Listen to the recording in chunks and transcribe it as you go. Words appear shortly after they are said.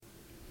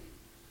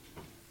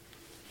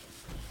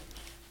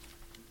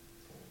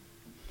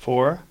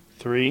4,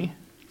 3,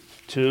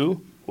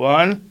 2,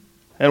 1,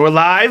 and we're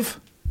live.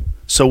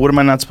 So what am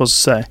I not supposed to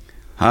say?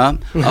 Huh?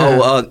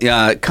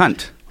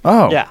 Cunt.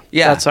 Oh, Yeah.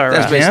 That's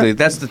basically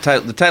that's the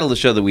title. The title of the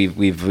show that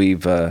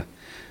we've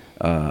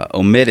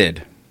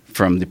omitted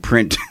from the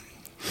print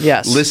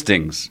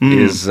listings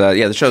is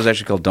the show is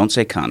actually called "Don't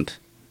Say Cunt"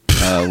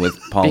 with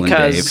Paul and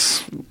Dave.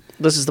 Because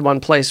this is the one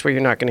place where you're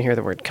not going to hear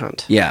the word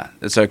cunt. Yeah,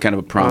 it's a kind of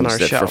a promise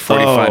that show. for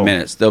 45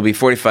 minutes there'll be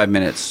 45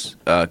 minutes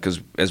because,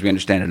 as we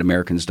understand it,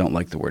 Americans don't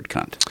like the word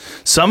cunt.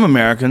 Some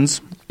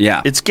Americans.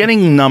 Yeah, it's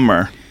getting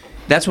number.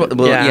 That's what.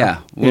 Well,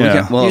 yeah.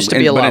 Used to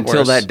be a lot until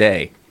worse. that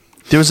day.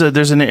 There's a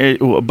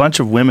bunch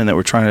of women that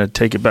were trying to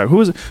take it back. Who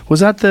was it?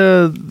 Was that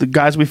the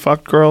guys we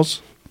fucked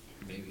girls?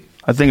 Maybe.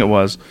 I think it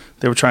was.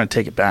 They were trying to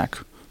take it back.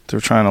 They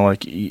were trying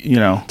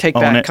to take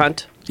own back it.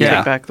 cunt. Yeah.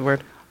 Take back the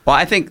word. Well,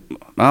 I think.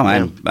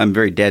 Oh, I'm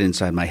very dead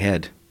inside my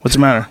head. What's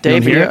the matter?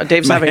 Dave, you don't hear?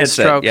 Dave's My having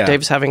headset, a stroke. yeah.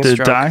 Dave's having a Did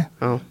stroke. it die?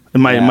 Oh. It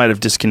might have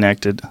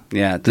disconnected.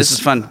 Yeah, this is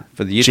fun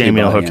for the YouTube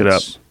Jamie will hook it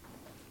up.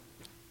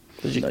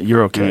 audience.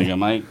 You're okay. There you go.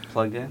 Am I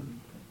plugged in?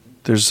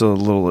 There's a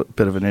little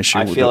bit of an issue.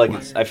 I feel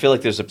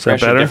like there's a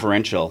pressure better?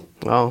 differential.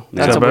 Oh, Is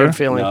that's that a better? weird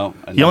feeling. No,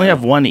 You only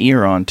have one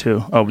ear on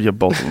too. Oh, you have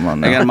both of them on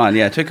now. I got them on.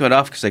 Yeah, I took it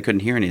off because I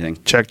couldn't hear anything.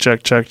 Check. 1,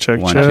 2,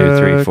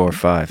 3, 4,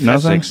 5,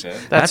 Nothing?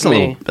 6. That's a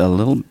me.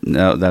 little.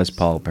 No, that's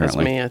Paul. That's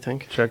Apparently, me, I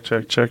think. Check.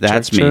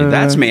 That's me.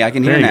 That's me. I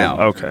can hear There you now.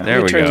 go. Okay. There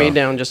You we turn go. me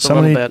down just a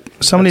little bit.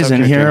 Somebody's That's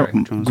in okay, here.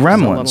 Jerry.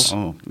 Gremlins.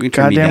 Oh, we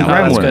can turn me Goddamn down.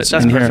 gremlins good. That's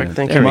in here. perfect.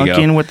 Thank you. There we go.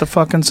 Monkeying with the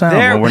fucking sound.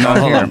 There. Well, we're not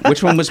Hold here. on.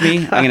 Which one was me?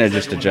 I'm gonna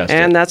just adjust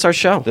And it. that's our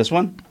show. This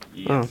one.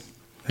 Oh.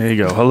 There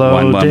you go. Hello,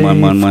 1, 1, Dave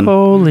 1, 1, 1.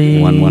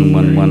 Foley. 1, 1,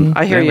 1, 1.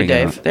 I hear There you, we go.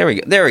 Dave.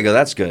 There we go.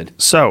 That's good.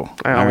 So,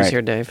 I All always right.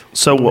 hear Dave.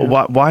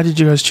 why did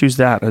you guys choose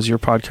that as your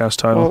podcast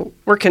title? Well,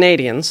 we're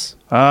Canadians,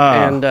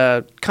 and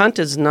cunt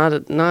is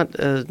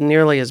not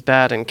nearly as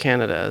bad in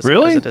Canada as,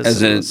 Really? as it is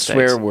As in a the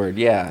swear States. word,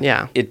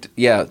 yeah.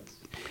 Yeah.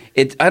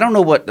 I don't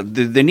know what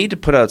they need to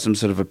put out some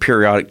sort of a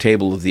periodic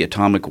table of the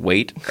atomic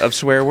weight of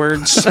swear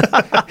words.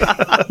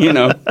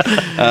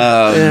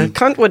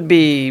 Cunt would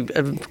be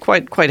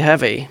quite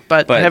heavy,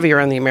 but heavier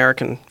on the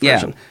American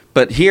version. Yeah,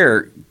 but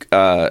here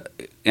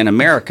in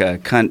America,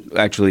 cunt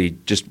actually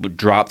just would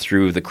drop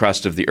through the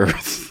crust of the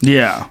earth.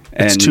 Yeah,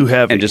 it's too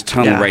heavy. and just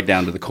tunnel right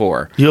down to the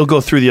core. You'll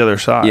go through the other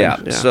side. Yeah.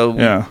 So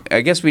Yeah.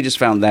 I guess we just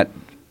found that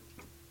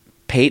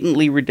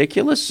patently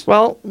ridiculous.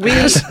 Well, we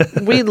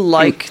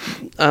like,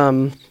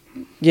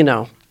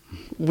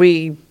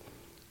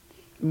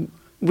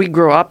 we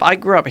grew up. I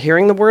grew up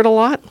hearing the word a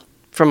lot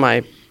from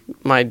my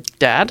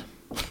dad.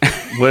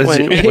 What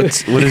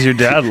is your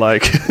dad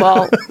like?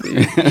 Well,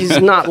 he's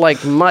not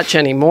like much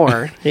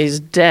anymore. He's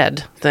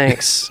dead.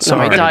 Thanks.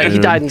 Sorry, no, he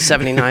dude. died in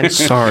 '79.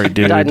 Sorry,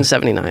 dude. He died in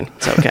 '79.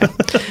 It's okay.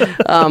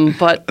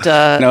 But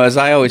No, as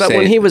I always say,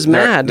 when he was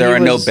mad, there he are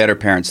no was- better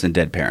parents than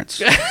dead parents.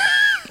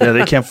 Yeah,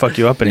 they can't fuck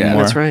you up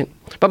anymore. That's right.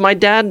 But my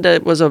dad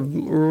was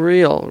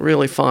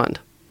really fond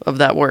of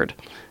that word.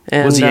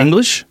 And, Was he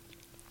English?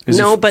 Is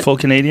no, he but- full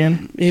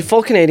Canadian? He's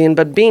full Canadian,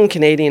 but being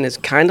Canadian is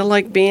kind of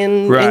like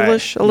being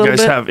English a little You guys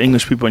bit. have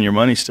English people in your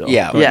money still.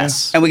 Yeah. right.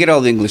 Yes. And we get all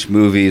the English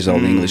movies, all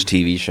the English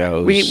TV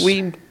shows.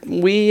 We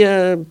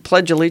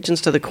pledge allegiance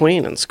to the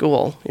Queen in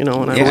school. When I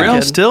was Yeah. a Real?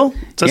 kid. Still?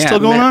 Is that Yeah, still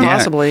going on? yeah.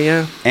 Possibly,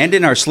 yeah. and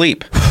in our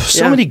sleep.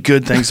 So Yeah. many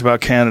good things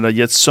about Canada,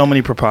 yet so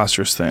many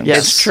preposterous things. Yes.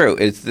 It's true.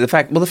 It's the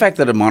fact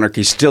that a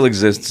monarchy still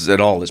exists at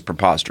all is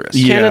preposterous.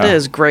 Yeah. Canada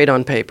is great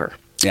on paper.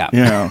 Yeah.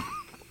 Yeah.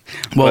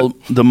 Well,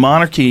 the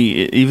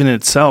monarchy, even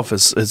itself,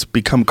 has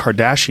become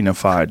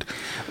Kardashianified.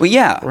 Well,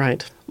 yeah.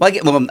 Right.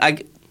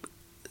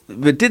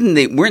 But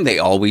weren't they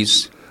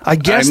always? I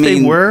guess I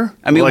mean- they were.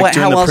 I mean, like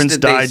during how the else Prince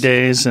did they- Di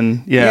days,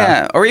 and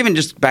Or even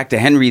just back to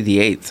Henry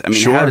VIII. I mean,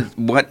 Sure.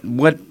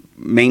 what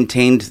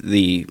maintained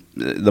the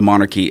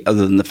monarchy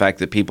other than the fact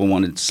that people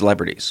wanted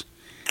celebrities,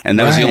 and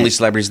that was the Right. only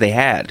celebrities they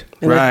had.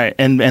 right,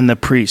 and the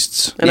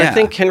priests. And Yeah. I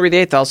think Henry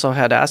VIII also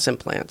had ass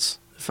implants,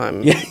 if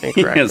I'm incorrect.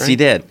 yes, right? he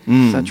did.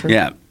 Is that true?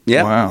 Yeah.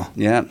 Yeah. Wow.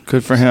 Yeah.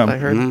 Good for him. I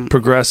heard.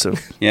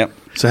 Progressive. Yep.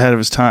 It's ahead of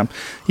his time.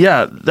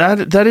 Yeah,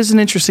 that is an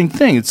interesting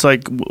thing. It's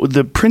like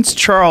the Prince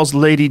Charles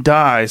Lady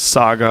Di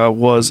saga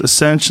was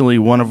essentially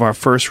one of our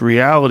first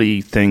reality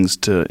things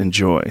to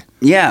enjoy.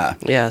 Yeah.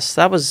 Yes,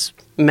 that was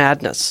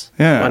madness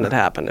Yeah. when it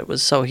happened. It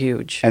was so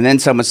huge. And then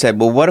someone said,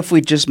 "Well, what if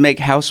we just make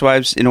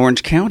housewives in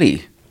Orange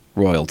County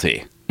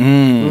royalty,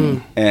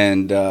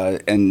 and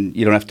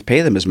you don't have to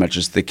pay them as much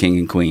as the king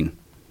and queen?"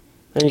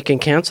 And you can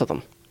cancel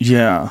them.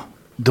 Yeah,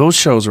 those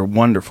shows are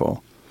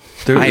wonderful.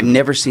 I've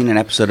never seen an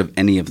episode of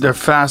any of them. They're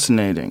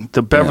fascinating.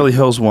 The Beverly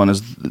Hills one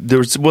is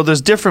there's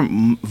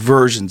different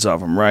versions of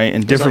them, right?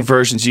 And different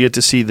versions you get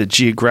to see the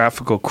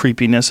geographical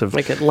creepiness of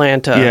Like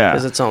Atlanta Yeah.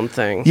 is its own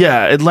thing.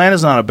 Yeah,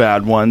 Atlanta's not a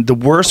bad one. The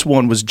worst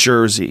one was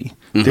Jersey.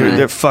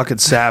 They're fucking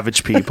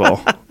savage people.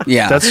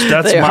 Yeah. That's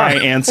They my are.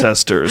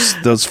 ancestors.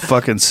 Those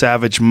fucking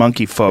savage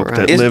monkey folk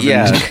that Right. live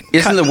in.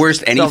 Isn't the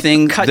worst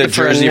anything cut the you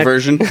for a Jersey nick.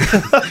 version?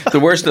 The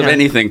worst of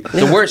anything.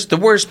 The worst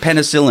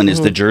penicillin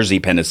is the Jersey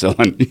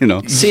penicillin.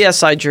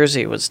 CSI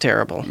Jersey was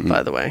terrible,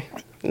 by the way.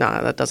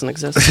 Nah, that doesn't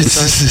exist. I'm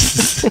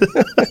sorry.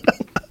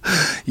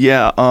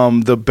 Yeah,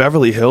 the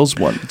Beverly Hills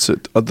one.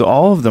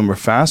 All of them were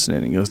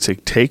fascinating. It was to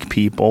take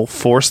people,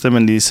 force them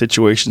into these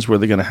situations where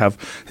they're going to have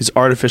these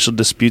artificial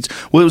disputes.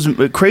 What was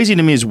crazy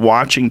to me is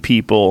watching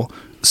people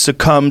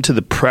succumb to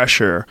the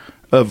pressure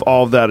of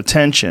all of that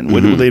attention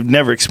when they've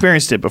never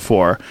experienced it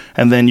before,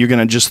 and then you're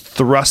going to just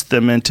thrust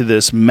them into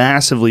this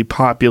massively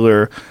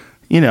popular,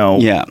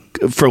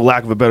 for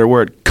lack of a better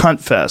word,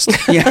 cunt fest.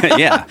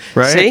 Yeah.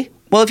 Right? See?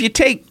 Well, if you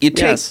take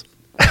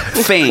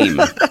fame,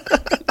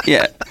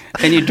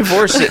 and you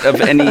divorce it of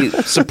any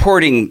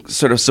supporting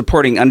talent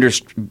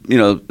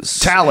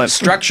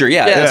structure,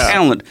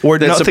 talent or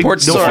that nothing,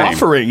 supports no the fame.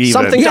 offering, even.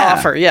 Something to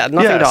offer,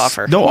 nothing to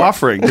offer. No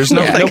offering. There's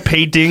no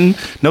painting,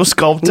 no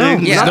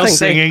sculpting, there's no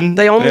singing.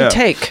 They only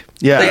take.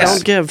 Yes. They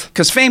don't give.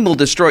 Because fame will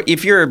destroy.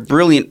 If you're a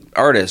brilliant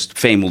artist,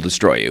 fame will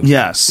destroy you.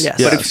 Yes.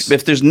 But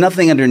if there's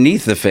nothing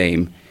underneath the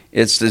fame,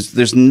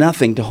 there's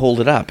nothing to hold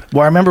it up.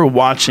 Well, I remember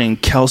watching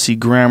Kelsey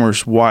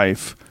Grammer's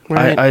wife.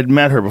 Right. I had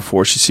met her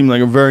before. She seemed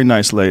like a very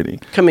nice lady.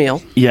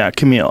 Camille. Yeah,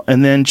 Camille.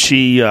 And then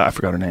she, I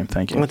forgot her name.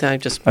 Thank you. I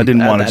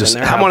didn't want to just.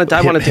 I wanted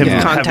to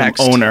give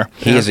context. Own her.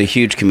 He is a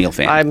huge Camille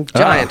fan. I'm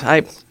giant.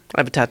 I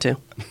have a tattoo.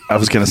 I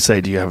was going to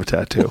say, do you have a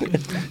tattoo?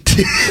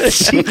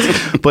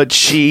 But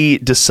she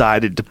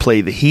decided to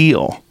play the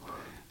heel.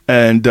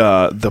 And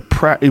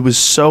it was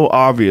so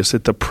obvious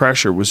that the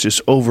pressure was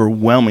just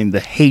overwhelming the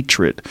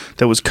hatred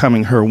that was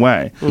coming her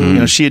way.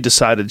 She had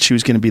decided she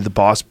was going to be the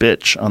boss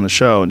bitch on the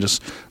show and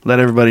just let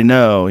everybody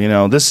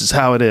know, this is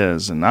how it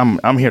is, and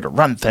I'm here to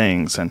run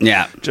things, and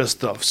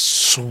just the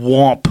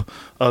swamp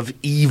of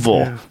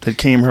evil that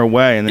came her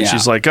way. And then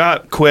she's like,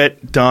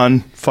 quit,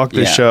 done, fuck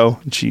this show.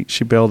 And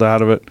she bailed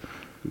out of it.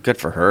 Good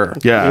for her.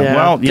 Yeah.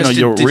 Well, did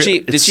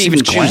she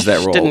even choose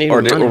that role,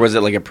 or was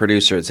it like a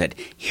producer that said,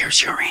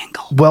 "Here's your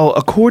angle"? Well,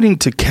 according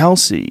to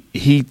Kelsey,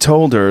 he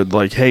told her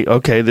like, "Hey,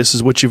 okay, this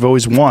is what you've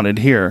always wanted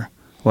here."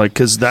 Like,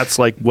 because that's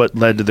like what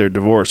led to their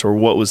divorce, or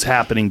what was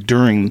happening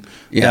during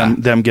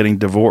them getting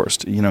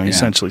divorced. He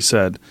essentially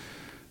said,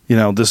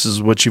 this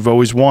is what you've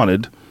always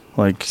wanted.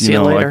 Like,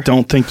 like,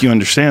 don't think you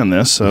understand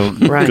this. So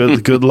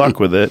good luck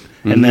with it.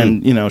 And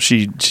then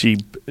she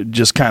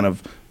just kind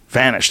of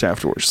vanished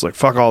afterwards. She's like,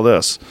 fuck all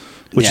this,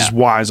 which is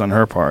wise on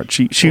her part.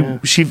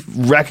 She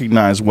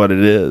recognized what it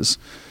is.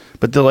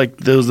 But they're like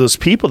those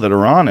people that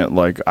are on it.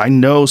 Like, I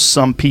know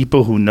some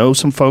people who know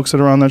some folks that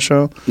are on that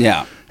show.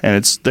 Yeah.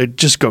 And they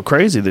just go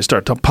crazy. They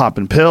start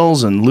popping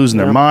pills and losing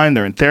their mind.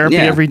 They're in therapy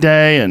every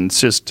day, and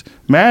it's just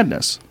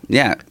madness.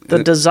 Yeah.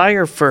 The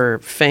desire for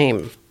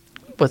fame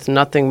with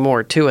nothing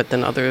more to it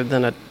other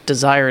than a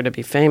desire to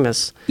be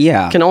famous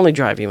can only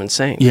drive you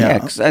insane. Yeah,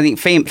 'cause I think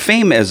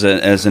fame as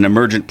an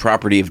emergent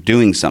property of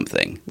doing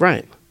something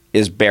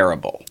is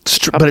bearable.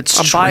 But it's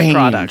a strange,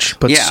 byproduct.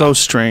 but so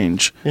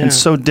strange and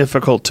so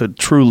difficult to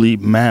truly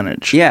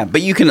manage. Yeah,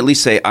 but you can at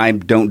least say, I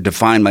don't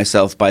define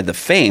myself by the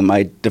fame.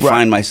 I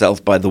define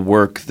myself by the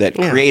work that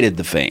created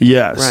the fame.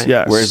 Yes,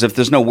 yes. Whereas if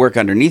there's no work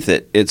underneath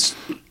it, it's,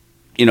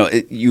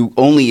 you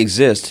only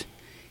exist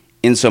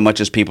in so much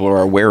as people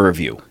are aware of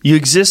you. You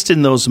exist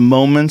in those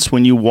moments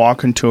when you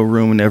walk into a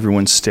room and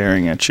everyone's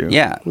staring at you.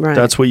 Yeah. Right.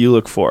 That's what you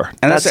look for.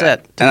 And that's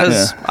it.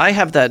 Because I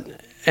have that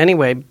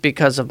anyway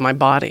because of my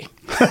body.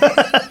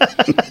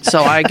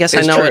 So I guess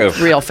I know what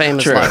real fame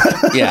is like.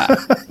 Yeah.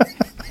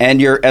 And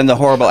the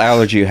horrible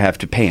allergy you have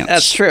to pants.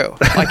 That's true.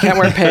 I can't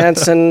wear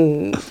pants,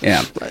 and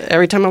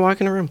every time I walk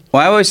in a room.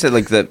 Well, I always said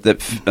like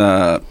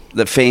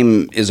that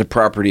fame is a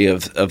property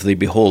of the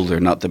beholder,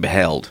 not the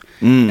beheld,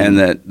 and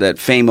that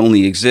fame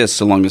only exists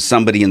so long as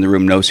somebody in the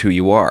room knows who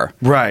you are.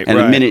 Right. And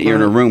the minute you're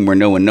in a room where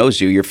no one knows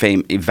you, your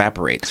fame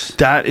evaporates.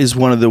 That is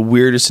one of the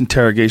weirdest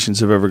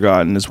interrogations I've ever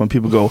gotten. Is when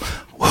people go,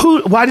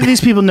 why do these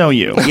people know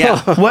you?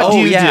 Yeah. What do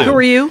you do? Who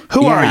are you?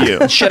 Who are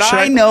you? Should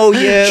I know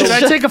you? Should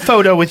I take a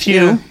photo with you?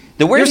 Yeah.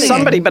 You're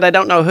somebody, but I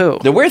don't know who.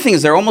 The weird thing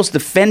is they're almost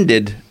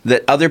offended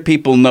that other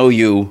people know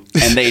you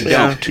and they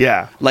don't.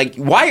 Yeah. Like,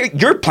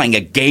 you're playing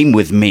a game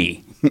with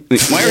me?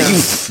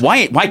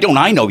 Why don't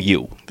I know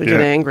you? They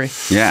get angry.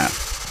 Yeah.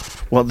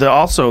 Well,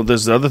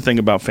 there's the other thing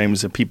about fame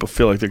is that people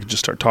feel like they could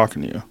just start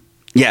talking to you.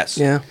 Yes.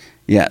 Yeah.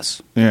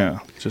 Yes.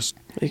 Yeah. Just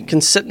you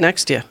can sit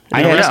next to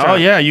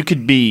you. You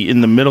could be in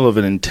the middle of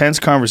an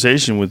intense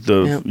conversation with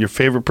your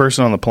favorite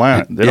person on the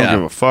planet. They don't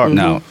give a fuck.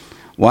 No.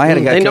 Well, I had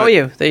a guy. They know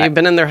you. You've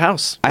been in their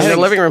house, in their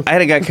living room. I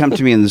had a guy come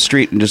to me in the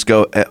street and just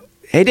go,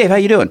 "Hey, Dave, how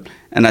you doing?"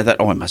 And I thought,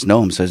 "Oh, I must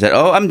know him." So I said,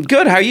 "Oh, I'm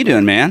good. How you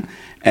doing, man?"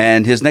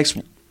 And his next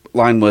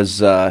line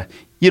was,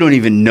 "You don't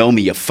even know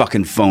me, you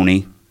fucking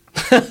phony."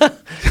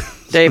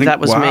 Dave, that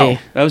was me.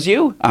 That was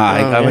you?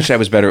 I wish I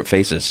was better at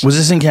faces. Was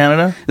this in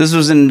Canada? This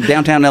was in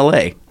downtown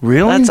L.A.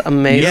 Really? That's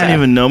amazing. You don't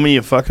even know me,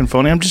 you fucking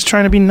phony. I'm just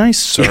trying to be nice,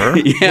 sir.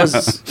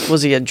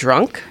 Was he a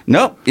drunk?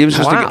 No, he was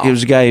just he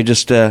was a guy who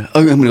just, I'm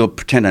going to go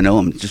pretend I know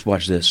him. Just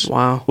watch this.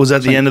 Wow. Was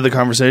that the end of the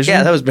conversation?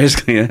 Yeah, that was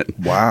basically it.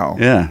 Wow.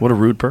 Yeah. What a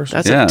rude person.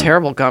 That's a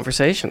terrible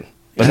conversation.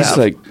 But he's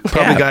like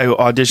probably a guy who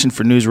auditioned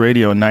for news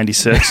radio in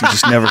 '96 and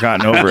just never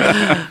gotten over it.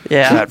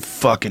 Yeah, that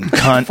fucking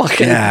cunt.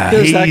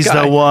 He's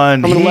the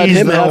one.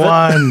 He's the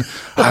one.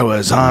 I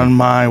was on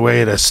my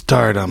way to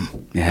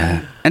stardom.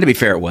 Yeah, and to be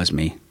fair, it was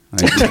me.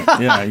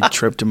 Yeah, you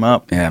tripped him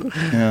up.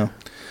 Yeah.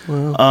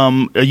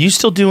 Wow. Are you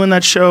still doing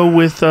that show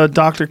with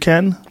Dr.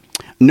 Ken?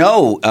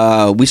 No,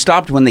 we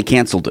stopped when they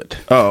canceled it.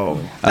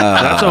 Oh,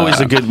 that's always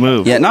a good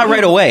move. Yeah, not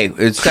right away.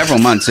 It's several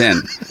months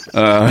in.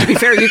 To be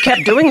fair, you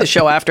kept doing the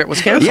show after it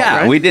was canceled. Yeah,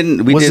 right? we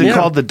didn't. Was it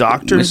called The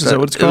Doctors? Is that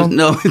what it's called?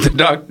 No,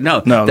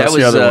 No, that's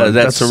the other one.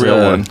 That's a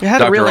real one. It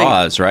had a Dr.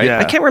 Oz, right? Yeah.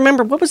 I can't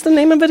remember. What was the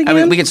name of it again? I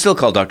mean, we can still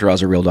call Dr.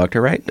 Oz a real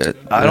doctor, right?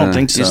 I don't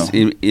think so.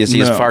 Is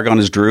he as far gone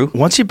as Drew?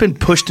 Once you've been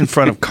pushed in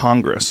front of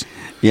Congress,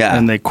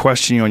 and they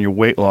question you on your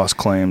weight loss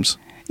claims.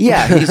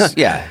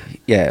 Yeah,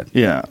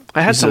 Yeah.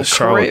 I had some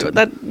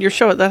your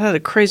show that had a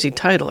crazy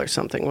title or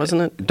something,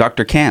 wasn't it?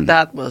 Dr. Ken.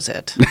 That was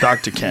it.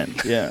 Dr. Ken.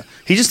 Yeah.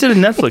 He just did a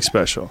Netflix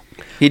special.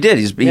 He did.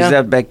 He's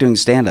back doing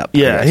stand up.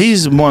 Yeah,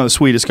 he's one of the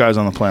sweetest guys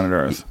on the planet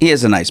Earth. He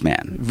is a nice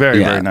man. Very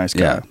nice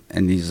guy. Yeah.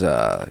 And he's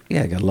got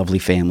a lovely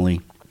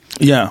family.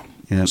 Yeah.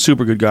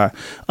 Super good guy.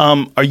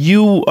 Are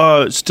you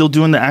still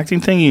doing the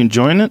acting thing? Are you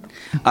enjoying it?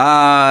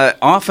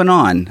 Off and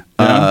on.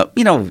 Yeah.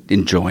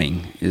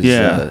 Enjoying is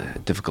a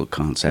difficult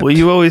concept. Well,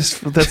 you always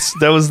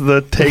that was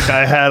the take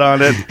I had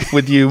on it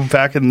with you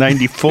back in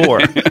 '94.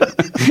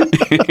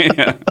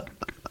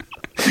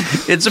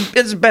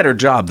 It's a better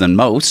job than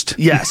most.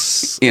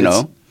 Yes.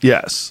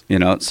 Yes.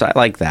 So I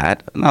like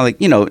that. Not like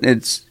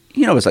it's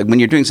like when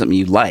you're doing something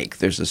you like,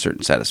 there's a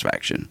certain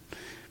satisfaction.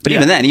 But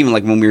even then, even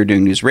like when we were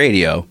doing news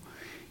radio,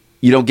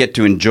 you don't get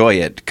to enjoy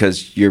it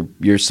because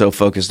you're so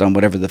focused on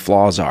whatever the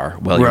flaws are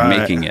while you're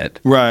making it.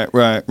 Right.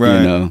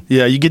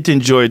 Yeah, you get to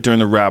enjoy it during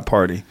the rap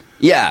party.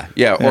 Yeah.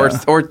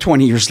 Or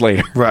 20 years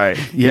later. Right.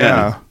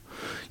 Yeah.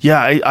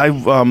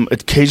 I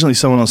occasionally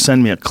someone will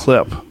send me a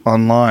clip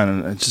online,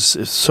 and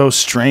it's so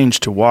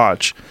strange to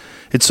watch.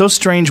 It's so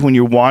strange when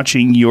you're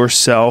watching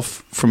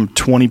yourself from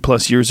 20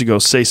 plus years ago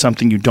say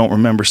something you don't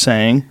remember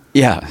saying.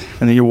 Yeah.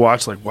 And then you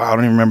watch like, wow, I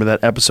don't even remember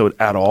that episode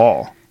at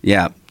all.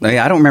 Yeah.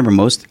 I don't remember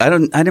most. I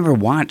never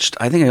watched.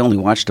 I think I only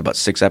watched about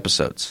 6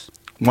 episodes.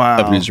 Wow.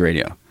 Of news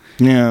radio.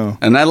 Yeah.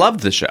 And I loved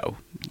the show,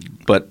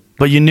 but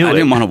you knew I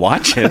didn't want to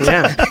watch it.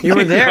 Yeah. You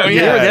were there.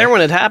 You were there when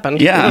it happened.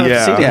 Yeah.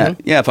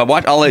 If I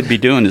watch, all I'd be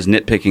doing is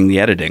nitpicking the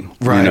editing.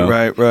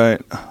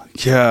 Right.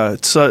 Yeah.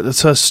 It's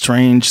a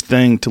strange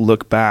thing to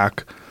look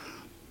back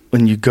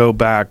when you go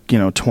back,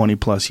 20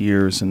 plus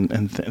years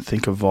and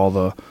think of all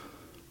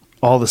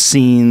the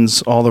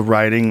scenes, all the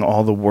writing,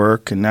 all the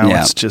work, and now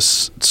it's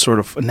just sort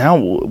of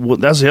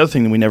that's the other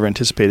thing that we never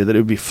anticipated, that it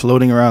would be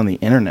floating around the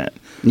internet.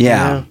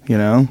 Yeah.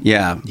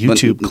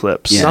 YouTube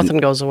clips. Yeah. Nothing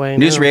goes away.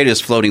 News radio is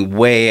floating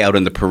way out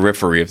in the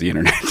periphery of the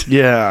internet.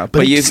 Yeah,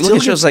 but you still look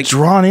at shows like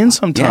drawn in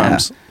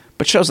sometimes. Yeah.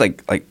 But shows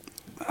like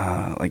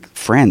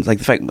Friends, like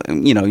the fact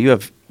you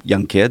have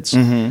young kids.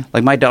 Mm-hmm.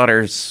 Like my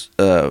daughter's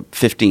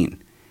 15.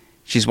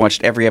 She's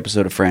watched every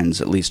episode of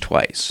Friends at least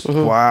twice.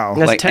 Mm-hmm. Wow.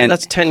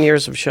 That's 10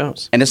 years of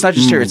shows. And it's not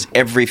just her, it's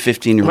every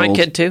 15-year-old my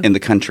kid too. In the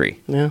country.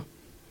 Yeah.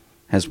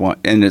 Has one,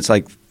 and it's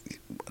like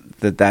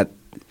that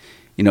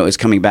is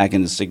coming back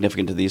and is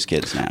significant to these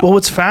kids now. Well,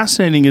 what's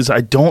fascinating is I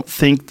don't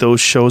think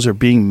those shows are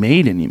being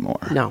made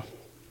anymore. No.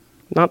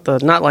 Not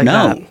like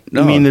that.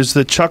 No. I mean, there's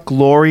the Chuck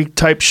Lorre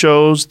type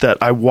shows that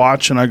I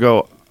watch and I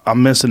go,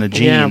 I'm missing a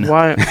gene.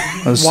 Yeah,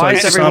 why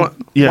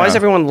is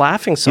everyone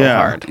laughing so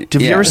hard?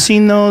 Have you ever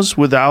seen those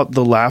without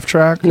the laugh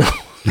track? No.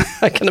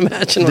 I can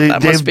imagine what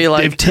that must be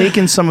like. They've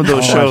taken some of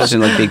those shows.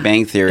 Like Big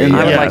Bang Theory.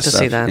 I would like to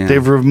see that. Yeah.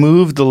 They've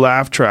removed the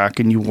laugh track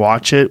and you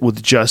watch it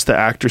with just the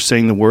actor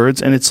saying the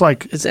words, and it's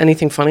like... Is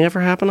anything funny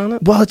ever happen on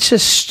it? Well, it's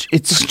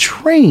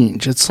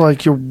strange. It's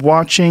like you're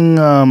watching...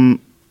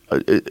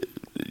 it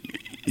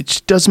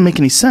just doesn't make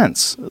any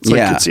sense. It's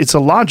like it's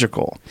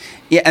illogical.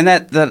 Yeah, and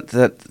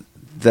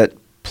that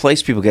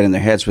place people get in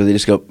their heads where they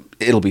just go,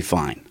 it'll be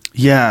fine.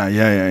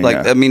 Yeah.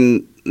 I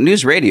mean,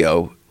 news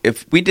radio,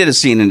 if we did a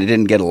scene and it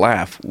didn't get a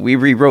laugh, we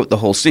rewrote the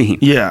whole scene.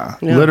 Yeah.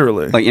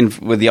 Literally. Like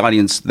with the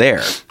audience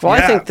there. Well,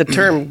 I think the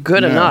term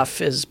good enough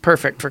is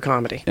perfect for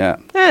comedy. Yeah.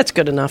 It's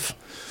good enough.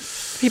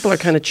 People are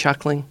kind of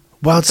chuckling.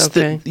 Well, it's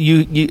okay.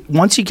 You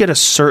once you get a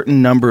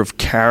certain number of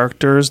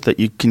characters that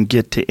you can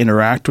get to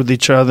interact with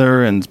each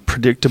other in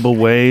predictable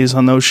ways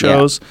on those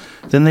shows,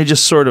 then they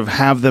just sort of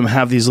have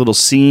these little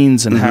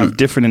scenes and have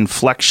different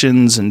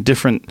inflections and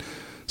different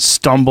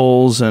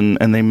stumbles, and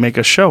they make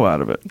a show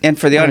out of it. And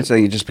for the audience, I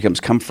think it just becomes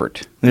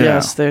comfort. Yeah.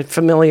 Yes, the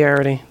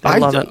familiarity. I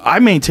love it. I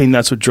maintain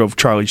that's what drove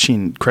Charlie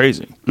Sheen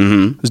crazy.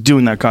 Was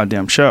doing that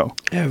goddamn show.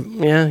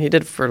 Yeah, he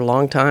did it for a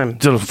long time.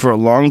 Did it for a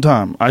long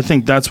time. I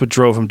think that's what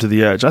drove him to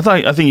the edge. I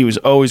think he was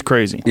always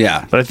crazy.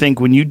 Yeah. But I think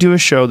when you do a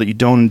show that you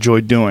don't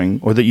enjoy doing,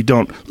 or that you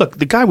don't... Look,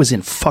 the guy was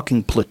in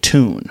fucking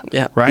Platoon.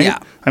 Yeah. Right? Yeah.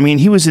 I mean,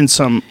 he was in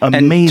some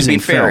amazing to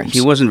be fair, films. he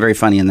wasn't very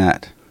funny in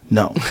that.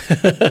 No,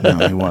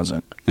 he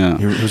wasn't. Yeah.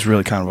 He was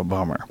really kind of a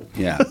bummer.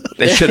 Yeah,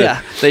 they should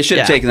have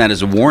taken that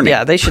as a warning.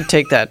 Yeah, they should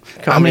take that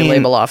comedy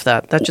label off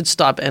that. That should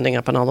stop ending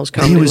up on all those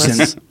comedy lists. He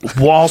was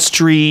in Wall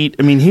Street.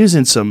 I mean, he was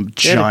in some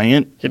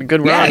giant, he had a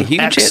good run,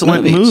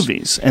 excellent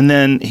movies. And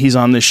then he's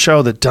on this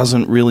show that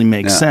doesn't really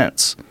make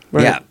sense.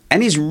 Right? Yeah,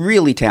 and he's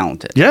really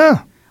talented.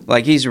 Yeah,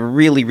 like he's a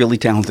really, really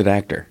talented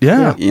actor.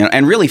 Yeah,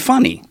 and really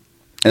funny.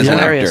 as an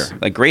Hilarious. actor.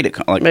 Like great at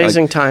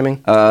Amazing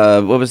timing.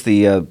 What was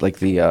the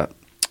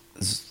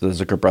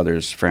Zucker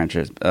Brothers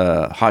franchise?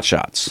 Hot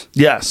Shots.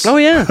 Yes. Oh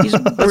yeah, he's I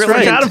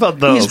forgot about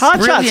those. He's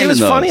Hot Shots. He was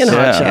funny in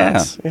Hot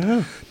Shots.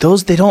 Yeah.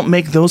 Those they don't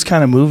make those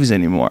kind of movies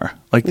anymore.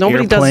 Like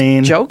Nobody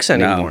Airplane. does jokes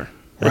anymore.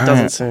 No. It Right.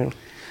 doesn't seem.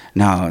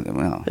 No,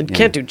 well, It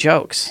can't do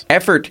jokes.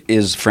 Effort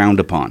is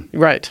frowned upon.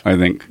 Right. I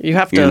think You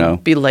have to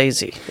be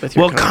lazy with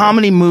your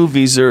comedy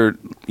movies are,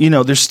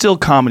 there's still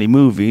comedy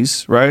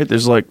movies, right?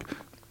 There's like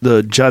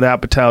the Judd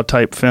Apatow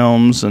type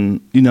films,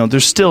 and they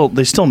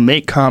still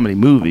make comedy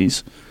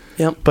movies.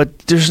 Yep. But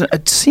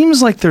it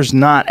seems like there's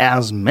not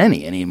as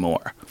many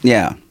anymore.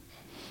 Yeah.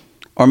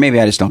 Or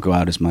maybe I just don't go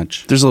out as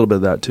much. There's a little bit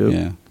of that too.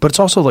 Yeah. But it's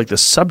also like the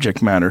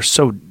subject matter is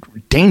so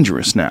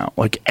dangerous now.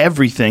 Like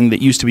everything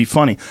that used to be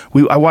funny.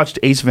 I watched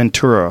Ace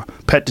Ventura,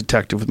 Pet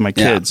Detective with my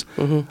kids,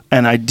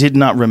 and I did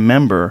not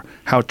remember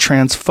how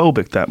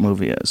transphobic that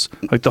movie is.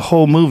 Like the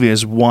whole movie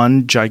is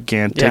one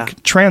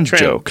gigantic trans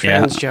joke.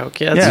 Trans joke.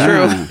 Yeah, it's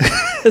true.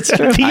 It's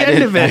true. At the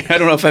end of it. I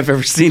don't know if I've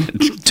ever seen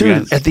it.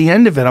 Dude, at the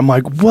end of it, I'm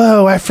like,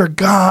 whoa, I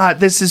forgot.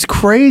 This is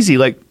crazy.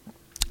 Like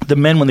the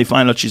men, when they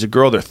find out she's a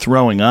girl, they're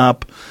throwing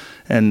up.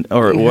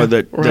 Or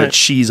that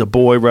she's a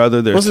boy,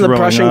 rather. They're Wasn't throwing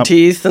the brushing up.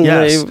 teeth? And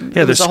yes.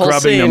 They're the whole scrubbing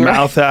scene, their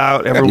mouth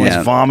out.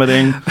 Everyone's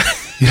vomiting.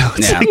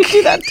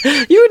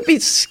 You would be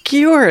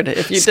skewered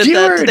if you did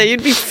that today.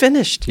 You'd be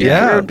finished. Your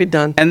career would be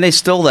done. And they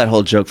stole that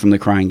whole joke from The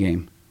Crying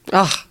Game.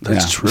 Oh,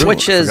 that's true.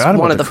 Which is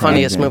one of the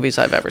funniest movies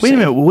I've ever seen. Wait a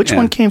minute. Which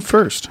one came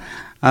first?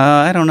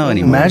 I don't know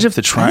anymore. Imagine if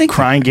the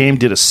Crying Game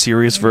did a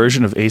serious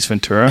version of Ace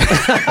Ventura.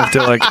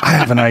 They're like, I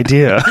have an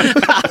idea.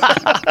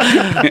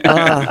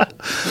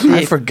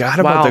 I forgot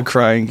about the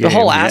Crying Game. The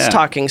whole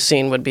ass-talking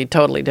scene would be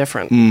totally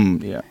different.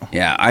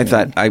 Yeah, I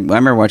thought... I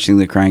remember watching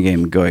The Crying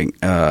Game going...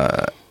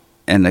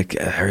 and I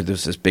heard there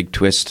was this big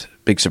twist,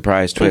 big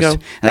surprise twist.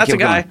 And that's a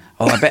guy.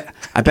 Going,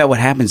 I bet what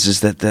happens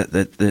is that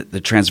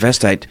the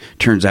transvestite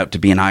turns out to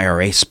be an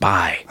IRA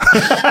spy.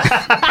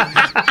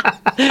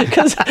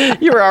 Because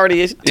you were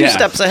already two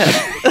steps ahead.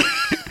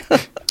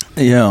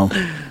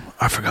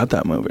 I forgot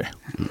that movie.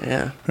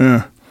 Yeah.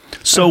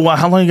 So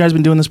how long have you guys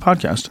been doing this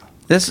podcast?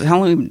 How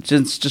long?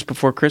 Since just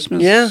before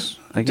Christmas? Yeah.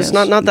 I guess. Just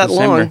not that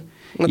long.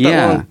 Not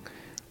that long.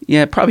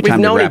 Yeah, probably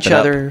time to wrap it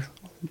up.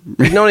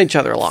 We've known each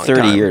other a long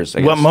 30 time. years,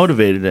 I guess. What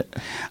motivated it?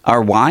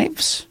 Our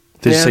wives.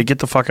 Did they say, get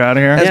the fuck out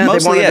of here? Yeah,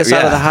 mostly they wanted us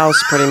out of the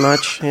house, pretty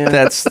much. Yeah.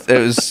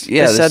 They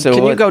said,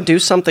 can you go do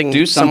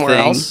something somewhere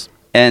else?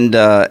 And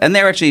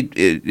they're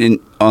actually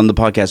on the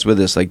podcast with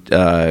us.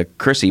 Like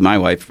Chrissy, my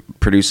wife,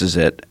 produces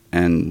it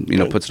and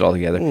puts it all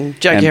together.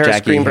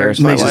 Jackie Greenberg,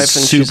 my makes wife, it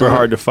super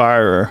hard to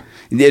fire her.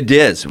 It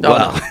is.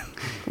 Well,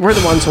 we're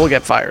the ones who will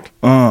get fired.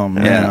 Oh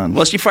man. Yeah.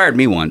 Well, she fired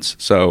me once,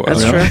 so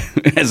that's true.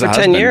 As for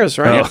 10 years,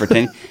 right? Yeah, for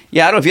 10.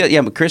 Yeah, I don't know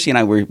if but Chrissy and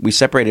I we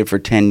separated for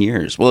 10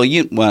 years. Well,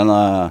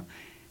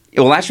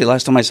 actually,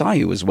 last time I saw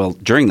you was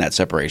during that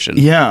separation.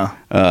 Yeah.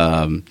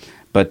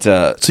 But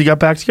so you got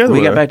back together.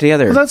 We got back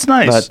together. Well, that's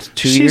nice. About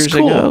 2 years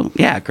ago.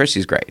 Yeah,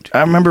 Chrissy's great. I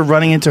remember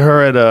running into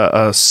her at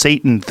a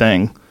Satan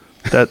thing,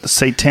 that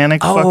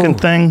satanic fucking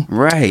thing.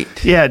 Right.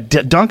 Yeah,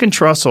 Duncan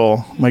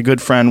Trussell, my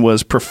good friend,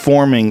 was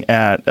performing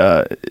at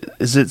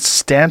is it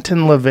Stanton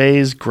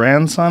LaVey's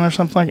grandson or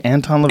something like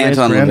Anton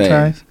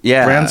LaVey's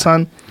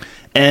grandson.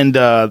 And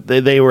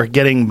they were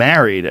getting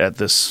married at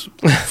this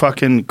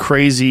fucking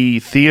crazy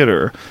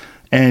theater.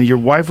 And your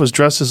wife was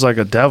dressed as like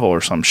a devil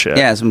or some shit.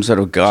 Yeah, some sort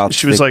of goth.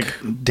 She was like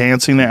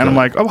dancing there, and I'm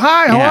like, "Oh,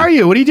 hi, how are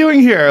you? What are you doing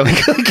here?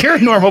 Like you're a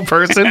normal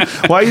person.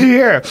 Why are you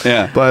here?"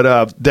 Yeah.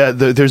 But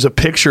there's a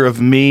picture of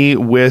me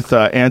with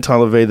Anton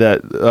LaVey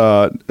that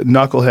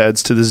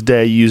knuckleheads to this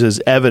day use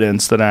as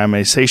evidence that I'm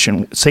a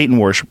Satan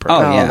worshiper.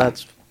 Oh yeah,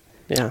 that's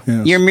Yes.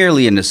 You're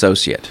merely an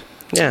associate.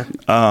 Yeah.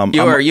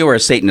 You are a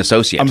Satan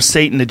associate. I'm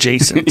Satan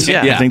adjacent.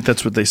 Yeah. I think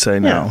that's what they say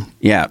now.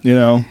 Yeah.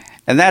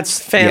 And that's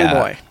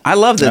fanboy. I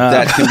love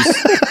that.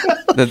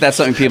 That's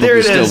something people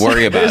can still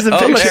worry about.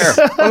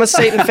 I'm a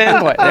Satan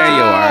fanboy. There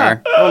you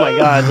are. Oh my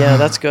God! Yeah,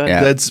 that's good.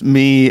 Yeah. That's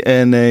me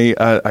and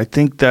I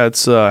think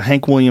that's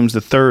Hank Williams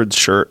III's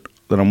shirt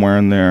that I'm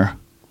wearing there.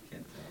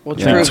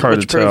 Which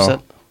proves it.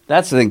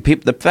 That's the thing.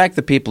 The fact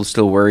that people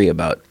still worry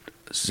about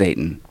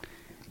Satan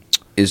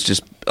is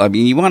just. I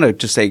mean, you want to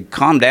just say,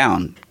 calm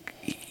down.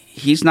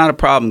 He's not a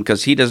problem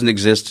because he doesn't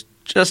exist.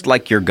 Just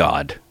like your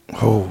God.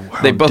 Oh,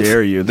 how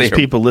dare you. There's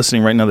people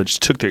listening right now that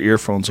just took their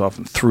earphones off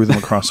and threw them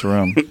across the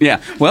room.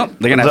 Yeah. Well,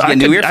 they're going to have to get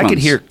new earphones. I could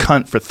hear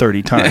cunt for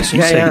 30 times.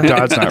 You say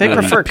God's not they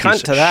really prefer a piece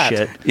cunt to that.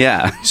 Shit.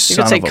 Yeah. You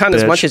can say cunt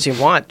as much as you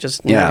want,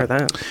 just never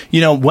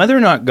that. Whether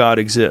or not God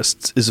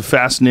exists is a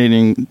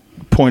fascinating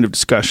point of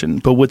discussion.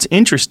 But what's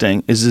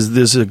interesting is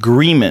this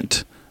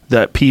agreement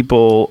that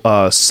people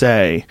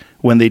say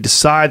when they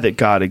decide that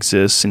God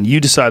exists, and you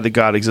decide that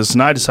God exists,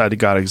 and I decide that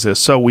God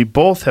exists. So we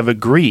both have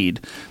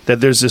agreed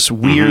that there's this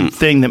weird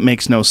thing that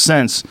makes no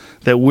sense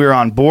that we're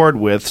on board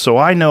with. So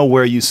I know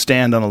where you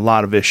stand on a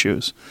lot of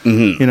issues.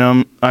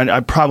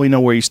 I probably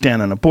know where you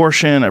stand on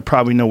abortion. I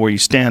probably know where you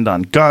stand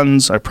on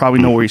guns. I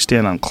probably know where you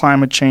stand on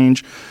climate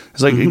change.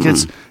 It's like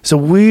it's a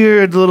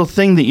weird little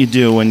thing that you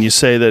do when you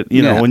say that,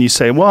 you know, when you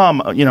say, well,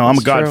 I'm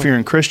a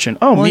God-fearing Christian.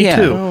 Oh, well, me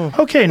too. Oh.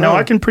 Okay, now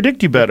I can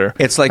predict you better.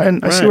 It's like,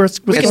 I see what's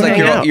it's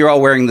like you're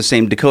all wearing the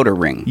same decoder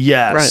ring.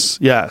 Yes,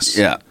 right. yes.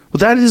 Yeah. Well,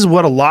 that is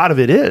what a lot of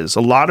it is.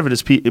 A lot of it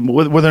is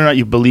whether or not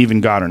you believe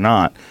in God or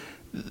not.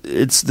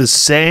 It's the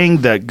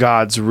saying that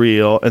God's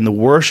real and the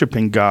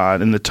worshiping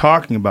God and the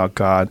talking about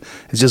God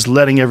is just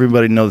letting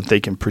everybody know that they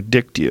can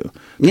predict you.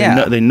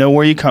 They know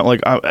where you come.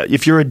 Like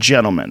if you're a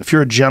gentleman,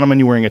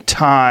 you're wearing a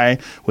tie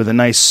with a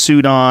nice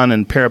suit on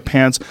and pair of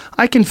pants,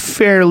 I can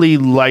fairly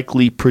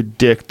likely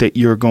predict that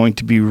you're going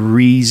to be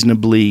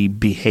reasonably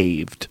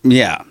behaved.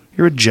 Yeah.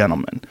 You're a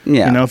gentleman.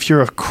 Yeah. You know, if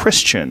you're a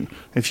Christian,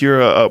 if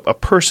you're a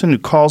person who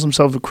calls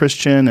himself a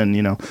Christian, and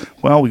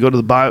we go to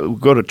the Bible, we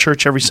go to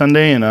church every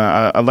Sunday, and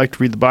I like to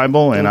read the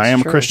Bible, and I am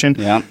a Christian.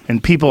 Yeah.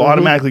 And people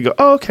automatically go,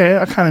 "Oh, okay,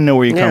 I kind of know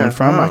where you're coming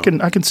from.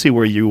 I can see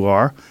where you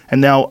are."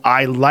 And now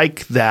I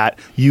like that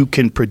you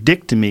can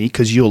predict to me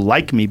because you'll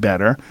like me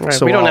better. Right.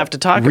 So we don't have to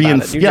talk about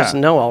it. You just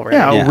know already.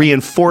 Yeah, I'll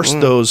reinforce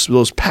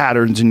those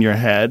patterns in your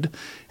head.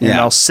 And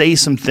I'll say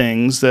some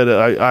things that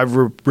I've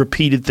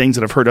repeated things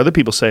that I've heard other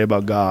people say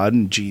about God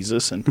and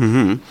Jesus.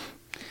 And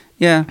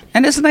Yeah,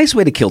 and it's a nice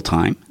way to kill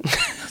time.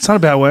 It's not a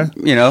bad way.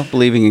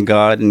 Believing in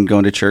God and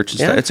going to church and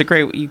stuff. It's a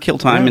great you kill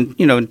time and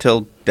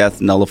until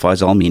death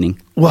nullifies all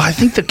meaning. Well, I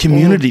think the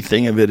community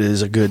thing of it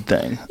is a good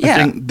thing. Yeah.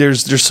 I think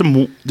there's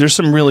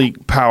some really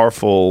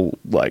powerful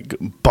like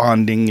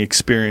bonding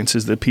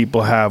experiences that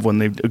people have when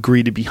they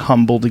agree to be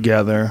humble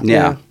together.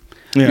 Yeah.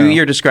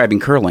 You're describing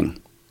curling.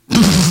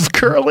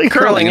 Curling,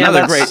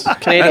 another great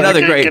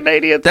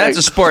Canadian That's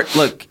a sport.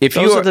 Look, if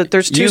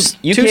there's two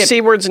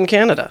C words in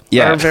Canada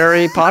that are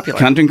very popular.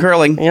 Cunt and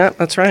curling. Yeah,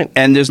 that's right.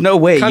 And there's no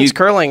way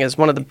curling is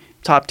one of the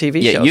top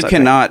TV shows. You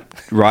cannot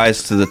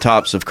rise to the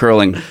tops of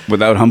curling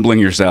without humbling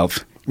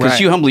yourself. Because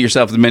you humble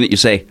yourself the minute you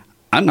say,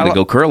 I'm going to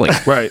go curling.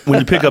 Right. When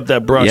you pick up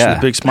that brush with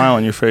a big smile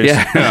on your face,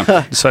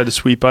 decide to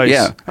sweep ice.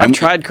 Yeah. I've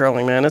tried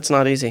curling, man. It's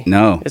not easy.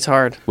 No. It's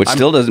hard. Which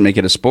still doesn't make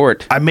it a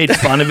sport. I made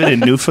fun of it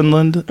in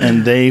Newfoundland,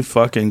 and they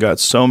fucking got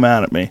so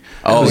mad at me.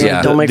 Oh,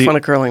 yeah. Don't make fun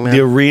of curling, man. The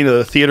arena,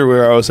 the theater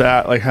where I was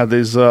at, had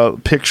these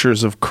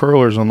pictures of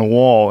curlers on the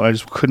wall, and I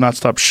just could not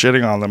stop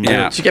shitting on them.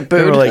 Yeah. Did you get booed?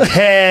 They were like,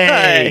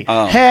 hey,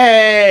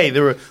 hey. They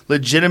were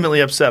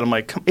legitimately upset. I'm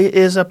like, it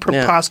is a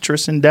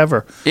preposterous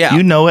endeavor. Yeah.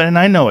 You know it, and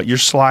I know it. You're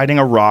sliding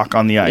a rock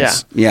on the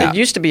ice. Yeah. It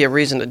used to be a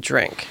reason to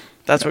drink.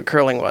 That's what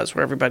curling was,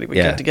 where everybody would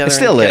get together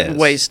and get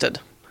wasted.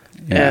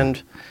 Yeah.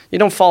 And you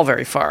don't fall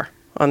very far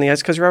on the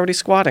ice because you're already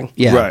squatting.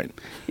 Yeah. Right.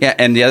 Yeah,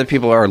 and the other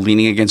people are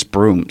leaning against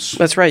brooms.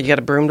 That's right. You got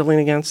a broom to lean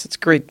against. It's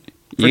great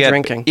for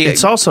drinking.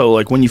 It's also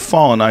like when you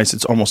fall on ice,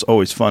 it's almost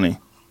always funny.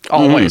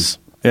 Always.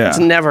 Yeah. It's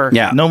never.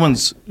 Yeah. No one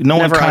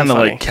kind of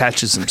like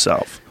catches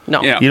himself.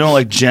 No. You don't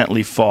like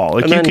gently fall.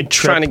 Like and you then could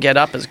trip. Trying to get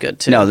up is good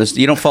too. No,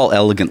 you don't fall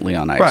elegantly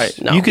on ice.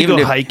 Right. No. You could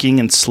go hiking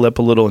and slip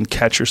a little and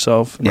catch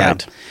yourself. Yeah.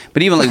 Right.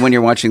 But even like when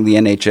you're watching the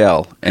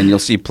NHL and you'll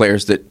see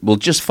players that will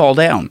just fall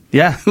down.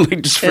 Yeah.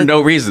 Like just for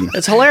no reason.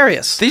 It's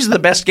hilarious. These are the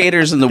best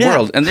skaters in the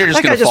world, and they're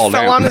just going to fall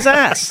down. That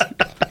guy just fell on his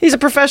ass. He's a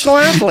professional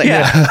athlete.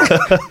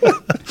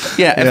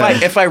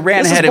 If I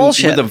ran ahead of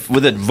him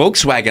with a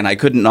Volkswagen, I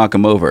couldn't knock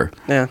him over.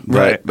 Yeah.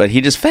 But he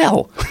just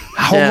fell.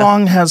 How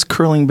long has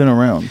curling been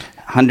around?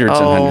 Hundreds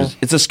and hundreds.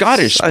 It's a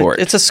Scottish sport.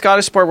 It's a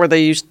Scottish sport where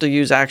they used to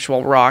use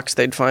actual rocks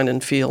they'd find in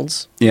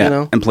fields.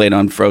 Yeah, and played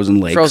on frozen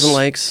lakes. Frozen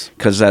lakes.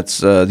 Because that's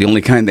the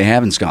only kind they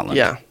have in Scotland.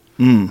 Yeah.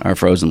 Are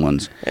frozen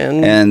ones.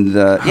 And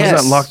how's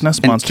that Loch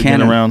Ness monster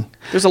getting around?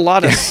 There's a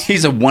lot of...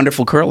 He's a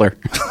wonderful curler.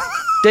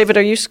 David,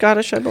 are you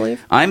Scottish, I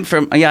believe? I'm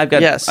from... Yeah, I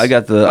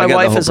got the My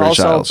wife whole is British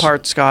also Isles.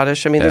 part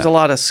Scottish. I mean, there's a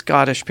lot of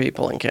Scottish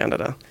people in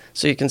Canada.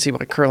 So you can see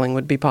why curling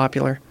would be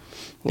popular.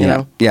 You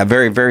know? Yeah,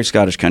 very, very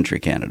Scottish country,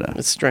 Canada.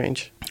 It's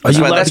strange.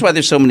 That's why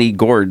there's so many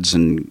Gords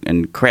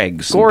and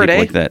Craigs Gord, and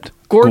people like that.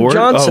 Gord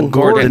Johnson.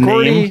 Gord, the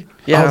name?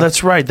 Yeah. Oh,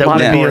 that's right. That would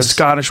be a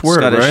Scottish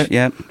word, right?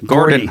 Yeah.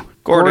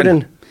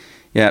 Gordon.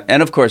 Yeah,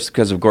 and of course,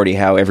 because of Gordie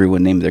Howe,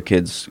 everyone named their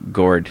kids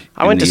Gord.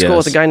 I went to school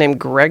with a guy named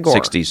Gregor.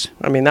 60s.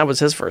 I mean, that was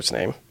his first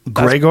name.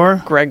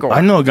 Gregor? Gregor. I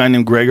know a guy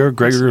named Gregor.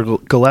 Gregor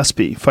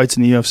Gillespie. Fights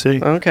in the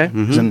UFC. Okay.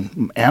 He's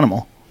an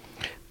animal.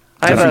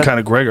 Different kind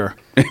of Gregor.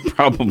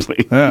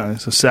 Probably. Yeah,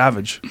 he's a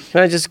savage.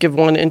 Can I just give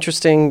one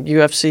interesting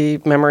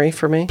UFC memory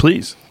for me?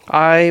 Please.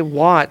 I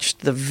watched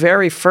the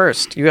very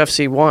first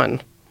UFC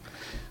 1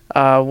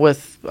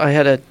 I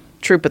had a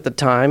troupe at the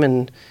time,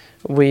 and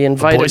we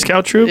invited... A Boy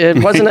Scout troupe?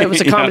 It wasn't. It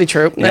was a comedy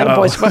troupe.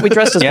 But we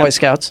dressed as Boy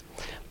Scouts.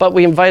 But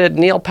we invited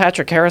Neil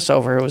Patrick Harris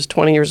over, who was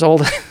 20 years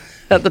old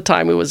at the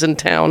time. He was in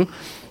town.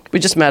 We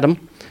just met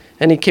him.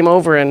 And he came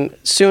over, and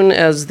soon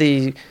as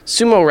the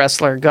sumo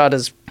wrestler got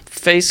his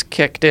face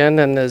kicked in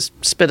and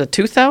spit a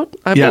tooth out,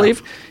 I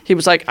believe, he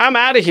was like, I'm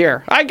out of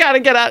here. I got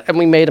to get out. And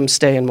we made him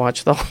stay and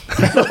watch the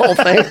whole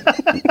thing.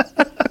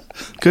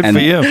 Good for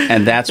you.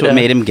 And that's what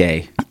made him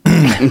gay.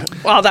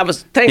 Well,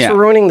 thanks for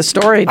ruining the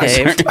story,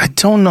 Dave. I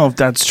don't know if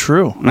that's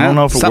true. I don't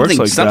know if it works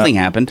like that. Something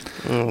happened.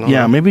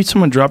 Yeah, maybe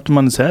someone dropped him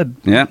on his head.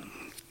 Yeah.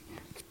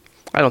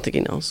 I don't think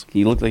he knows.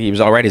 He looked like he was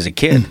all right as a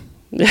kid.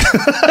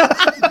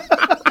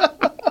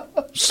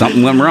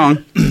 something went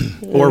wrong.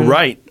 Or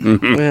right,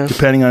 Yeah.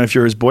 depending on if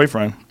you're his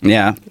boyfriend.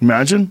 Yeah.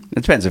 Imagine.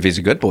 It depends if he's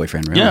a good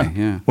boyfriend, really.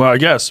 Yeah. Well, I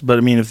guess, but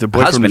I mean, if the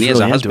boyfriend Husband, was he is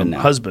really a into husband him, now.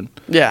 husband,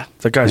 Yeah.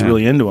 if that guy's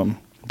really into him.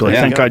 But like,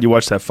 Yeah. thank God you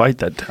watched that fight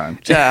that time.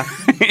 Yeah.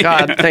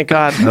 God, thank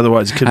God.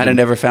 Otherwise, you could I'd have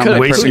never found my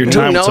wasted your perfect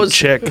time Who with some knows?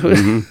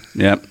 chick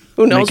Yep.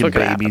 Who knows making what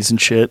could happen? babies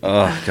and shit.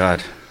 Oh,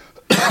 God.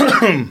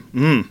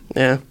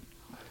 Yeah.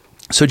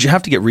 So did you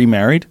have to get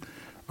remarried,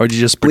 or did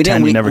you just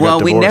pretend you never got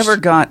divorced? we never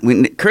got.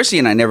 Kirsty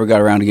and I never got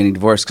around to getting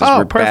divorced because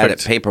we're bad at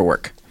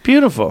paperwork.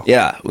 Beautiful.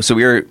 Yeah. So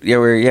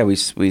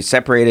we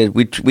separated.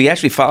 We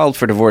actually filed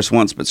for divorce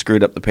once, but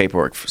screwed up the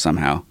paperwork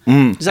somehow.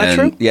 Is that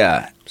true?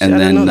 Yeah. See, And I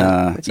didn't then know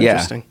that. That's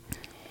interesting.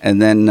 and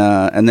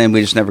then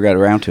we just never got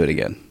around to it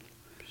again.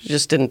 You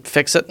just didn't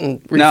fix it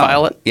and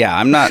refile it? Yeah,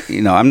 I'm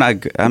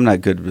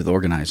not good with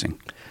organizing.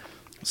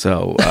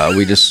 So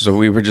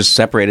we were just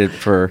separated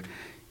for,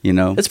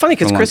 It's funny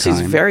because a long Chrissy's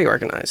time. very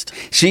organized.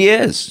 She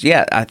is.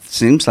 Yeah, it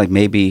seems like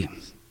maybe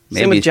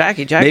Same with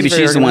Jackie. Jackie's maybe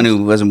very she's the one organized.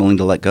 who wasn't willing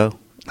to let go.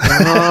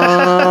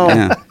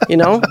 Oh,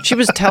 Yeah. she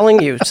was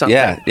telling you something.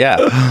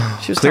 Yeah.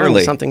 She was telling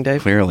you something,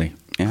 Dave. Clearly.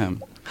 Yeah.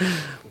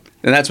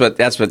 And that's what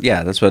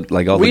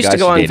like all We the used guys to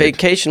go on dated.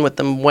 vacation with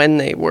them when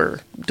they were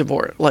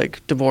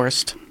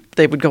divorced.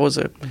 They would go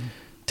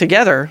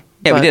together.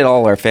 Yeah, we but did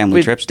all our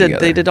family trips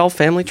together. They did all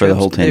family for trips. the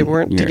whole 10 They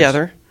weren't years.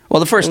 together. Well,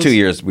 the first 2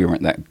 years we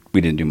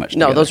didn't do much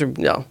No, together. those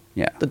are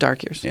Yeah. the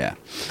dark years. Yeah.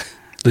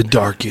 The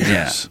dark years.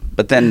 Yeah,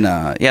 but then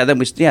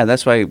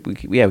that's why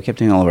we kept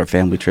doing all of our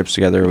family trips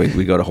together.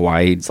 We go to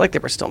Hawaii, It's like they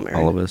were still married.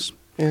 all of us.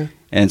 Yeah.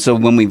 And so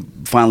when we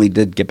finally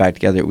did get back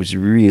together, it was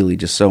really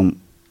just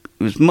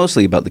it was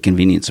mostly about the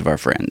convenience of our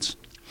friends.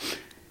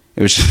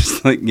 It was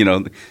just like,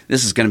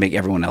 this is going to make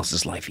everyone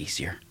else's life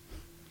easier.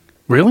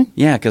 Really?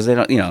 Yeah, because they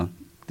don't,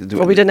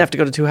 Well, we didn't have to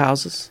go to two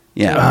houses.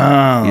 Yeah,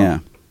 Oh. yeah,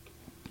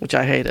 Which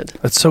I hated.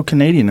 That's so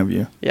Canadian of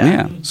you. Yeah.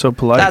 yeah. So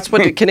polite. That's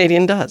what a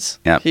Canadian does.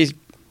 Yeah. He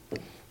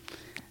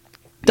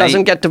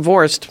doesn't get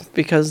divorced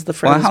because the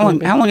Well,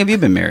 friends. how long have you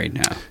been married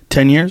now?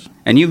 10 years?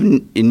 And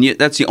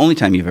that's the only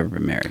time you've ever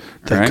been married,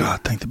 Thank right? God.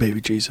 Thank the baby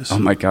Jesus. Oh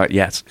my God,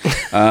 yes.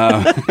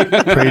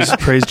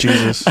 Praise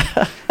Jesus.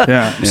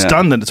 Yeah. I'm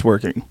stunned that it's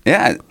working.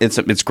 Yeah,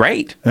 it's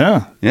great.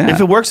 Yeah. Yeah. If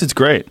it works, it's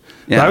great.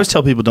 But Yeah. I always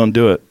tell people don't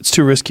do it. It's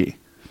too risky.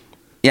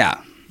 Yeah,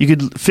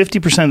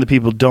 50% of the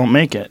people don't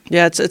make it.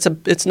 Yeah,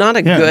 it's not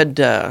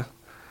a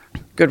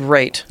good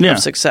rate Yeah. of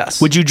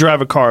success. Would you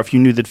drive a car if you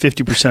knew that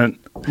 50%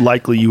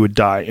 likely you would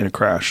die in a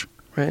crash?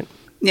 Right.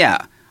 yeah.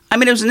 I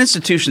mean, it was an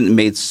institution that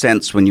made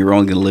sense when you were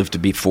only going to live to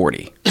be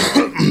 40.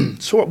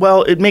 So,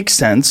 well, it makes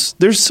sense.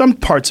 There's some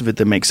parts of it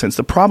that make sense.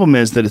 The problem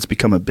is that it's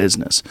become a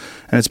business,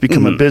 and it's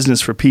become a business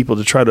for people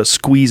to try to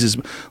squeeze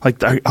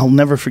I'll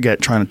never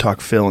forget trying to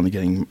talk Phil into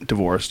getting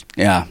divorced.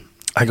 Yeah.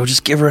 I go,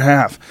 just give her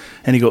half.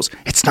 And he goes,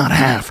 it's not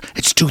half.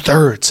 It's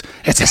 2/3.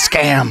 It's a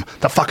scam.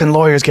 The fucking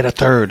lawyers get a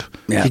third.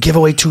 Yeah. You give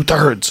away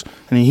 2/3.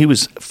 And he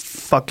was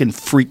fucking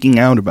freaking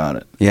out about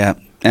it. Yeah.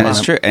 And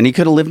it's true. And he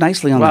could have lived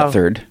nicely on that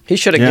third. He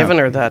should have Yeah. given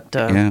her that.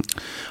 Yeah.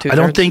 I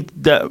don't think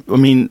that,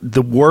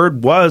 the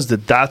word was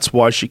that's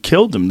why she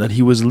killed him, that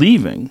he was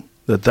leaving.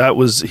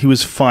 He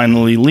was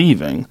finally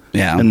leaving.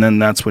 Yeah. And then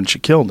that's when she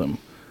killed him.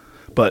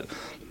 But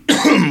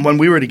when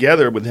we were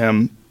together with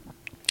him,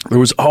 there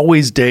was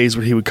always days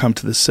where he would come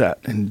to the set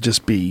and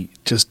just be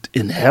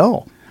in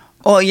hell.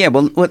 Oh, yeah.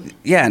 Well,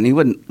 and he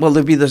wouldn't. Well,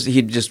 there'd be this.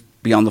 He'd just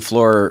be on the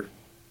floor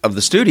of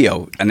the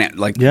studio and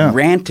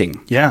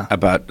ranting. Yeah.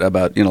 About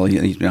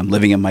I'm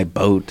living in my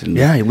boat. And,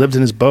 Yeah, he lived in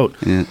his boat.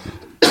 Yeah.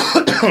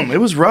 It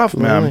was rough,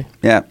 man. Really?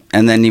 Yeah.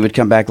 And then he would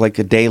come back like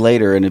a day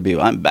later and it'd be,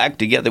 I'm back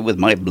together with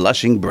my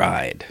blushing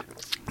bride.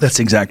 That's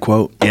the exact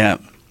quote. Yeah.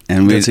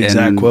 And That's the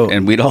exact quote.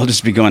 And we'd all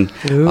just be going,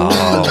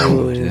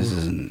 this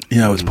isn't.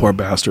 Yeah, it was poor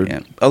bastard.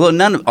 Yeah. Although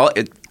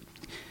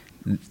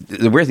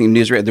the weird thing in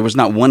news, there was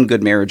not one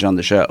good marriage on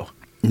the show.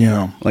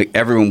 Yeah. Like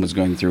everyone was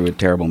going through a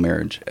terrible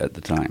marriage at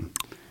the time.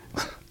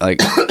 Like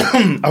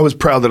I was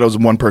proud that I was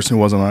one person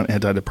who wasn't on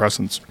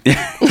antidepressants.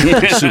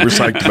 Super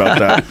psyched about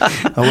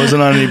that. I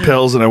wasn't on any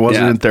pills and I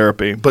wasn't in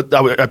therapy, but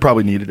I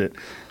probably needed it.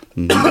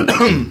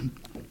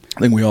 I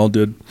think we all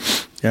did.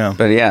 Yeah.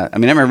 But yeah, I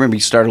mean, I remember we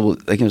started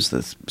with, I think it was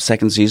the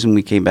second season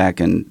we came back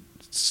and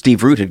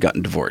Steve Root had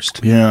gotten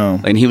divorced.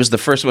 Yeah. And he was the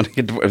first one to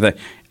get divorced.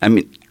 I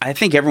mean, I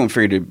think everyone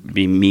figured it'd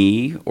be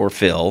me or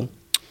Phil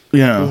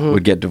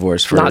would get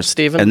divorced first. Not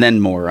Steven. And then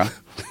Maura.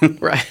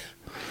 Right.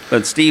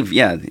 But Steve, we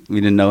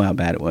didn't know how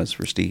bad it was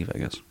for Steve, I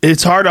guess.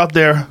 It's hard out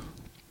there.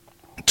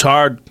 It's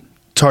hard.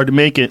 It's hard to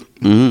make it.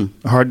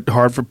 Mm-hmm.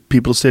 Hard for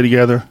people to stay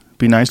together.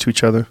 Be nice to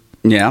each other.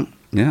 Yeah.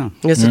 Yeah.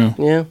 Yes,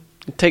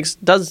 It takes.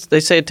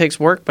 They say it takes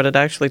work, but it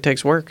actually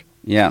takes work.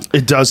 Yeah.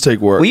 It does take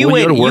work. Well, you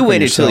gotta work on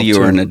waited till yourself, you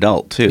were too. an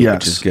adult, too, Yes,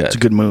 which is good. It's a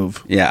good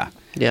move. Yeah.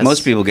 Yes.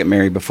 Most people get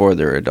married before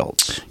they're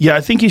adults. Yeah,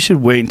 I think you should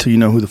wait until you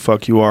know who the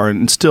fuck you are.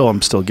 And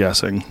I'm still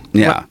guessing.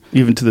 Yeah.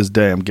 Even to this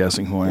day, I'm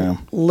guessing who I am.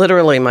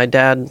 Literally, my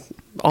dad,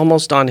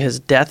 almost on his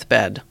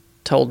deathbed,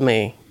 told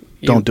me,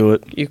 Don't do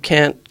it. You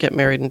can't get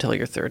married until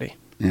you're 30.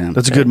 Yeah.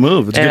 That's a good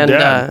move. It's a good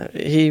dad.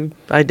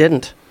 I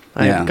didn't.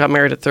 I got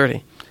married at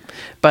 30.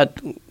 But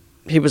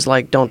he was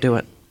like, don't do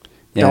it.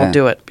 Yeah. Don't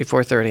do it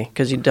before 30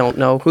 because you don't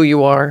know who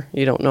you are.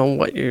 You don't know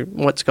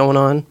what's going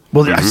on.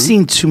 Well, I've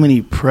seen too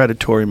many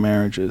predatory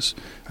marriages.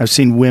 I've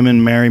seen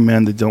women marry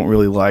men that don't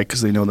really like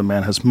because they know the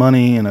man has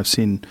money, and I've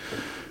seen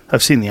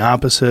the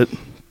opposite.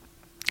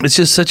 It's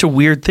just such a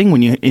weird thing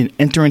when you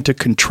enter into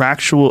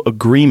contractual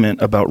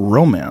agreement about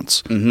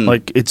romance. Mm-hmm.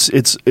 Like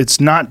it's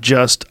not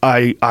just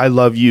I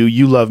love you,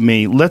 you love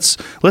me. Let's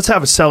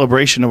have a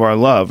celebration of our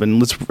love, and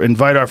let's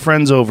invite our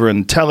friends over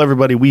and tell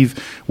everybody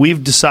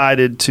we've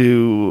decided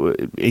to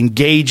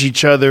engage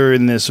each other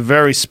in this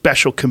very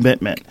special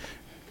commitment.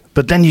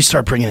 But then you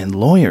start bringing in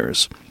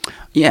lawyers.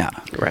 Yeah,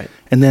 right.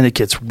 And then it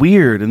gets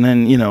weird, and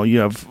then you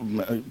have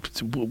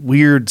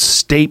weird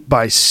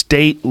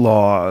state-by-state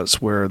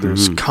laws where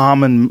there's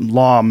common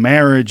law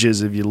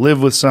marriages if you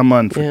live with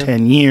someone for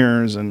 10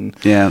 years. And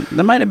yeah,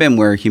 that might have been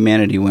where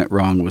humanity went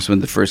wrong, was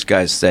when the first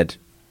guy said,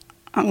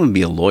 I'm going to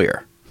be a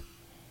lawyer.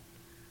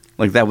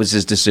 Like, that was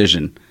his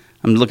decision.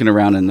 I'm looking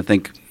around and I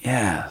think,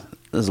 yeah,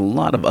 there's a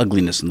lot of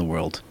ugliness in the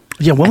world.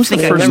 Yeah, when was the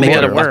first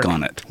lawyer? Work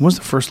on it. When was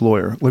the first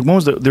lawyer? Like, when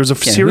was there's a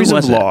series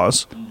of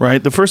laws,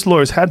 right? The first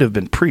lawyers had to have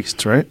been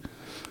priests, right?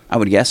 I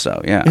would guess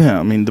so, yeah. Yeah,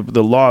 I mean,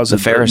 the laws the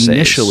Pharisees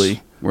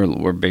initially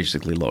were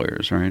basically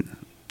lawyers, right?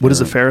 What is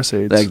the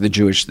Pharisees? Like the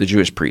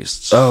Jewish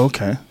priests. Oh,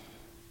 okay.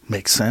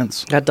 Makes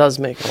sense. That does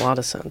make a lot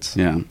of sense.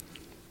 Yeah.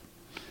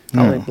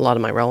 Probably a lot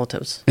of my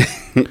relatives.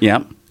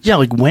 Yeah. Yeah,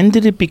 like when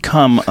did it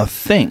become a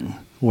thing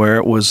where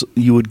it was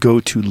you would go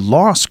to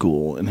law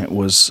school and it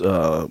was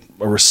a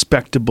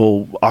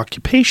respectable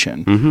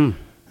occupation,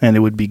 and it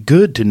would be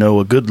good to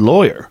know a good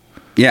lawyer?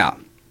 Yeah.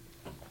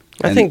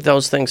 I think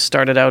those things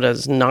started out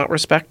as not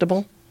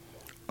respectable,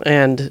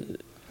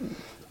 and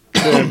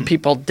the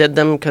people did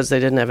them because they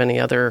didn't have any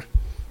other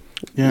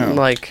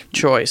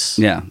choice.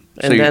 Yeah.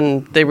 And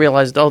then they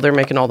realized, they're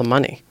making all the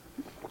money,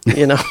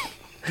 and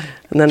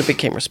then it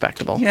became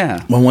respectable.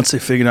 Yeah. Well, once they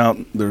figured out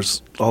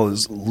there's all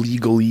this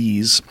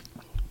legalese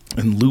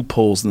and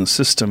loopholes in the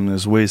system,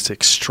 there's ways to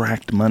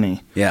extract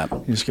money. Yeah.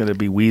 You just got to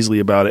be Weasley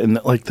about it. And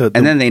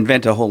and then they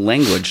invent a whole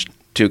language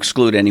to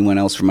exclude anyone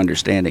else from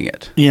understanding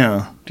it.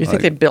 Yeah. Do you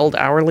think they billed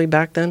hourly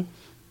back then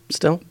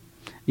still?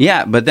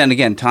 Yeah, but then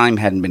again, time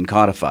hadn't been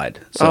codified.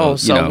 So,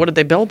 what did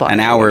they bill by? An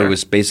hour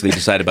was basically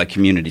decided by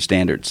community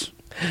standards,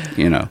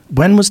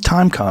 When was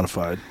time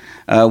codified?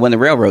 When the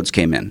railroads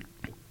came in.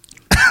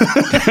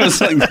 Is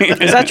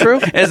that true?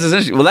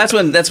 Well,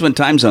 that's when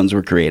time zones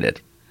were created.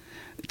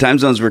 Time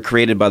zones were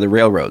created by the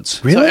railroads.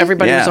 Really? So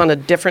everybody was on a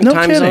different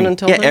time zone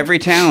until then?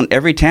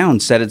 Every town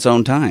set its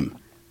own time.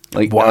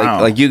 Like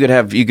you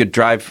could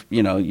drive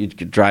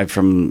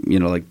from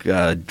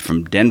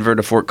from Denver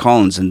to Fort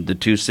Collins, and the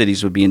two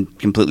cities would be in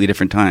completely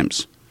different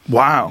times.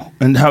 Wow!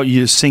 And how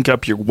you sync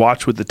up your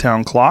watch with the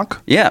town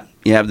clock? Yeah,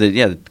 you have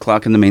the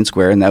clock in the main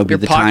square, and that would be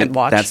the time.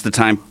 Watch. That's the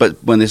time.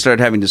 But when they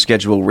started having to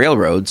schedule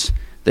railroads,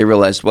 they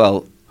realized,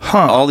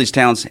 all these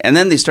towns, and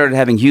then they started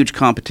having huge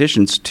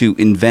competitions to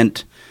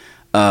invent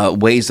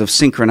ways of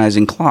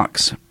synchronizing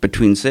clocks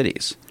between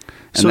cities.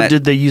 And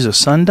did they use a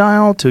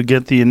sundial to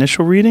get the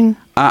initial reading?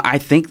 I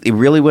think it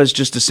really was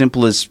just as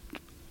simple as,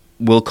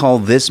 we'll call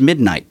this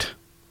midnight,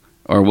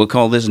 or we'll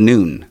call this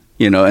noon,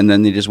 and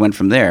then they just went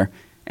from there.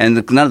 And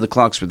none of the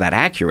clocks were that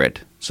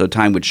accurate, so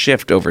time would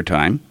shift over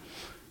time.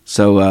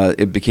 So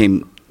it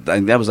became,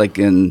 that was like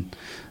in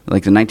the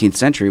 19th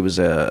century was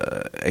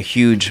a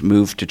huge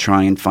move to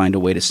try and find a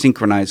way to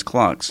synchronize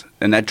clocks.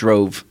 And that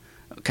drove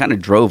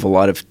a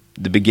lot of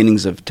the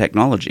beginnings of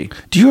technology.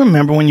 Do you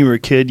remember when you were a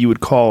kid, you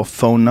would call a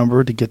phone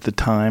number to get the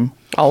time?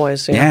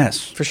 Always, yeah.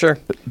 Yes. For sure.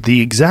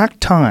 The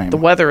exact time. The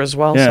weather as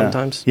well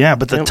sometimes. Yeah,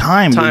 but the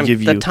time they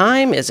give you. The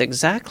time is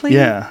exactly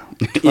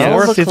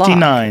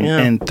 4:59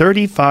 and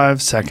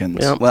 35 seconds.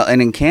 Yeah. Well,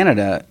 and in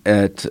Canada,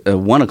 at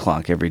 1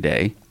 o'clock every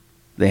day,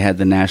 they had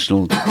the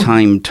national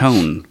time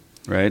tone,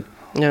 right?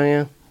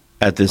 Yeah.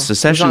 At the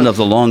cessation of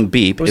the long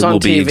beep, it will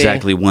be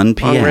exactly 1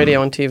 p.m. On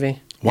radio and TV.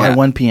 Why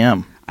 1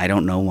 p.m.? I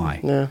don't know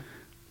why. Yeah.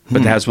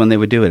 But that's when they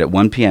would do it. At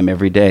 1 p.m.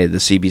 every day, the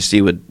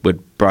CBC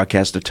would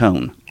broadcast a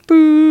tone.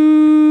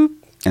 Boop.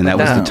 And that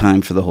was the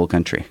time for the whole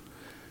country.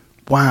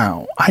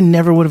 Wow. I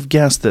never would have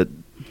guessed that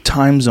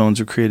time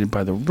zones were created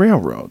by the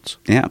railroads.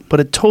 Yeah.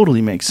 But it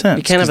totally makes sense.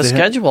 You can't have a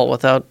schedule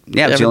without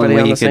everybody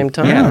on the same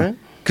time, right?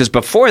 Because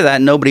before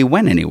that, nobody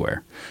went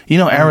anywhere.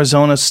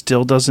 Arizona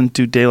still doesn't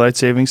do daylight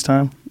savings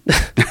time?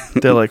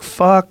 They're like,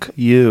 fuck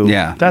you.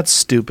 Yeah. That's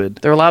stupid.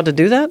 They're allowed to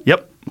do that?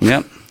 Yep.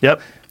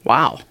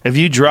 Wow. If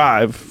you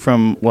drive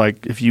from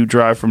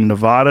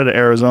Nevada to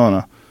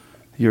Arizona,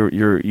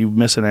 you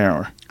miss an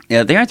hour.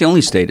 Yeah, they aren't the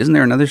only state. Isn't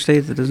there another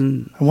state that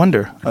doesn't? I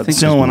wonder.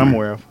 That's the only one I'm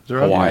aware of.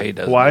 Hawaii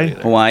doesn't.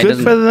 Hawaii good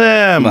for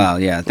them. Well,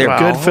 yeah, they're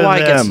good for Hawaii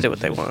them. gets to do what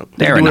they want.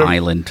 They're an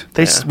island.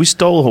 We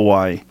stole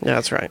Hawaii. Yeah,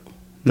 that's right.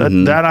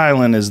 That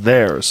island is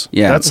theirs.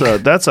 Yeah.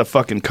 That's a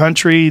fucking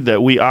country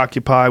that we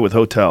occupy with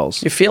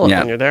hotels. You feel it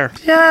when you're there.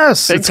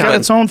 Yes, it's got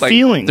its own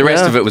feeling. The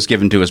rest of it was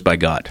given to us by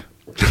God.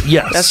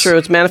 Yes. That's true.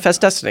 It's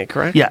Manifest Destiny,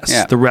 correct? Yes,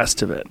 Yeah. the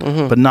rest of it,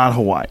 but not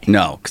Hawaii.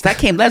 No, because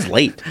that's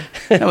late.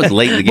 That was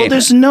late in the game. Well,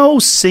 there's no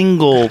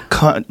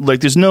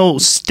there's no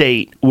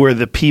state where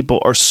the people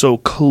are so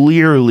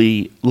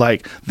clearly,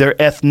 like, their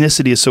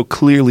ethnicity is so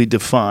clearly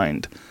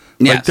defined.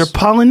 Yes. Like, they're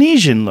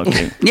Polynesian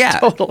looking. Yeah.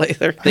 Totally.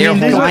 They're I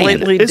mean,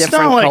 completely it's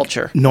different not like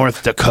culture.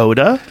 North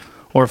Dakota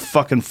or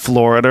fucking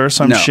Florida or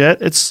some No. shit.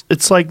 It's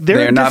like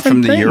they're a not different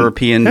from the thing.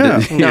 European,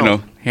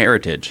 No.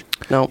 heritage.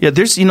 No. Yeah,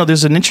 there's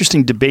an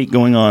interesting debate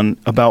going on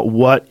about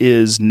what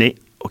is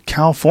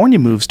California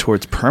moves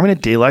towards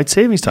permanent daylight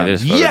savings time. It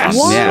is voted Yes. on.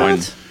 What? Yeah.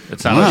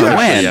 It's not Wow. official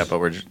When? yet,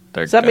 but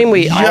Does that mean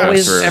we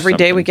always, for every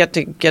day, we something. get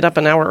to get up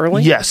an hour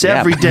early? Yes, Yeah.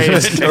 every day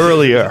is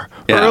earlier.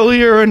 Yeah.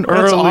 Earlier and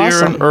That's earlier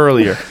awesome. and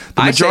earlier.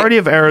 The I majority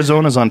of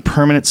Arizona is on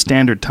permanent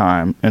standard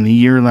time, and the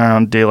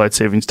year-round daylight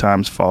savings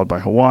time is followed by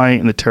Hawaii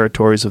and the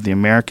territories of the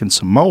American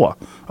Samoa.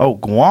 Oh,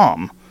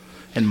 Guam.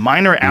 And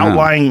minor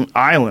outlying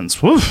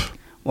islands. Woof.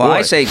 Well, Boy.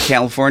 I say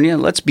California,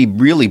 let's be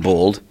really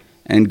bold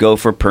and go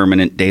for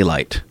permanent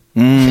daylight.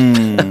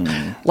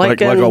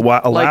 Like in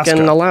Alaska. Like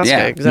in Alaska,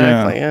 Yeah.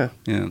 exactly, yeah.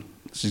 Yeah.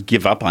 Let's just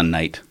give up on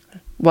night.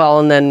 Well,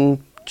 and then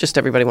just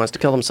everybody wants to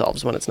kill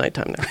themselves when it's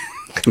nighttime there.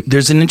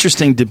 There's an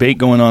interesting debate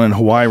going on in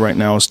Hawaii right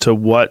now as to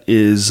what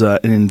is an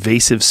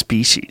invasive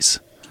species.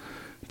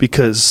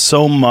 Because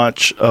so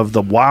much of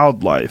the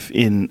wildlife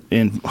in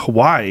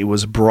Hawaii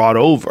was brought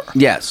over.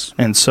 Yes.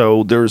 And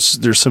so there's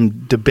some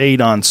debate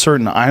on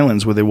certain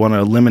islands where they want to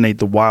eliminate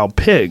the wild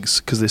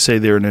pigs because they say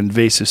they're an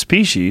invasive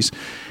species.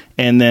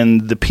 And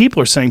then the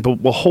people are saying,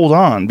 but well, hold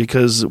on,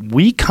 because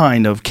we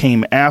kind of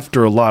came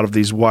after a lot of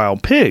these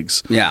wild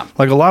pigs. Yeah.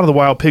 Like a lot of the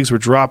wild pigs were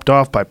dropped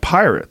off by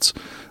pirates.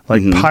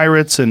 Like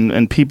pirates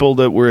and people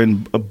that were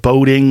in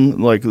boating,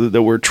 like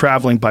that were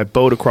traveling by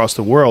boat across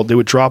the world, they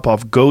would drop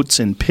off goats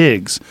and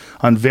pigs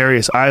on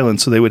various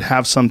islands so they would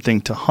have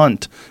something to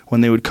hunt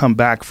when they would come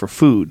back for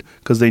food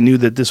because they knew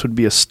that this would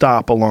be a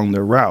stop along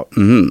their route.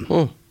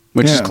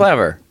 Which is Yeah.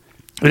 clever.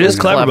 It is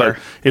clever, clever.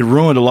 but it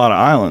ruined a lot of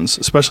islands,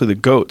 especially the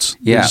goats.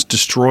 Yeah. It just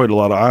destroyed a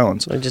lot of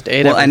islands. They just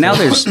ate Well, and now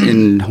everything. there's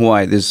in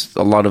Hawaii, there's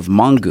a lot of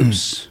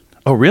mongoose.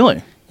 Oh,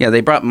 really? Yeah,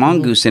 they brought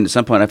mongoose in at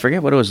some point. I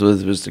forget what it was.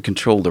 It was to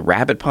control the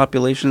rabbit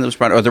population that was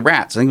brought, or the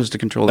rats. I think it was to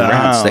control the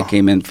rats that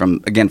came in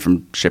from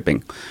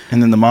shipping.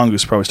 And then the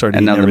mongoose probably started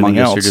And eating now the everything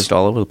mongoose else. are just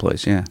all over the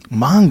place. Yeah.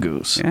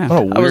 Mongoose? Yeah. What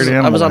a weird I was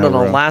animal on to an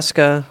have around.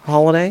 Alaska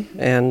holiday,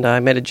 and I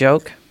made a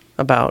joke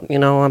about,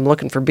 I'm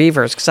looking for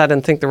beavers because I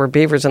didn't think there were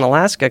beavers in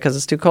Alaska because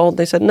it's too cold.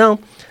 They said, no,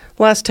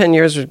 the last 10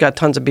 years we've got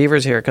tons of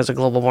beavers here because of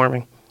global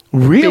warming.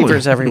 Really?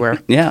 Beavers everywhere.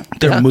 Yeah.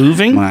 They're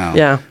moving? Wow.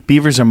 Yeah,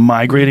 Beavers are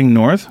migrating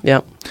north?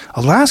 yeah.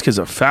 Alaska's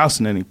a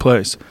fascinating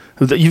place.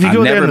 If you I've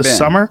go there never in the been.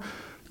 summer,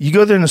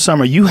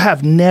 you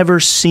have never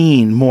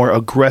seen more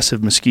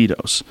aggressive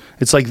mosquitoes.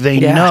 It's like they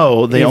Yeah.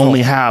 know they Evil.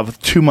 only have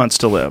 2 months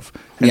to live.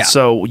 And Yeah.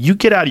 so you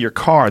get out of your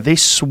car, they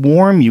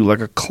swarm you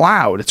like a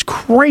cloud. It's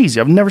crazy.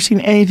 I've never seen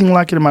anything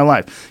like it in my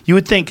life. You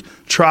would think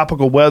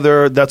tropical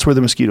weather, that's where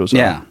the mosquitoes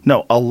Yeah. are.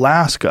 No,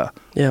 Alaska.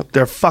 Yeah.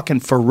 They're fucking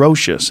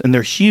ferocious and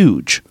they're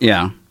huge.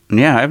 Yeah.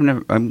 Yeah.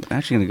 I'm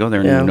actually going to go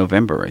there Yeah. in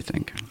November, I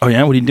think. Oh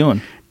yeah, what are you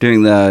doing?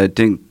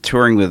 Doing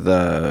touring with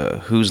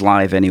Who's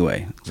Live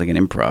Anyway. It's like an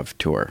improv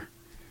tour.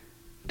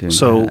 Doing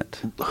So that.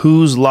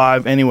 Who's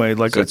Live Anyway?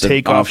 Like So a it's an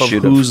takeoff of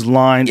offshoot of- Whose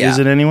Line Yeah. Is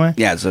It Anyway?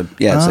 Yeah, it's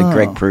like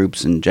Greg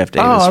Proops and Jeff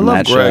Davis I from love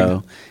that Greg.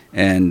 show.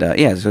 And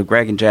so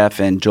Greg and Jeff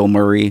and Joel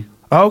Murray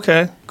Oh,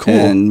 okay, cool.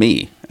 and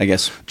me, I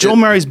guess. Joel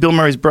Murray's Bill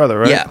Murray's brother,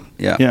 right?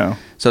 Yeah.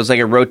 So it's like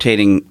a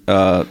rotating.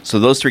 So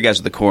those three guys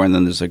are the core, and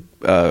then there's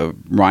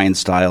Ryan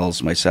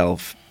Stiles,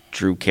 myself,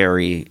 Drew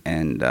Carey,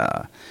 and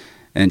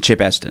Chip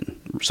Eston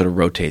sort of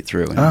rotate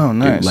through. And Oh,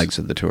 nice. do legs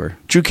of the tour.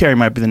 Drew Carey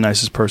might be the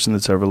nicest person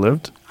that's ever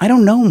lived. I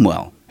don't know him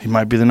well. He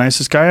might be the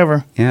nicest guy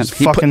ever. Yeah, He's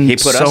he fucking put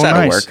so us out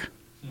nice. of work.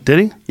 Did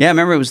he? Yeah,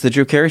 remember it was the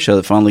Drew Carey show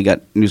that finally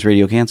got News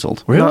Radio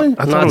canceled. Really? Not,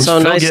 I thought not it was so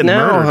Phil nice getting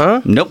now, murdered.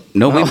 huh? Nope.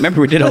 No,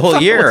 remember we did a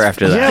whole year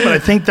after that. Yeah, but I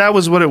think that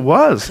was what it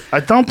was. I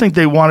don't think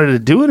they wanted to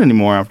do it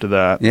anymore after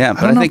that. Yeah, but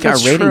don't I know think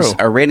if that's true.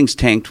 our ratings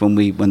tanked when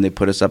they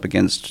put us up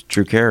against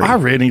Drew Carey. Our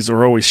ratings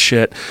are always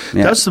shit.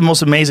 Yeah. That's the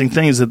most amazing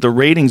thing is that the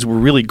ratings were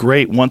really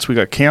great once we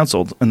got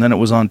canceled, and then it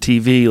was on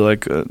TV.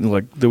 Like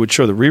they would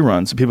show the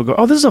reruns, and people go,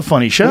 "Oh, this is a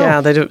funny show."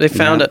 Yeah, they do. They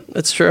found it.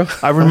 It's true.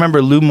 I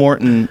remember Lou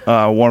Morton,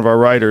 one of our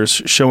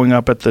writers, showing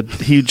up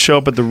he'd show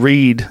up at the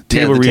read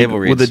table the read table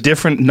reads. with a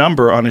different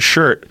number on his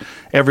shirt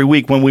every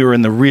week when we were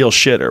in the real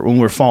shitter, when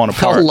we were falling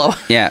How apart. low.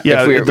 Yeah,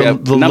 Yeah, if we were,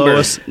 the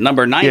lowest.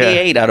 number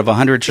 98 out of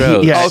 100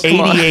 shows. Yeah, Oh, come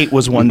on. 88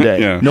 was one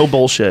day. Yeah. No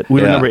bullshit. We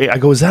were Yeah. number 8. I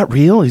go, is that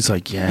real? He's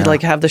like, yeah. You'd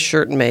like have the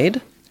shirt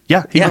made.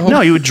 yeah. Yeah. No,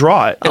 he would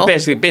draw it.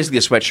 It's basically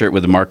a sweatshirt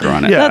with a marker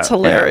on it. Yeah. That's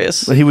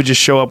hilarious. He would just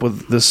show up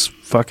with this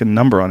fucking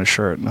number on his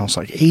shirt, and I was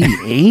like,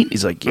 88?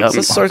 He's like, yeah. It's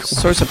a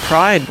source of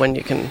pride when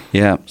you can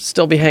Yeah.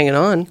 still be hanging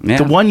on. Yeah.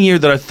 The one year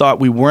that I thought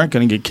we weren't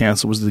going to get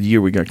canceled was the year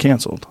we got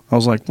canceled. I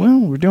was like, well,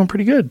 we're doing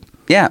pretty good.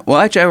 Yeah. Well,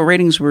 actually, our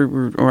ratings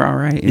were all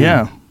right.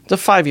 Yeah. It's a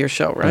 5-year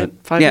show, right?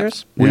 5 Yeah.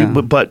 years?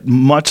 But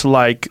much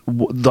like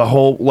the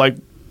whole, like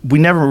we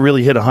never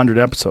really hit 100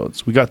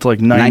 episodes. We got to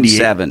like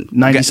 97.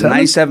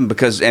 97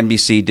 because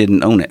NBC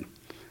didn't own it.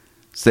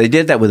 So they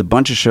did that with a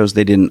bunch of shows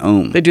they didn't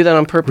own. They do that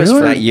on purpose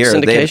for that year.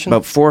 syndication? They had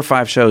about 4 or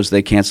 5 shows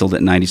they canceled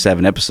at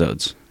 97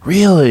 episodes.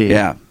 Really?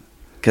 Yeah.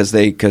 Because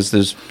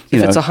there's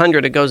if it's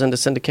 100, it goes into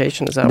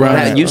syndication. Is that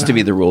right? That used to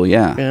be the rule,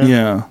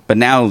 yeah. But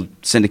now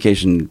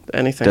syndication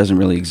doesn't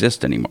really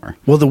exist anymore.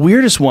 Well, the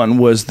weirdest one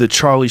was the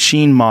Charlie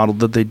Sheen model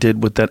that they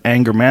did with that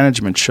anger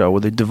management show,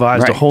 where they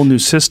devised a whole new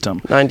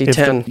system.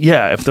 90-10.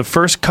 If the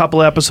first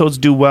couple episodes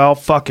do well,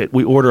 fuck it,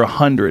 we order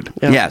 100.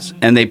 Yeah. Yes,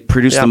 and they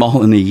produced them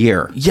all in a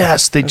year.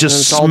 Yes, they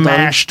just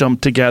smashed them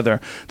together.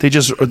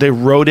 They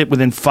wrote it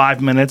within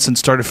 5 minutes and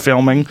started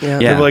filming. Yeah.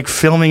 They were like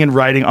filming and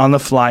writing on the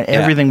fly.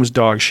 Everything was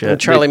dog shit.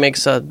 Charlie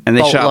makes a and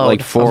they shot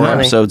like 4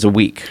 episodes a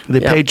week. They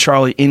paid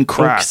Charlie in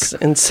crack.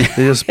 They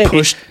just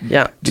pushed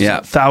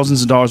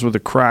thousands of dollars worth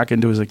of crack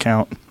into his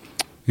account.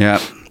 Yeah.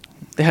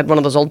 They had one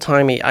of those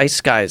old-timey ice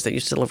guys that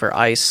used to deliver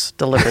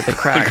the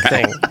crack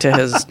thing to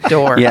his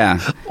door. Yeah.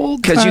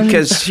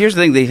 Because here's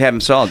the thing they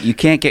haven't solved. You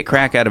can't get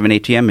crack out of an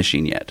ATM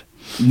machine yet.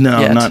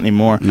 No, not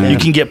anymore. No. You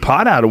can get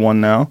pot out of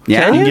one now.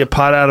 Yeah. You can get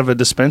pot out of a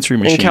dispensary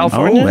machine. In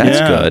California? Oh,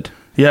 that's good.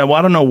 Yeah, well,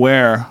 I don't know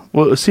where.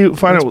 Well,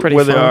 find out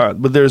where they are.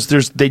 But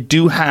they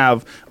do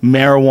have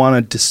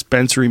marijuana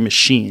dispensary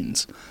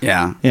machines.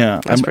 Yeah,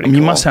 that's pretty cool.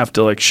 You must have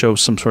to like show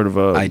some sort of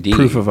a ID.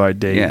 Proof of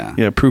ID.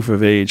 Yeah, proof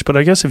of age. But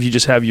I guess if you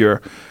just have if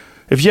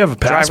you have a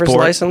passport, driver's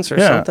license or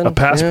something, a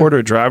passport or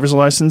a driver's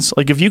license.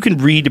 Like if you can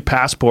read a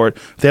passport,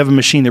 they have a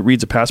machine that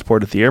reads a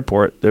passport at the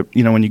airport. That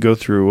when you go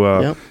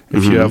through,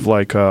 if you have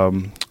like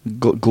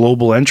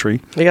global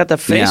entry, they got the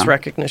face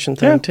recognition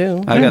thing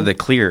too. I got the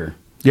clear.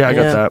 Yeah, I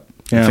got that.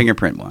 Yeah.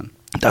 Fingerprint one.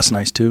 That's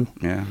nice too.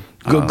 Yeah.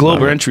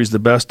 Global entry is the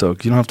best though.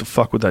 'Cause you don't have to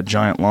fuck with that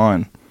giant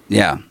line.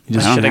 Yeah. You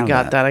just should have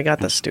got that. I got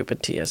the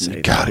stupid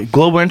TSA. God,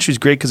 global entry is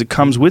great because it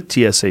comes with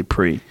TSA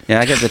pre. Yeah,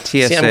 I got the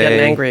TSA. See, I'm getting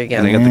angry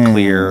again. And I got the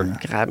clear.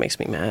 God, that makes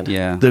me mad.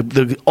 Yeah.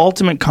 The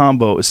ultimate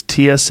combo is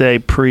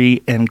TSA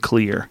pre and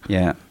clear.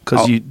 Yeah.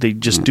 Because they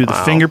just do the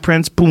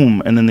fingerprints,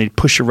 boom, and then they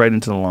push you right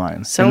into the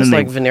line. Sounds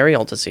like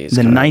venereal disease.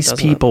 The nice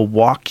people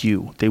walk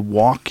you. They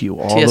walk you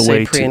all the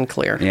way TSA pre and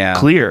clear. Yeah.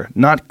 Clear,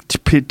 not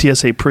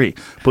TSA pre,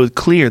 but with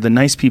clear, the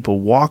nice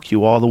people walk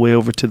you all the way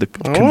over to the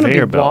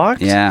conveyor belt.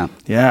 Walked? Yeah.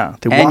 Yeah.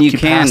 They walk you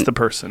past the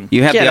person.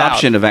 You have the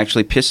option of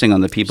actually pissing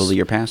on the people that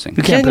you're passing.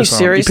 You can't piss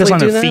on them. You piss on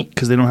do their feet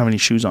because they don't have any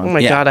shoes on. Oh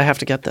my God, I have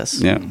to get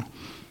this. Yeah.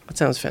 That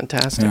sounds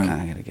fantastic.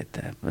 I got to get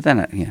that. But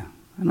then,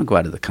 I don't go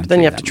out of the country. Then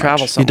you have to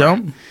travel somewhere. You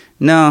don't?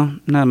 No,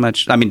 not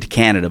much. I mean, to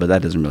Canada, but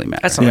that doesn't really matter.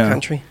 That's not a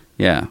country.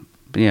 Yeah.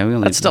 But yeah,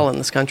 that's still in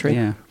this country.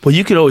 Yeah. Well,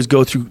 you could always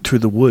go through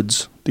the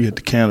woods to get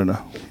to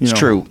Canada. It's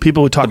true.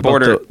 People would talk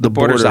about the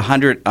border's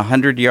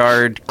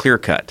 100-yard clear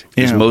cut.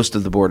 Because most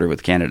of the border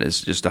with Canada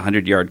is just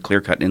 100-yard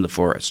clear cut in the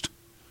forest.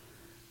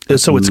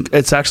 So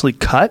it's actually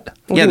cut?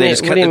 Yeah, they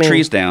just cut the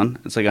trees down.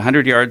 It's like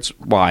 100 yards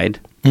wide,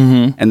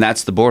 and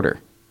that's the border.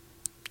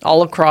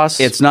 All across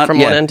it's not, from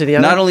one end to the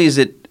other? Not only is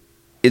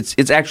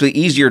it's actually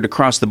easier to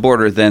cross the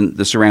border than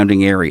the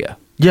surrounding area.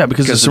 Yeah,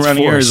 because the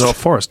surrounding area is all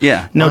forest.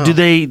 Yeah. Now, do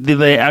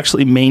they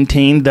actually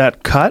maintain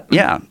that cut?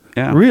 Yeah.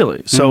 Yeah.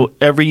 Really? So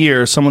every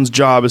year, someone's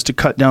job is to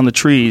cut down the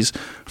trees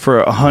for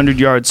a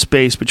 100-yard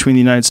space between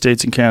the United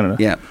States and Canada.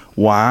 Yeah.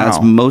 Wow.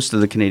 That's most of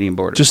the Canadian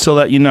border. Just so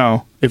that you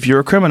know, if you're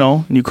a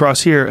criminal and you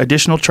cross here,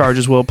 additional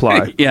charges will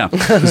apply. Yeah.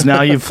 Because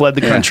now you've fled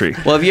the country.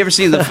 Well, have you ever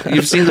seen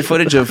the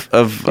footage of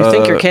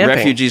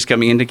refugees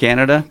coming into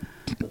Canada?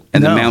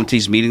 And the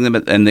Mounties meeting them,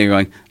 and they're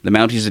going. The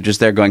Mounties are just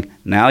there going.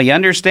 Now you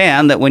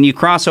understand that when you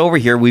cross over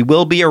here, we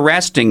will be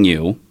arresting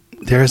you.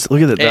 Look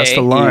at that. That's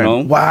the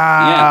line.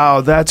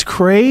 Wow, that's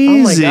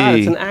crazy. Oh my God,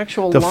 it's an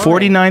actual the line.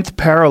 49th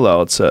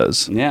parallel. It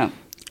says. Yeah.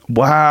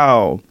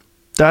 Wow,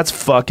 that's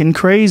fucking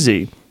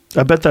crazy.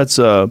 I bet that's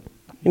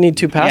You need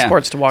 2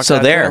 passports to walk. So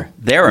there,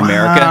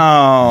 America.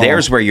 Wow.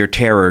 There's where your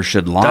terror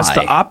should lie. That's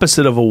the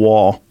opposite of a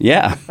wall.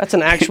 Yeah. That's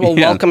an actual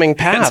welcoming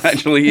path. That's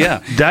actually,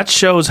 That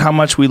shows how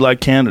much we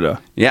like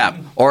Canada. Yeah,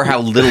 or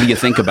how little you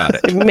think about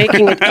it.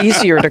 Making it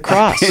easier to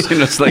cross.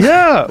 It's like,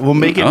 we'll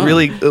make it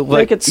really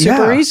make it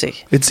super easy.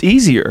 It's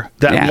easier.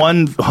 That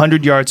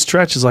 100-yard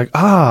stretch is like,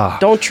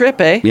 don't trip,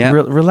 eh? Yeah.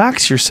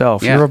 Relax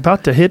yourself. Yeah. You're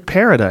about to hit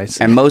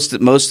paradise. And most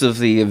of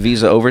the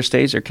visa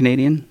overstays are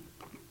Canadian,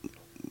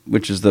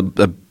 which is the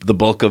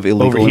bulk of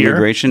illegal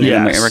immigration in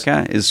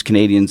America is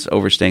Canadians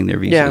overstaying their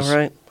visas. Yeah,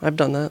 right. I've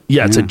done that.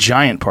 Yeah, it's a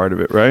giant part of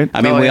it, right?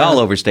 I mean, we all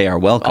overstay our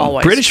welcome.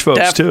 Always. British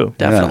folks too.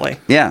 Definitely.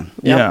 Yeah.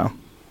 Yeah.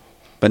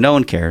 But no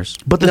one cares.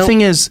 But the thing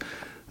is,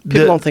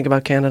 people don't think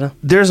about Canada.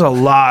 There's a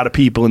lot of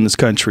people in this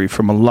country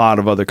from a lot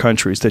of other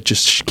countries that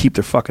just keep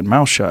their fucking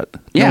mouth shut.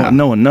 Yeah.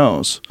 No one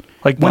knows.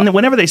 Like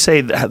whenever they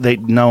say that they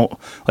know,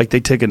 like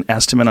they take an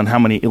estimate on how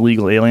many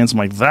illegal aliens, I'm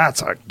like,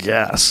 that's a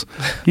guess.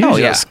 You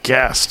just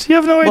guessed. You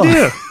have no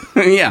idea.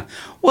 Yeah.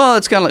 Well,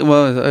 it's kind of like,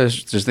 I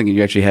was just thinking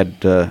you actually had,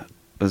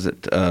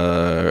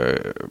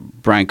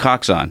 Brian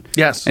Cox on?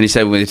 Yes. And he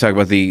said when they talk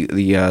about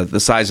the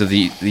size of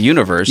the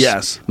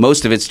universe,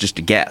 most of it's just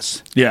a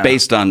guess. Yeah.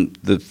 Based on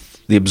the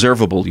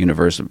observable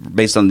universe,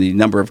 based on the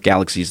number of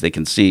galaxies they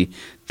can see,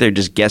 they're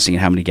just guessing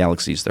at how many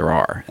galaxies there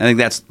are. I think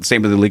that's the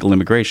same with illegal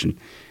immigration.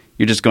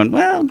 You're just going,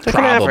 well,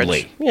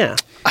 probably. Yeah.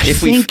 I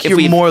think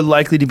you're more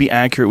likely to be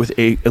accurate with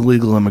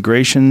illegal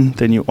immigration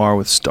than you are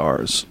with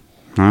stars.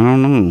 I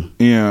don't know.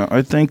 Yeah,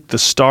 I think the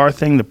star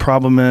thing, the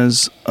problem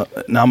is,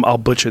 now I'll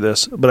butcher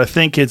this, but I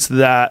think it's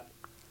that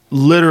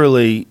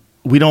literally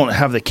we don't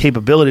have the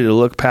capability to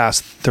look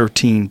past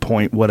 13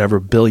 point whatever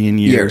billion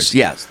years.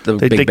 Yes,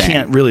 they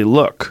can't really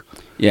look.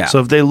 Yeah. So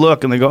if they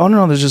look and they go, oh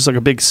no, there's just like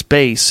a big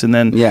space, and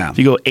then if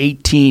you go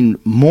 18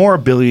 more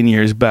billion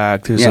years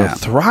back, there's a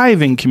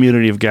thriving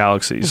community of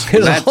galaxies.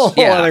 There's a whole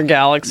other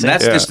galaxy.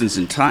 That's distance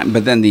in time,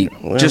 but then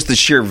just the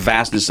sheer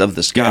vastness of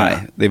the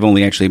sky, they've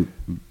only actually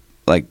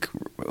like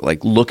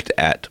looked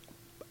at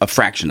a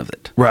fraction of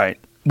it. Right.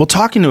 Well,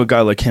 talking to a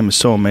guy like him is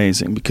so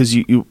amazing because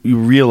you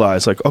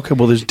realize, like, okay,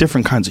 well, there's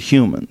different kinds of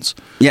humans.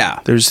 Yeah.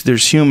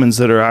 There's humans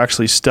that are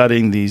actually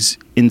studying these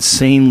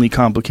insanely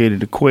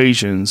complicated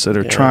equations that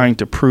are trying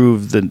to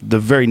prove the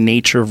very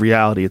nature of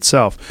reality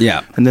itself.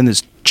 Yeah. And then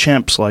there's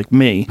chimps like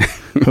me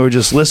who are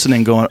just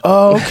listening going,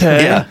 oh,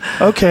 okay,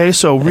 okay,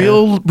 so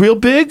real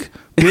big?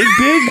 Big?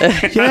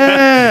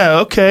 Yeah,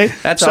 okay.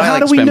 That's so how I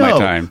do we spend know? my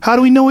time. How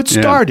do we know it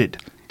started?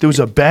 There was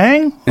a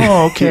bang?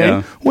 Oh, okay.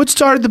 What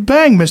started the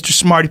bang, Mr.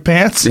 Smarty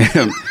Pants?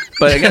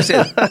 But I guess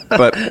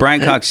but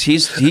Brian Cox,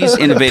 he's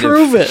innovative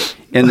Prove it.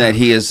 in that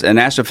he is an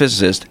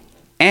astrophysicist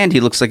and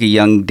he looks like a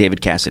young David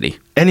Cassidy.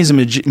 And he's a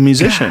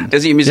musician.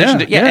 Is he a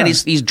musician? Yeah, and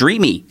he's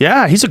dreamy.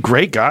 Yeah, he's a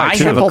great guy, I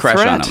too. have a crush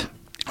on him.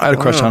 I had a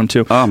crush on him,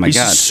 too. Oh, my he's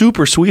God. He's a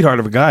super sweetheart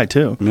of a guy,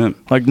 too. Yeah.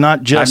 Like,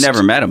 not just... I've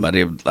never met him, but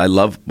I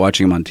love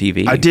watching him on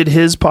TV. I did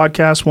his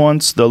podcast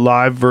once, the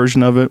live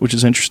version of it, which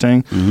is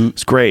interesting. Mm-hmm.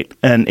 It's great.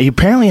 And he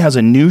apparently has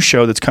a new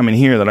show that's coming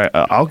here that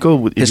I'll go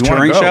with. His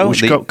touring show? We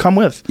should come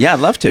with. Yeah, I'd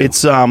love to.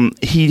 It's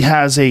he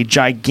has a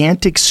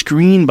gigantic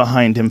screen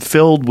behind him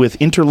filled with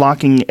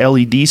interlocking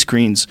LED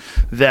screens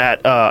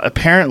that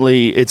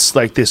apparently it's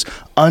like this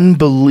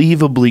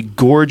unbelievably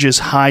gorgeous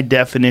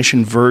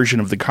high-definition version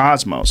of the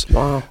cosmos.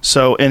 Wow.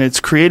 So, and it's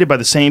created by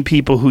the same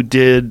people who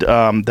did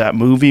that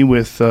movie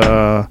with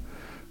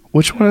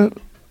which one?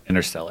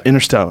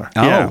 Interstellar.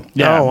 Yeah.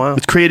 Oh, wow.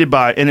 It's created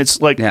by, and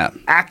it's like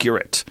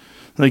accurate.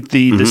 Like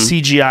the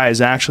CGI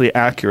is actually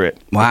accurate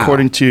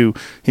according to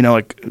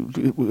like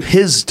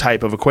his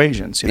type of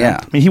equations. Yeah.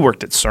 I mean, he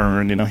worked at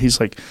CERN.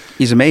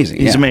 He's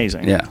amazing. He's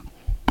amazing. Yeah.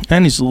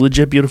 And he's a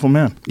legit beautiful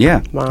man.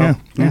 Yeah. Wow.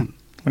 Yeah.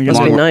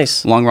 Must be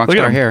nice. Long rock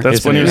star hair.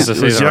 That's when he was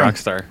a rock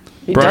star.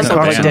 He does look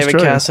like David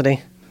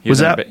Cassidy. He was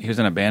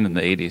in a band in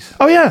the 80s.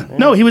 Oh, yeah.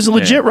 No, he was a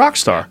legit rock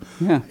star.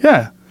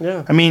 Yeah.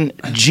 I mean,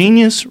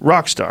 genius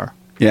rock star.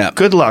 Yeah.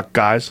 Good luck,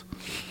 guys.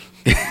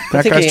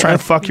 That guy's trying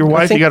to fuck your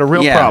wife. You got a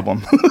real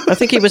problem. I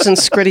think he was in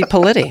Scritti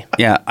Politti.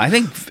 Yeah, I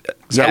think...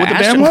 Is that what the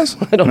band was?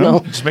 I don't know.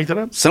 Just make that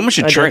up? Someone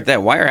should chart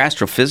that. Why are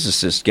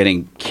astrophysicists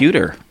getting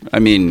cuter? I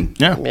mean...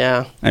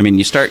 Yeah. I mean,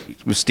 you start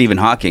with Stephen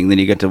Hawking, then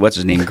you get to, what's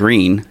his name,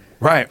 Green.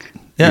 Right.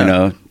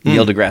 Yeah.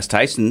 Neil deGrasse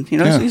Tyson.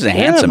 He's a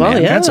handsome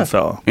man. Handsome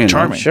fellow.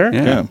 Charming. Sure.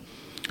 Yeah.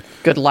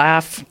 Good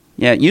laugh.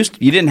 Yeah, you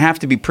didn't have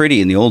to be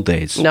pretty in the old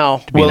days.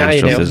 No. To be an now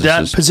you do. astrophysicist.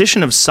 That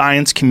position of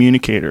science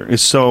communicator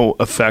is so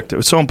effective.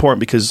 It's so important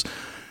because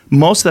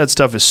most of that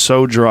stuff is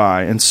so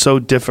dry and so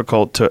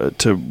difficult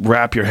to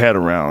wrap your head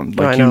around.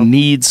 Like you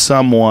need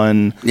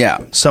someone,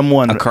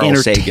 someone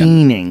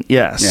entertaining,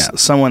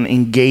 someone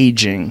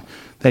engaging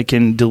that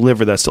can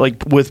deliver that stuff.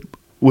 Like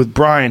with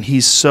Brian,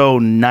 he's so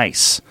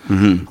nice,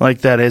 like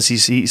that. As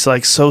he's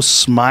like so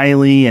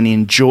smiley and he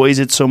enjoys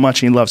it so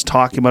much and he loves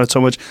talking about it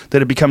so much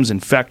that it becomes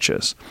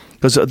infectious.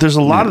 Because there's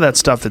a lot of that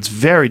stuff that's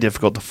very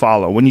difficult to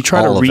follow when you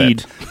try to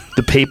read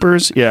the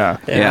papers. Yeah.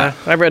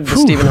 I read the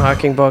Stephen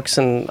Hawking books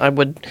and I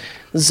would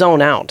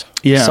zone out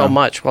so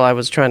much while I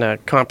was trying to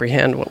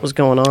comprehend what was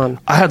going on.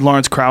 I had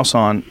Lawrence Krauss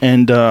on,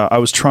 and I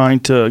was trying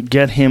to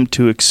get him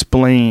to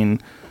explain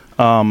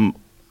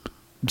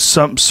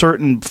some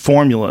certain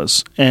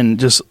formulas, and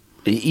just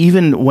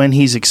even when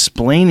he's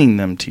explaining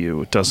them to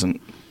you, it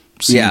doesn't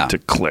seem to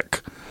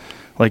click.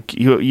 Like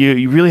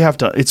you really have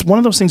to. It's one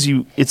of those things.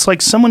 It's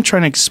like someone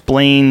trying to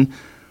explain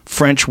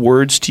French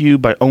words to you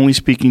by only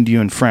speaking to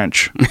you in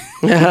French.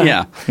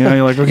 Yeah.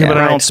 You're like, okay, but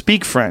I don't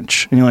speak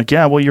French, and you're like,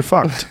 yeah, well, you're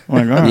fucked.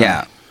 I'm like,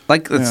 yeah.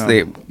 Like as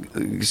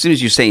soon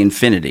as you say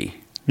infinity,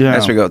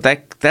 that's where you go.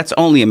 That's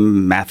only a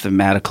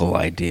mathematical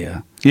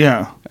idea.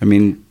 Yeah. I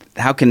mean,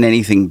 how can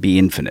anything be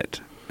infinite?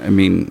 I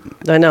mean,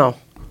 I know.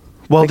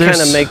 Well,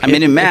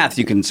 in math,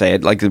 you can say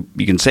it like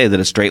you can say that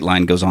a straight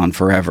line goes on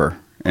forever,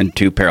 and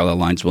two parallel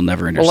lines will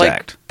never intersect. Well,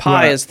 like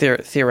pi is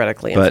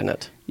theoretically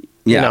infinite.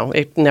 Yeah.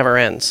 It never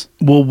ends.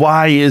 Well,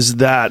 why is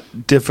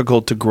that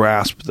difficult to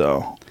grasp,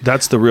 though?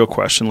 That's the real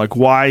question. Like,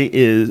 why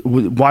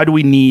do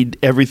we need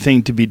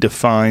everything to be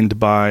defined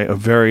by a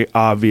very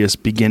obvious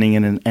beginning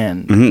and an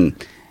end? Mm-hmm.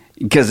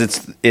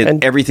 Because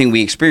everything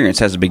we experience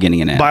has a beginning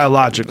and end.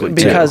 Biologically,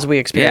 because we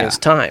experience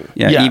time.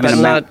 Yeah.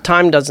 But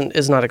time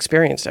is not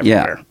experienced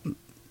everywhere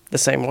the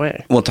same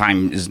way. Well,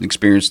 time isn't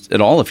experienced at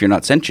all if you're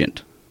not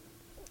sentient.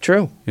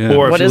 True. Yeah.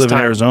 Or if you live in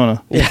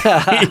Arizona.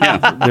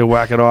 They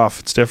whack it off.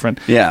 It's different.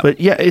 Yeah. But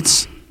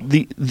it's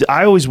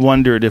I always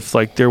wondered if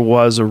like there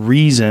was a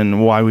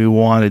reason why we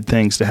wanted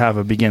things to have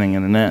a beginning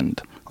and an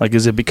end. Like,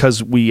 is it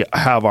because we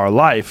have our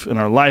life, and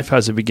our life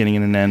has a beginning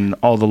and an end,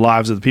 all the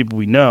lives of the people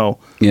we know?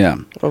 Yeah.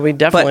 Well, we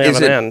definitely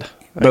have an end.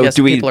 I guess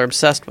people are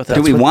obsessed with it.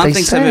 Do we want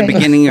things to have a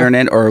beginning or an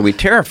end, or are we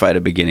terrified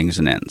of beginnings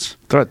and ends?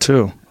 That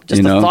too.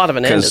 Just the thought of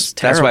an end is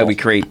terrible. That's why we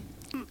create,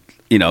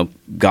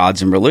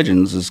 gods and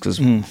religions, is because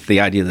the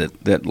idea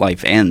that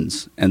life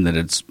ends and that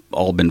it's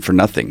all been for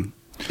nothing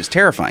is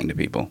terrifying to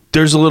people.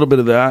 There's a little bit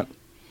of that.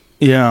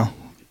 Yeah.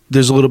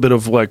 There's a little bit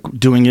of like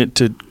doing it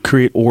to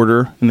create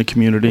order in the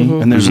community,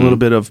 and there's a little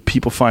bit of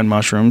people find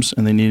mushrooms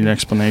and they need an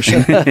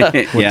explanation what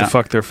the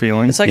fuck they're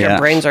feeling. It's like our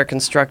brains are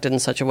constructed in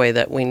such a way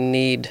that we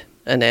need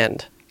an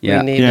end. Yeah.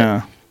 We need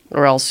it,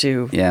 or else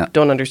you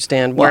don't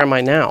understand where am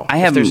I now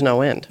if there's no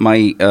end.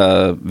 My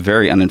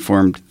very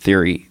uninformed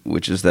theory,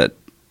 which is that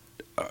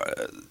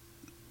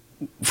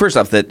first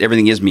off, that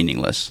everything is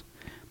meaningless,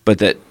 but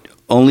that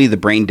only the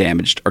brain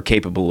damaged are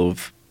capable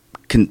of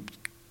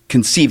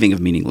conceiving of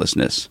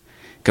meaninglessness.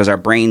 Because our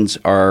brains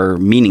are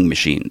meaning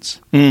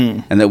machines,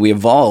 and that we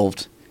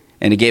evolved,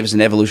 and it gave us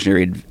an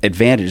evolutionary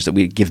advantage that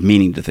we give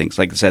meaning to things.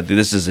 Like I said,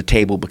 this is a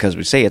table because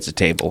we say it's a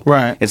table.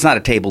 Right. It's not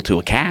a table to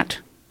a cat.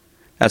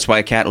 That's why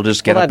a cat will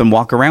just get up and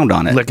walk around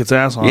on it. Lick its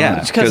ass on it.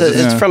 It's because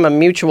it's from a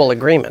mutual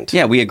agreement.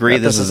 Yeah, we agree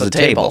this is a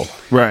table.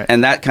 Right.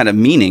 And that kind of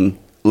meaning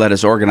let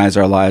us organize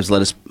our lives,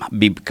 let us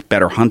be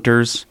better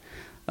hunters.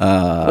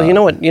 Well, you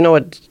know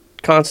what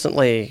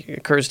constantly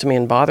occurs to me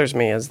and bothers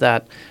me is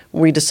that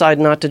we decide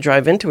not to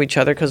drive into each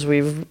other because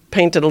we've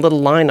painted a little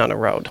line on a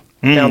road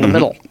down the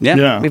middle.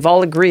 Yeah. We've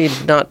all agreed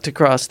not to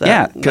cross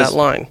that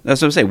line.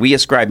 That's what I'm saying. We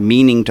ascribe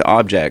meaning to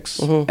objects,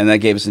 and that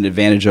gave us an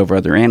advantage over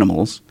other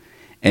animals.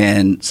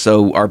 And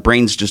so our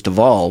brains just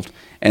evolved.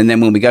 And then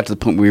when we got to the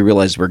point where we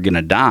realized we're going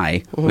to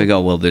die, we go,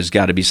 well, there's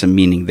got to be some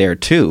meaning there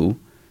too.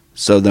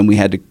 So then we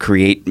had to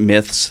create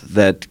myths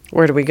that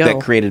where do we go?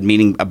 That created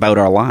meaning about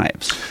our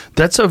lives.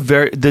 That's a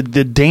very the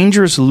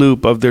dangerous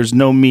loop of there's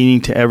no meaning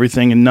to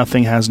everything and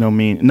nothing has no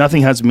meaning.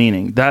 Nothing has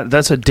meaning.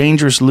 That's a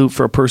dangerous loop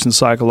for a person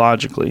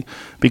psychologically,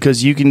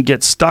 because you can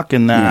get stuck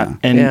in that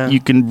and you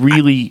can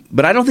really.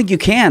 But I don't think you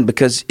can,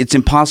 because it's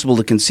impossible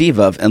to conceive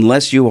of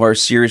unless you are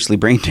seriously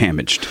brain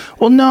damaged.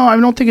 Well, no, I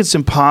don't think it's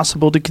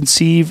impossible to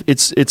conceive.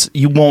 It's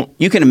you won't.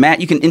 You can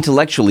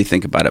intellectually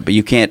think about it, but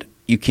you can't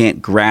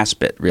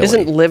grasp it, really.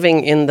 Isn't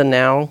living in the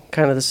now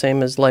kind of the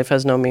same as life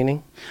has no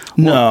meaning?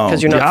 No,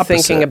 because you're not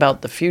thinking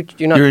about the future.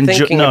 You're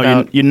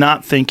not you're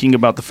not thinking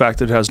about the fact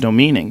that it has no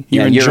meaning.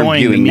 You're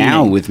enjoying the meaning.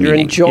 Now with meaning.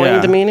 You're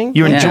enjoying the meaning?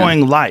 You're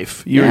enjoying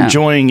life. You're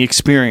enjoying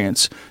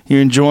experience.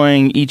 You're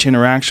enjoying each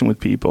interaction with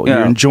people.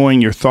 You're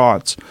enjoying your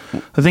thoughts.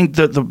 I think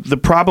the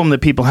problem that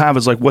people have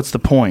is like, what's the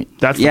point?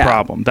 That's the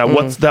problem.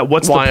 What's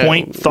the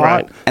point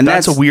thought? Right. And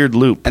that's a weird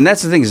loop. And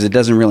that's the thing, is it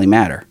doesn't really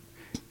matter,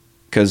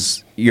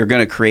 because you're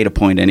going to create a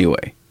point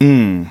anyway.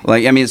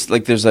 Like, I mean, it's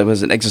like there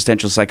was an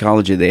existential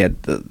psychology.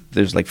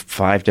 There's like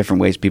 5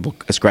 different ways people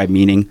ascribe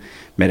meaning: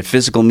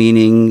 metaphysical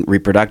meaning,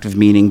 reproductive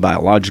meaning,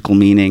 biological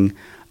meaning,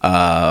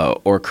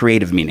 or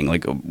creative meaning,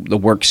 like the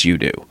works you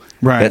do.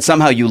 Right. That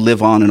somehow you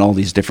live on in all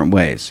these different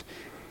ways.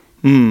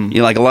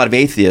 Like a lot of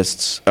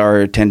atheists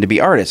tend to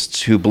be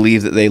artists who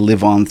believe that they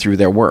live on through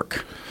their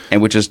work,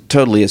 and which is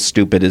totally as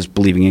stupid as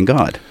believing in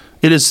God.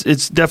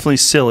 It's definitely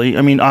silly.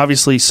 I mean,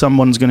 obviously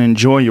someone's going to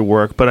enjoy your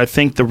work, but I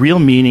think the real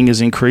meaning is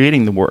in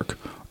creating the work,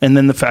 and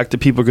then the fact that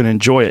people are going to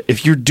enjoy it.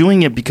 If you're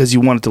doing it because you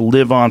want it to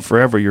live on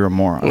forever, you're a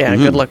moron. Yeah,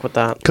 good luck with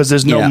that. Because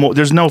there's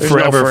no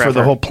forever for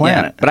the whole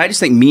planet. Yeah. But I just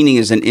think meaning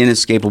is an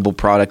inescapable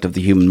product of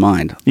the human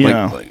mind.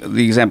 Yeah.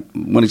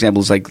 One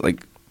example is like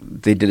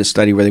they did a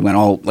study where they went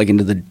all like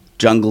into the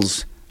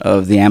jungles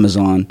of the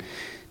Amazon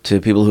to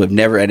people who have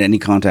never had any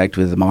contact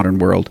with the modern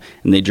world,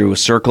 and they drew a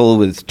circle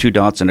with 2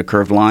 dots and a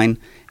curved line,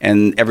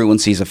 and everyone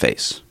sees a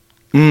face.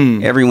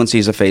 Everyone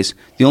sees a face.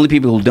 The only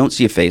people who don't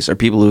see a face are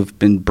people who have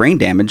been brain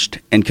damaged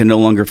and can no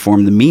longer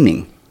form the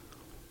meaning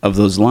of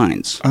those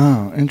lines.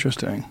 Oh,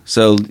 interesting.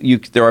 So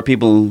there are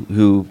people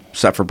who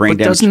suffer brain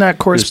damage. Doesn't that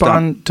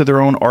correspond to their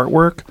own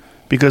artwork?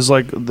 Because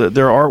like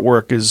their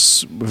artwork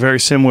is very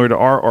similar to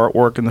our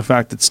artwork in the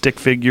fact that stick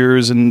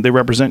figures and they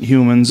represent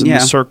humans, and the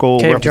circle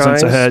Cave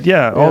represents drawings. a head.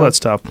 Yeah, all that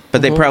stuff.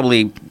 But they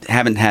probably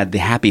haven't had the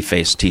happy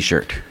face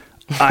T-shirt.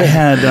 I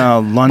had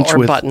lunch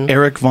with button.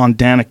 Eric Von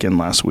Daniken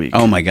last week.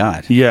 Oh my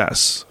God!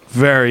 Yes,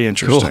 very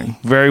interesting,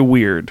 very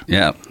weird.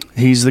 Yeah,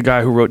 he's the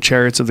guy who wrote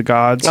 'Chariots of the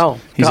Gods. Oh,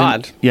 he's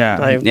God!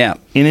 Yeah,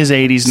 in his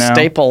 80s now.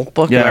 Staple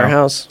book in our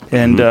house,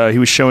 and he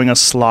was showing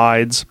us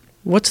slides.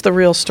 What's the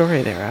real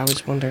story there? I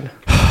always wondered.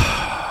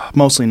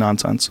 Mostly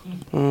nonsense,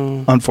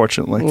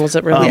 unfortunately. Was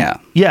it really?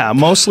 Yeah.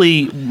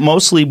 Mostly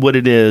what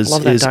it is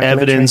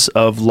evidence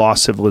of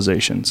lost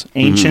civilizations,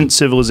 ancient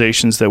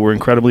civilizations that were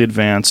incredibly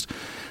advanced.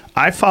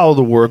 I follow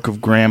the work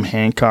of Graham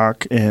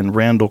Hancock and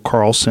Randall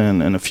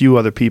Carlson and a few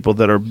other people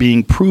that are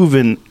being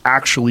proven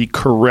actually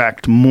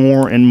correct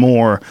more and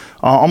more,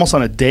 almost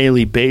on a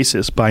daily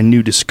basis, by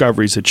new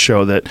discoveries that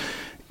show that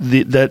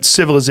that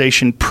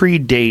civilization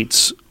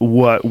predates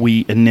what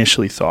we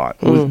initially thought.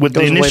 Goes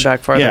way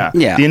back farther.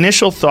 Yeah. The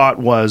initial thought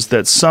was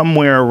that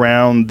somewhere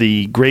around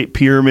the Great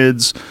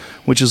Pyramids,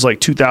 which is like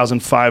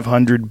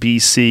 2,500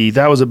 BC,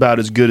 that was about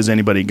as good as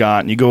anybody got.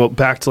 And you go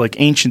back to like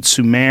ancient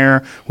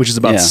Sumer, which is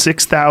about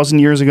 6,000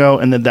 years ago,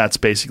 and then that's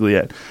basically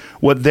it.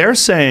 What they're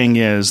saying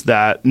is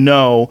that,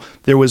 no,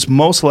 there was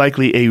most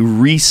likely a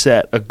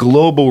reset, a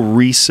global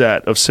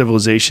reset of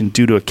civilization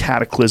due to a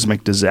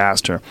cataclysmic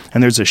disaster.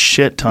 And there's a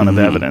shit ton of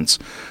evidence.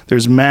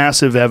 There's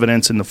massive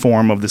evidence in the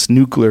form of this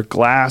nuclear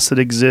glass that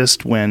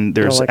exists when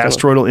there's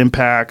asteroidal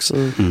impacts.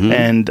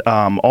 And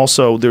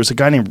also, there's a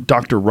guy named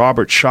Dr.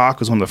 Robert Schoch, who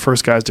was one of the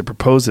first guys to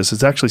propose this.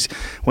 It's actually,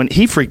 when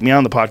he freaked me out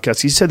on the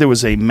podcast, he said there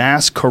was a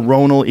mass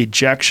coronal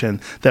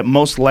ejection that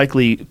most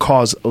likely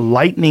caused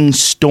lightning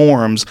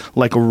storms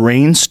like a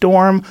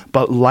rainstorm,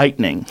 but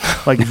lightning,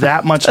 like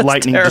that much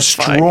lightning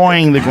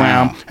destroying the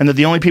ground, and that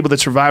the only people that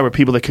survived were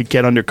people that could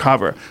get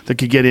undercover, that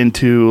could get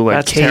into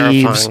like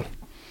caves. Terrifying.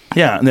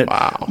 Yeah, and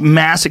that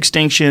mass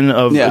extinction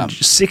of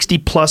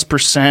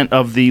 60+%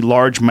 of the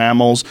large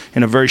mammals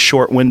in a very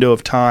short window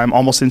of time,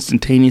 almost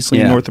instantaneously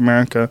in North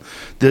America.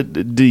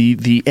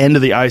 The end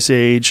of the Ice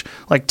Age,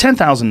 like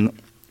 10,000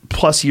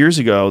 plus years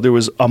ago, there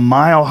was a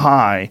mile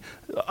high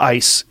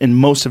ice in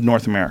most of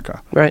North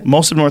America. Right.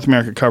 Most of North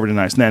America covered in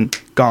ice, and then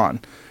gone.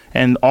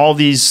 And all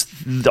these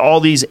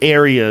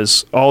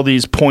areas, all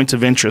these points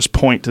of interest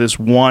point to this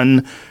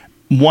one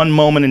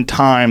moment in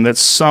time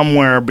that's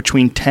somewhere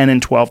between 10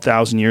 and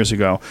 12,000 years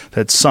ago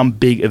that some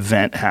big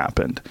event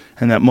happened,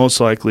 and that most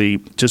likely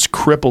just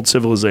crippled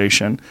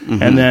civilization,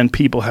 and then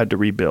people had to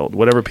rebuild.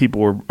 Whatever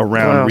people were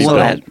around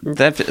rebuilt.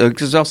 Well,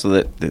 because also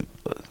that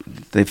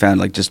they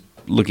found, like, just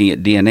looking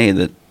at DNA,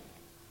 that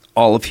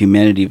all of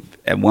humanity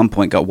at one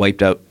point got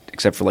wiped out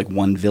except for like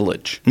one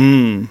village.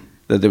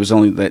 That there was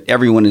only that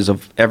everyone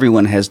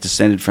has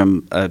descended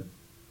from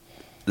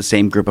the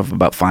same group of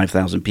about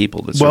 5,000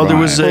 people that survived. Well, there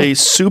was a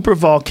super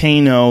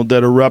volcano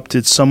that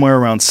erupted somewhere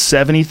around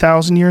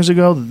 70,000 years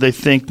ago. They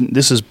think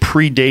this is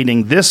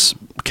predating this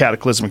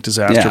cataclysmic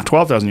disaster of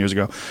 12,000 years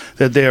ago,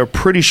 that they are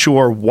pretty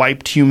sure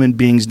wiped human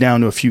beings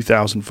down to a few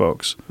thousand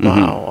folks.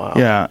 Wow.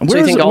 Yeah. So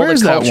you think all the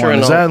culture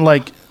Is that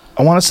like,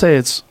 I want to say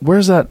it's,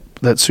 where's that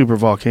super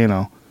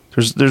volcano?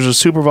 There's a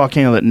super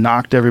volcano that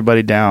knocked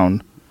everybody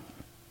down.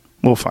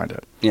 We'll find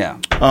it. Yeah.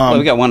 Well,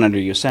 we got one under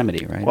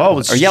Yosemite, right? Well,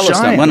 it's or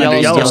Yellowstone. Giant. One under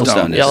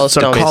Yellowstone.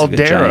 Yellowstone. It's a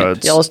caldera.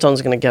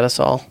 Yellowstone's going to get us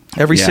all.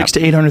 Every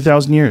 600,000 to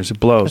 800,000 years, it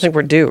blows. I think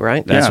we're due,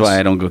 right? That's why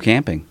I don't go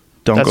camping.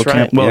 Don't go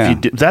camping. Well, if you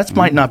do, that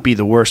might not be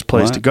the worst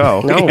place to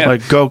go. No.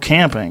 Like, go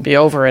camping. Be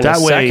over in a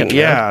second.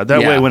 Yeah, that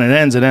way when it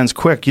ends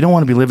quick. You don't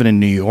want to be living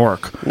in New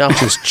York. No.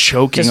 Just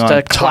choking just on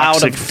a cloud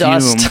toxic of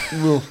dust.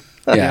 fume.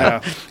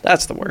 Yeah.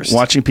 That's the worst.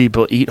 Watching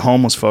people eat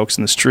homeless folks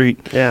in the street.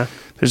 Yeah.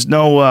 There's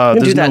no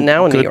do that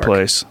now in New good York.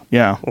 place.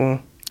 Yeah.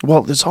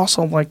 Well, there's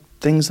also like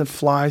things that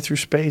fly through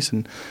space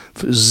and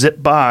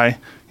zip by.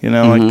 You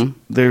know, like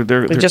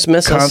they're just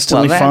miss us.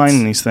 constantly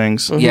finding these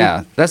things.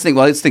 Yeah, that's the thing.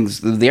 Well, it's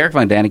things. The Eric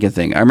Von Daniken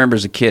thing. I remember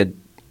as a kid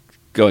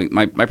going.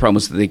 My problem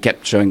was that they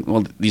kept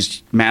showing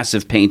these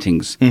massive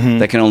paintings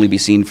that can only be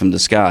seen from the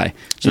sky.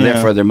 So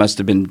therefore, there must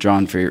have been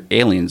drawn for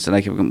aliens. And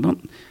I kept going, well,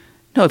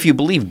 no. If you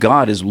believe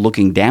God is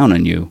looking down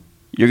on you,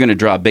 you're going to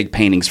draw big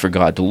paintings for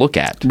God to look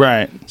at.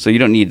 Right. So you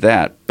don't need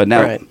that. But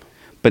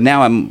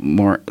now I'm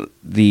more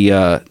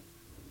the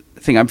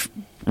thing I've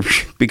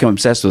become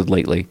obsessed with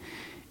lately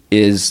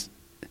is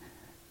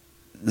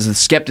the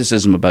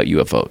skepticism about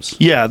UFOs.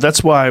 Yeah,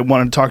 that's why I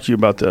wanted to talk to you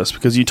about this,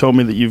 because you told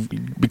me that you've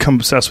become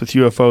obsessed with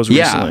UFOs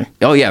recently.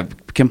 Oh yeah,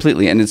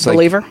 completely. And it's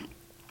believer?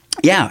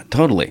 Yeah,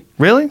 totally.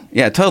 Really?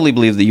 Yeah, I totally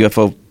believe the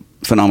UFO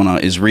phenomenon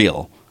is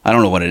real. I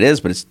don't know what it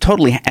is, but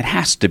it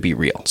has to be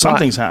real.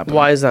 Something's happening.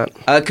 Why is that?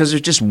 Because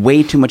there's just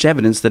way too much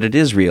evidence that it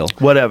is real.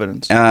 What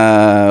evidence?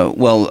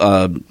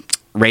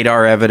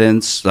 Radar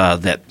evidence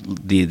that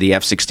the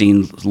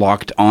F-16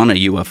 locked on a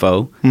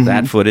UFO,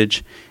 that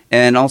footage.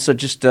 And also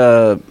just,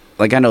 I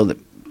know that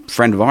a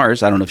friend of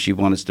ours, I don't know if she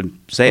wants to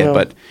say it,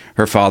 but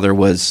her father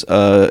was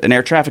an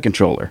air traffic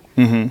controller.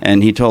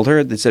 And he told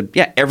her, they said,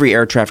 yeah, every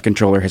air traffic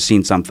controller has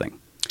seen something.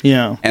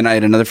 Yeah. And I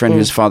had another friend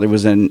whose father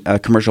was a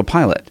commercial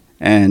pilot.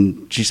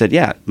 And she said,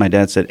 yeah, my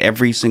dad said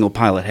every single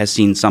pilot has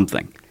seen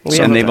something.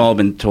 And they've all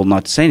been told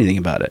not to say anything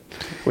about it.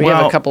 We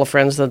have a couple of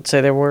friends that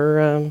say they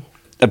were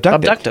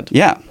abducted.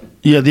 Yeah.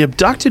 Yeah, the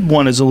abducted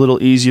one is a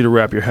little easier to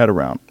wrap your head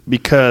around,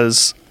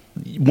 because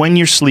when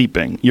you're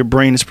sleeping, your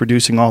brain is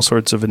producing all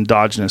sorts of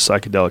endogenous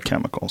psychedelic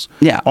chemicals.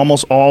 Yeah.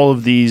 Almost all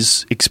of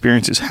these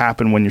experiences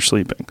happen when you're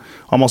sleeping.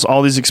 Almost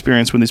all these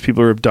experiences when these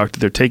people are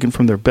abducted, they're taken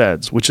from their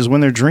beds, which is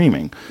when they're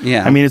dreaming.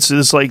 Yeah. I mean,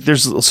 it's like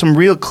there's some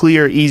real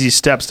clear, easy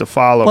steps to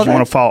follow if you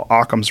want to follow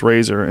Occam's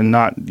razor and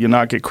not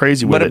get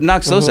crazy with it. But it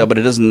knocks those out, but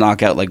it doesn't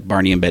knock out like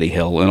Barney and Betty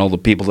Hill and all the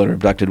people that are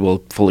abducted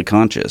while fully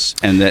conscious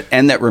and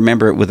that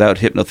remember it without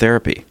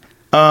hypnotherapy.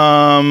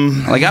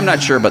 I'm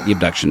not sure about the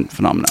abduction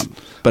phenomenon,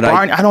 but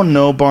I don't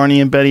know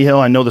Barney and Betty Hill.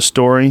 I know the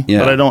story,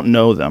 but I don't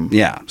know them.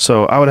 Yeah.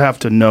 So I would have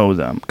to know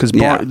them, because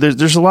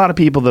there's a lot of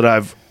people that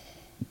I've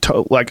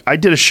like I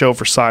did a show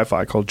for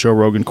Sci-Fi called Joe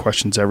Rogan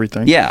Questions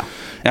Everything. Yeah,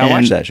 I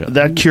watched that show.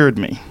 That cured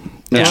me.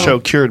 That show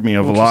cured me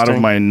of a lot of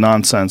my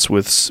nonsense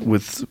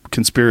with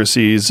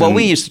conspiracies. Well,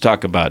 we used to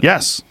talk about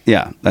that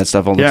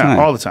stuff all the time.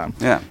 Yeah, all the time.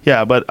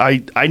 Yeah, but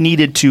I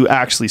needed to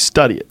actually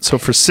study it. So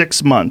for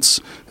 6 months,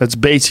 that's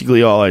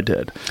basically all I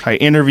did. I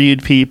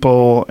interviewed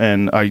people,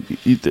 and I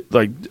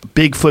like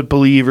Bigfoot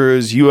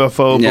believers,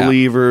 UFO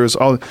believers,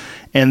 all.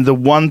 And the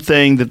one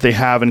thing that they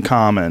have in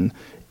common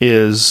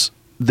is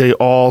they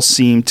all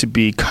seem to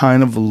be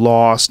kind of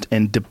lost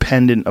and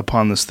dependent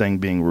upon this thing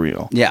being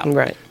real. Yeah.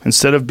 Right.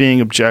 Instead of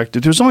being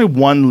objective. There's only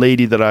one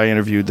lady that I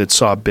interviewed that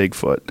saw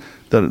Bigfoot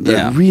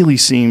that really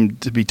seemed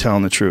to be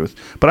telling the truth.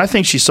 But I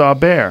think she saw a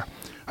bear.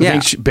 I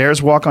think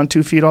bears walk on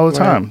 2 feet all the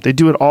time. They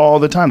do it all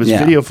the time. There's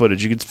video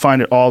footage. You can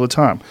find it all the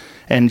time.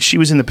 And she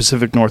was in the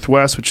Pacific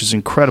Northwest, which is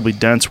incredibly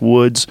dense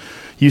woods.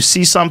 You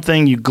see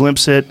something, you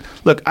glimpse it.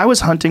 Look, I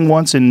was hunting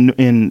once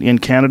in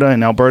Canada,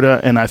 in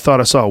Alberta, and I thought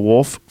I saw a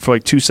wolf for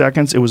like 2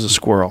 seconds. It was a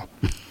squirrel.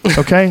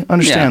 Okay?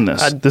 Understand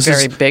this. This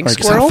very big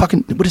squirrel?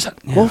 What is that?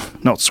 Wolf?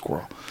 No, it's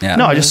squirrel. Yeah.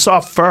 No, I just saw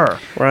fur.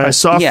 Right. I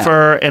saw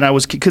fur, and I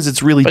was, because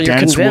it's really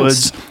dense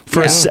woods.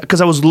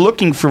 Because I was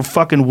looking for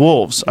fucking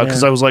wolves.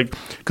 Because I was like,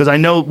 because I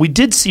know we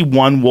did see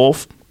one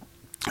wolf.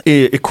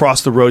 It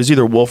crossed the road. It was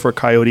either a wolf or a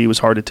coyote. It was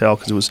hard to tell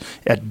because it was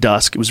at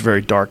dusk. It was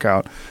very dark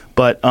out.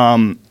 But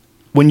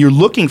when you're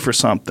looking for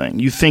something,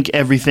 you think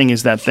everything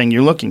is that thing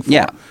you're looking for.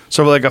 Yeah.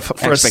 So like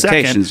for a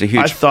second,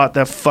 I thought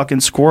that fucking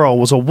squirrel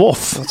was a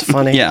wolf. That's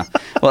funny. Yeah.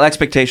 Well,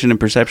 expectation and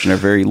perception are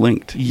very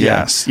linked.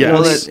 Yes. Yeah.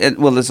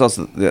 Well, there's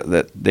also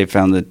that they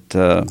found that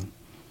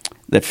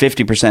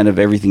 50% of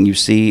everything you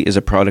see is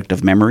a product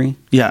of memory.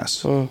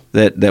 Yes.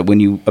 That when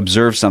you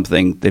observe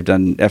something, they've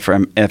done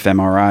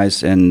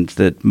fMRIs, and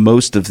that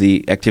most of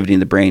the activity in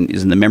the brain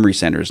is in the memory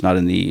centers, not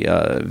in the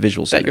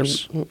visual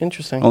centers.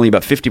 Interesting. Only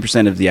about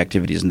 50% of the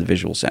activity is in the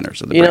visual centers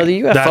of the brain.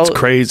 The UFO. That's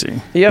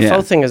crazy. The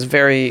UFO thing is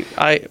very.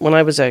 When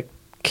I was a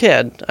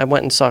kid, I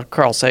went and saw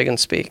Carl Sagan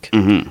speak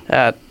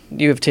at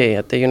U of T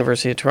at the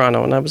University of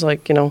Toronto, and I was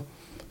like,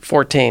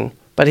 14.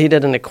 But he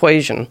did an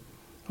equation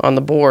on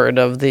the board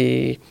of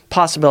the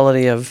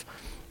possibility of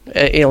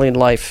alien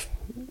life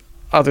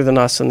other than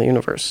us in the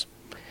universe.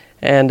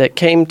 And it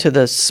came to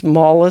the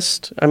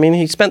smallest. I mean,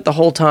 he spent the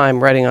whole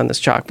time writing on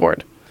this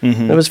chalkboard.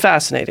 It was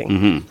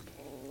fascinating.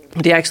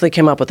 But he actually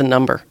came up with a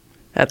number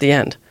at the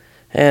end.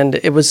 And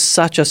it was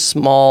such a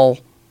small.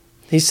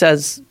 He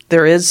says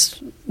there is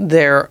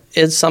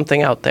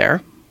something out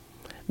there,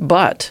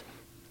 but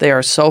they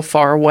are so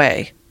far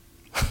away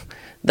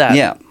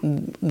that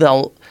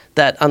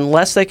that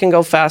unless they can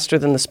go faster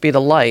than the speed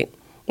of light,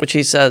 which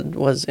he said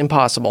was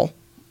impossible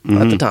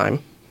at the time.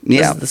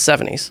 This is the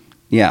 70s.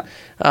 Yeah.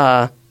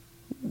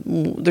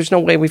 There's no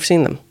way we've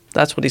seen them.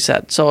 That's what he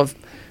said. So if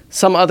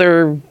some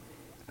other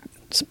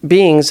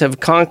beings have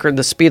conquered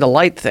the speed of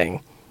light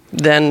thing,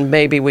 then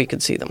maybe we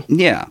could see them.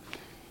 Yeah.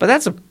 But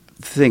that's a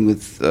thing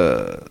with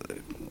the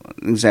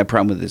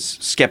problem with this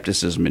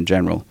skepticism in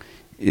general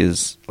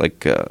is like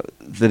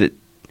that it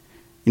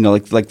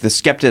like the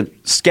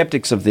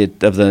skeptics of the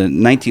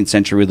 19th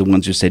century were the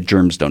ones who said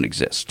germs don't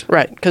exist.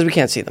 Right, because we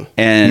can't see them.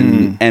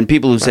 And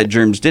people who said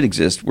germs did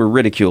exist were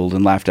ridiculed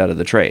and laughed out of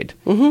the trade.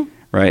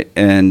 Right?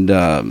 And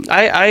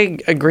I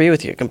agree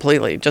with you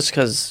completely. Just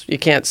because you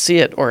can't see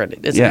it or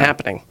it isn't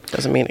happening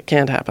doesn't mean it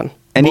can't happen.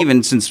 And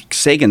even since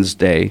Sagan's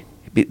day,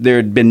 there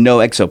had been no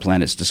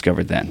exoplanets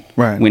discovered then.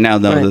 Right. We now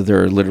know that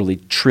there are literally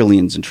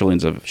trillions and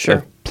trillions of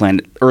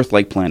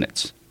Earth-like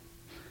planets.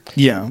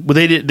 Yeah, well,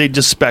 they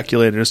just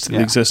speculated as to the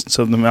existence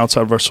of them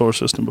outside of our solar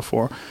system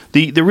before.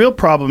 The real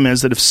problem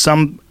is that if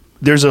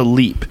there's a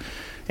leap,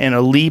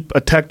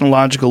 a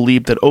technological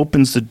leap that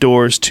opens the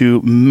doors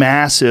to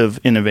massive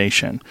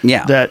innovation.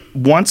 Yeah. That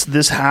once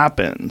this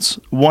happens,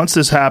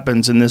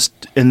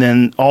 and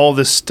then all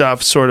this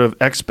stuff sort of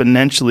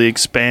exponentially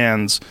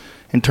expands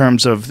in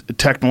terms of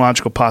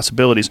technological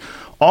possibilities,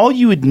 all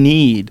you would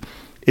need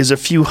is a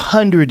few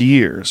hundred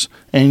years,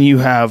 and you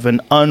have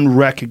an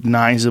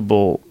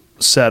unrecognizable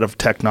set of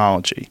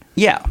technology.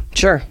 Yeah,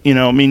 sure.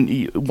 I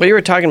mean... Well, you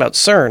were talking about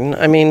CERN.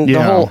 I mean, the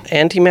whole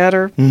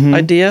antimatter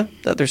idea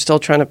that they're still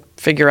trying to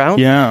figure out.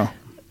 Yeah.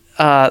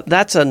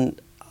 That's an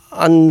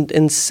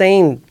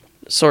insane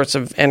source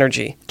of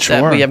energy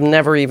that we have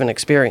never even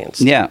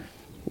experienced. Yeah.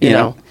 You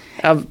know,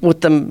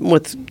 with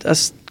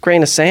a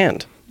grain of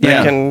sand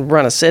that can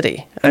run a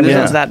city. I mean,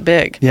 it's that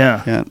big.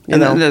 Yeah. Yeah.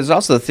 And then there's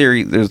also the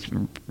theory, there's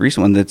a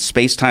recent one, that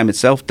space-time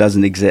itself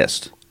doesn't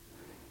exist.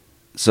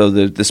 So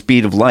the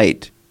speed of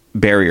light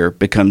barrier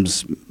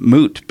becomes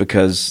moot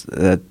because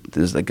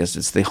there's, I guess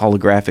it's the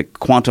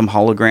quantum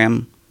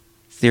holographic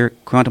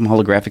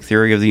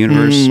theory of the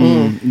universe.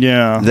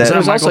 Yeah. Is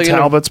that Michael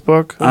Talbot's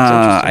book?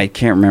 I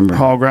can't remember.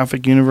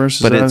 Holographic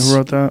Universe? Is that who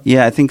wrote that?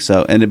 Yeah, I think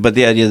so. But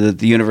the idea that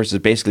the universe is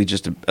basically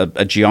just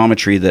a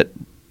geometry that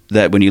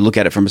when you look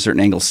at it from a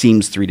certain angle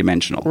seems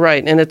three-dimensional.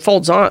 Right, and it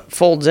folds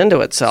into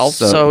itself,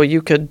 so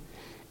you could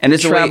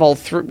travel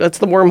through. That's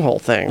the wormhole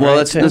thing. Well,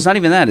 right? it's not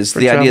even that. It's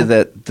the idea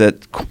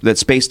that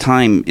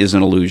space-time is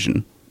an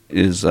illusion.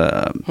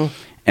 And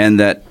and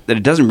that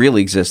it doesn't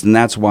really exist, and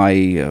that's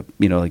why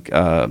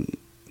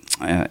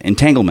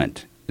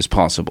entanglement is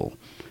possible.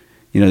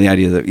 The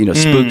idea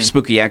that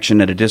spooky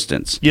action at a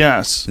distance.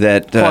 Yes,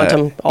 that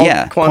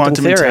quantum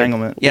theory.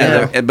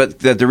 Entanglement. But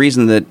the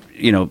reason that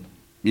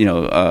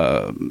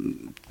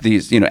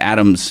these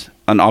atoms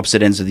on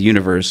opposite ends of the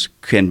universe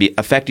can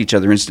affect each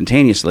other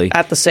instantaneously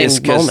at the same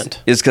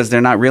moment is because they're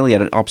not really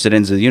at opposite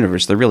ends of the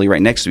universe. They're really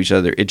right next to each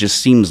other. It just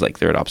seems like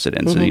they're at opposite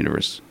ends of the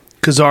universe.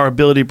 Because our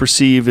ability to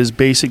perceive is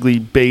basically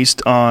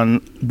based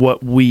on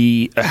what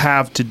we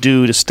have to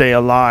do to stay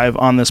alive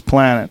on this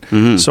planet.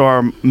 So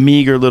our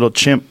meager little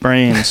chimp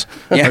brains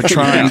are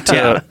trying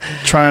to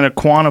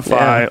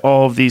quantify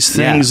all of these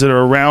things that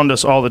are around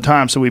us all the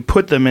time. So we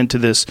put them into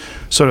this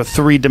sort of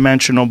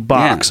three-dimensional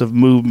box of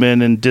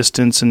movement and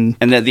distance and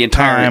that the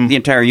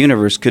entire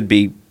universe could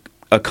be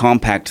a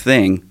compact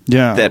thing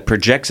that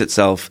projects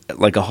itself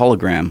like a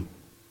hologram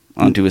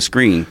onto a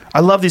screen.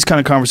 I love these kind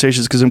of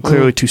conversations because I'm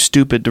clearly too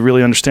stupid to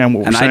really understand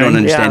what we're saying. I don't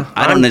understand.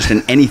 I don't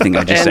understand anything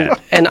I just said.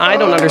 And I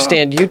don't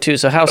understand you two.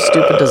 So how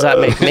stupid does that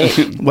make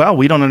me? Well,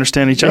 we don't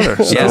understand each other.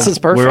 So this is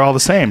perfect. We're all the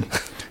same.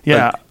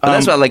 Yeah, but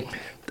that's why.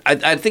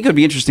 I think it would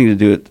be interesting to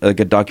do a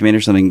documentary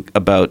or something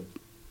about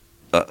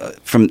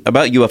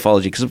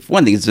ufology, because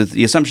one thing is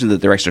the assumption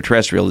that they're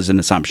extraterrestrial is an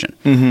assumption.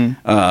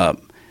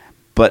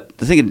 But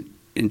the thing that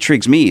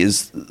intrigues me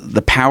is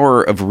the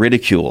power of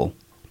ridicule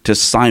to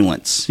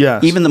silence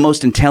even the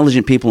most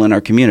intelligent people in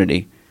our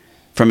community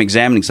from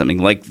examining something.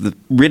 Like the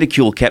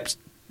ridicule kept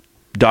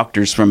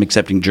doctors from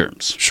accepting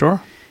germs.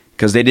 Sure.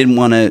 Because they didn't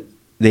want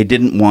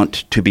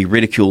to be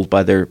ridiculed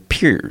by their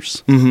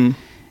peers. And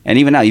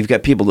even now you've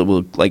got people that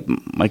will, like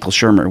Michael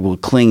Shermer, will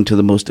cling to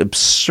the most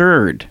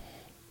absurd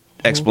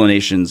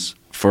explanations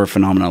for a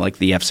phenomena like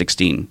the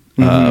F-16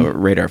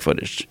 radar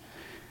footage.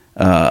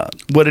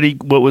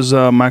 What was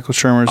Michael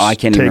Shermer's I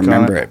can't take even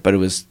remember on it, but it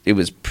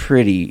was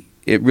pretty.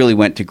 It really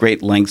went to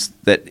great lengths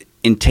that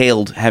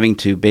entailed having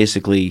to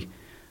basically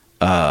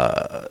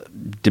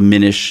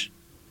diminish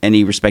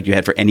any respect you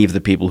had for any of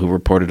the people who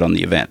reported on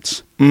the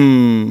events.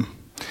 It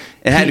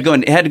had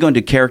to go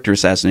into character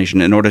assassination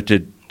in order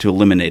to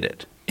eliminate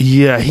it.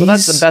 Yeah, well,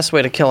 that's the best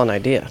way to kill an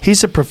idea.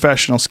 He's a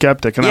professional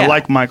skeptic, and I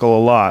like Michael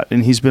a lot,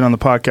 and he's been on the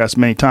podcast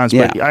many times.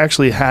 But I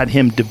actually had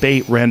him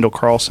debate Randall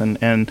Carlson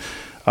and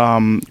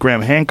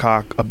Graham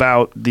Hancock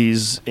about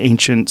these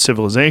ancient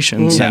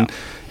civilizations, and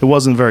it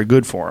wasn't very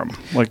good for him.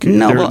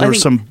 There were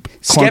some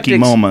clunky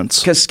moments.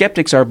 Because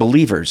skeptics are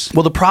believers.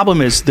 Well, the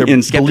problem is they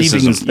believe in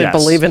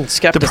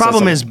skepticism. The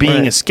problem is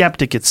being a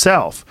skeptic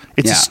itself.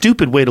 It's a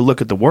stupid way to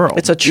look at the world.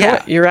 It's a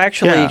choice. You're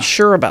actually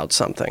sure about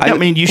something. I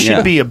mean, you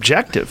should be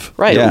objective.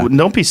 Right.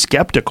 Don't be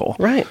skeptical.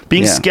 Right.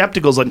 Being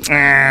skeptical is like,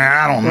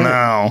 I don't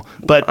know.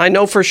 But I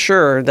know for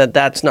sure that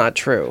that's not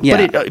true.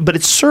 Yeah. But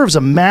it serves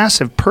a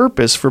massive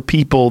purpose for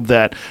people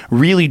that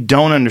really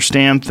don't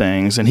understand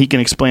things, and he can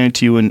explain it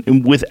to you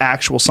with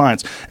actual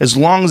science. As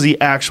long as the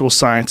actual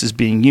science is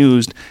being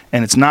used,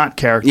 and it's not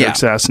character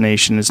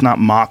assassination, it's not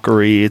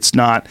mockery, it's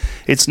not.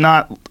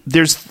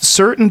 There's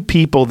certain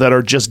people that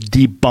are just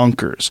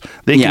debunkers.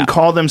 They can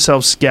call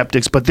themselves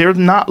skeptics, but they're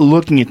not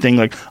looking at things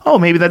like, oh,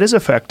 maybe that is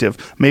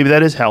effective, maybe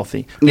that is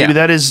healthy, maybe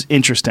that is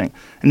interesting.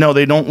 No,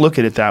 they don't look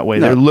at it that way.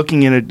 No. They're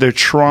looking at it, they're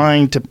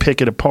trying to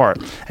pick it apart.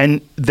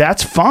 And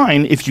that's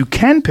fine if you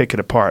can pick it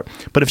apart.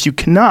 But if you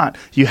cannot,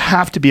 you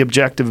have to be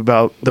objective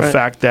about the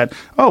fact that,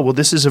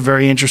 this is a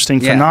very interesting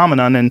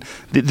phenomenon, and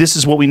this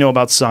is what we know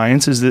about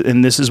science,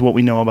 and this is what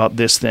we know about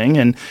this thing.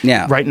 And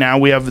right now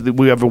we have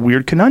a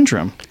weird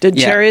conundrum. Did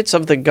Chariots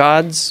of the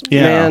Gods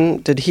man,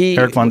 did he...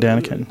 Eric von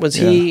Daniken. Was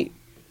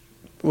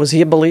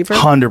he a believer?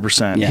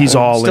 100%. Yeah. He's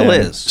all Still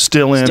in. is.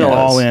 Still in,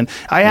 all in.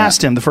 I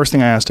asked him, the first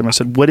thing I asked him, I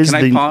said, what is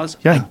Can I pause?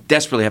 Yeah. I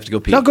desperately have to go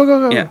pee. No,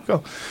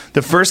 go.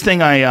 The first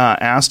thing I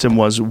asked him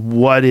was,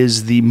 what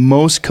is the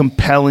most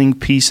compelling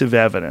piece of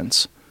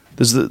evidence?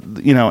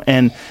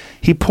 And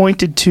he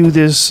pointed to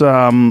this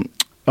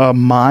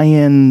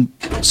Mayan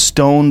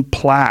stone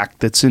plaque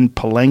that's in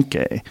Palenque.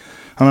 I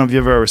don't know if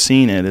you've ever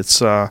seen it.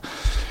 Is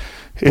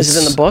it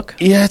in the book?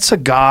 Yeah, it's a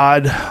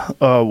god,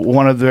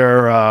 one of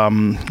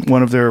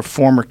their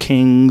former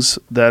kings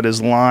that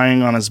is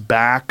lying on his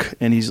back,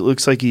 and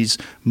looks like he's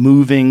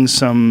moving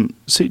some.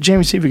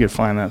 Jamie, see if you could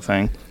find that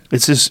thing.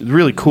 It's this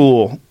really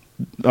cool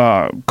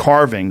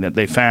carving that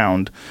they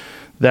found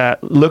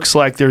that looks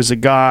like there's a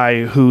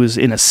guy who is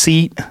in a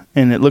seat,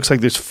 and it looks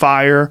like there's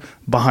fire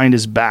behind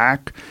his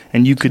back,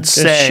 and you could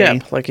say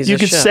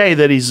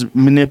that he's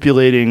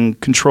manipulating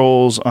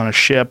controls on a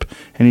ship,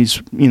 and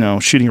he's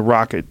shooting a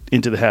rocket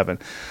into the heaven.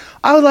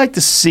 I would like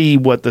to see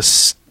what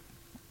the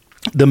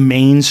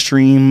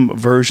mainstream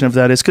version of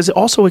that is, because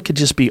also it could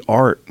just be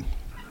art.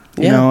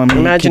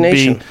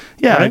 Imagination.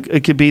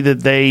 It could be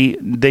that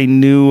they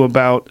knew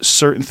about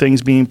certain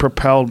things being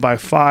propelled by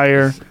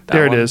fire.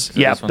 There it is.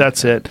 Yeah,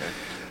 that's it.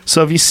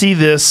 So if you see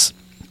this,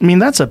 I mean,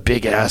 that's a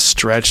big-ass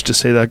stretch to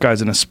say that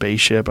guy's in a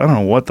spaceship. I don't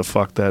know what the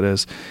fuck that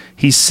is.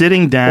 He's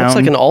sitting down. Looks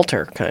like an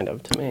altar, kind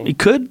of, to me. It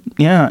could,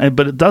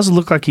 but it does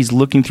look like he's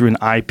looking through an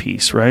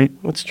eyepiece, right?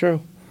 That's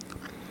true.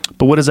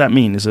 But what does that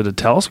mean? Is it a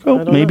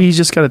telescope? Maybe he's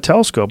just got a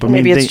telescope.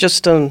 Maybe it's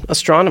just an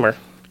astronomer.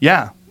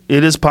 Yeah,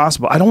 it is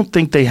possible. I don't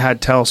think they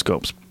had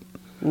telescopes.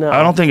 No.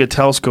 I don't think a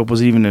telescope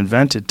was even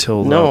invented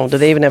till... No.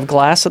 Did they even have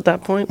glass at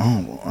that point?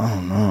 Oh, I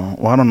don't know.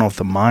 Well, I don't know if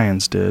the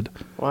Mayans did.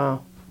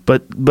 Wow.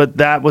 But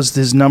that was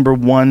his number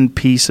one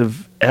piece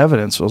of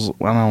evidence. I was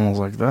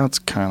like, that's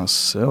kind of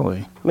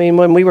silly. I mean,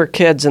 when we were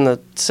kids in the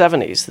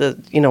 70s,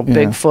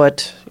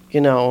 Bigfoot,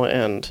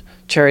 and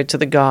Chariot of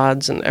the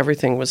Gods and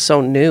everything was so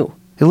new.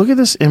 Hey, look at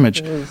this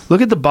image. Look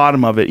at the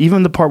bottom of it.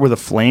 Even the part where the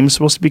flame is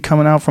supposed to be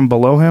coming out from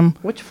below him.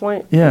 Which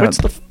flame? Yeah. Where's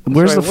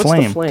the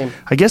flame? The flame?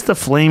 I guess the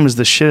flame is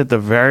the shit at the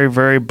very,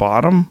 very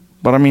bottom.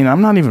 But I mean,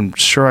 I'm not even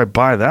sure I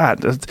buy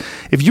that.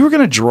 If you were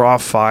going to draw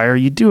fire,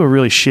 you'd do a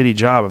really shitty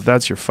job if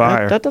that's your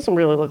fire. That doesn't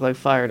really look like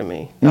fire to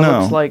me. That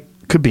looks like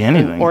could be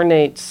anything. An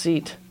ornate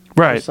seat.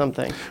 Right. Or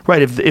something.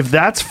 Right. If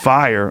that's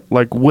fire,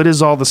 like what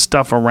is all the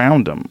stuff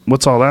around them?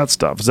 What's all that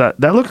stuff? That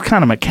looks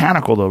kind of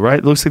mechanical though, right?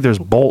 It looks like there's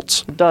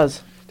bolts. It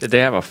does. Did they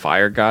have a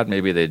fire god?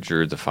 Maybe they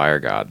drew the fire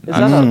god.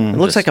 It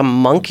looks like a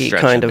monkey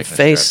kind of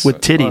face.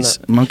 With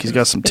titties. Monkey's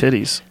got some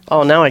titties.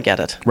 Oh, now I get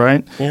it.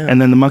 Right? Yeah.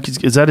 And then the monkey's,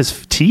 is that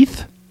his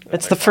teeth?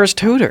 It's the first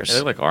Hooters. They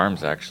look like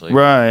arms, actually.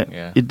 Right.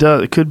 Yeah. It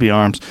does. It could be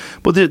arms.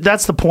 But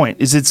that's the point,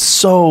 is it's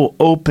so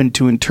open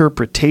to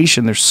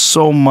interpretation. There's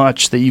so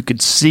much that you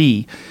could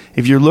see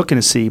if you're looking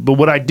to see. But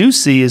what I do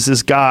see is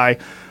this guy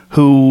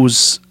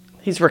who's...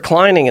 He's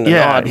reclining in an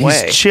odd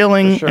way. He's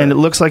chilling, and it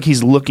looks like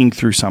he's looking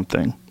through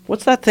something.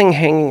 What's that thing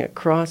hanging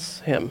across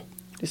him?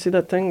 Do you see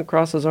that thing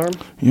across his arm?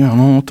 Yeah, I don't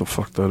know what the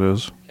fuck that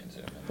is.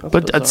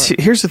 But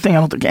here's the thing. I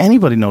don't think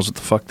anybody knows what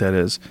the fuck that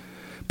is.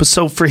 But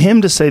so for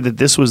him to say that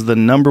this was the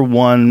number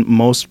one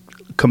most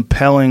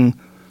compelling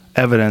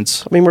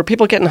evidence. I mean, were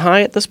people getting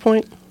high at this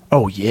point?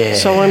 Oh, yeah.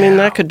 So, I mean,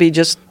 that could be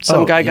just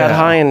some guy got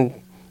high and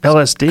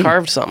LSD.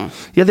 Carved something.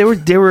 Yeah, they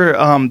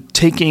were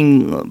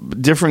taking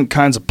different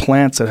kinds of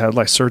plants that had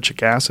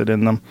lysergic acid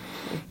in them.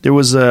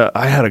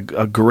 I had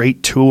a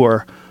great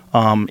tour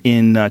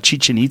in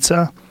Chichen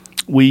Itza.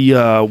 We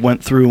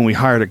went through and we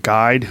hired a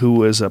guide who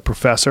was a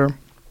professor.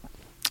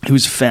 He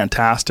was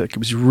fantastic. He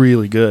was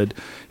really good.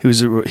 He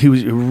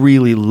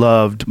really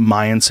loved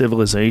Mayan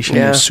civilization.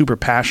 Yeah. He was super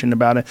passionate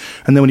about it.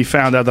 And then when he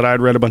found out that I had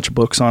read a bunch of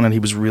books on it, he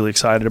was really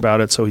excited about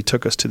it. So he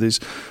took us to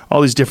all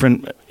these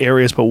different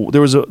areas. But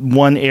there was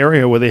one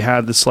area where they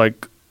had this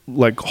like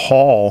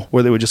hall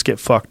where they would just get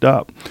fucked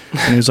up,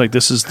 and he was like,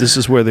 this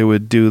is where they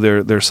would do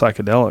their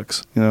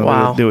psychedelics.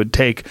 Wow. They would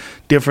take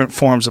different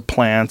forms of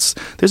plants.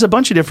 There's a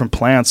bunch of different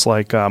plants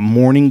like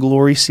morning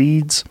glory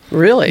seeds.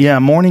 Really? Yeah,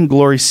 morning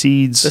glory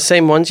seeds. The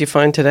same ones you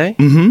find today?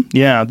 Mm-hmm.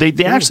 Yeah,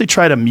 they actually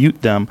try to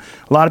mute them.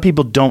 A lot of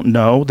people don't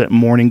know that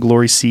morning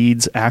glory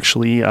seeds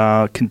actually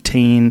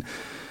contain,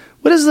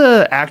 what is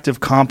the active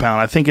compound?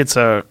 I think it's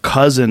a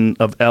cousin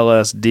of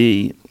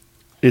LSD.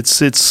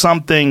 It's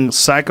something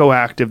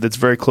psychoactive that's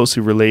very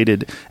closely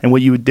related. And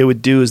what they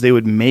would do is they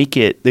would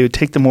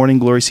take the morning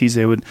glory seeds,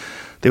 they would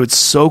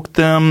soak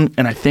them,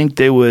 and I think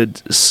they would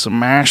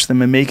smash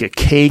them and make a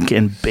cake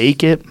and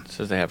bake it. It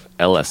says they have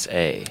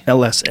LSA.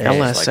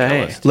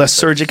 LSA.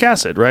 Lysergic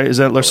acid, right? Is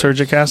that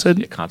lysergic acid?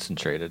 Yeah,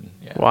 concentrated.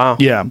 Yeah. Wow.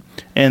 Yeah.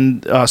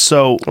 And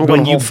so I'm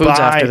when you Whole Foods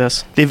after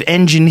this. They've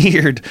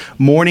engineered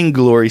morning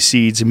glory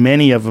seeds,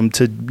 many of them,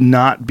 to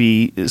not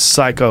be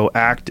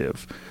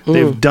psychoactive.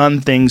 They've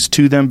done things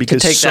to them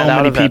because so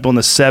many people in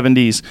the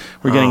 70s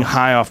were getting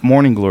high off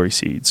morning glory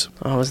seeds.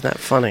 Oh, isn't that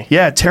funny?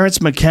 Yeah,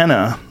 Terence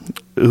McKenna,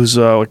 who's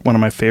like one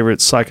of my favorite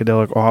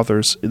psychedelic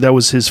authors, that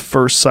was his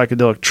first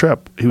psychedelic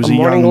trip. He was a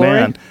young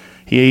man.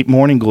 He ate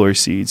morning glory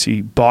seeds.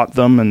 He bought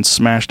them and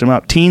smashed them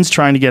up. Teens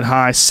trying to get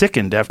high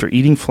sickened after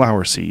eating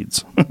flower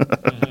seeds.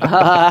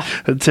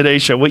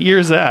 Today's show. What year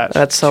is that?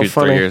 That's so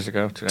funny. 3 years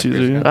ago. 2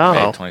 years ago. Oh.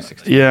 May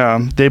 2016.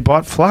 Yeah, they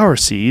bought flower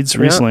seeds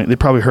recently. They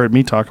probably heard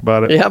me talk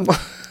about it. Yep.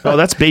 Oh,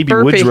 that's baby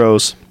Burpee.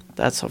 woodrose.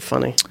 That's so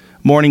funny.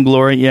 Morning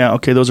glory. Yeah,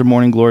 okay, those are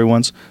morning glory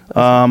ones.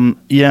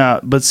 Yeah,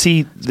 but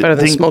see... It's better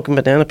than smoking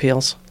banana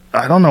peels.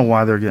 I don't know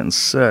why they're getting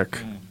sick.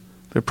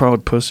 They're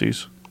probably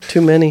pussies.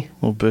 Too many.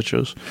 Little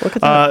bitches. Look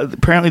at that.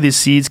 Apparently, these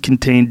seeds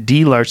contain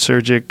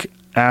D-lysergic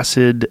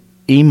acid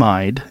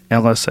amide,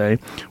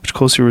 LSA, which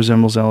closely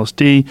resembles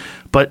LSD.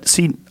 But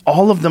see,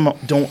 all of them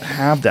don't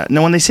have that.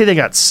 Now, when they say they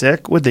got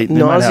sick, they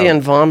nausea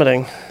and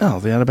vomiting. Oh,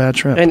 they had a bad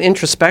trip. And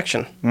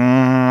introspection.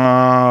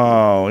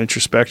 Oh,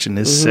 introspection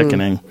is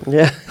sickening.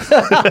 Yeah.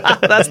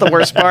 That's the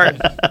worst part.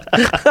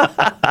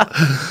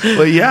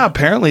 But yeah,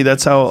 apparently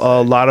that's how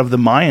a lot of the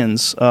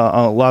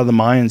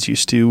Mayans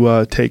used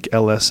to take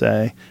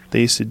LSA.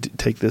 They used to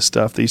take this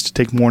stuff. They used to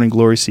take morning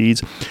glory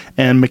seeds.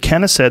 And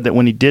McKenna said that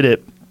when he did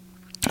it,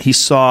 he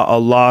saw a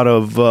lot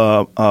of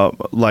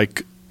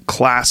like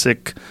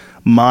classic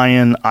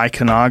Mayan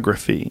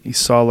iconography. He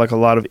saw like a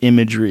lot of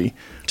imagery.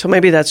 So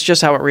maybe that's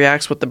just how it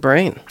reacts with the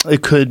brain.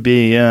 It could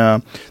be, yeah.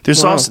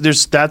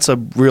 That's a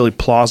really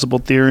plausible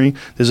theory.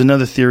 There's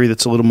another theory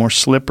that's a little more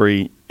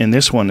slippery, and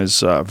this one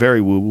is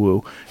very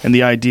woo-woo. And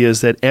the idea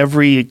is that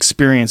every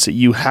experience that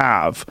you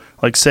have,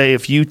 like say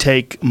if you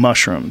take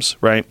mushrooms,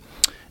 right,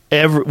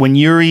 when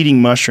you're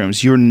eating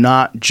mushrooms, you're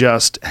not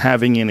just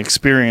having an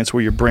experience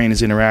where your brain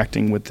is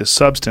interacting with this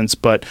substance,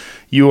 but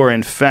you are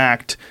in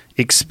fact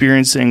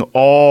experiencing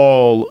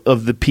all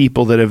of the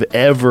people that have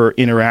ever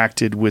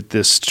interacted with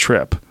this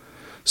trip.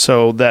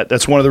 So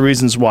that's one of the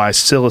reasons why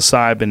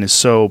psilocybin is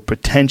so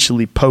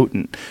potentially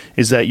potent,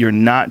 is that you're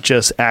not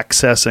just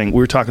accessing, we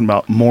were talking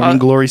about morning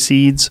glory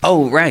seeds.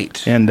 Oh,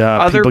 right. And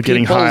people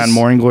getting high on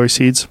morning glory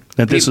seeds.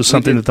 That this was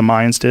something that the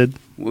Mayans did.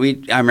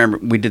 I remember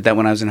we did that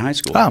when I was in high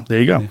school. Oh, there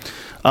you go.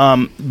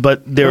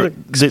 But there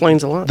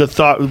explains a lot. The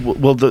thought.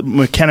 Well,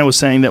 McKenna was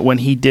saying that when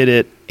he did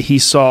it, he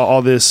saw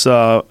all this.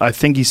 I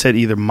think he said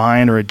either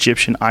Mayan or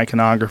Egyptian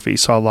iconography. He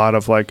saw a lot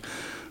of like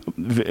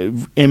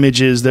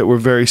images that were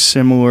very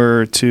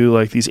similar to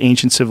like these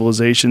ancient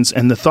civilizations.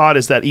 And the thought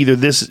is that either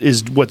this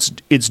is what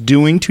it's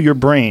doing to your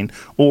brain,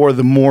 or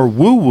the more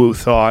woo-woo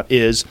thought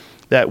is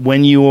that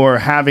when you are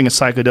having a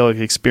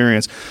psychedelic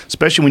experience,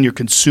 especially when you're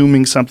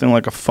consuming something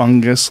like a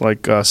fungus,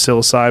 like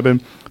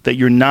psilocybin, that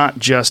you're not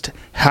just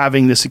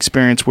having this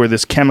experience where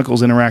this chemical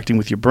is interacting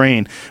with your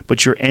brain,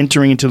 but you're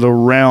entering into the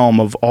realm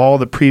of all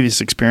the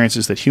previous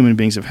experiences that human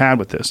beings have had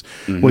with this,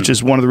 which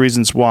is one of the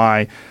reasons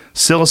why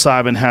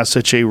psilocybin has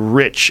such a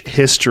rich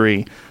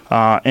history.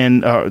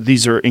 And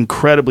these are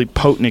incredibly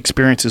potent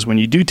experiences when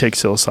you do take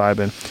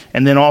psilocybin.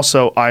 And then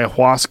also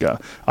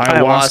ayahuasca.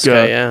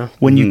 Ayahuasca, yeah.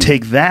 When you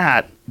take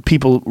that,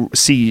 people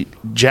see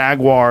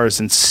jaguars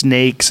and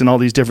snakes and all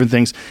these different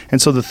things. And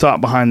so the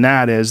thought behind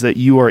that is that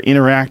you are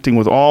interacting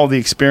with all the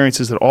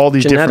experiences that all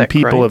these different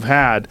people have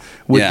had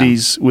with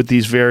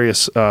these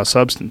various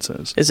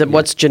substances. Is it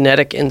what's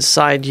genetic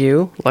inside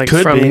you? Like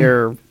Could from be.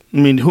 your... I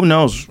mean, who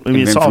knows? I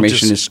mean, it's all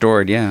information just, is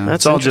stored, yeah.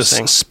 That's it's all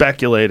just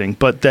speculating.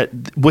 But that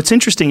what's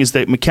interesting is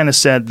that McKenna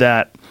said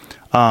that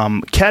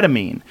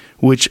ketamine,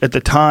 which at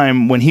the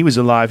time when he was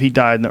alive, he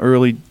died in the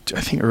early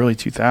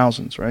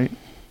 2000s, right?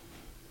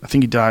 I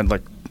think he died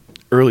like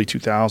early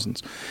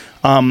 2000s.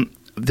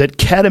 That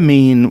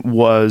ketamine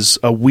was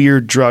a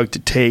weird drug to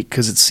take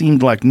because it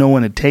seemed like no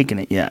one had taken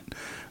it yet.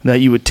 That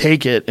you would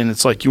take it and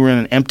it's like you were in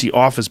an empty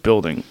office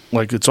building.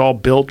 Like it's all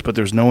built, but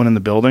there's no one in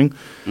the building.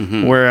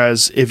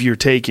 Whereas if you're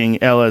taking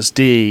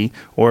LSD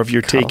or if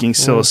you're taking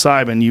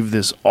psilocybin,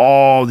 you've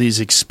all these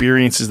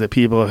experiences that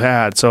people have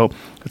had. So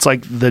it's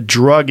like the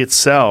drug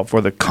itself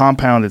or the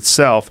compound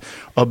itself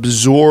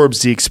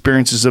absorbs the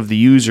experiences of the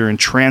user and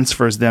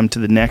transfers them to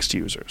the next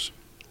users.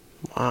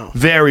 Wow.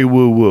 Very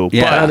woo-woo.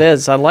 Yeah. That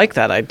is. I like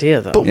that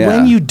idea, though. But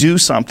when you do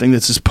something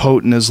that's as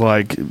potent as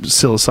like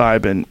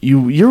psilocybin,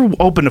 you're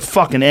open to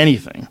fucking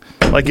anything.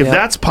 Like if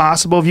that's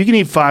possible, if you can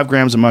eat 5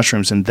 grams of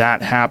mushrooms and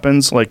that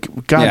happens, like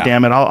God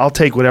damn it, I'll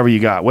take whatever you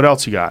got. What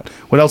else you got?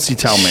 What else do you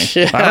tell me?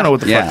 I don't know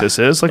what the fuck this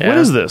is. Like what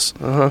is this?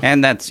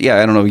 And that's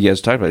I don't know what you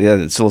guys talked about. Yeah,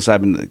 that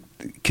psilocybin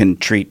can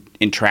treat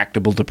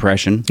intractable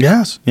depression.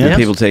 Yes. Yeah.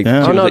 People take.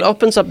 Yeah. Oh no, it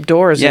opens up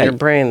doors in your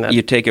brain that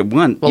you take it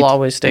one will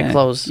always stay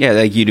closed. Yeah,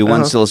 like you do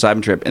one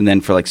psilocybin trip, and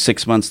then for like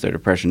 6 months, their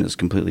depression is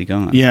completely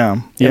gone.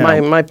 Yeah.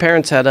 My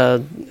parents had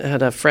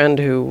a friend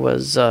who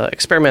was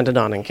experimented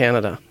on in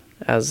Canada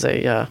as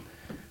a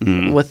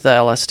with the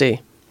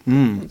LSD.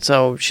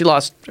 So she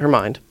lost her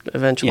mind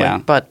eventually,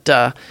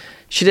 but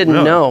she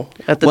didn't know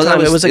at the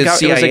time. It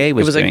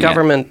was a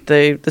government.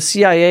 The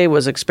CIA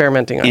was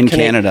experimenting on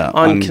Canada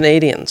on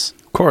Canadians.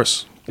 Of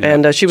course.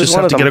 And she was just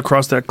one have of to them. get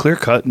across that clear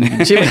cut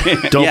and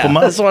dope them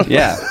up.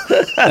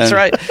 That's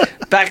right.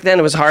 Back then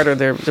it was harder.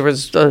 There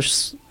was a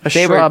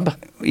shrub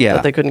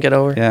that they couldn't get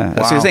over. Yeah,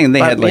 that's the thing. And they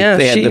had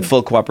the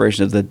full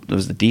cooperation of the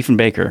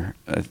Diefenbaker,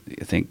 I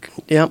think.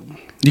 Yep.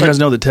 Do you guys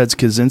know the Ted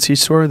Kaczynski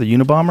story, the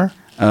Unabomber?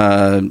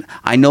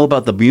 I know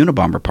about the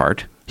Unabomber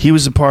part. He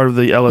was a part of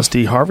the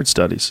LSD Harvard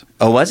studies.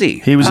 Oh, was he?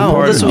 He was a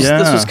part of it.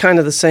 This was kind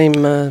of the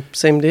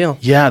same deal.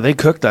 Yeah, they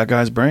cooked that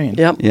guy's brain.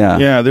 Yep.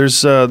 Yeah,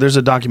 there's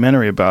a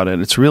documentary about it.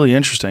 It's really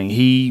interesting.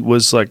 He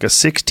was like a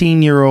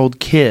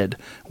 16-year-old kid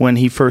when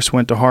he first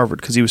went to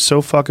Harvard because he was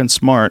so fucking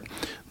smart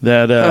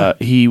that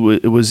he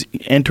was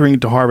entering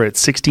into Harvard at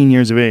 16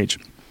 years of age.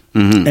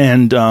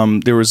 And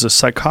there was a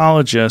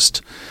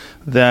psychologist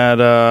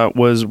that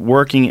was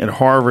working at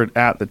Harvard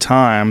at the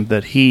time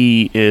that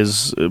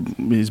he's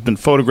been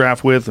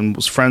photographed with and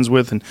was friends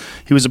with, and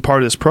he was a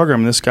part of this program.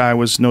 And this guy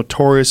was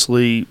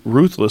notoriously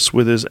ruthless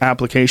with his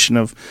application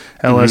of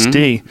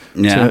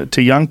LSD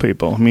to young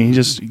people. I mean, he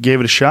just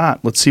gave it a shot.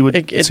 Let's see what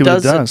it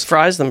does. It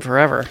fries them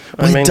forever.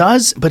 It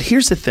does, but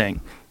here's the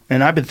thing,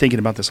 and I've been thinking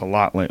about this a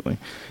lot lately.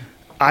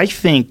 I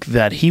think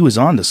that he was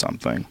onto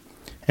something.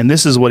 And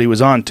this is what he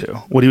was onto.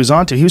 He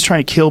was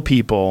trying to kill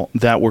people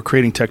that were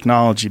creating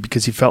technology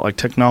because he felt like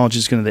technology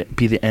is going to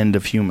be the end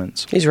of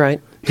humans. He's right.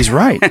 He's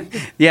right.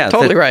 Yeah,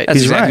 totally right. That's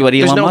exactly what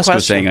Elon Musk question.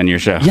 was saying on your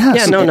show.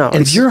 Yes. Yeah, no.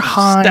 And if you're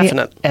high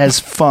definite. as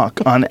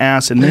fuck on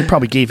acid, and they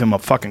probably gave him a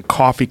fucking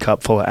coffee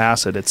cup full of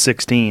acid at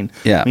 16.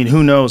 Yeah. I mean,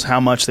 who knows how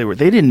much they were.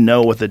 They didn't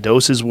know what the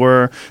doses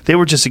were. They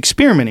were just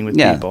experimenting with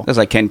people. That's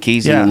like Ken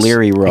Kesey and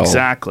Leary Rowe.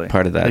 Exactly.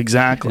 Part of that.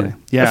 Exactly.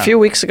 Yeah. A few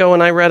weeks ago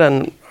when I read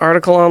an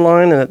article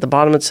online, and at the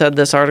bottom it said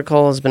this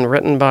article has been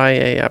written by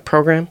a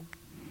program,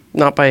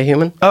 not by a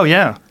human. Oh,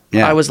 yeah.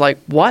 I was like,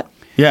 what?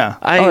 Yeah.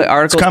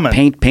 Articles,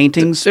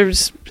 paintings.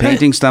 There's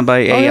paintings done by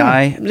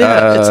AI.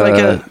 Yeah, it's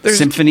like there's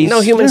symphonies.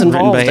 No humans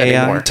involved by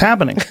AI. anymore. It's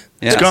happening.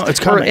 Yeah. It's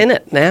coming. We're in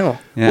it now.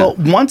 Yeah. Well,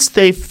 once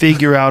they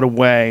figure out a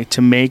way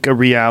to make a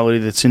reality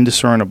that's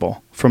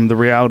indiscernible from the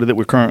reality that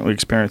we're currently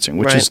experiencing,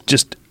 which is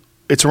just,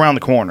 it's around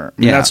the corner.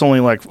 I mean, that's only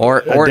like or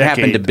it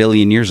happened a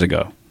billion years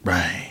ago.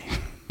 Right.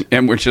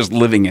 And we're just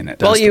living in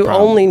it. Well, you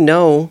only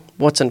know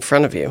what's in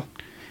front of you.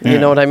 You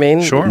know what I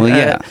mean? Sure. Well,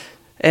 yeah.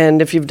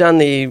 And if you've done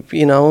the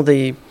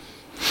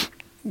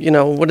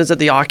what is it,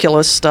 the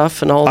Oculus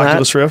stuff and all that.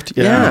 Oculus Rift?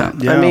 Yeah.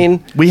 I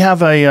mean, we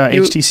have a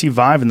HTC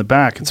Vive in the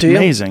back. It's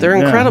amazing. They're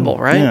incredible,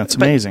 right? Yeah, it's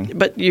amazing.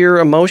 But your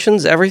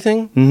emotions,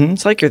 everything,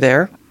 it's like you're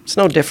there. It's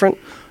no different.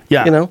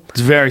 Yeah. It's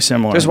very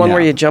similar. There's one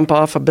where you jump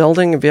off a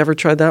building. Have you ever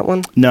tried that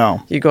one?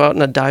 No. You go out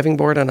on a diving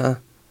board on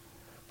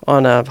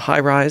a high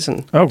rise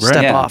and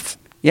step off.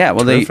 Yeah,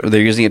 well,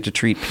 they're using it to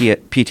treat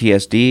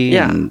PTSD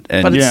and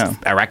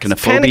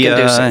arachnophobia.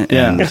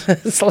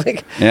 It's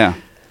like...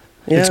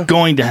 It's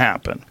going to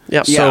happen.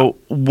 Yep. So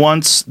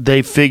once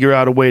they figure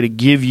out a way to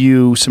give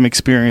you some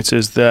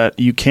experiences that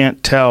you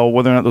can't tell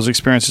whether or not those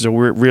experiences are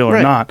real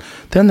or not,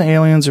 then the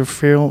aliens are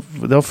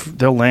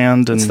they'll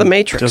land and it's the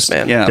Matrix,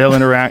 man. Yeah. They'll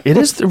interact.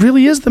 It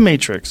really is the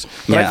Matrix.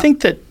 But I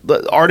think that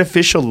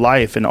artificial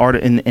life and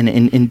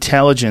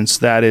intelligence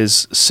that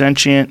is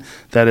sentient,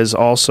 that is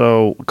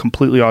also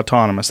completely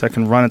autonomous, that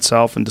can run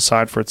itself and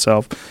decide for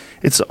itself,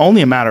 it's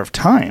only a matter of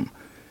time.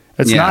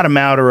 It's not a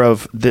matter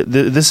of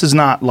this is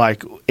not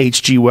like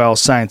H.G.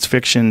 Wells science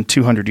fiction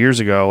 200 years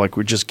ago. Like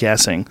we're just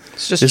guessing.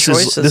 It's just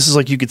choices. This is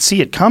like you could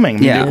see it coming.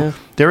 I mean,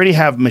 they already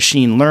have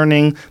machine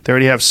learning. They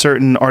already have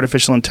certain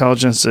artificial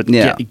intelligence that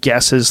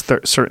guesses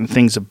certain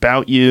things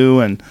about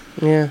you.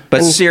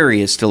 But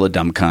Siri is still a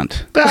dumb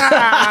cunt.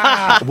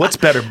 What's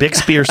better,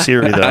 Bixby or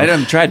Siri? Though I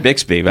haven't tried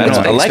Bixby.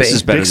 But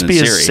Alexa's better Bixby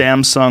than Siri. is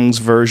Samsung's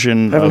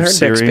version of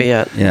Siri. Bixby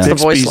yet. What's the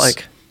voice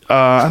like?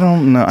 I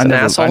don't know.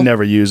 I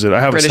never use it. I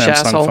have British a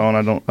Samsung asshole. phone.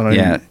 I don't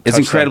even it's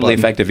incredibly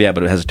effective. Yeah,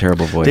 but it has a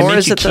terrible voice. They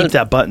make you keep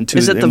that button too.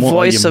 Is it the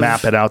voice of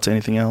map it out to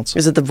anything else?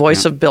 Is it the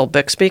voice of Bill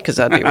Bixby? Because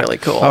that'd be really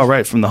cool. Oh,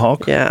 right, from the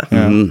Hulk. Yeah.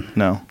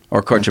 No.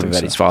 Or Court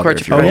Chiavetti's father.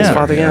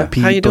 Father. Yeah.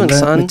 How you doing,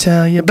 son? Let me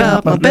tell you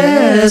about my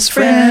best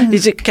friend.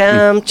 He's a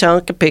calm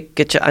chunk of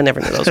picket. I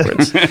never knew those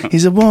words.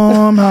 He's a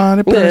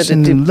warm-hearted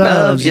person who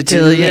loves you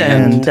till the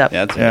end.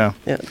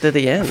 To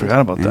the end. I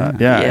forgot about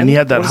that. Yeah, and he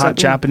had that hot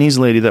Japanese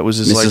lady that was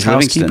his like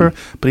housekeeper,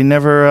 but he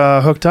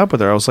never hooked up with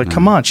her. I was like,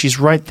 come on, she's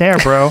right there,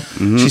 bro.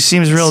 She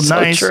seems real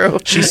nice. True.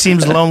 She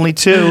seems lonely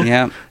too.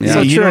 Yeah.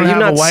 So you don't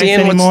have a wife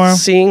anymore.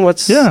 Seeing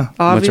what's obvious.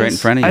 What's right in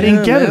front of you. I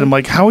didn't get it. I'm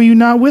like, how are you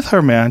not with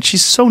her, man?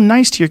 She's so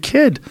nice to your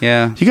kid.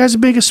 Yeah. You guys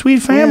make a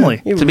sweet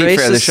family. Yeah. To be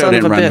fair, the show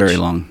didn't run very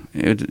long.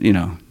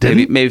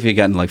 Maybe if he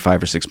gotten like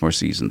 5 or 6 more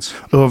seasons.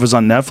 Oh, if it was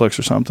on Netflix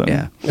or something.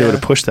 Yeah. They would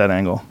have pushed that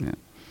angle. Yeah.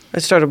 I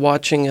started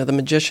watching The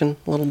Magician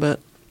a little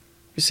bit.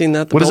 You seen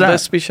that? What is that? Bill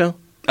Bixby show?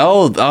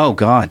 Oh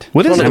God!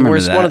 What is it?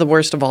 One of the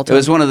worst of all time. It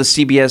was one of the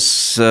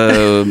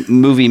CBS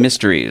movie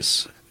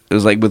mysteries. It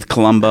was like with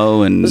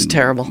Columbo and it was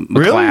terrible.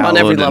 Really? On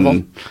every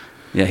level.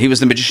 Yeah, he was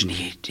the magician.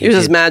 He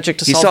uses magic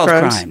to solve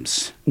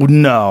crimes.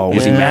 No,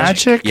 with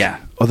magic? Yeah.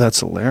 Oh,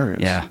 that's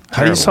hilarious. Yeah.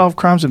 How do you solve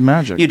crimes with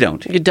magic? You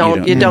don't. You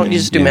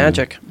just do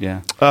magic.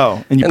 Yeah.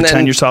 Oh, and you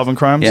pretend you're solving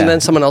crimes? And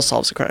then someone else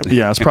solves a crime.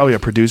 Yeah, it's probably a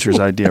producer's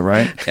idea,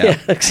 right? Yeah.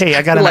 Hey,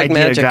 I got an idea,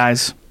 magic.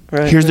 guys.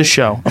 Right. Here's the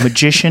show. A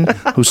magician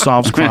who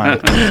solves crime.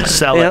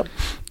 Sell it.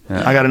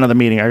 Yeah. I got another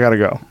meeting. I got to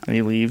go. And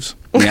he leaves.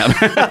 Yeah.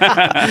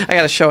 I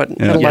got a show at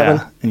 11.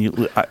 Yeah.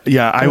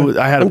 And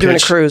I had I'm a pitch. doing a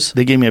cruise.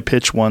 They gave me a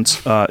pitch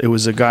once. It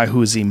was a guy who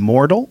was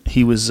immortal.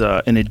 He was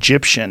an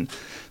Egyptian.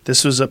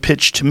 This was a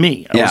pitch to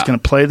me. I was going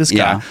to play this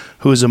guy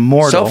who was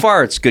immortal. So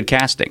far, it's good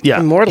casting.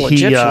 Yeah. Immortal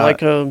Egyptian,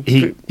 like a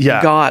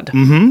god.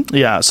 Mm-hmm.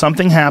 Yeah.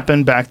 Something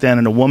happened back then,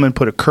 and a woman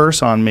put a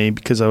curse on me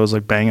because I was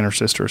like banging her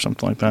sister or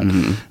something like that.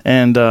 Mm-hmm.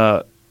 And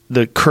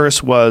the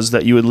curse was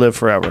that you would live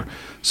forever.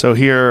 So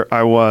here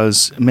I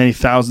was, many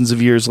thousands of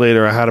years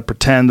later, I had to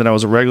pretend that I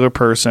was a regular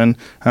person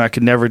and I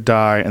could never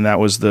die, and that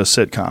was the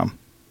sitcom.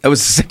 It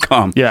was a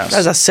sitcom. Yes. That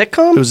was a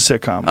sitcom? It was a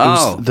sitcom. Oh.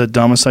 It was the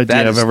dumbest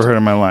idea I've ever heard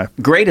in my life.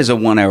 Great as a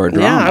 1-hour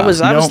drama. Yeah,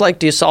 I was like,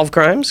 do you solve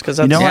crimes? Because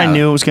I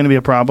knew it was going to be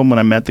a problem when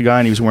I met the guy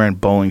and he was wearing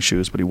bowling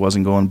shoes, but he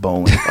wasn't going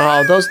bowling.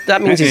 Oh,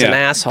 that means he's an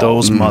asshole.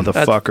 Those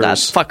motherfuckers. That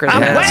fucker's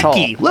an asshole.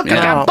 Wacky. Look, I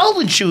got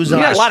bowling shoes on.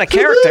 You got a lot of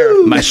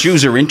character. My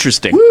shoes are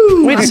interesting.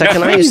 Wait a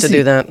second, I used to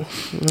do that.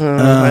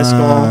 High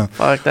school.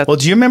 Fuck that. Well,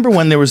 do you remember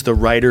when there was the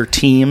writer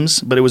teams,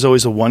 but it was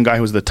always the one guy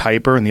who was the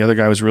typer and the other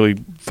guy was really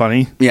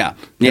funny? Yeah.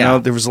 You know,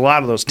 there was a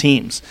lot of those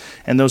teams.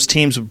 And those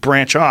teams would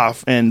branch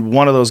off, and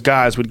one of those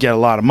guys would get a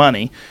lot of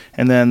money,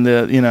 and then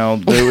the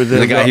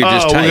guy who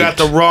just typed. We got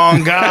the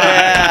wrong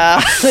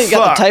guy. Yeah, you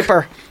got the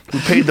typer. We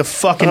paid the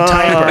fucking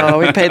typer. Oh,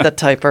 we paid the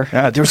typer.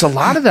 Yeah, there was a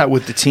lot of that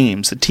with the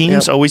teams. The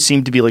teams always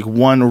seemed to be like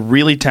one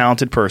really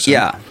talented person.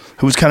 Yeah.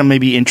 Who was kind of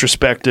maybe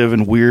introspective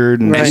and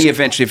weird. And he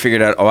eventually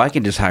figured out, I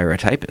can just hire a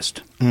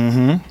typist.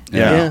 Mm-hmm.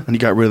 Yeah. And he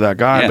got rid of that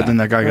guy, but then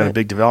that guy got a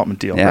big development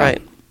deal. Yeah.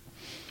 Right.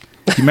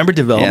 Do you remember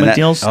development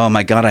deals? Oh,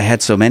 my God, I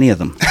had so many of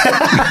them.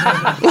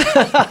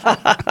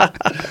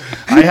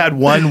 I had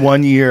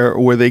one year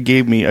where they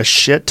gave me a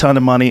shit ton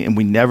of money and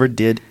we never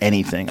did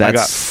anything. I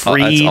got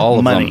free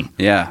money.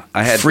 Yeah,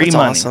 I had free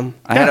money. Awesome.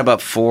 I had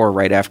about 4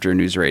 right after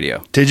News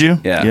Radio. Did you?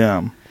 Yeah.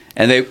 Yeah.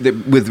 And they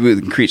with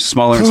increased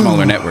smaller and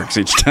smaller networks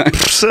each time.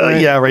 So,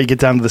 yeah, right. You get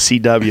down to the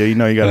CW, you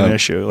know you got an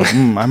issue. Like,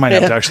 I might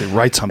have to actually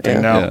write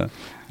something now.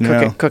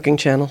 Yeah. Cooking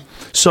channel.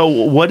 So,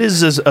 what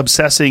is this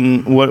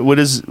obsessing? What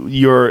is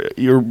your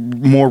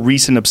more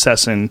recent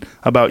obsessing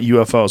about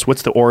UFOs?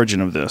 What's the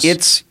origin of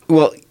this?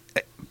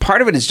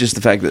 Part of it is just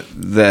the fact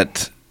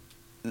that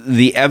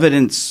the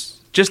evidence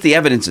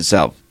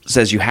itself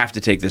says you have to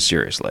take this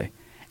seriously,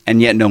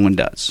 and yet no one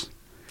does,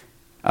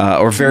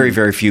 or very,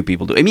 very few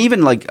people do. I mean,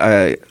 even like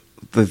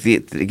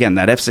again,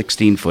 that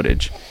F-16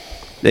 footage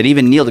that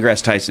even Neil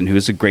deGrasse Tyson, who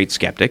is a great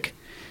skeptic,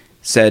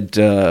 said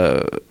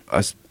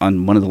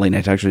on one of the late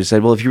night talk shows, he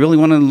said, well, if you really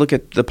want to look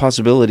at the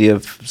possibility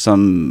of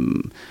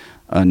some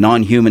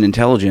non-human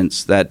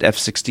intelligence, that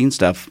F-16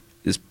 stuff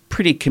is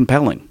pretty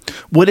compelling.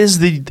 What is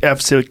the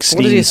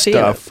F-16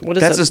 stuff?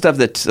 That's the stuff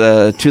that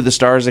To the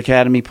Stars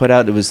Academy put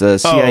out. It was the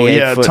CIA. Oh,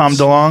 yeah, Tom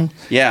DeLonge?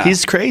 Yeah.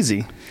 He's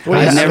crazy.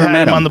 I've never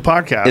met him on the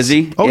podcast. Is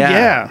he? Oh,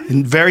 yeah.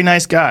 Very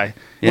nice guy.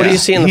 Yeah. What do you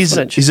see in the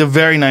footage? He's a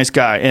very nice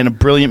guy and a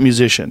brilliant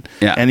musician.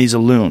 Yeah. And he's a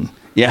loon.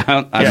 Yeah,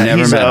 I've never met him.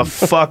 He's a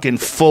fucking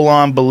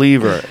full-on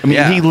believer. I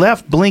mean, he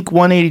left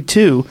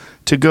Blink-182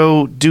 to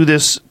go do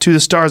this To the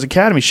Stars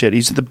Academy shit.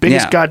 He's the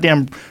biggest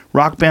goddamn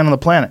rock band on the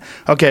planet.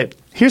 Okay,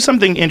 here's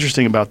something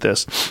interesting about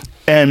this.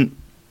 And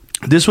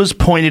this was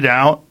pointed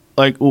out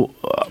like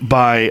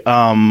by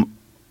a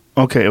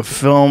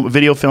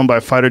video film by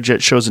a fighter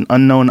jet shows an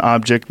unknown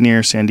object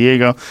near San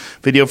Diego.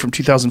 Video from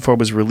 2004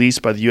 was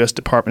released by the U.S.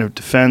 Department of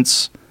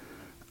Defense.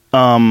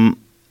 Wow,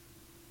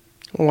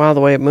 the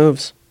way it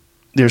moves.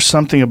 There's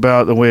something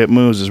about the way it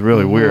moves is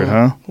really weird,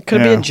 huh? Could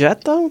it be a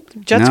jet, though?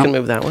 Jets can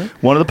move that way.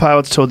 One of the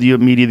pilots told the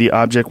media the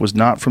object was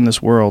not from this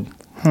world.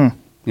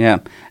 Yeah.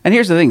 And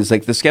here's the thing. It's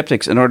like the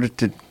skeptics, in order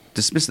to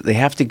dismiss it, they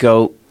have to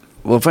go...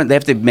 Well, they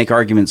have to make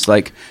arguments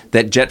like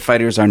that jet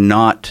fighters are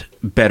not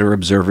better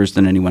observers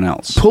than anyone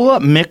else. Pull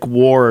up Mick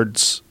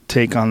Ward's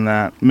take on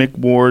that. Mick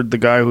Ward, the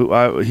guy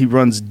who he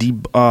runs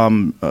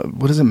Metabunk.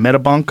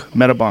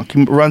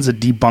 He runs a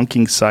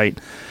debunking site.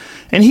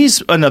 And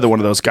he's another one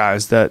of those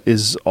guys that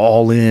is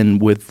all in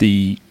with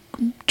the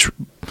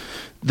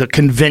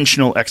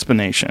conventional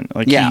explanation.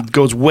 Like he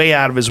goes way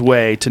out of his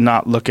way to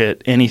not look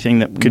at anything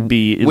that could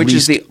be at which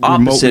least is the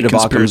opposite of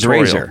Occam's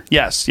razor.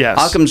 Yes.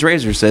 Occam's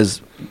razor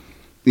says,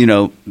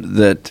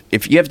 that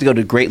if you have to go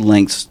to great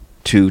lengths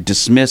to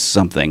dismiss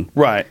something,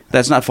 right,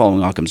 that's not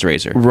following Occam's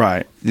razor.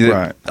 Right.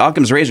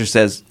 Occam's razor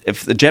says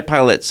if the jet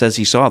pilot says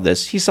he saw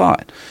this, he saw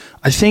it.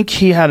 I think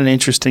he had an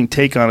interesting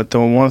take on it,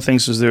 though. And one of the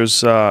things was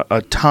there's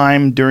a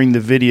time during the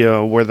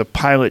video where the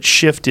pilot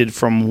shifted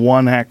from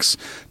 1x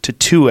to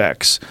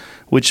 2x,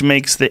 which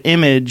makes the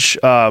image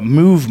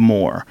move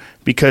more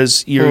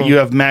because you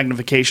have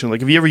magnification. Like,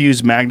 have you ever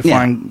used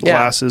magnifying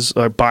glasses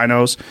or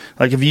binos?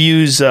 Like, if you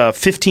use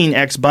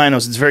 15x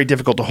binos, it's very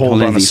difficult to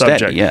hold on the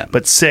subject. Steady,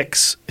 but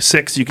 6,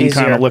 you can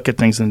kind of look at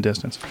things in the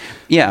distance.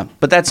 Yeah,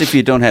 but that's if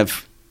you don't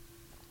have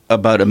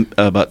about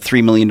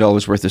 $3 million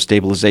worth of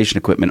stabilization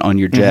equipment on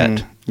your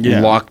jet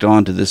locked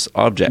onto this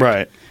object.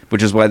 Right.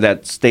 Which is why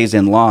that stays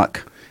in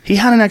lock. He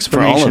had an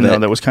explanation, though,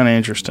 that was kind of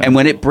interesting. And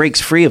when it breaks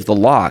free of the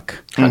lock,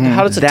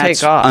 how does it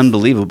take off?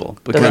 Unbelievable.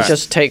 Does it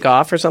just take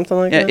off or something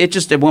like that? It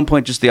just, at one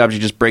point, the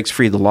object just breaks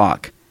free of the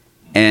lock.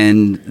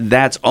 And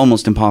that's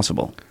almost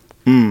impossible.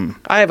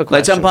 I have a question.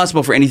 It's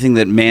impossible for anything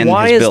that man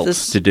has built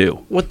to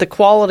do. With the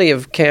quality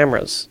of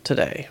cameras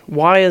today,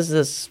 why is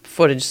this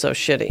footage so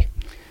shitty?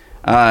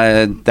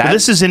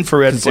 This is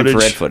infrared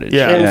footage.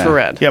 Yeah,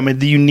 infrared. Yeah, I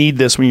mean, you need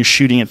this when you're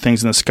shooting at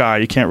things in the sky.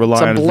 You can't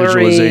rely on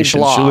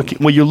visualization.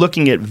 You're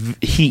looking at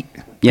heat.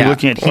 You're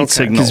looking at heat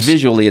signals. Because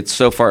visually, it's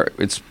so far.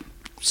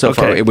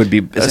 It would be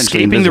essentially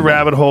escaping invisible. the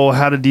rabbit hole.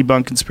 How to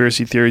debunk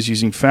conspiracy theories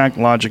using fact,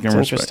 logic, and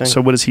respect.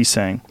 So, what is he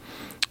saying?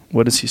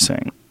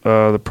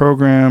 The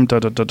program. Make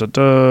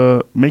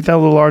that a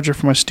little larger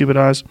for my stupid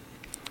eyes.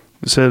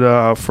 It said,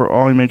 for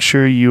all, make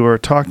sure you are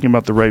talking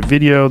about the right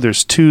video.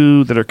 There's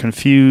 2 that are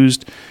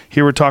confused.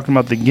 Here we're talking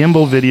about the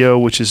gimbal video,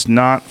 which is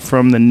not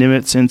from the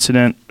Nimitz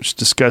incident, which is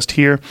discussed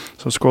here.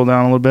 So scroll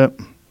down a little bit.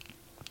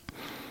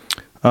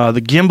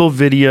 The gimbal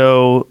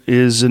video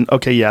is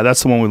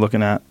that's the one we're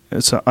looking at.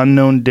 It's an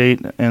unknown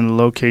date and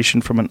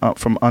location from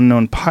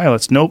unknown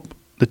pilots. Nope.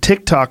 The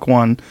TikTok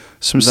one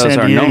is from San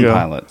Diego. Those are known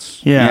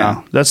pilots.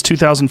 Yeah, that's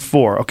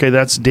 2004. Okay,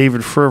 that's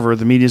David Ferver.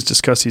 The media's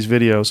discussed these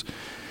videos.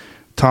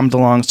 Tom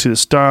DeLonge's To the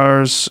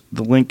Stars.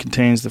 The link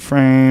contains the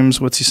frames.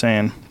 What's he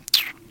saying?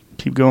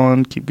 Keep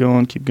going.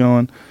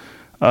 The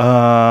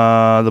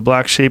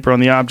black shaper on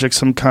the object,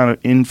 some kind of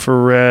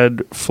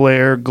infrared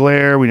flare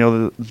glare. We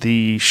know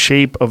the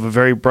shape of a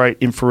very bright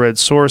infrared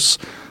source,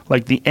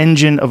 like the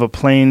engine of a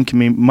plane, can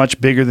be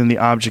much bigger than the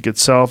object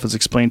itself, as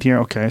explained here.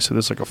 Okay, so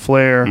there's like a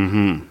flare.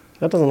 Mm-hmm.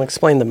 That doesn't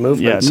explain the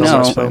movement. Yeah, it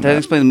doesn't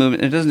explain the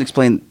movement. It doesn't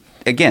explain,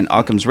 again,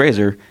 Occam's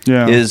razor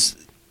is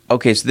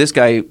okay, so this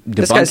guy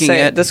debunking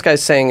it. This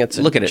guy's saying it's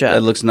a look at jet. it.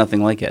 It looks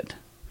nothing like it.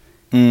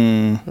 The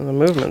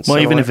movement's well,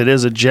 even similar. if it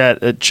is a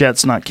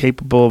jet's not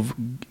capable of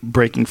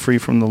breaking free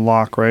from the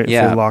lock, right?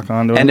 Yeah. If they lock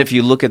onto it. And if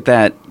you look at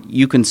that,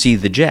 you can see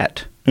the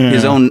jet. Yeah.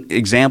 His own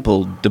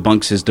example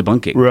debunks his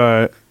debunking.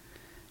 Right.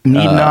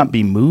 Need not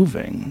be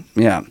moving.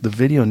 Yeah. The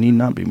video need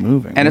not be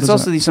moving. And What it's is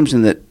also that? the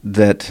assumption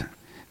that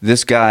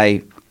this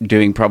guy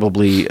doing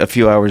probably a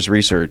few hours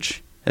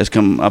research has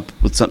come up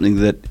with something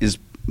that is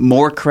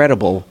more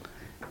credible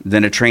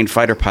than a trained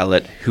fighter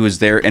pilot who is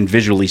there and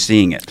visually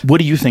seeing it. What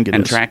do you think it is?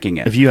 And tracking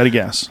it. If you had a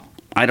guess.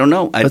 I don't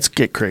know. Let's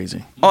get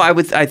crazy.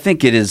 I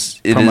think it is.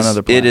 From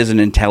another planet. It is an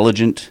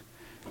intelligent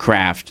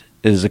craft.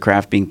 It is a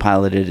craft being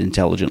piloted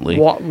intelligently.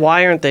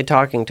 Why aren't they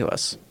talking to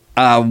us?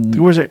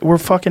 We're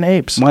fucking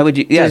apes. Why would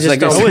you? Yeah, it's just like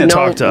don't They wouldn't know.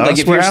 talk to us.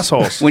 if We're you're-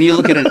 assholes. When you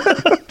look at it,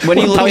 when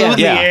you look Oh, at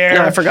yeah. the air.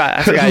 No, I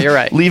forgot. You're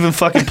right. Leaving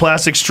fucking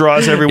plastic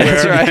straws everywhere.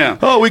 That's right. Yeah.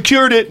 Oh, we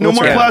cured it. No That's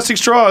more right. plastic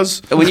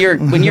straws. when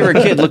you're a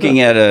kid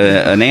looking at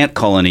an ant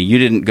colony, you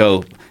didn't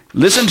go,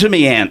 "Listen to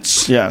me,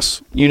 ants."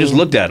 Yes. You just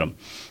looked at them.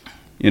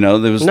 You know,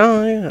 there was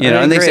No, yeah, you know,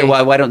 I and they say, agree.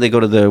 why don't they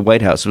go to the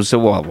White House? So,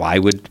 well, why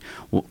would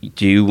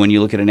you, when you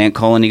look at an ant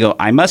colony, go,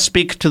 I must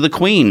speak to the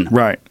Queen,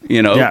 Right.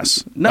 You know,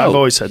 Yes. no, I've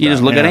always said you that,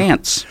 just look at yeah.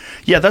 ants.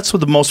 Yeah, that's what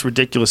the most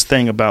ridiculous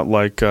thing about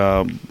like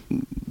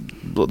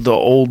the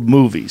old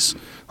movies.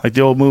 Like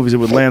the old movies that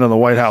would land on the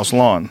White House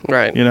lawn.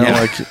 Right. You know, Yeah.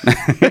 like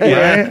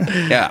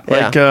right? Yeah,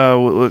 Like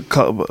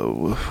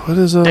what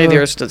is Hey, the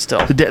Earth stood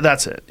still.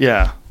 That's it.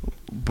 Yeah.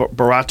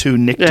 Baratu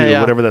Niktu,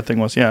 Yeah. whatever that thing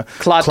was. Yeah.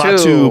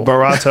 Klaatu.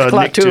 Barata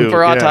Klaatu, Niktu.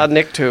 Barata, yeah.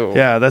 Niktu.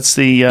 Yeah, that's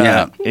the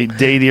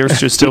day the Earth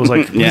stood still was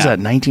like, what is Yeah. that,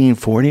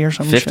 1940 or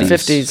something? 50s.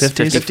 50s,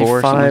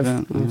 54, 55.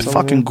 something like It's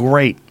fucking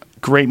great.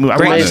 Great movie.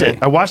 Great I watched movie. it.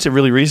 I watched it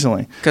really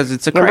recently. because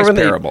it's a Remember Christ when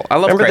they- parable. I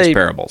love remember Christ they-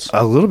 parables.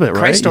 A little bit, right?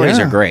 Christ stories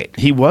Yeah. are great.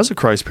 He was a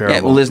Christ parable.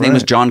 Yeah, well, his name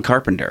was right. John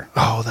Carpenter.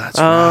 Oh, that's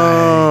Oh,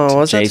 right.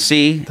 was it?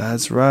 JC.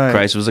 That's right.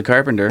 Christ was a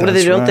carpenter. What do they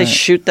That's do? Don't they right.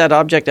 shoot that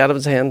object out of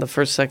his hand the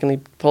first second he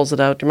pulls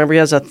it out? Do you remember he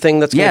has a thing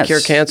that's going to cure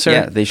cancer?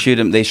 Yeah, they shoot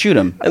him. They shoot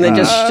him, And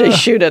they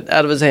shoot it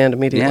out of his hand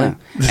immediately. yeah.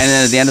 And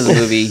then at the end of the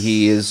movie,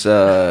 he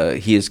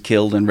is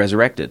killed and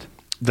resurrected.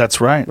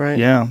 That's right. Right.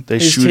 Yeah, they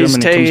He's- shoot him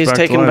and he comes he's back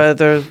taken to life.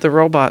 by the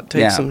robot.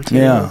 Takes Yeah. him. To,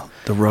 Yeah,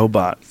 the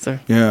robot. So-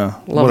 Yeah,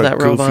 Love what a that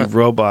goofy robot.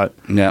 robot.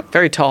 Yeah.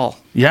 Very tall.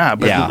 Yeah,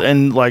 but Yeah.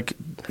 and like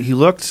he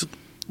looked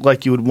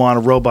like you would want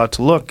a robot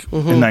to look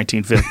in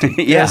 1950.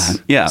 Yeah. Yes.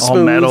 Yeah. All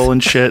Smooth. metal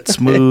and shit,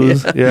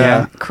 smooth.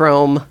 Yeah.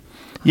 Chrome.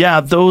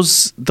 Yeah,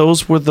 those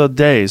were the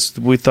days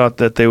we thought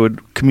that they would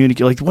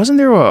communicate. Like, wasn't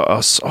there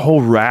a whole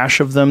rash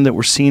of them that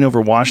were seen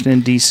over Washington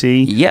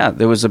D.C.? Yeah,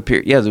 there was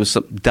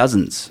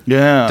dozens.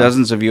 Yeah,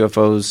 Dozens of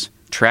UFOs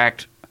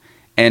tracked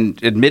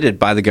and admitted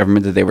by the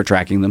government that they were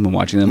tracking them and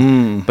watching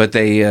them. But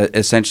they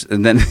essentially,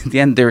 and then at the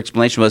end, their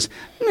explanation was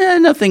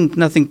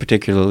nothing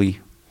particularly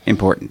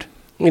important.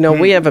 You know,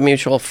 we have a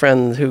mutual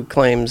friend who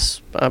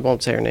claims, I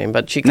won't say her name,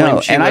 but she No,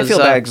 claims she and was... I feel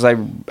bad because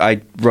I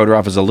wrote her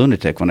off as a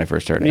lunatic when I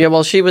first heard it. Yeah,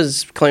 well, she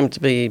was claimed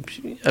to be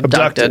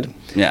abducted.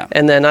 Yeah.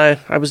 And then I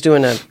was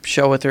doing a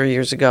show with her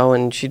years ago,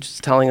 and she's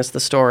just telling us the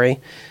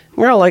story.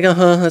 We're all like,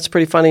 that's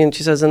pretty funny. And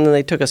she says, and then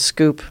they took a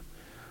scoop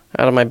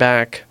out of my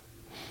back.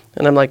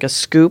 And I'm like, a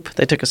scoop?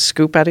 They took a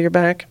scoop out of your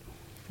back?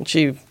 And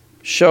she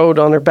showed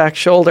on her back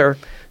shoulder,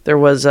 there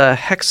was a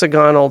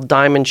hexagonal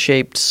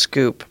diamond-shaped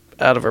scoop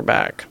out of her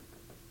back.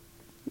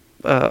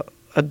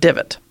 A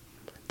divot.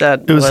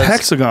 That it was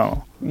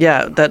hexagonal.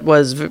 Yeah, that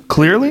was...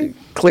 Clearly?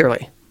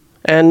 Clearly.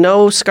 And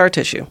no scar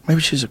tissue.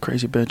 Maybe she's a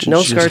crazy bitch. and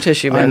No she's scar just,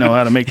 tissue, I man. know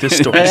how to make this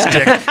story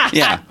stick.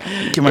 Yeah.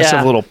 Give myself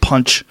Yeah. a little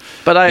punch.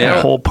 But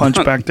A whole punch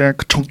back there.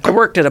 I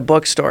worked at a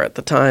bookstore at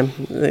the time,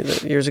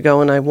 years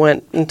ago, and I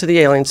went into the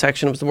alien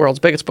section. It was the world's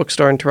biggest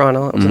bookstore in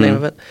Toronto. That was the name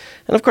of it.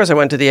 And of course, I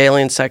went to the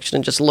alien section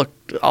and just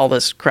looked all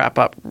this crap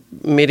up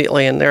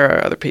immediately, and there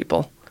are other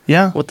people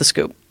Yeah. with the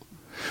scoop.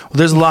 Well,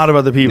 there's a lot of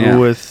other people Yeah.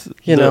 with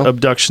You know.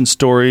 abduction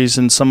stories,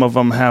 and some of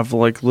them have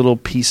like little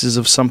pieces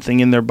of something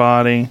in their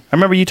body. I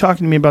remember you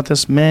talking to me about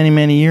this many,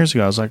 many years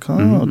ago. I was like,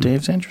 oh,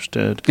 Dave's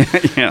interested.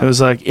 Yeah. It was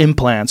like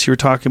implants. You were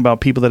talking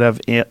about people that have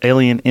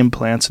alien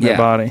implants in their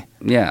body.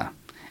 Yeah.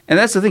 And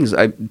that's the thing is,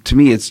 to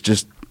me, it's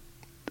just,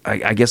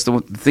 I guess the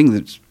thing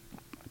that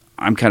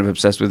I'm kind of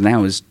obsessed with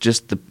now is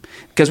just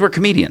because we're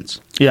comedians.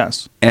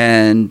 Yes.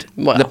 And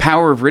Well. the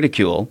power of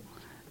ridicule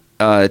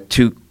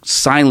to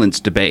silence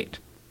debate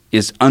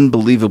is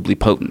unbelievably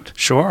potent.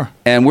 Sure.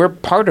 And we're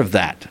part of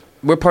that.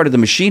 We're part of the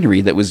machinery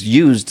that was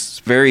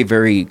used very,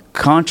 very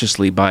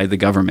consciously by the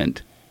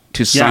government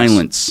to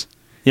silence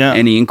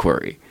any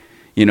inquiry.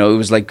 You know, it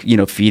was like,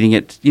 feeding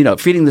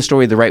the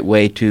story the right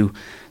way to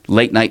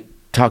late night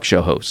talk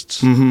show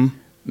hosts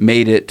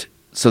made it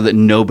so that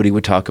nobody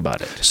would talk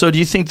about it. So do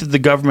you think that the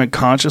government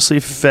consciously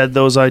fed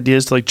those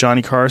ideas to like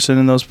Johnny Carson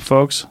and those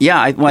folks? Yeah,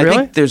 I Really?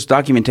 think there's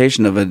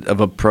documentation of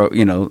a pro,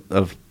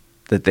 of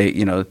that they,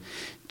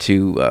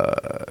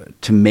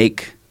 to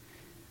make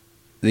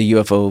the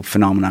UFO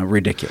phenomena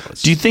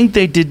ridiculous. Do you think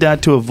they did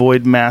that to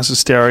avoid mass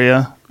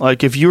hysteria?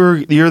 Like if you're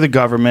the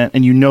government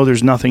and you know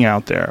there's nothing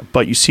out there,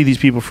 but you see these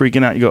people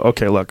freaking out, you go,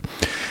 okay, look,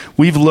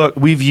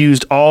 We've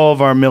used all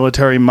of our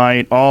military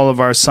might, all of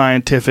our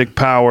scientific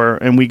power,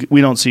 and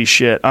we don't see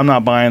shit. I'm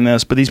not buying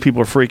this, but these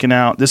people are freaking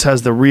out. This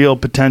has the real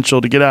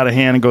potential to get out of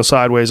hand and go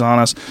sideways on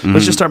us.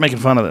 Let's just start making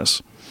fun of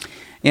this.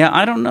 Yeah,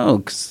 I don't know.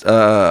 'Cause,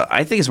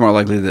 I think it's more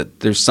likely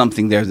that there's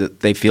something there that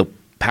they feel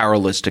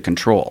powerless to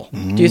control.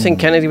 Do you think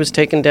Kennedy was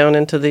taken down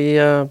into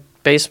the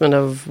basement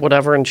of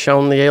whatever and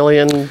shown the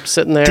alien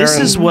sitting there? This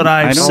is what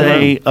I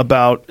say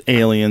about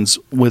aliens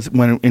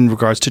in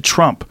regards to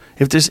Trump.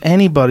 If there's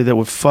anybody that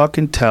would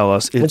fucking tell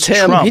us, it's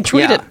him. Trump. He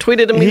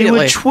tweeted immediately. He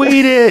would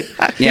tweet it.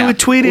 He would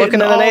tweet it Looking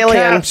in at an all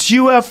alien. caps.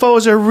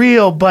 UFOs are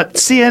real, but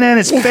CNN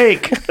is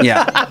fake.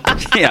 Yeah.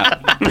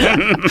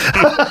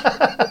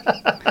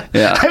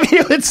 Yeah. I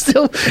mean, it's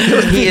still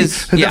He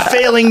is the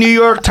failing New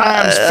York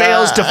Times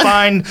fails to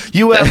find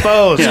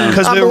UFOs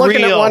because I'm they're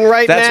looking real. at one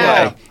right That's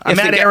now. why. I'm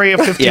at Area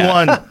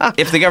 51.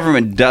 If the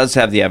government does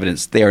have the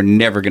evidence, they are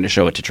never going to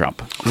show it to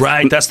Trump.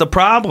 Right, that's the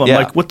problem. Yeah.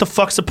 Like, what the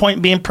fuck's the point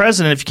in being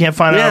president if you can't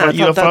find out I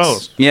thought about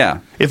UFOs? Yeah.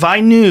 If I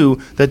knew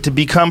that to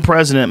become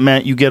president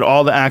meant you get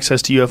all the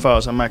access to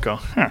UFOs, I might go,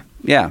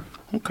 Yeah.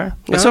 okay.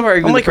 But so far,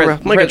 I'll make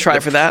a try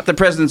for that. The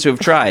presidents who have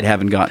tried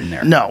haven't gotten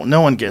there.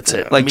 No one gets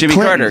it. Like I mean, Jimmy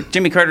Clinton- Carter.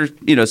 Jimmy Carter,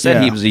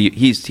 said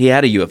he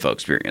had a UFO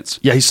experience.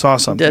 Yeah, he saw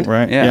something, Did?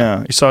 right?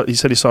 Yeah. He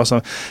said he saw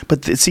something.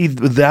 But see,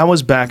 that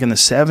was back in the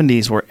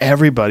 70s where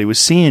everybody was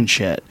seeing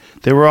shit.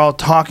 They were all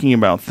talking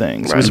about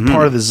things. It was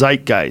part of the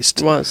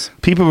zeitgeist. It was.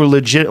 People were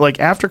legit, like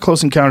after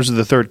Close Encounters of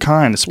the Third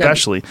Kind,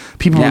 especially,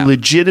 people were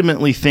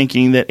legitimately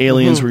thinking that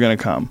aliens were going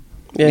to come.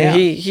 Yeah,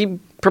 he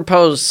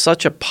proposed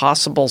such a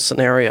possible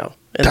scenario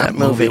in that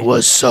movie.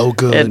 was so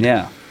good.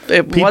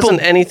 It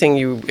wasn't anything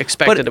you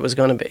expected it was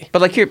going to be.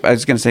 But like here, I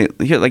was going to say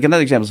here, like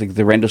another example is like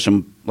the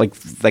Rendlesham, like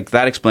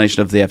that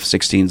explanation of the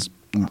F-16's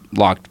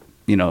locked,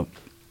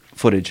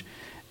 footage,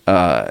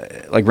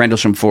 like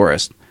Rendlesham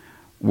Forest,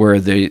 where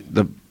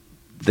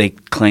they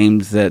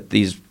claimed that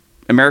these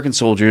American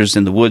soldiers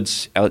in the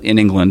woods out in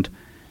England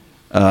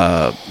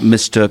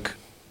mistook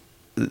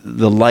a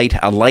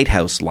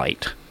lighthouse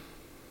light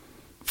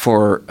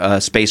for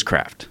a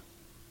spacecraft.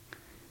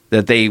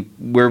 That they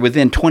were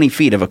within 20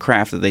 feet of a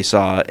craft that they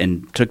saw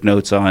and took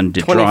notes on,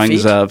 did 20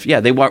 drawings feet? of.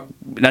 Yeah, they were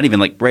not even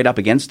like right up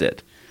against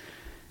it.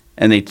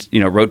 And they,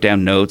 wrote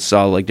down notes,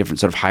 saw like different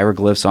sort of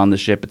hieroglyphs on the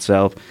ship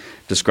itself,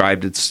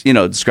 described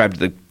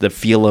the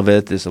feel of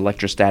it, this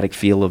electrostatic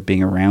feel of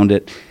being around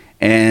it.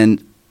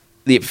 And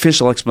the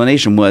official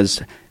explanation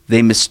was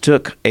they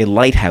mistook a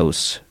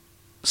lighthouse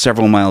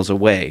several miles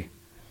away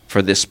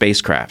for this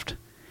spacecraft.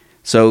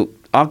 So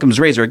Occam's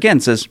razor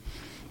again says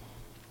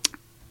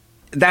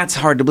that's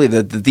hard to believe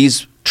that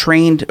these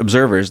trained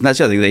observers, and that's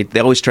the other thing, they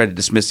always try to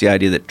dismiss the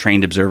idea that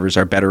trained observers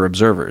are better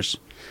observers.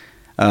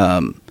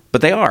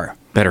 But they are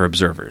better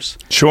observers.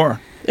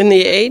 Sure. In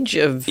the age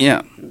of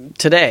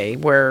today,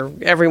 where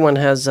everyone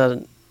has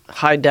a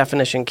high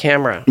definition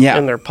camera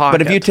in their pocket.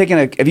 But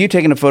have you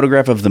taken a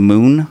photograph of the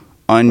moon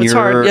on your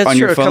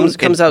phone? It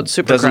comes out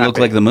super doesn't look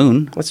crappy. like the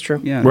moon. That's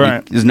true. Yeah,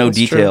 right. There's no That's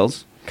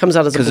details. Comes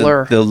out as a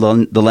blur.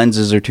 The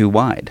lenses are too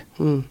wide.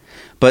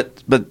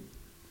 But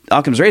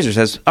Occam's razor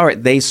says, all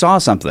right, they saw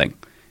something,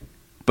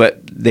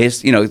 but they,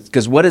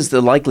 because what is the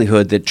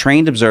likelihood that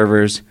trained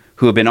observers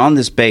who have been on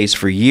this base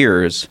for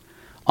years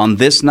on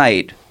this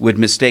night would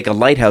mistake a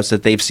lighthouse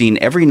that they've seen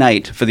every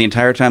night for the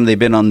entire time they've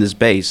been on this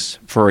base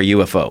for a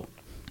UFO?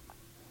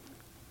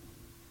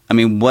 I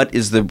mean, what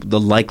is the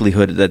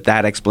likelihood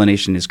that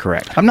explanation is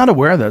correct? I'm not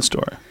aware of that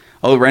story.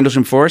 Oh,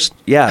 Rendlesham Forest?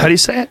 Yeah. How do you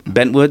say it?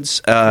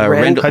 Bentwoods.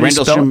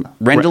 Rendlesham.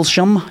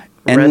 Rendlesham.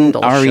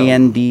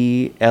 Rendlesham.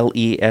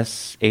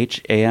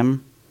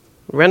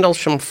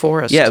 Rendlesham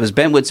Forest. Yeah, it was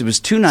Bentwoods. It was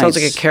 2 nights. Sounds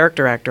like a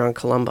character actor on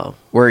Columbo.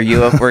 Where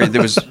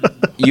there was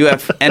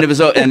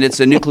and it's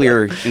a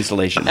nuclear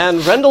installation.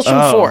 And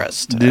Rendlesham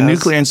Forest. The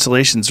nuclear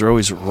installations are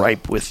always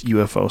ripe with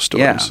UFO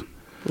stories.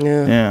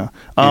 Yeah.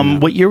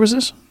 What year was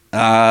this?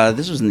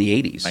 This was in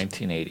the 80s.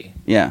 1980.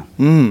 Yeah.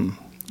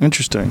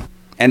 Interesting.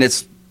 And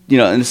it's,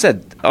 and it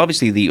said,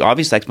 obviously the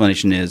obvious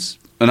explanation is,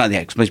 well, not the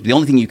explanation, but the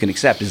only thing you can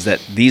accept is that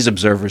these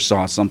observers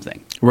saw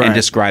something and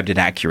described it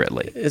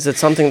accurately. Is it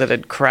something that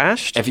had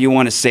crashed? If you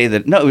want to say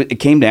that, no, it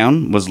came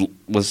down,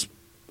 was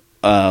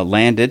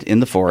landed in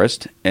the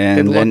forest,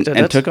 and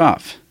took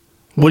off.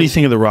 What do you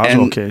think of the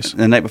Roswell case?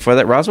 The night before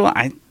that, Roswell,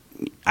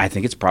 I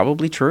think it's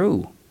probably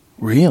true.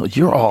 Real?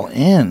 You're all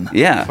in.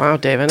 Yeah. Wow,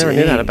 Dave, I never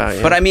knew that about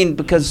you. But I mean,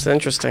 because it's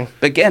interesting.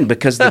 Again,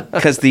 because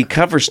the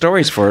cover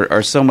stories for it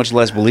are so much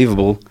less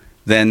believable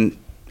than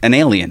an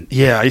alien.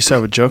 Yeah, I used to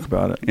have a joke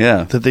about it.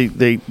 Yeah. That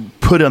they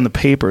put on the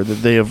paper that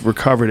they have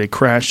recovered a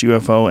crashed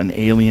UFO and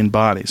alien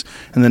bodies.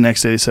 And the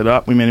next day they said,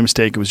 we made a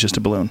mistake. It was just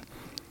a balloon.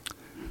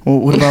 Well,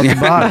 what about the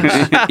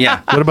bodies?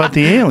 Yeah. What about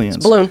the aliens?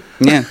 It's a balloon.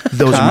 Yeah.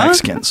 Those are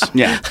Mexicans.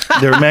 Yeah.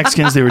 They were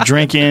Mexicans. They were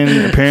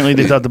drinking. Apparently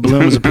they thought the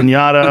balloon was a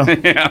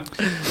piñata. Yeah.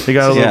 They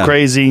got a little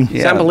crazy.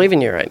 Yeah. I'm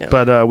believing you right now.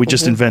 But we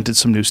just invented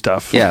some new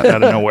stuff out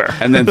of nowhere.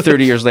 And then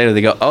 30 years later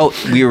they go,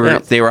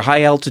 they were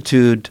high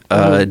altitude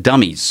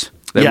dummies.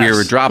 that we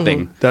were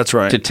dropping. Mm-hmm. That's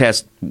right. To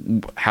test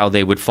how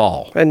they would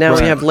fall. And now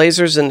we have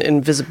lasers and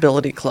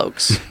invisibility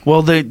cloaks.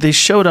 Well, they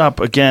showed up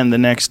again the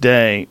next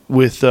day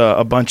with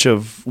a bunch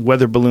of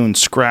weather balloon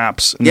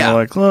scraps. And they're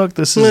like, look,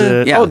 this is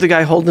it. Yeah. Oh, the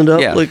guy holding it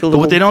up. Yeah. Like a but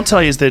what they don't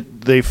tell you is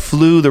that they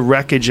flew the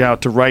wreckage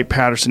out to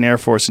Wright-Patterson Air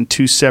Force in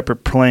 2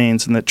 separate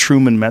planes and that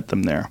Truman met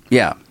them there.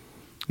 Yeah.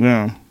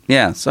 Yeah.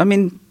 Yeah. So, I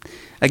mean,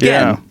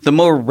 again, the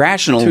more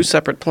rational... 2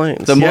 separate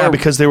planes.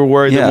 Because they were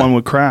worried that one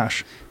would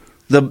crash.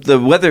 The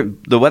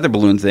weather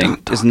balloon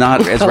thing is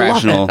not as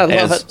rational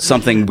as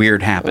something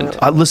weird happened.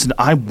 Listen,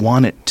 I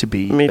want it to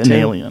be an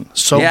alien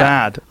so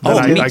bad that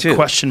I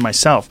question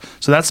myself.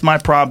 So that's my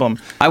problem.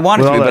 I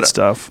want it to be that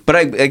stuff. But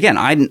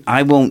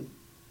I won't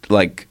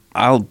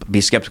I'll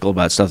be skeptical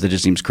about stuff that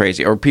just seems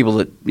crazy, or people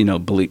that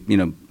believe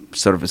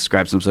sort of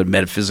ascribe some sort of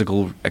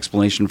metaphysical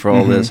explanation for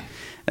all this.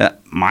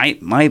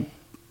 My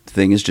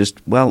thing is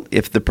just, well,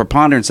 if the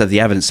preponderance of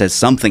the evidence says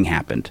something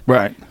happened,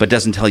 right, but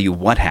doesn't tell you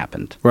what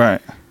happened,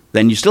 right,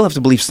 then you still have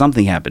to believe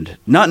something happened.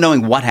 Not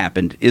knowing what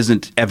happened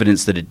isn't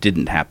evidence that it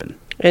didn't happen.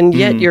 And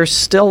yet you're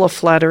still a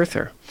flat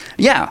earther.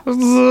 Yeah.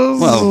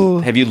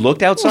 Well, have you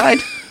looked outside?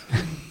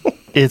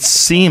 It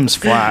seems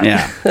flat.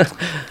 Yeah.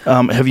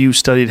 Have you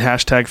studied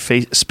hashtag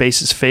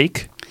space is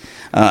fake?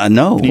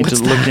 No. You need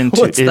to look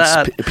into What's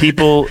that?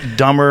 People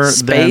dumber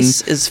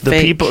Space than is the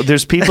fake. people.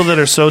 There's people that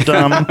are so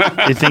dumb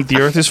they think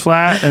the Earth is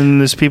flat, and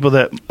there's people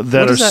that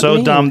are so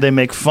mean? dumb they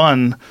make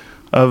fun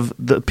of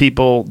the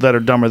people that are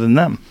dumber than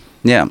them.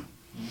 Yeah.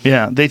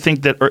 Yeah, they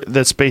think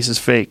that space is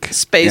fake.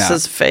 Space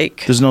is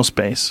fake. There's no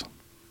space.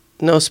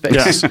 No space.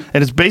 Yes, and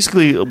it's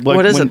basically like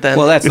what is it then?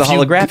 Well, that's the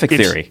holographic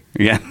theory.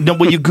 Yeah. No,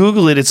 when you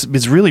Google it,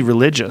 it's really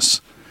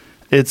religious.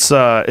 It's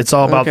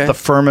all about the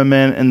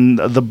firmament and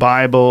the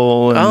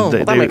Bible.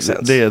 And that makes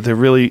sense. They're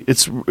really,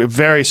 it's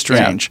very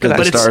strange.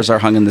 Because the stars are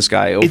hung in the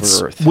sky over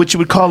Earth. What you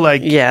would call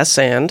and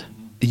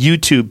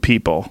YouTube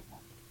people.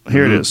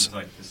 Here it is.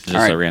 All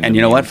right, and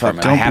you know what?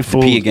 Fuck, I have to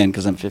pee again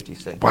because I'm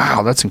 56.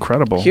 Wow, that's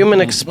incredible. Human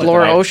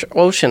Explore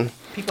Ocean.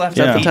 People have is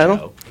that the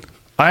title?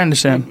 I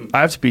understand.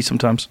 I have to pee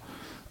sometimes.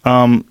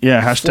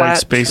 Hashtag Flat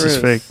space truth. is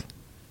fake.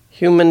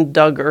 Human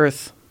dug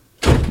Earth.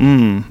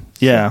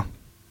 Yeah.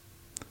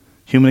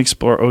 Human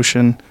explore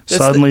ocean.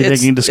 Suddenly they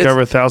can discover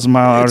 1,000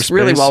 mile outer space. It's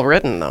really well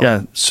written, though.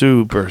 Yeah,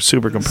 super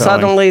compelling.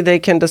 Suddenly they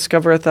can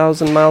discover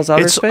 1,000 miles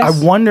outer space. I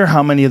wonder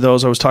how many of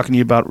those. I was talking to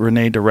you about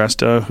Renee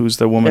DeResta, who's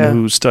the woman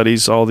who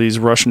studies all these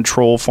Russian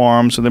troll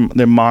farms. So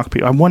they mock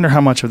people. I wonder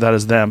how much of that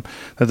is them.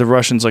 That the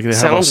Russians they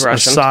have a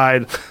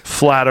side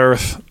flat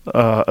Earth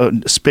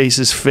space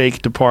is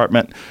fake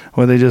department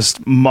where they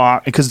just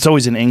mock, because it's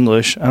always in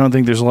English. I don't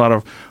think there's a lot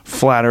of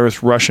flat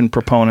Earth Russian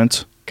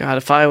proponents. God,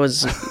 if I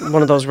was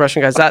one of those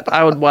Russian guys,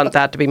 I would want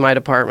that to be my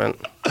department.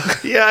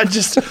 Yeah,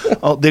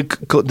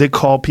 they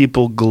call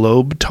people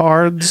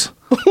globetards.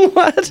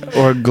 What?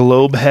 Or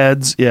globe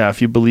heads. Yeah,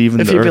 if you believe in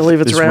the Earth believe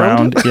it's is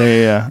round.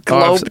 Yeah.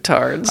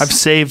 Globetards. I've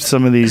saved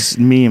some of these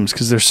memes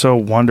because they're so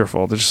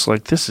wonderful. They're just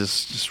like, this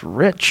is just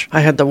rich.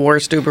 I had the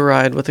worst Uber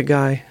ride with a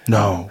guy.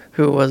 No.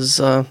 Who was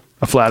a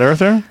flat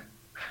earther?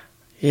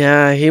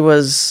 Yeah, he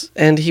was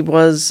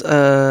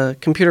a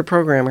computer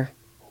programmer.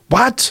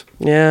 What?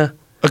 Yeah.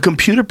 A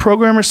computer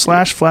programmer /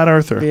 flat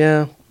earther.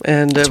 Yeah,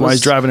 and that's why he's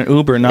driving an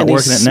Uber and not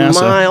working at NASA. He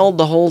smiled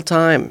the whole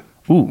time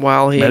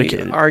while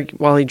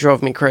he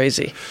drove me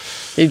crazy.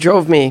 He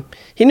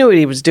knew what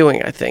he was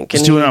doing, I think.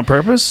 He's doing it on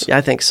purpose? Yeah,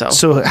 I think so.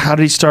 So how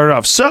did he start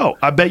off? So,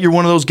 I bet you're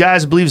one of those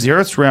guys who believes the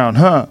Earth's round,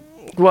 huh?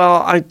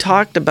 Well, I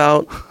talked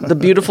about the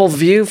beautiful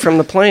view from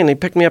the plane. He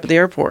picked me up at the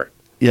airport.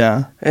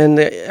 Yeah. And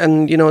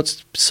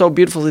it's so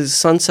beautiful, the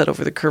sunset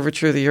over the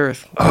curvature of the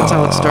Earth. That's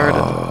how it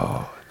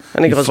started.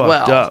 And he goes,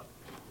 well,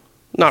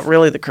 not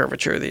really the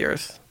curvature of the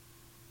Earth.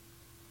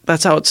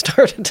 That's how it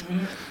started.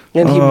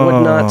 And he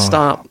would not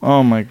stop.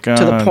 Oh, my God.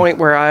 To the point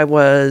where I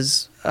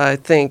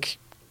think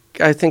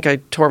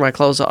I tore my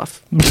clothes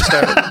off.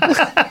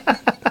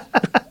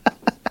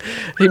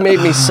 He made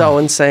me so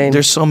insane.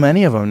 There's so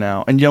many of them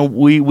now. And,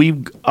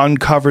 we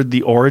uncovered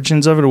the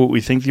origins of it, or what we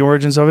think the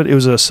origins of it. It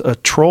was a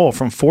troll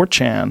from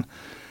 4chan.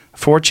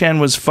 4chan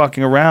was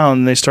fucking around,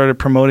 and they started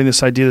promoting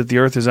this idea that the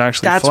Earth is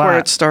actually flat. That's where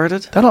it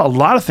started? A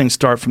lot of things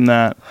start from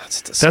that.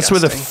 That's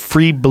where the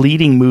free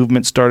bleeding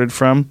movement started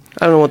from.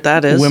 I don't know what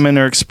that is. Women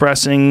are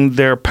expressing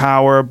their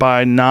power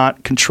by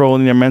not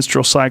controlling their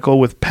menstrual cycle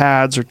with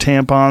pads or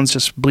tampons,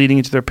 just bleeding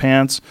into their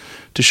pants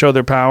to show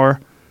their power.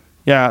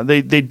 Yeah,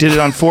 they did it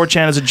on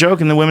 4chan as a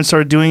joke, and the women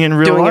started doing it in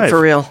real life. Doing it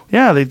for real.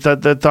 Yeah, they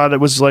thought it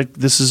was like,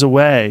 this is a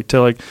way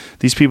to, like,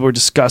 these people are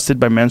disgusted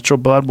by menstrual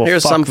blood. Well,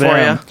 here's fuck some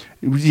them. for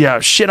you. Yeah,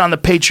 shit on the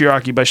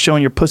patriarchy by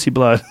showing your pussy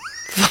blood.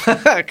 It's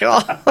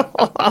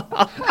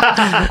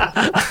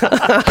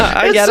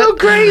so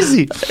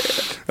crazy.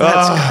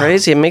 That's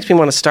crazy. It makes me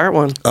want to start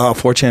one. Oh,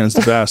 4chan is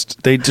the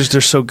best. They're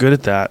so good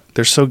at that.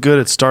 They're so good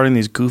at starting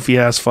these goofy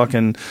ass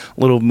fucking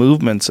little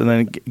movements and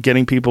then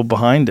getting people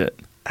behind it.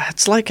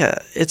 It's like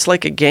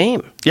a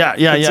game. Yeah,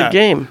 it's a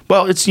game.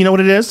 Well, it's, you know what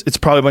it is? It's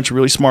probably a bunch of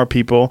really smart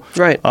people.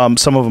 Right.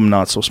 Some of them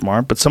not so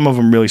smart, but some of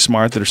them really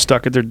smart that are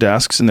stuck at their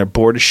desks and they're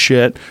bored as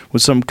shit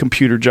with some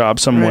computer job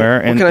somewhere.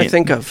 Right. And what can I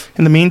think of?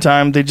 In the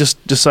meantime, they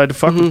just decide to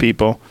fuck with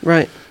people.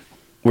 Right.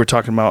 We're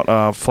talking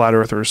about flat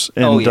earthers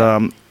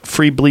and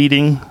free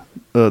bleeding.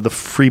 The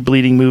free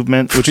bleeding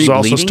movement, which was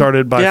also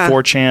started by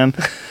 4chan.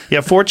 Yeah,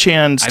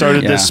 4chan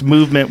started this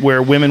movement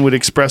where women would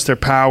express their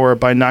power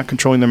by not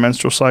controlling their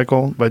menstrual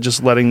cycle, by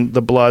just letting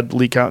the blood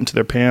leak out into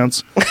their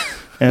pants.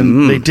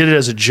 And they did it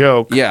as a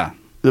joke. Yeah.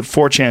 The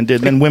 4chan did.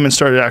 Then women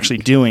started actually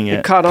doing it.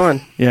 It caught on.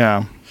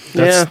 Yeah.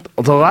 A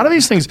lot of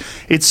these things,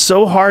 it's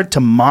so hard to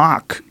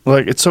mock.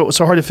 Like, it's so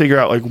hard to figure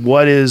out, like,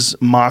 what is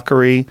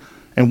mockery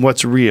and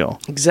what's real.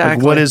 Exactly.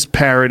 Like, what is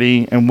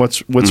parody and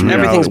what's reality.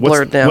 Everything's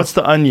blurred now. What's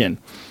the Onion?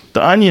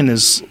 The Onion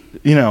is,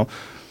 you know,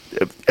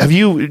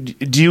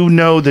 do you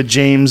know the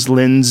James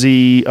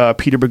Lindsay,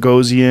 Peter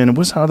Boghossian,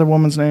 what's the other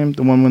woman's name?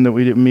 The one that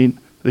we didn't meet?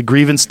 The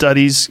Grievance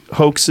Studies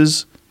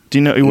hoaxes? Do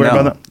you know, you aware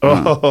about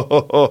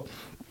that?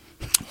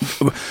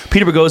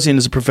 Peter Boghossian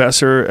is a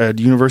professor at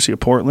the University of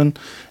Portland,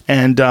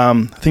 and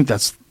I think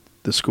that's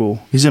the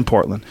school. He's in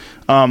Portland.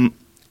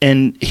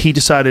 And he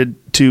decided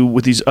to,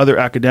 with these other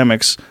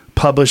academics,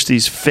 publish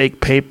these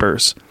fake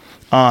papers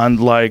on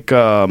like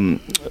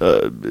rape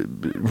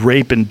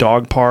in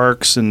dog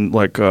parks and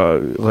like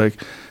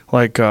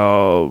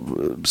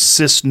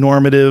cis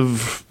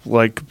normative,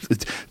 like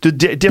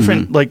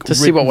different like to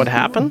see what would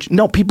happen.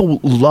 No, people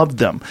loved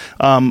them.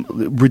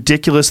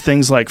 Ridiculous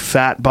things like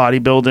fat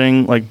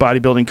bodybuilding, like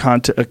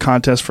bodybuilding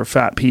contest for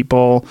fat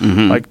people.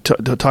 Like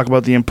to talk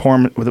about the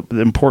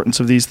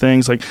importance of these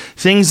things, like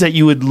things that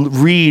you would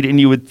read and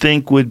you would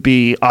think would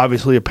be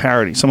obviously a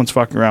parody. Someone's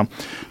fucking around.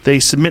 They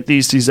submit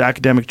these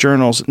academic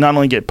journals, not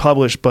only get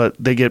published, but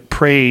they get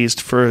praised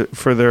for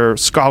their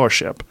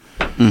scholarship.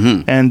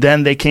 And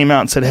then they came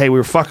out and said, "Hey, we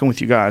were fucking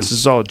with you guys. This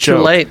is all a joke."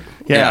 Too late.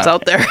 Yeah, it's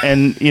out there.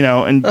 And you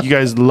know, and you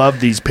guys love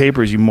these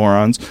papers, you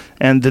morons.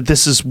 And that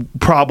this is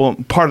part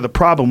of the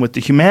problem with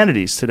the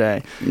humanities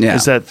today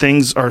is that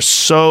things are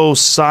so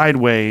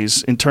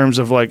sideways in terms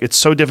of like it's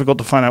so difficult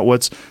to find out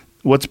what's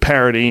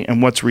parody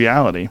and what's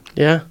reality.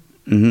 Yeah.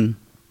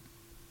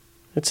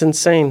 It's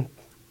insane.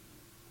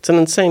 It's an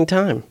insane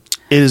time.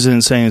 It is as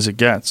insane as it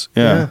gets.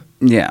 Yeah.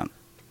 I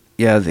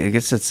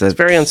guess it's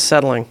very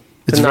unsettling.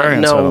 It's very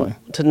unsettling.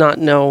 To not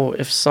know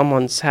if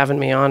someone's having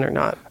me on or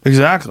not.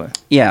 Exactly.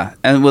 Yeah,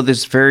 and well,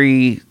 there's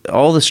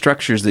all the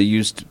structures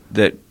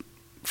that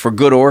for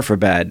good or for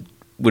bad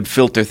would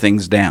filter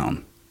things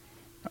down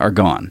are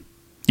gone.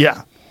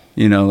 Yeah.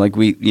 You know, like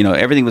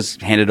everything was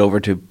handed over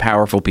to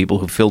powerful people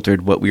who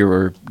filtered what we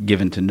were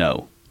given to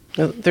know.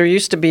 There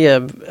used to be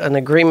an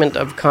agreement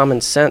of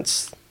common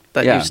sense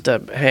that used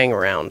to hang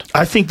around.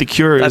 I think the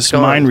cure is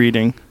mind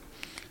reading,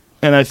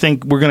 and I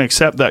think we're going to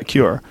accept that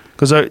cure.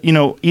 Because,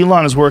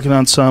 Elon is working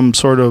on some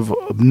sort of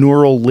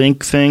neural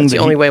link thing. That's the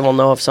only way we'll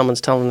know if someone's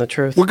telling the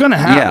truth. We're going to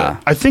have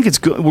it. I think it's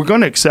good. We're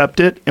going to accept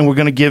it, and we're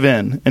going to give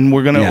in. And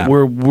we're going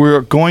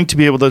to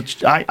be able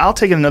to... I'll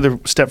take it another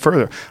step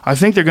further. I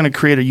think they're going to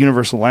create a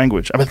universal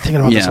language. I've been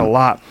thinking about this a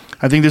lot.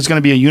 I think there's going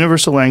to be a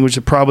universal language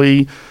that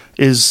probably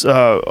is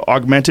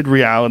augmented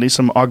reality,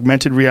 some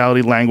augmented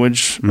reality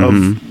language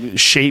of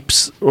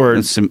shapes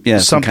or something.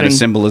 Some kind of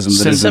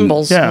symbolism.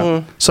 Symbols.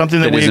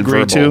 Something that we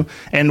agree to.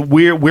 And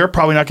we're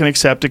probably not going to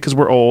accept it because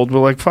we're old. We're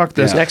like, fuck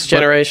this. Next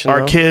generation.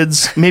 Our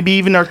kids, maybe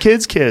even our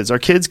kids' kids. Our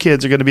kids'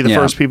 kids are going to be the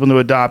first people to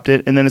adopt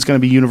it, and then it's going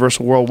to be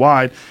universal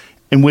worldwide.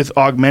 And with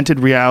augmented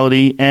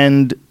reality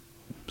and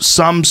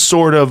some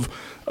sort of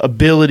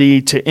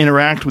ability to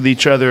interact with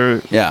each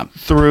other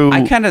through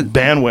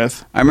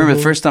bandwidth. I remember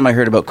the first time I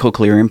heard about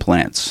cochlear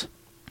implants.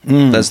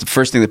 That's the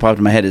first thing that popped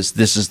in my head is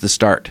this is the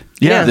start.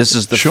 Yeah. This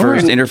is the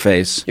first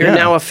interface. You're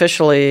now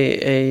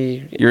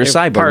officially You're a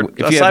cyborg.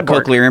 If you have a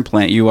cochlear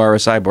implant, you are a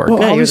cyborg.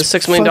 Well, you're the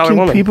 $6 million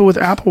woman. People with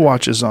Apple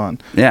Watches on.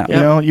 Yeah. You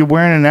know, you're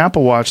wearing an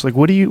Apple Watch. Like,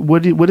 what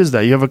is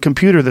that? You have a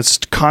computer that's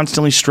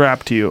constantly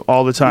strapped to you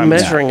all the time.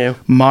 Measuring you.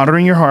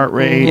 Monitoring your heart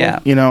rate. Yeah.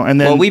 You know, and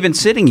then... Well, we've been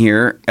sitting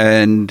here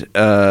and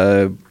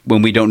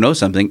when we don't know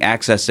something,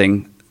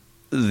 accessing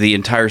the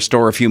entire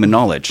store of human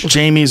knowledge.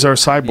 Jamie's our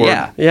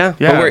cyborg. Yeah.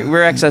 But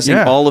we're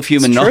accessing all of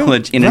human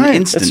knowledge in an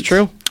instant. It's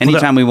true.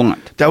 Anytime we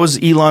want. That was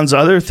Elon's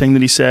other thing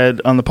that he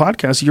said on the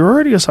podcast. You're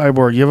already a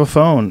cyborg. You have a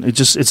phone.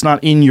 It's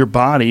not in your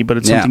body, but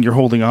it's something you're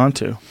holding on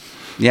to.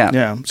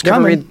 Yeah.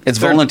 It's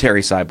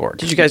voluntary cyborg.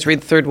 Did you guys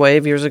read Third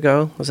Wave years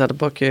ago? Was that a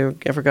book you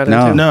ever got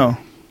into? No.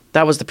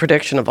 That was the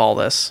prediction of all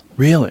this.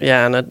 Really?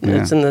 Yeah, and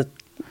it's in the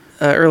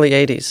early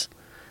 80s.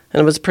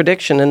 And it was a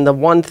prediction, and the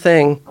one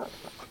thing...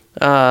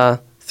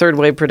 Third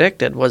Wave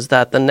predicted was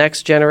that the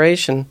next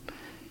generation,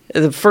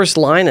 the first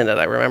line in it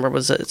I remember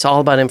was it's all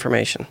about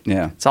information.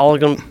 Yeah. It's all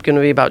going to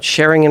be about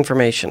sharing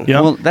information.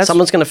 Yeah. Well,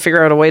 someone's going to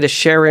figure out a way to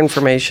share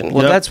information.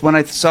 Well, that's when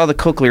I saw the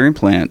cochlear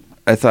implant,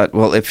 I thought,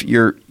 well, if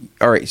you're,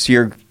 all right,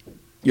 so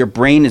your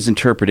brain is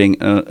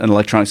interpreting an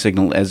electronic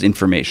signal as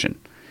information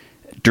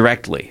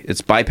directly.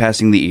 It's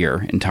bypassing the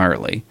ear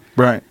entirely.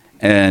 Right.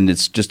 And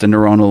it's just a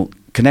neuronal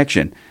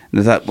connection.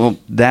 And I thought, well,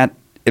 that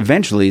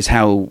eventually is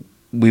how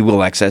we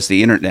will access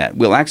the internet.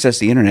 We'll access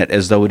the internet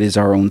as though it is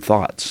our own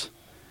thoughts.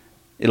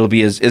 It'll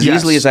be as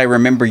easily as I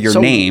remember your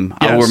name,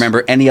 I will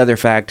remember any other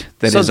fact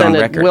that is on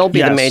record. So then it will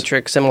be the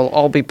Matrix, and we'll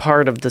all be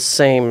part of the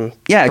same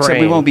brain. Except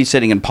we won't be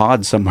sitting in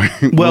pods somewhere.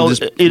 Well, I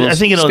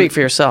think it'll speak for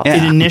yourself.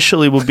 It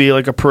initially will be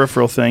like a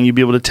peripheral thing. You'll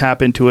be able to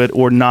tap into it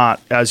or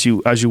not as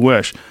you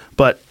wish.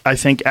 But I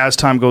think as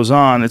time goes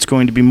on, it's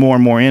going to be more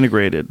and more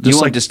integrated. You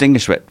won't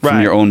distinguish it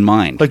from your own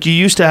mind. Like you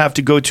used to have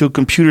to go to a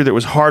computer that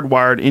was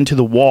hardwired into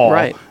the wall,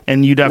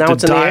 and you'd have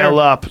to dial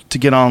up to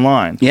get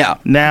online. Yeah.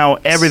 Now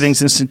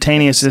everything's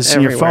instantaneous. It's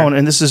in your phone.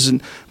 And this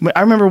isn't...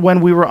 I remember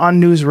when we were on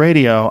news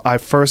radio, I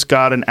first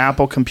got an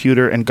Apple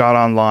computer and got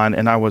online,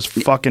 and I was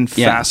fucking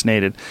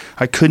fascinated.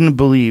 I couldn't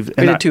believe...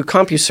 We did too.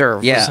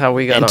 CompuServe is how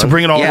we got on. And to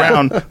bring it all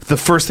around, the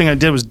first thing I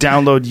did was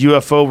download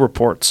UFO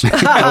reports. I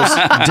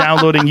was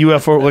downloading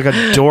UFO like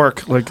a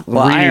dork,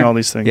 reading all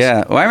these things.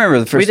 Yeah. Well, I remember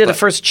the first... We did a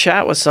first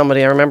chat with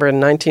somebody, I remember, in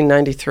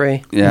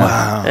 1993. Yeah.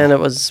 Wow. And it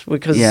was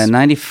because... Yeah,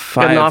 95.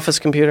 We had an office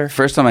computer.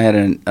 First time I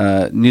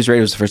had news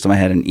radio was the first time I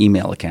had an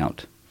email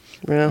account.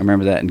 Yeah. I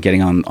remember that and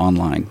getting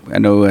online. I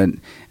know,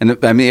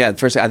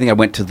 first I think I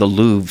went to the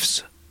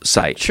Louvre's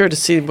site. Sure, to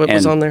see what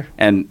was on there.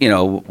 And,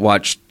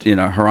 watched,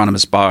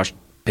 Hieronymus Bosch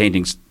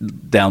paintings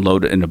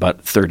download in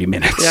about 30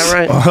 minutes. Yeah,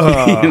 right.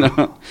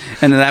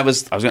 And then I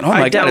was going, oh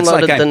my God,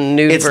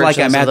 it's like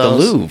I'm at the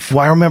Louvre.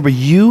 Well, I remember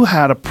you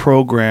had a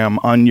program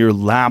on your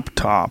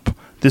laptop.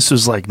 This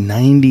was like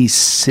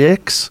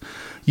 96.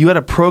 You had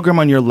a program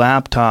on your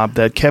laptop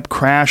that kept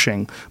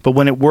crashing, but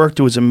when it worked,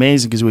 it was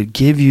amazing because it would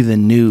give you the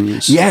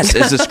news. Yes,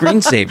 as a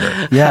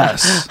screensaver.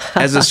 Yes.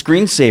 As a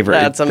screensaver.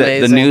 That's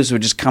amazing. The news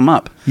would just come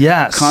up.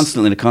 Yes.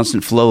 Constantly, in a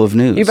constant flow of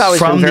news. You've always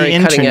From been very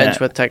the cutting internet.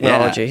 edge with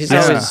technology. Yeah. He's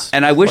always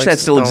and I wish that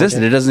still technology.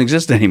 existed. It doesn't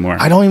exist anymore.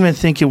 I don't even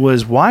think it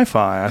was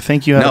Wi-Fi. I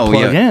think you had to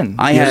plug in.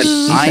 I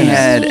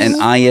had an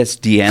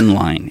ISDN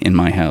line in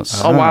my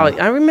house. Oh, wow.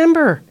 I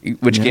remember.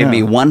 Which gave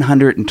me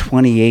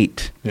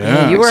 128 You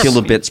were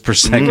kilobits per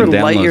second. You were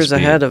download light years speed.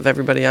 ahead of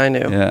everybody I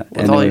knew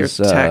with all your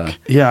tech.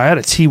 Yeah, I had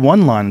a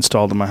T1 line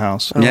installed in my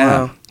house. Oh,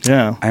 Yeah. wow.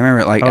 Yeah. I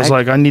remember I was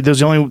like, I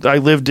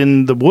lived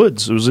in the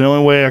woods. It was the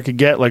only way I could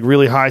get like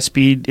really high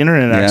speed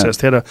internet access.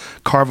 They had to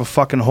carve a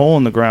fucking hole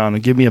in the ground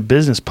and give me a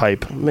business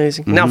pipe.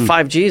 Amazing. Now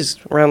 5G's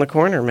around the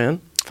corner, man.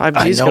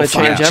 5G's going to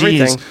change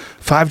everything.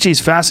 5G's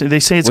fascinating.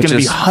 They say it's going to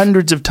be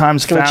hundreds of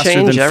times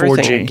faster than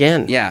 4G.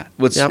 Again. Yeah.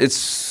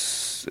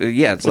 It's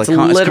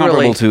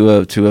comparable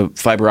to a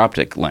fiber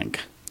optic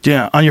link.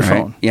 Yeah, on your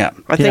phone. Yeah.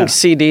 I think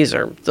CDs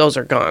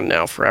are gone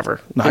now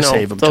forever. No, I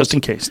save them just in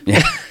case.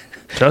 Yeah.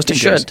 Just in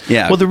case.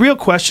 Yeah. Well, the real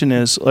question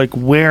is, like,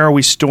 where are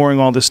we storing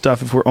all this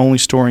stuff if we're only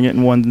storing it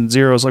in ones and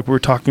zeros? Like we were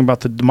talking about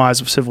the demise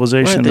of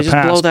civilization in the past. They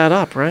just blow that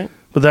up, right?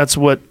 But that's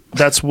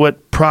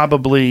what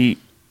probably,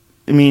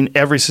 I mean,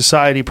 every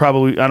society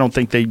probably, I don't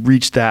think they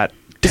reached that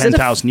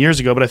 10,000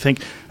 years ago, but I think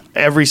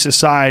every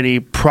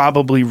society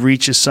probably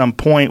reaches some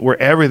point where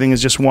everything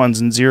is just ones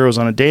and zeros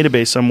on a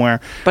database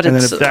somewhere. But and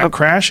then if that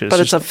crashes.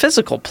 But it's a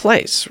physical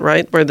place,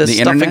 right? Where this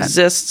stuff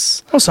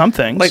exists. Well, some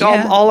things. Like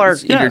all our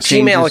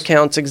Gmail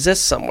accounts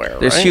exist somewhere,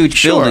 There's right?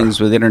 huge buildings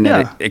with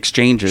internet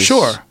exchanges.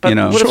 Sure. But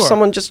what if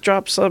someone just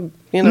drops a...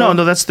 No,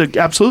 that's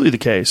absolutely the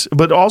case.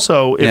 But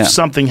also, if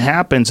something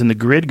happens and the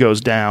grid goes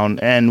down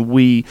and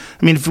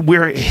if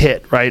we're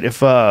hit, right?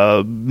 If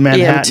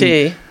Manhattan...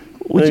 EMT...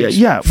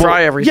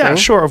 fry everything. Yeah,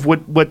 sure. Of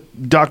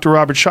what Dr.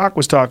 Robert Schock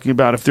was talking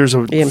about. If there's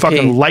a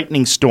fucking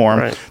lightning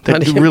storm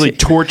that really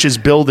torches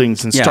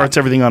buildings and starts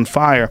everything on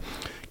fire,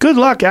 good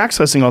luck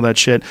accessing all that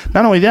shit.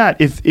 Not only that,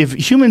 if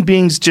human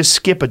beings just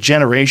skip a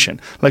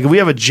generation, like if we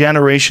have a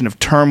generation of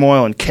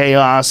turmoil and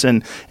chaos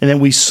and then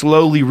we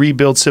slowly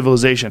rebuild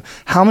civilization,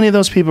 how many of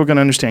those people are going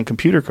to understand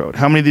computer code?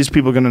 How many of these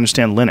people are going to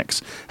understand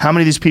Linux? How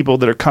many of these people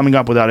that are coming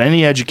up without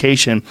any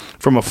education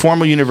from a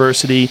formal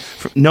university,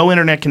 no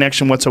internet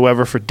connection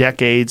whatsoever for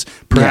decades,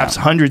 perhaps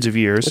hundreds of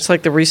years? It's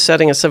like the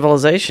resetting of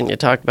civilization you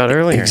talked about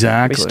earlier.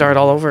 Exactly. We start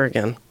all over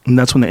again. And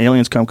that's when the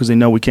aliens come because they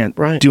know we can't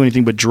do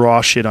anything but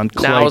draw shit on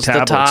clay tablets. Now's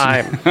the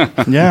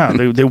time. Yeah,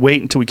 they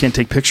wait until we can't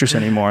take pictures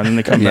anymore, and then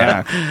they come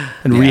back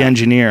and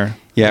re-engineer.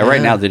 Yeah,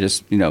 right now they're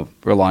just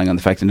relying on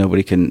the fact that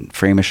nobody can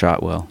frame a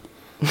shot well.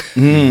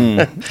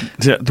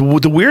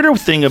 The weirder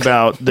thing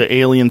about the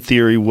alien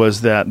theory was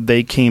that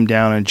they came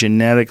down and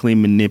genetically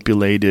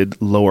manipulated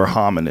lower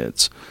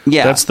hominids.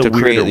 Yeah, that's the to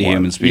weirder create the one.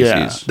 human species.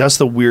 Yeah, that's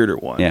the weirder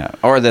one. Yeah,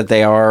 or that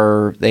they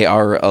are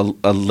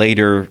a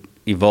later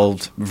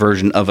evolved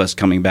version of us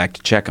coming back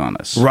to check on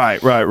us. Right.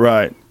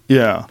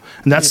 Yeah,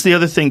 and that's the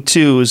other thing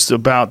too is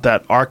about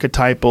that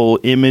archetypal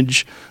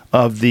image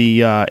of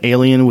the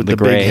alien with the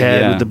big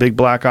head with the big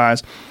black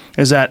eyes.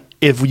 Is that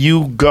if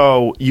you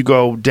go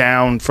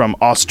down from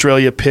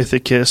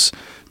Australopithecus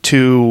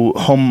to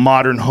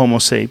modern Homo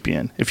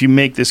sapien. If you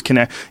make this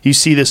connect, you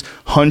see this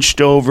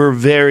hunched over,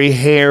 very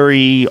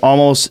hairy,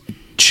 almost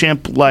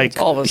chimp-like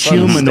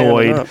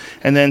humanoid,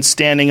 and then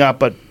standing up,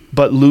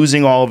 but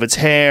losing all of its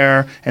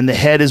hair, and the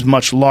head is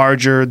much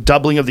larger,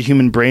 doubling of the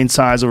human brain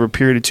size over a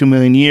period of 2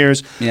 million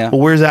years. Yeah. Well,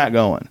 where's that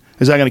going?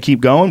 Is that going to keep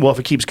going? Well, if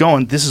it keeps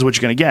going, this is what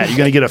you're going to get. You're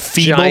going to get a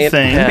feeble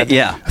thing. Head.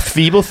 A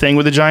feeble thing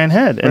with a giant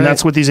head. And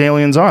that's what these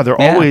aliens are. They're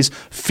always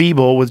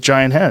feeble with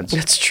giant heads.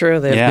 That's true.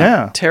 They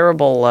have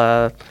terrible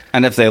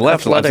and if they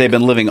left, if they've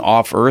been living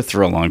off Earth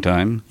for a long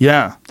time,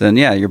 then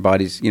your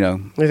body's,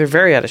 they're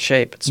very out of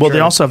shape. It's true. They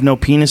also have no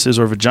penises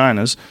or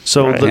vaginas.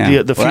 So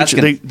the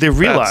future, they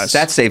realize.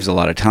 That saves a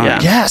lot of time.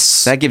 Yeah.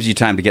 Yes. That gives you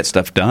time to get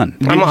stuff done.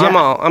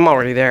 I'm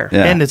already there.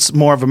 Yeah. And it's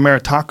more of a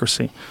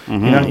meritocracy.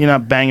 Mm-hmm. You're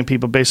not banging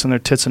people based on their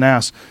tits and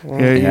ass.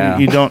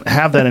 You don't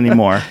have that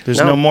anymore. There's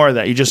no more of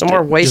that. You just no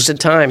more wasted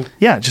time.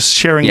 Yeah, just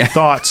sharing your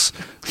thoughts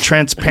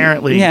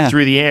transparently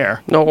through the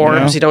air. No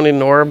orbs. You don't need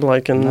an orb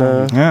like in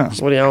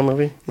Woody Allen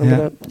movie.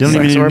 Remember that? You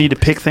don't even need to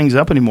pick things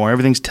up anymore.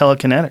 Everything's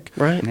telekinetic.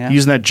 Right. Yeah.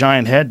 Using that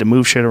giant head to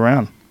move shit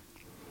around.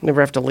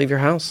 Never have to leave your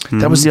house. Mm-hmm.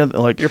 That was the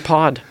other your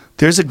pod.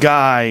 There's a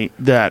guy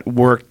that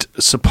worked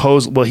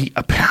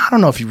I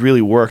don't know if he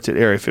really worked at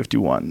Area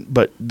 51,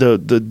 but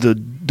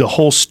the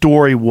whole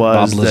story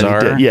was Bob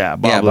Lazar.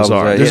 Bob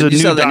Lazar. There's a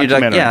new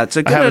documentary.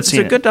 It's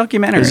a good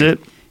documentary. Is it?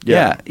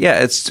 Yeah.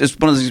 It's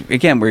one of those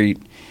again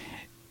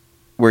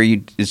where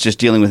it's just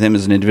dealing with him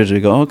as an individual.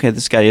 You go, okay,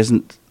 this guy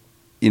isn't,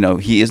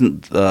 he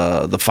isn't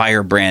the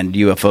firebrand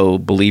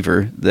UFO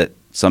believer that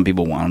some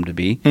people want him to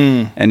be,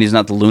 and he's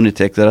not the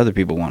lunatic that other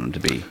people want him to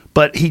be.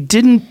 But he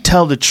didn't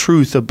tell the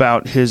truth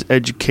about his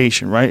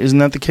education, right? Isn't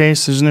that the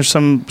case? Isn't there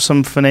some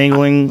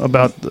finagling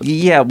about?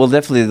 Well,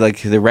 definitely,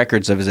 like the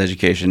records of his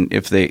education.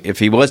 If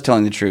he was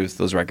telling the truth,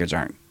 those records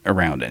aren't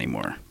around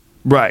anymore.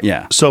 Right.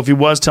 Yeah. So if he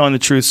was telling the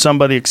truth,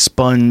 somebody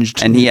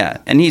expunged. And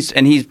he's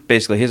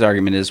basically, his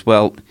argument is,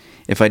 well,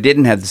 if I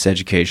didn't have this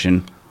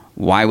education,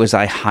 why was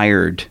I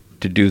hired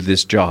to do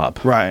this job?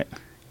 Right.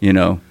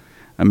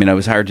 I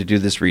was hired to do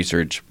this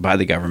research by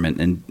the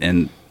government,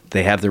 and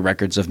they have the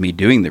records of me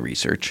doing the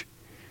research.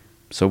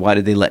 So why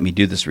did they let me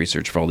do this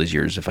research for all these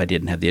years if I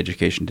didn't have the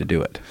education to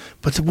do it?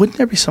 But wouldn't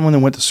there be someone that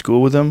went to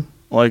school with him?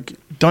 Like,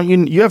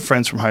 don't you have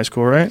friends from high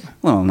school, right?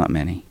 Well, not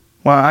many.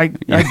 Well, I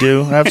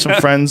do. I have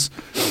some friends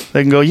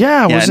that can go,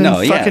 I was in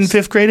fucking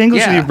fifth grade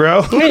English with you,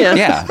 bro.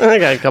 Yeah. I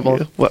got a couple.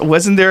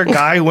 Wasn't there a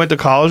guy who went to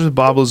college with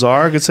Bob Lazar?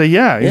 I could say,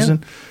 he's in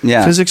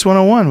Physics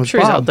 101 with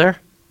Bob. He's out there.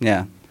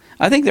 Yeah.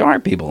 I think there are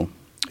people.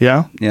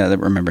 Yeah? Yeah, that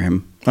remember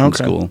him from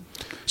school.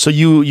 So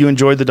you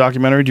enjoyed the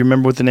documentary. Do you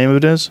remember what the name of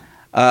it is?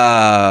 What?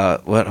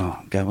 Oh,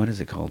 God, what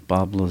is it called?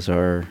 Bob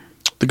Lazar.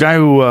 The guy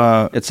who...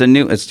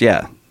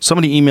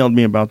 Somebody emailed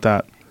me about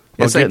that.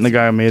 About getting the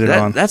guy who made it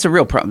on. That's a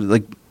real problem.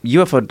 Like,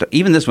 UFO...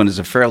 Even this one is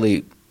a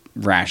fairly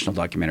rational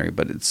documentary,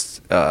 but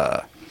it's...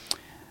 but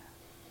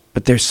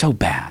they're so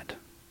bad.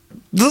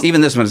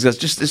 Even this one is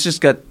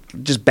just got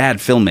bad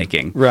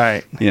filmmaking.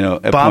 Right.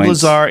 Bob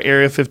Lazar,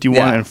 Area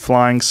 51, and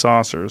Flying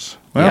Saucers.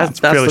 Well, it's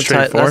fairly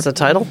straightforward. That's the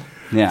title?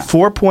 Yeah.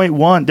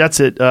 4.1. That's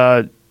it.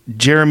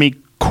 Jeremy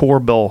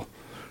Corbell.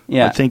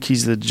 Yeah. I think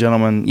he's the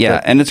gentleman.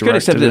 Yeah, and it's good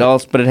except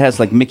but it has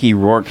like Mickey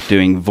Rourke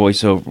doing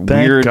voiceover,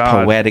 weird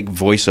poetic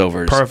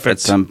voiceovers. Perfect. At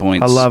some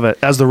points. I love it.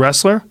 As the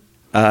wrestler?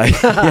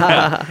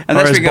 Yeah. And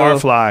or as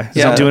Barfly.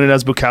 Is he doing it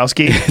as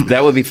Bukowski?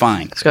 That would be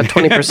fine. It's got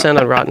 20%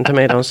 on Rotten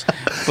Tomatoes.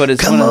 But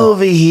it's Come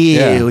over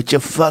here with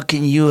your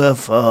fucking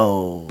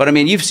UFO. But I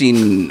mean, you've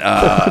seen the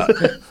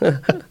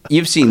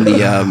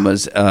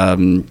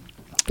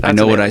I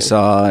Know What I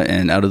Saw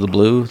and Out of the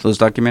Blue, those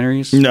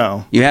documentaries?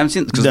 No. You haven't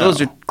seen? Because those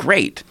are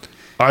great.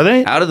 Are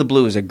they? Out of the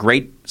Blue is a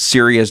great,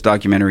 serious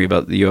documentary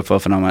about the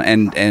UFO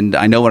phenomenon. And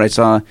I Know What I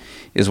Saw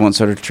is one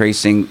sort of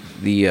tracing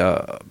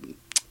the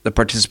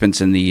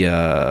participants in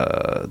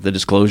the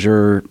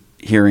disclosure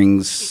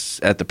hearings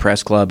at the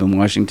press club in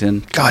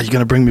Washington. God, you're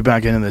going to bring me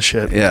back into this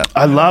shit. Yeah.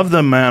 I love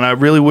them, man. I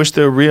really wish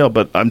they were real,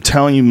 but I'm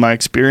telling you, my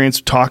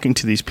experience talking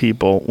to these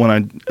people when I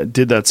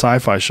did that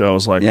sci-fi show, I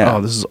was like,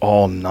 oh, this is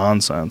all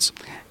nonsense.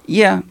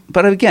 Yeah,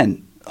 but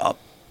again,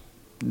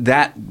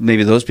 that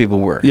maybe those people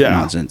were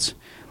nonsense.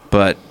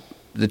 But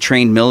the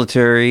trained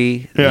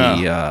military,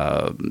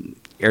 the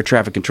air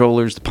traffic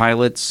controllers, the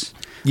pilots...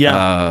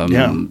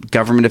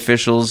 government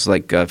officials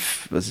like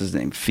what's his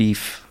name,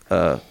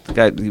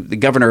 the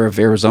governor of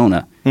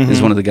Arizona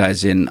is one of the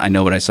guys in I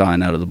Know What I Saw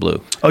and Out of the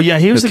Blue. Oh yeah,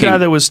 he was the guy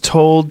that was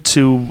told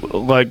to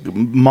like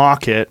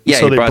mock it. Yeah,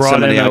 so they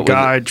brought in a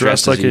guy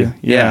dressed like an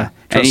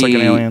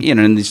alien.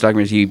 In these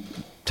documents he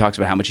talks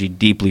about how much he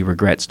deeply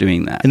regrets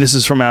doing that. And this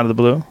is from Out of the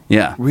Blue.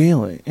 Yeah,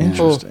 really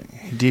interesting.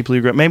 He deeply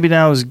regret. Maybe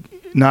now he's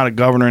not a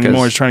governor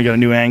anymore. He's trying to get a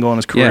new angle in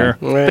his career.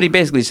 Yeah. Right. But he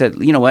basically said,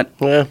 you know what?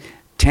 Yeah.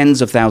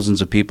 Tens of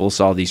thousands of people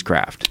saw these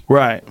craft.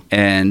 Right.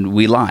 And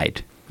we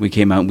lied. We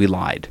came out and we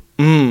lied.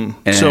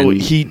 So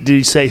did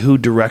he say who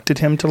directed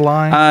him to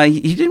lie?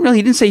 He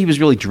didn't say he was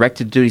really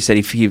directed to do it. He said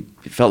he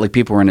felt like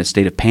people were in a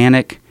state of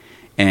panic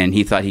and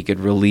he thought he could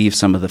relieve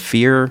some of the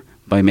fear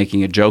by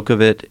making a joke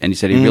of it. And he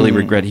said he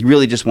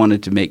really just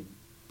wanted to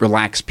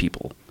relax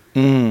people.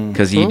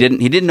 Because he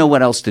didn't know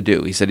what else to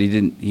do. He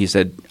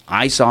said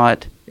I saw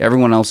it,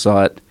 everyone else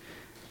saw it,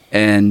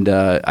 and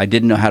I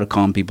didn't know how to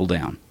calm people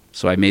down.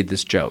 So I made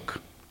this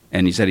joke,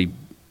 and he said he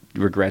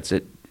regrets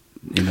it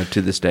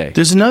to this day.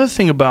 There's another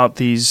thing about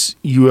these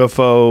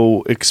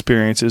UFO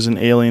experiences and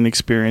alien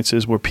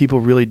experiences where people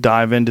really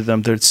dive into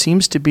them. There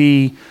seems to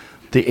be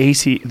the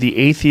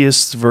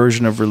atheist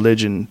version of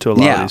religion to a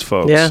lot of these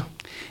folks.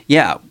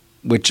 Yeah.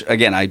 Which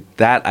again,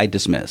 I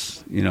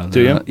dismiss.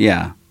 Do you?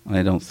 Yeah,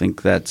 I don't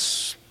think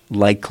that's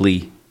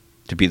likely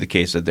to be the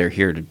case, that they're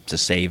here to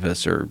save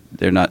us, or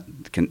they're not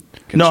concerned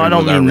I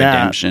don't with our mean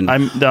redemption.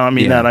 that. I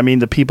mean that. I mean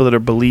the people that are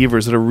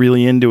believers that are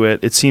really into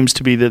it. It seems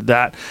to be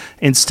that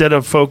instead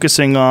of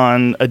focusing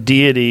on a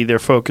deity, they're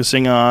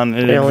focusing on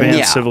an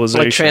advanced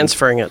civilization, like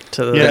transferring it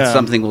to the. That's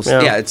something will.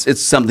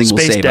 It's something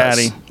Space will save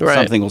daddy. us. Right.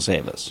 Something will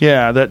save us.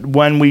 Yeah, that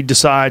when we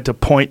decide to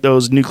point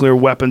those nuclear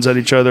weapons at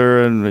each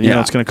other, and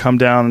it's going to come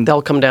down. And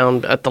they'll come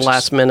down at the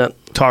last minute.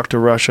 Talk to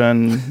Russia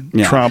and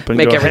Trump and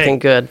make go, everything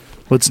good.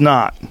 Let's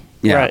not.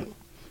 Yeah. Right.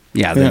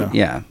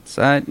 Yeah.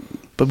 So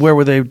but where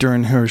were they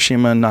during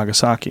Hiroshima and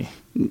Nagasaki?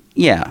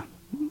 Yeah.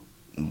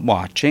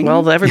 Watching.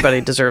 Well, everybody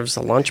deserves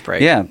a lunch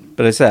break. Yeah,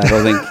 but I said I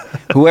don't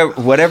think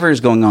whatever is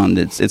going on,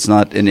 it's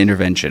not an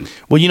intervention.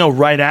 Well,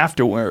 right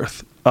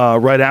afterwards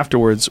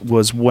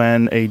was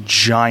when a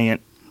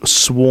giant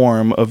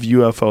swarm of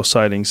UFO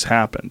sightings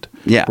happened.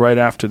 Yeah. Right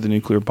after the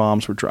nuclear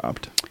bombs were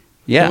dropped.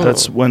 Yeah.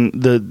 That's when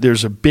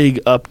there's a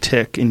big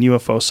uptick in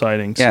UFO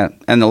sightings. Yeah,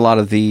 and a lot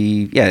of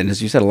and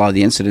as you said, a lot of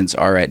the incidents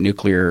are at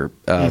nuclear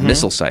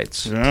missile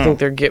sites. Do you think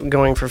they're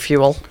going for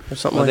fuel or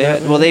something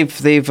that? Well,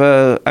 they've.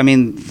 I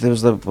mean, there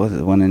was the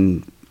one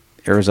in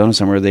Arizona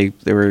somewhere. They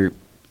were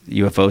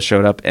UFOs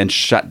showed up and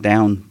shut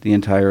down the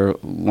entire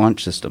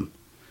launch system.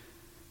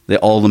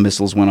 All the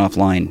missiles went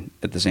offline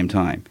at the same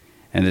time,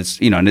 and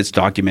it's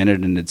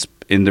documented and it's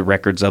in the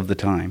records of the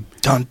time.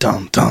 Dun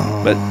dun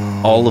dun. But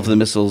all of the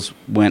missiles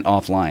went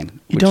offline.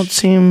 You don't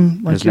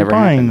seem like you're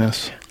buying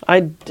this.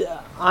 I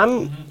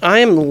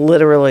am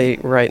literally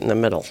right in the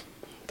middle.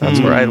 That's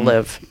where I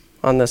live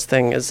on this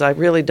thing. I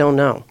really don't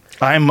know.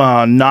 I'm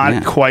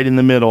not quite in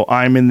the middle.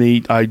 I'm in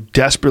the. I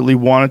desperately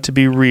want it to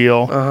be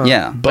real.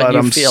 Yeah, but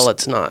you feel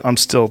it's not. I'm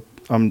still.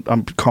 I'm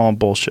calling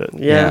bullshit.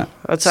 Yeah.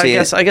 That's.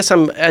 I guess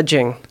I'm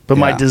edging. But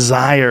my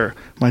desire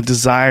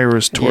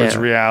is towards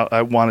real.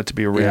 I want it to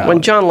be a reality.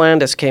 When John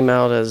Landis came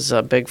out as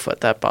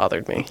Bigfoot, that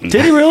bothered me.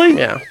 Did he really?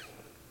 Yeah.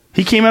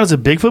 He came out as a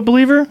Bigfoot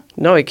believer?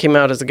 No, he came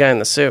out as the guy in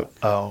the suit.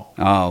 Oh.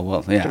 Oh,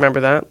 well, yeah. Do you remember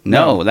that?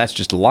 No, that's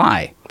just a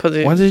lie. When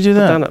did he do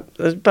that?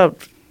 It was about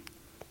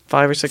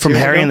 5 or 6 From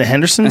years Harry ago. and the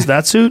Hendersons,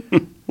 that suit?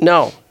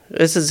 No.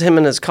 This is him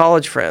and his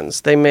college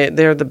friends.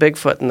 They're the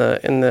Bigfoot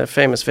in the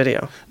famous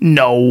video.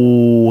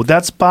 No,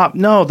 that's Bob.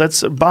 No,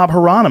 that's Bob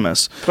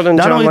Hieronymus. Put in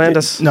John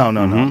Landis.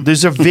 No.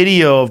 There's a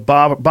video of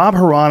Bob. Bob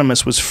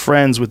Hieronymus was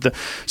friends with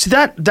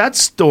that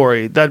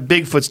story. That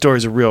Bigfoot story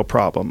is a real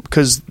problem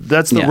because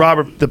that's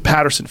the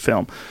Patterson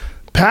film.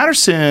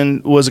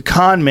 Patterson was a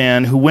con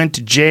man who went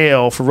to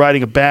jail for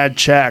writing a bad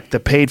check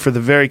that paid for the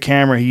very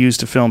camera he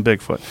used to film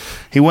Bigfoot.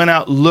 He went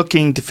out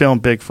looking to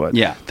film Bigfoot.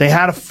 Yeah. They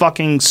had a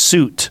fucking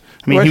suit.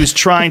 I mean, he was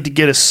trying to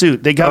get a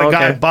suit. They got a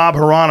guy, Bob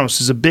Hieronymus,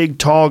 who's a big,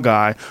 tall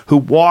guy who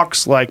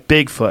walks like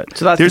Bigfoot.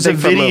 So that's there's the a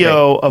Bigfoot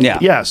video movie.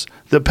 of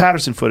the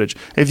Patterson footage.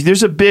 If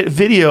there's a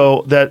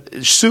video that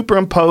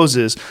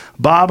superimposes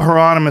Bob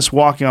Hieronymus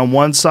walking on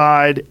one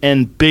side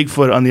and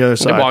Bigfoot on the other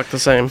side, They walk the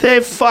same.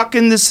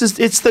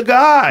 It's the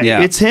guy.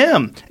 Yeah. It's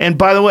him. And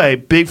by the way,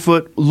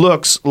 Bigfoot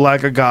looks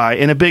like a guy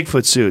in a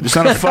Bigfoot suit. There's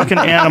not a fucking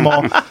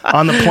animal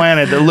on the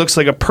planet that looks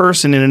like a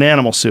person in an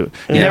animal suit.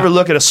 You never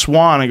look at a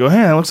swan and go,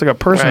 hey, that looks like a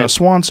person in a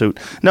swan suit.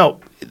 No.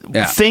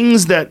 Yeah.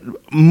 Things that,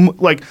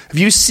 like, if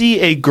you see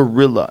a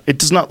gorilla, it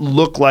does not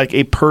look like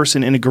a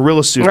person in a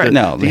gorilla suit. Right.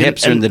 No, the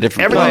hips are in the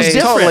different Everything's places.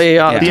 different. Totally,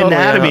 the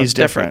anatomy is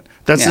different.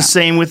 That's Yeah. the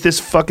same with this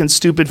fucking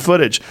stupid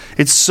footage.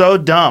 It's so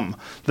dumb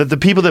that the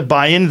people that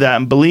buy into that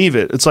and believe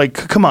it, it's like,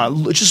 come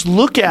on, just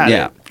look at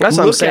it. That's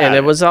what I'm Look saying. at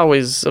It was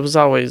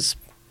always.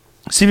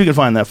 See if you can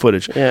find that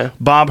footage. Yeah.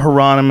 Bob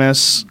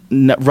Hieronymus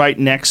right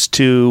next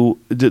to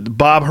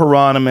Bob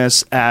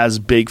Hieronymus as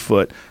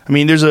Bigfoot. I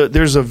mean, there's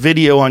a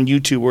video on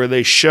YouTube where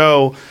they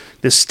show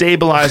this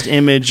stabilized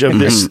image of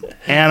this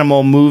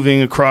animal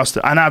moving across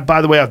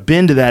by the way, I've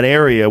been to that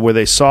area where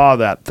they saw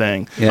that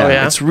thing. Yeah. Oh,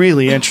 yeah? It's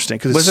really interesting.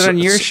 Was it on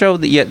your show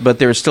that yet? But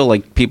there's still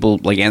like people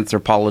like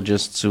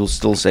anthropologists who will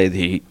still say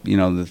that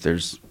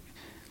there's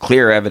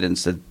clear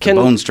evidence that the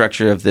bone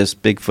structure of this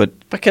Bigfoot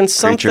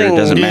creature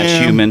doesn't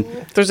match human.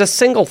 There's a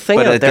single thing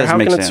But out it there. does How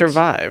make can it sense.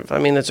 survive? I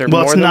mean, is there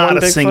Well, more it's than not one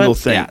a Bigfoot? single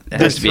thing. Yeah, it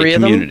There's has to be three a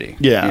of them? community.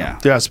 Yeah,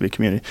 there has to be a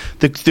community.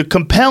 The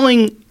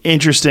compelling,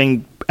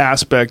 interesting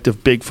aspect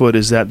of Bigfoot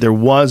is that there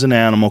was an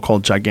animal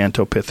called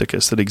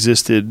Gigantopithecus that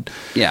existed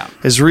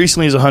as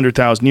recently as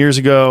 100,000 years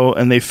ago,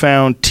 and they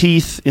found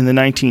teeth in the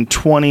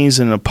 1920s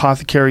in an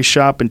apothecary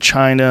shop in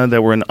China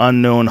that were an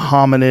unknown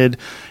hominid,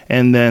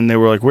 and then they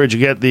were like, where'd you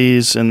get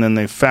these? And then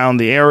they found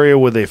the area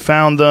where they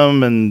found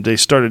them, and they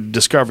started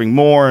discovering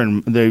more,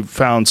 and they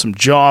found some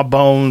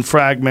jawbone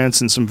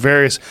fragments and some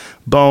various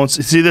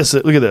bones. See this?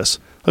 Look at this.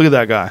 Look at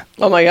that guy.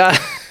 Oh my God.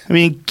 I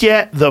mean,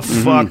 get the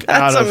fuck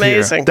out of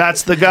amazing. here.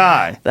 That's the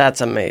guy.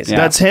 That's amazing.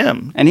 That's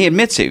him. And he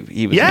admits he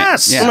was.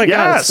 Yes. Oh my God,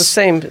 yes. it's the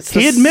same.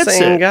 He admits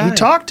same it. Guy. He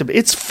talked about it.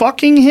 It's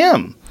fucking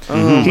him.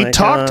 Oh he my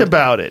talked God.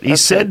 about it. He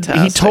That's said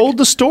fantastic. he told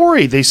the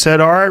story. They said,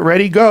 "All right,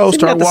 ready, go." He's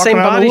Start got the walking same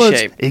out of body the woods.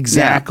 shape.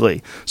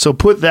 Exactly. So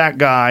put that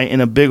guy in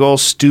a big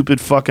old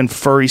stupid fucking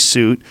furry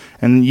suit,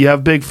 and you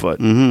have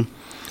Bigfoot.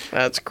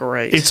 That's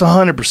great. It's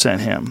 100%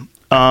 him.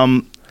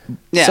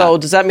 So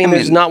does that mean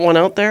there's not one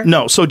out there?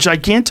 No. So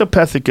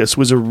Gigantopithecus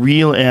was a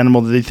real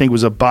animal that they think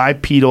was a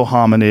bipedal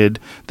hominid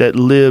that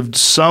lived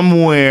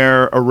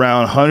somewhere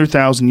around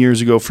 100,000 years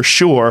ago for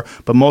sure,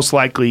 but most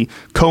likely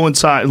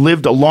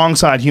lived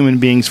alongside human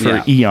beings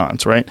for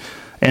eons, right?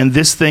 And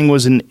this thing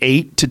was an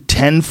 8 to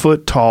 10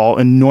 foot tall.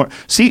 And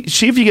see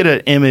if you get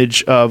an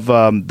image of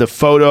the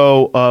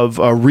photo of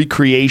a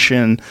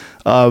recreation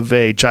of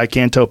a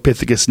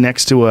Gigantopithecus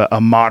next to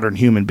a modern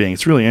human being.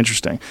 It's really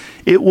interesting.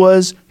 It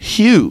was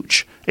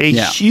huge. A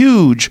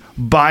huge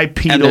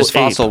bipedal and there's ape.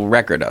 fossil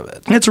record of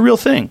it. It's a real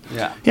thing.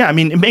 Yeah. Yeah, I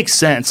mean, it makes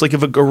sense. Like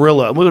if a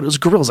gorilla,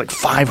 gorilla's like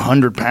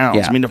 500 pounds.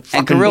 Yeah. I mean,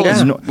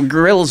 and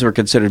gorillas were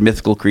considered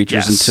mythical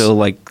creatures until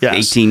like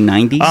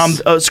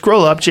 1890s.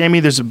 Scroll up,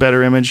 Jamie. There's a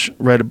better image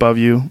right above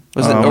you.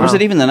 Or was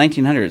it even the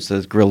 1900s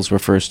that gorillas were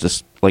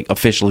first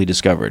officially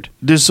discovered?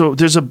 There's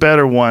a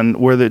better one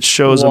where it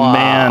shows a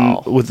man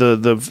with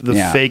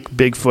the fake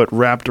Bigfoot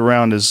wrapped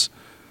around his.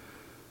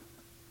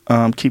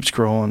 Keep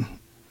scrolling.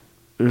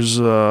 There's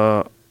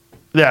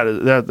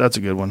that's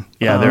a good one.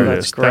 Yeah, there it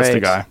is.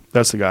 Great.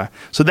 That's the guy.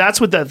 So that's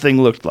what that thing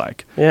looked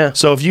like. Yeah.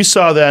 So if you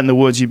saw that in the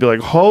woods, you'd be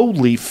like,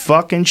 "Holy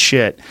fucking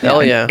shit!"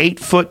 Hell yeah! 8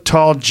 foot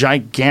tall,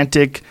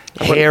 gigantic,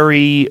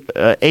 hairy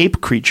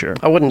ape creature.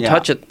 I wouldn't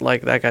touch it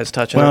like that guy's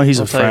touching it. Well, he's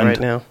I'll a tell you friend right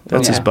now.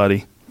 That's his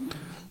buddy.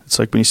 It's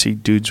like when you see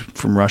dudes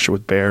from Russia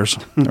with bears.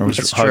 They're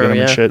always hugging true, them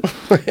and shit.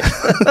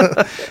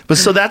 But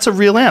so that's a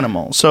real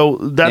animal. So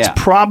that's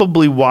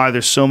probably why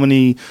there's so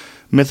many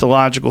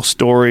mythological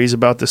stories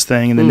about this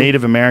thing, and the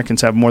Native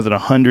Americans have more than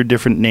 100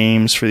 different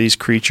names for these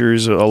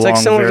creatures along It's like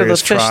similar to the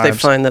various fish tribes. they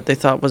find that they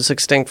thought was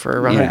extinct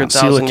for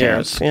 100,000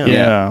 years.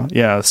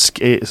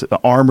 The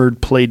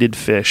armored plated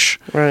fish.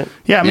 Right.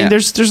 Yeah, I mean,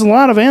 there's a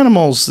lot of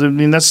animals. I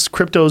mean, that's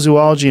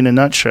cryptozoology in a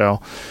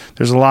nutshell.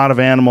 There's a lot of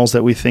animals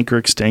that we think are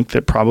extinct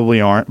that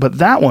probably aren't, but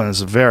that one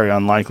is a very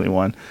unlikely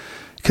one.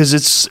 Because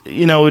it's,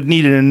 it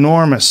need an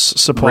enormous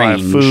supply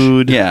of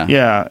food.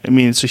 Yeah. I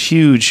mean, it's a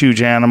huge,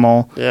 huge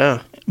animal.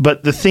 Yeah.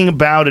 But the thing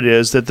about it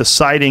is that the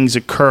sightings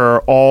occur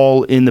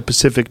all in the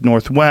Pacific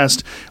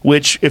Northwest,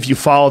 which, if you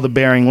follow the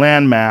Bering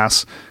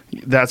landmass,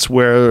 that's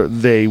where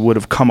they would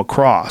have come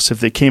across. If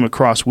they came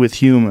across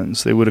with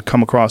humans, they would have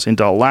come across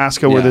into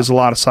Alaska, where there's a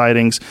lot of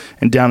sightings,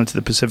 and down into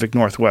the Pacific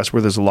Northwest,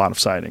 where there's a lot of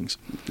sightings.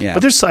 Yeah. But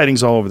there's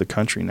sightings all over the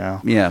country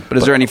now. Yeah. But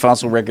is there any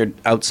fossil record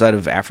outside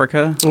of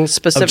Africa?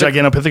 Specific of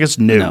Gigantopithecus?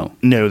 No,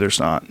 there's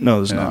not.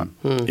 No, there's not.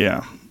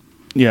 Yeah.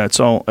 Yeah, it's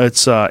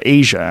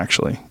Asia,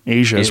 actually.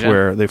 Asia is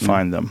where they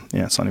find them.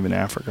 Yeah, it's not even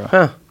Africa.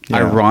 Huh. Yeah.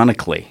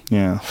 Ironically.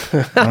 Yeah.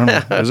 I don't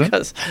know. Is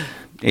it?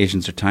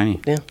 Asians are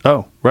tiny. Yeah.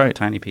 Oh, right.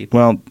 Tiny people.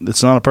 Well,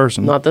 it's not a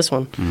person. Not this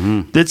one.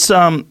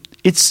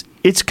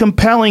 It's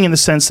compelling in the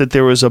sense that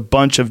there was a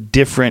bunch of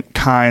different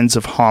kinds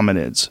of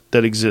hominids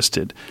that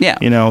existed. Yeah.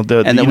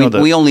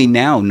 We only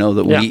now know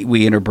that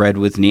we interbred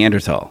with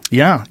Neanderthal.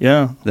 Yeah.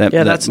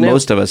 That's new.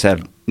 Most of us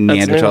have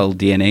Neanderthal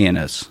DNA in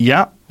us.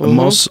 Yeah.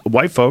 Most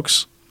white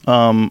folks.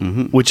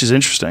 Which is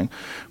interesting,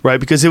 right?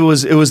 Because it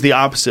was the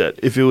opposite.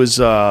 If it was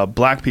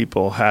black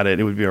people had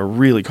it would be a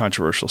really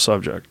controversial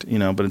subject,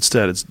 But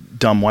instead, it's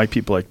dumb white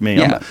people like me.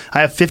 Yeah.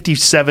 I have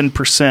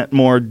 57%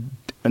 more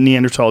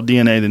Neanderthal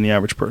DNA than the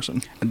average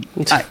person.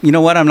 You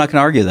know what? I'm not going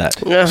to argue that.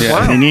 Yeah.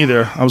 Wow. Me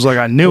neither. I was like,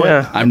 I knew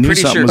it. I'm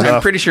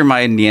pretty sure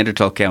my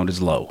Neanderthal count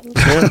is low.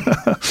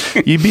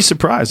 You'd be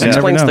surprised. That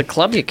explains the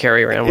club you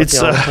carry around with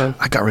you all the time.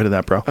 I got rid of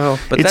that, bro. Oh,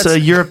 but it's a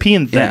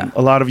European thing. Yeah.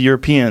 A lot of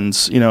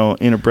Europeans,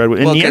 interbred with.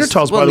 And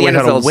Neanderthals, by the way,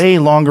 had a way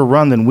longer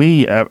run than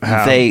we have.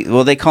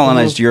 They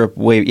colonized Europe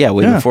way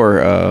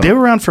before. They were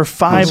around for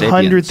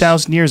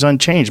 500,000 years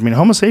unchanged. I mean,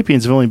 Homo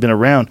sapiens have only been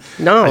around.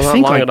 Not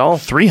long at all.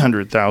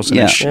 300,000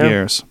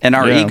 years. And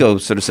our ego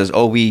sort of says,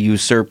 "Oh, we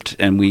usurped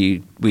and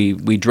we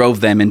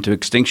drove them into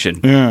extinction."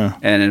 Yeah.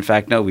 And in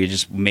fact, no, we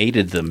just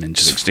mated them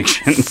into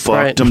extinction.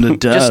 Fucked them to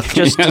death.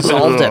 Just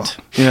dissolved it.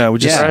 Yeah, we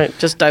just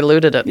just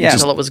diluted it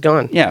until it was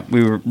gone. Yeah,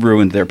 we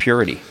ruined their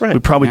purity. Right. We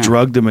probably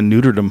drugged them and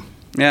neutered them.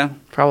 Yeah,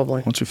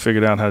 probably. Once we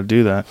figured out how to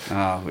do that,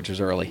 which was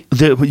early.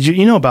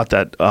 You know about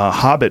that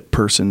Hobbit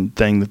person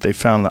thing that they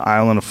found on the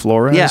island of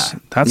Flores? Yeah,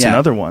 that's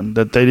another one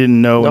that they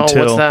didn't know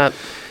until. What's that?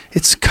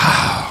 It's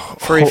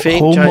furry feet,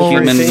 Homo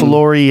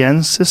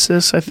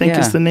floriensis, I think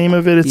is the name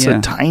of it. It's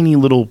a tiny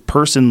little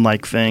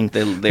person-like thing.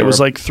 It was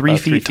like 3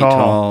 feet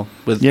tall.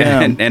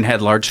 And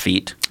had large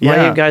feet. Why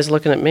are you guys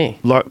looking at me?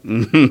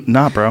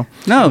 Nah, bro.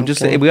 No,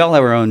 just we all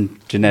have our own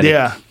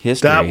genetic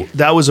history.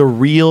 That was a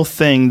real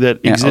thing that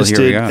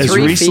existed as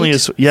recently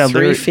as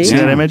 3 feet. See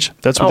that image?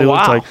 That's what they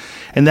looked like.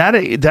 And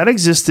that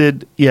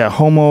existed. Yeah,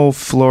 Homo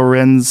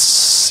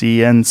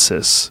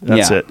floresiensis.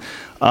 That's it.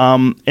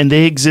 And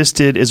they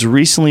existed as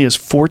recently as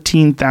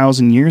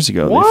 14,000 years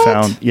ago. What? They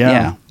found,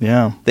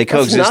 yeah. They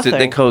coexisted.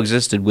 They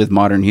coexisted with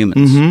modern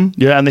humans.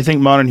 Mm-hmm. Yeah, and they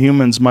think modern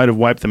humans might have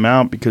wiped them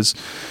out because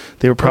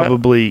they were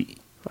probably.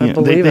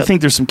 They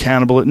think there's some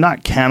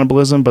not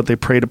cannibalism, but they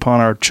preyed upon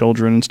our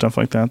children and stuff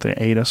like that. They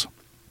ate us.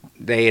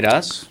 They ate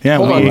us. Yeah,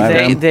 Hold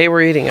on, they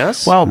were eating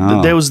us. Well,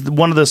 there was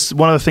one of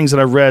the things that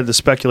I read. The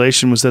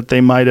speculation was that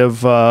they might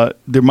have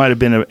there might have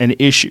been an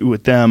issue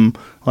with them,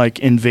 like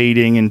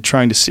invading and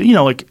trying to see.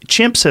 Like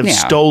chimps have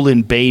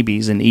stolen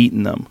babies and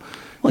eaten them.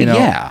 Well,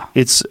 yeah,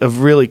 it's a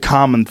really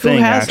common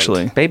thing.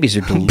 Actually, babies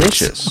are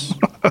delicious.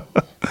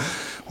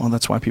 Well,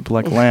 that's why people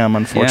like lamb,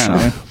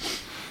 unfortunately.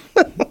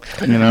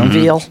 Yeah.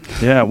 Veal.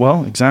 Yeah,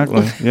 well,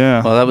 exactly.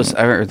 Yeah. Well,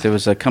 I heard there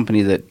was a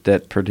company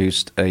that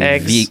produced a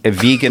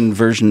vegan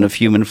version of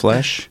human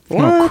flesh.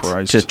 What? Oh,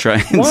 Christ. To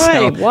try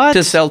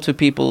and sell to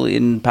people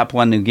in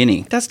Papua New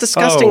Guinea. That's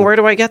disgusting. Where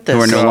do I get this?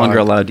 Who are no longer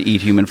allowed to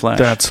eat human flesh.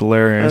 That's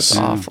hilarious. That's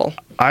awful.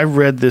 I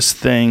read this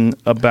thing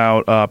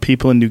about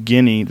people in New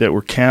Guinea that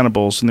were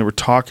cannibals, and they were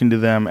talking to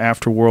them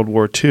after World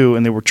War II,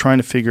 and they were trying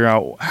to figure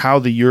out how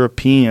the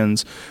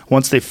Europeans,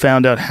 once they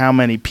found out how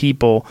many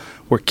people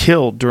were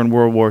killed during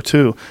World War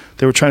II,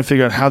 they were trying to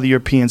figure out how the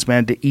Europeans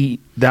managed to eat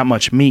that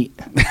much meat.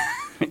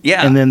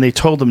 Yeah. And then they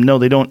told them, no,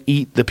 they don't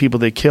eat the people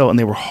they kill, and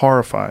they were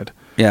horrified.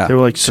 Yeah. They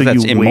were like, so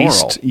that's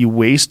you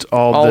waste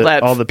all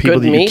the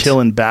people that you kill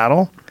in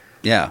battle?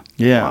 Yeah.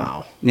 Yeah.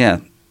 Wow. Yeah.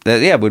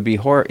 It would be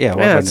horrible.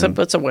 Yeah,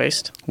 it's a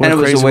waste. What a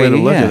crazy way to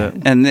look at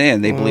it. And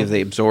they believe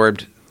they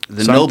absorbed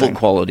the noble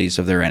qualities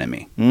of their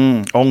enemy.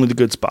 Only the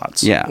good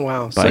spots. Yeah.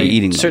 Wow. By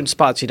eating certain them.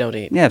 spots you don't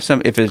eat. Yeah.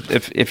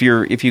 If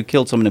you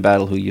killed someone in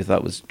battle who you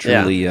thought was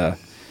truly a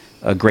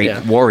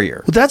great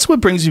warrior. Well, that's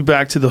what brings you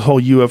back to the whole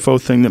UFO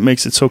thing that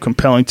makes it so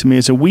compelling to me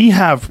is that we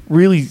have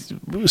really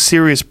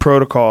serious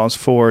protocols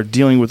for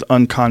dealing with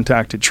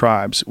uncontacted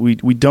tribes. We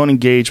don't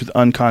engage with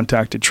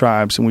uncontacted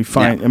tribes, and we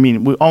find,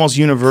 we almost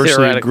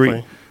universally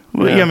agree.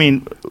 Well, I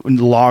mean,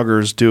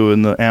 loggers do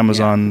in the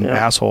Amazon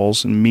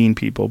assholes and mean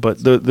people.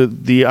 But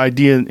the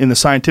idea in the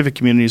scientific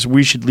community is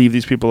we should leave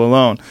these people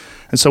alone.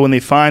 And so when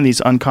they find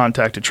these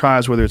uncontacted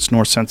tribes, whether it's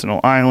North Sentinel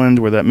Island,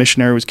 where that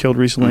missionary was killed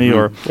recently,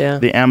 or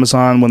the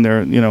Amazon, when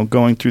they're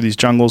going through these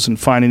jungles and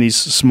finding these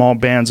small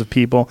bands of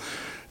people,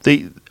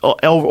 they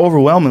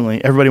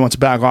overwhelmingly everybody wants to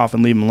back off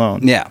and leave them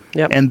alone. Yeah.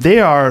 Yep. And they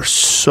are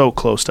so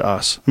close to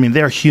us. I mean,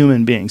 they're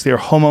human beings. They are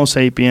Homo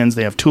sapiens.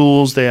 They have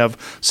tools. They have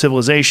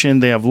civilization.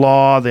 They have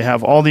law. They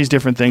have all these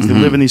different things. They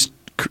live in these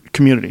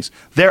communities.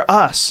 They're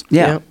us.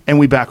 Yeah. And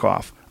we back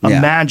off. Yeah.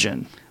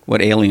 Imagine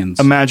what aliens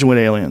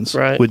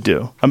would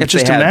do.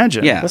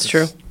 Imagine. Yeah, that's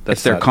true.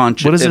 If they're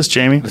conscious. What is this,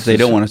 Jamie? If they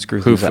don't want to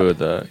screw things up.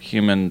 The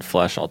human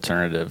flesh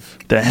alternative.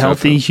 The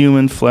healthy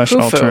human flesh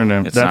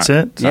alternative. That's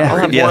it? It's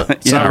not real.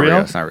 It's not real?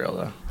 It's not real,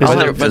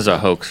 though. There's a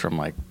hoax from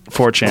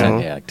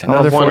 4chan. 10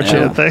 Another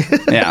 4chan thing.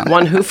 Yeah.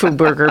 One Hufu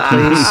burger,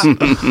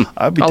 please.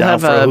 I'd be down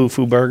for a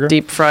Hufu burger.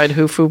 Deep fried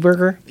Hufu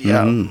burger.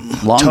 Yeah.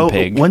 Long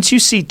pig. Once you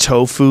see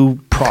tofu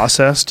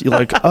processed, you're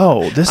like,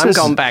 oh, I'm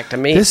going back to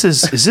meat. Is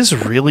this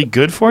really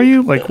good for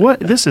you? Like,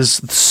 what? This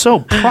is so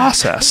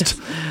processed.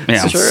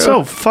 Yeah. It's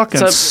so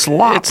fucking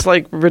slop. It's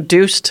like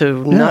reduced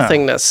to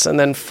nothingness and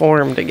then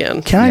formed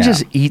again. Can I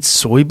just eat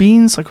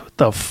soybeans? Like, what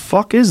the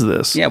fuck is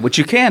this? Yeah, which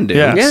you can do.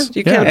 Yes. Yeah,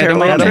 you can.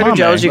 Apparently, at Trader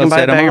Joe's, you can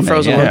buy a bag of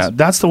frozen ones. Yeah,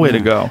 that's the way to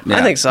go. Yeah.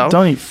 I think so.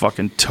 Don't eat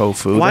fucking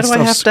tofu. Why do I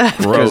have to have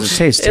it? Because it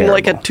tastes in terrible.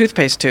 like a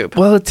toothpaste tube?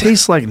 Well, it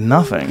tastes like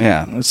nothing.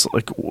 Yeah. It's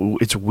like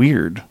it's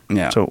weird.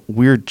 Yeah. It's a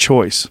weird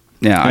choice.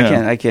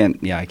 Yeah, I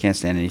can't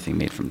stand anything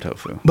made from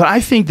tofu. But I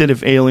think that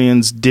if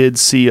aliens did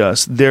see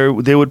us, they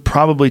would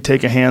probably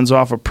take a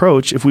hands-off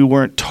approach if we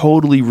weren't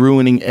totally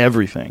ruining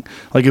everything.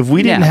 Like if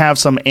we didn't have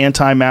some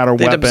antimatter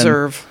They'd weapon.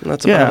 observe.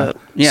 That's about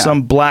it. Yeah.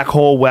 Some black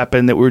hole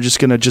weapon that we're just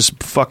going to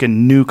just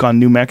fucking nuke on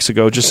New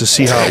Mexico just to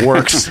see how it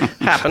works.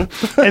 Happen.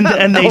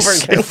 And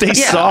if they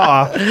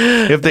saw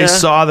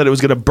that it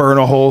was going to burn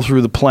a hole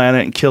through the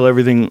planet and kill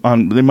everything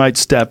they might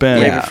step in.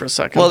 Maybe for a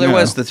second. Well, there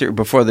was the theory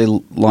before they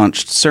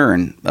launched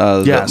CERN,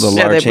 yes. the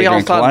Large we all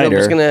Hadron thought Collider. it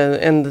was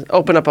going to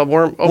open up a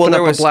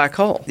a black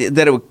hole.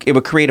 That it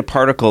would create a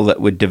particle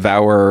that would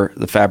devour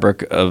the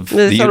fabric of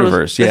the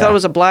universe. They thought it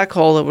was a black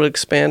hole that would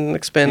expand and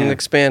expand and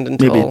expand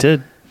until... Maybe it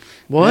did.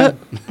 What?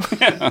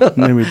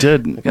 Maybe it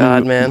did.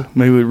 God, man.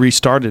 Maybe we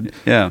restarted.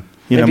 Yeah.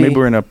 Maybe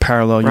we're in a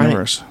parallel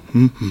universe.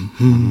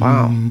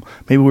 Wow.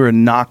 Maybe we were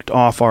knocked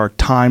off our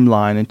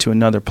timeline into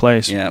another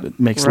place. Yeah. It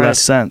makes less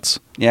sense.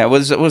 Yeah, what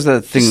was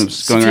the thing that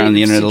was going around on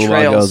the internet a little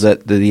while ago,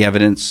 that the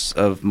evidence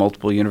of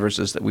multiple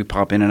universes, that we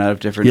pop in and out of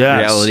different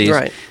realities,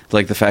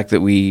 like the fact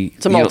that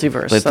it's a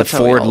multiverse. Like the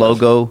Ford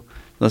logo.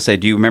 Let's say,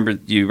 do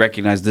you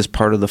recognize this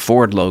part of the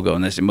Ford logo?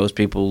 And they say most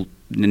people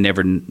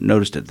never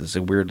noticed it. There's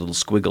a weird little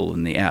squiggle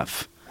in the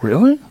F.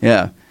 Really?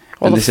 Yeah.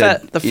 Well, the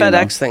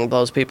FedEx thing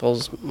blows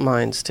people's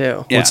minds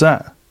too. Yeah. What's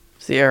that?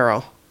 It's the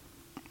arrow.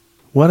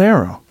 What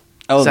arrow?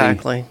 Oh,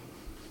 exactly.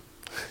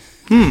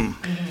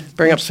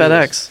 Bring up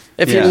FedEx.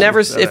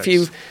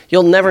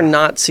 You'll never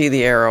not see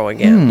the arrow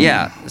again.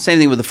 Yeah, same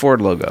thing with the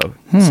Ford logo.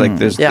 It's like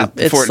there's the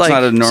Ford. It's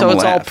not a normal. So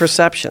it's all F.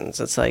 perceptions.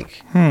 It's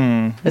like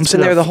it's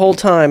been there the whole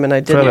time, and I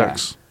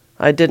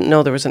didn't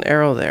know there was an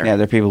arrow there. Yeah,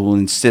 there are people who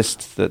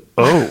insist that.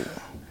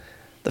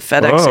 The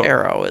FedEx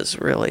arrow is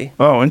really.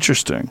 Oh,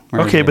 interesting.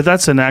 Okay, but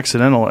that's an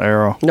accidental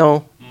arrow.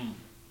 No.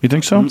 You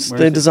think so?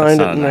 They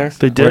designed it in there.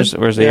 They did?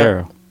 Where's the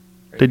arrow?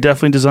 They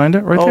definitely designed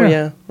it right there? Oh,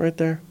 yeah, right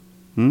there.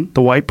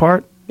 The white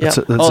part? Yeah. That's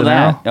an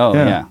arrow? Oh,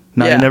 yeah.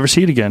 Now you never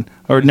see it again.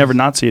 Or never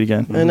not see it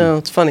again. I know,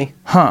 it's funny.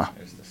 Huh.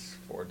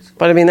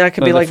 But I mean, that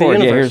could be like Ford,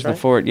 the universe, here's right? the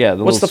Ford. Yeah,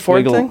 What's the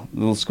Ford thing? The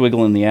little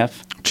squiggle in the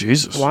F.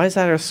 Jesus. Why is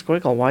that a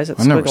squiggle? Why is it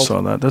I never saw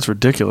that. That's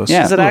ridiculous. Yeah.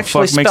 Because it Who the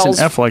actually fuck makes spells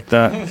an F like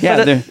that?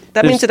 Yeah,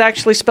 that means it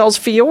actually spells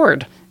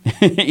fjord.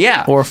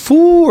 yeah. Or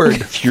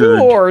Ford.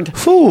 Ford.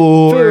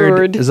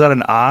 Ford. Is that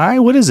an I?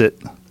 What is it?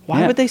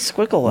 Why would they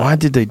squiggle that? Why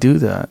did they do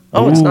that?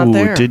 Oh, it's not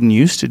there. It didn't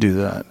used to do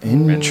that.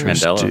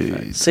 Interesting. Mandela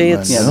effect. See,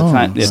 it's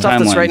the stuff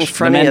that's right in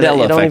front of you Mandela that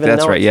you don't effect, even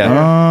that's know. right,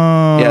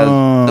 yeah.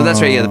 Yeah, that's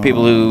right, yeah. The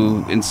people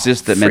who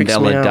insist that Freaks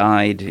me Mandela out.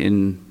 died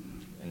in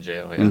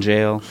jail. in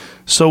jail.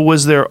 So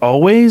was there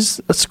always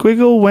a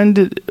squiggle?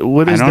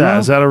 What is I don't that? know.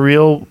 Is that a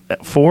real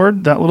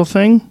Ford, that little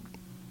thing?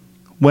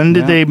 When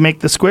did they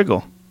make the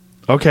squiggle?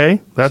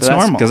 Okay, that's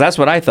normal. Because that's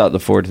what I thought the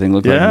Ford thing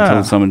looked like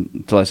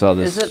until I saw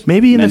this. Is it-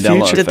 Maybe in the Mandela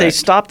future. Did they effect.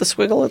 stop the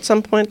squiggle at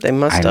some point? They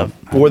must have.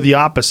 Or the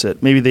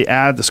opposite. Maybe they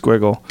add the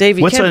squiggle. Dave,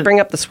 you can't bring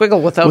up the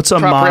squiggle without what's a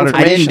proper modern-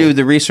 information. I didn't do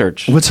the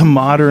research. What's a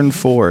modern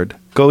Ford?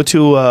 Go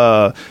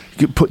to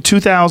you put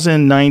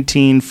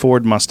 2019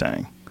 Ford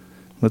Mustang.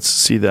 Let's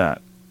see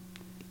that.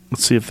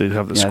 Let's see if they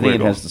have the I squiggle. think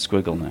it has the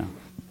squiggle now.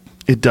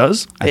 It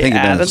does? I think it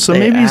does. So They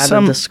maybe added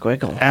some the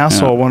squiggle.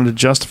 asshole wanted to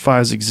justify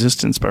his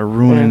existence by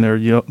ruining their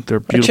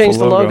beautiful They changed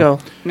the logo.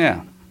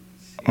 Yeah.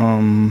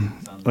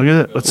 Look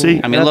at it. Let's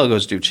see. I mean,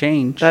 logos do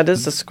change. That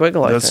is the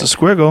squiggle, I That's the think.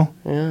 squiggle.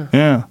 Yeah.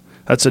 Yeah.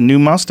 That's a new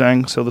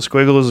Mustang, so the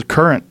squiggle is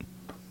current.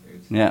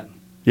 Yeah.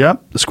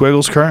 Yep, the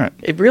squiggle's current.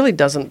 It really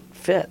doesn't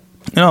fit.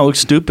 No, it looks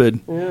stupid.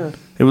 Yeah.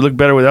 It would look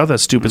better without that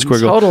stupid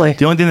squiggle. Totally.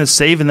 The only thing that's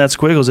saving that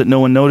squiggle is that no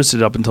one noticed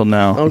it up until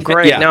now. Oh,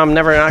 great. Yeah. Now I'm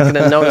never not going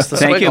to notice the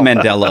Thank squiggle. you,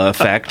 Mandela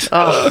effect.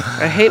 Oh,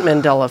 I hate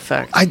Mandela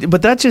effect.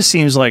 But that just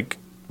seems like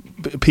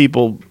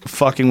people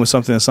fucking with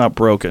something that's not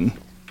broken.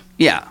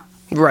 Yeah.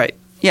 Right.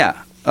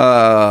 Yeah.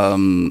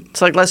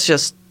 It's like, let's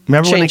just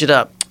change it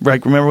up.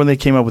 Right. Remember when they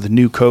came up with a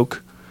new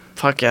Coke?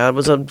 Fuck yeah. It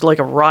was like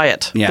a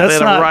riot. Yeah. They That's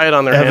had not a riot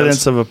on their evidence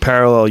hands. of a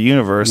parallel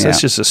universe. Yeah.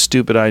 That's just a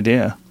stupid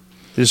idea.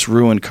 They just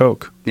ruined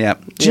Coke. Yeah.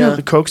 Do you know Yeah.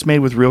 the Coke's made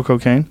with real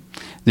cocaine?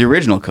 The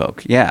original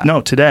Coke. Yeah. No,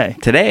 today.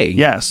 Today.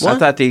 Yes. I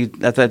thought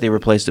they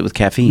replaced it with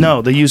caffeine.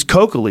 No, they use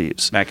coca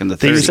leaves. Back in the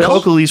They use 30s.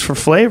 coca leaves for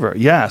flavor.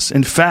 Yes.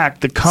 In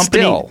fact, the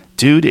company, Still.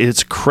 dude,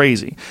 it's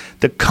crazy.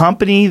 The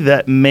company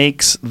that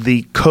makes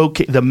the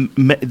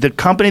the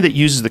company that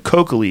uses the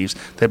coca leaves,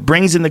 that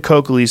brings in the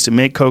coca leaves to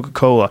make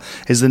Coca-Cola,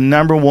 is the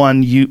number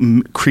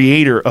one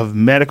creator of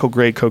medical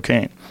grade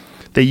cocaine.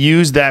 They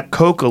use that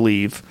coca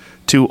leaf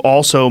to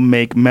also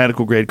make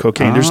medical grade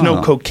cocaine. There's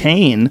no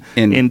cocaine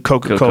in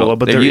Coca-Cola, Coca-Cola.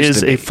 but There there used is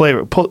to be. a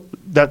flavor.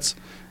 That's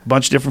a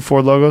bunch of different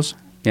Ford logos.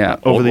 Yeah.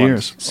 Over Old the ones.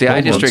 years. See, I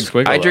Old just ones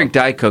drink. squiggle I drink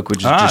Diet Coke, which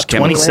is just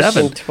chemicals.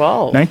 27.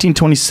 1912.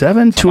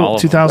 1927, All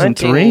of them.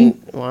 2003.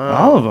 Wow.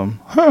 All of them.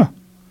 Huh.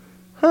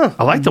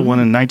 I like the one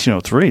in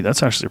 1903.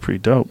 That's actually pretty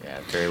dope. Yeah,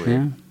 very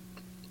weird.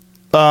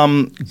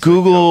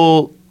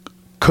 Google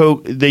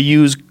Coke. They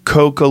use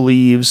coca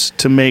leaves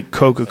to make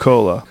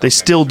Coca-Cola. They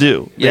still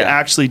do. They Yeah.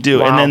 actually do.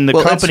 Wow. And then the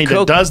Well, company it's that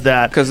Coke does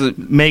that 'cause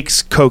it-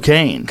 makes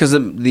cocaine. Because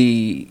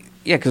the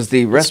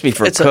recipe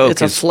for it's a- Coke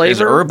it's a is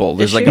flavor herbal.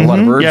 There's like issue? a lot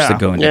of herbs Yeah. that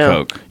go into Yeah.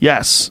 Coke.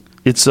 Yes,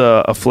 it's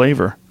a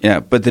flavor. Yeah,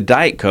 but the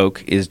Diet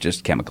Coke is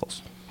just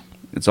chemicals.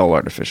 It's all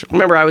artificial.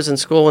 Remember, I was in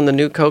school when the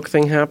new Coke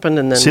thing happened,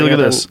 and then See, we look at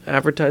got this. an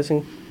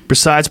advertising.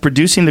 Besides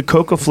producing the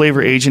coca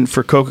flavor agent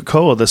for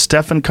Coca-Cola, the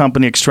Steffen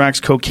Company extracts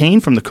cocaine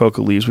from the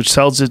coca leaves, which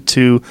sells it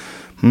to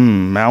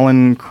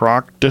Malin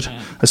Crockett,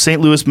 a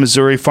St. Louis,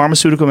 Missouri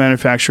pharmaceutical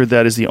manufacturer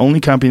that is the only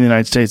company in the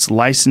United States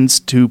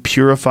licensed to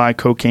purify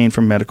cocaine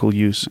for medical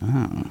use,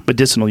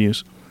 medicinal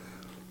use.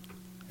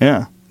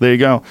 Yeah. There you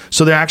go.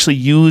 So they're actually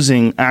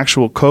using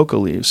actual coca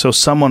leaves. So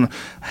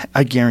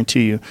I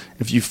guarantee you,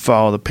 if you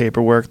follow the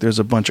paperwork, there's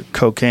a bunch of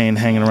cocaine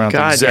hanging around the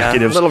God, yeah.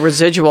 executives. Little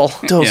residual.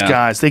 Those Yeah.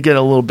 guys, they get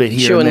a little bit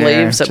here Chewing and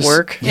there. leaves at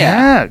work.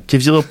 Yeah,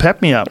 gives you a little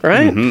pep me up.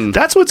 Right?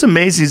 That's what's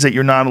amazing is that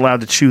you're not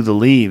allowed to chew the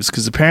leaves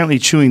because apparently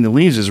chewing the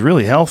leaves is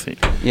really healthy.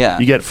 Yeah.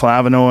 You get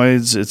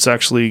flavonoids. It's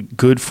actually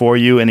good for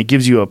you, and it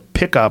gives you a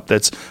pickup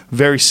that's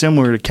very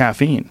similar to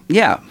caffeine.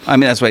 Yeah, I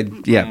mean that's why.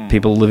 Yeah,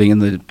 people living in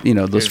the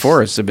those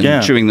forests have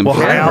been chewing them Well,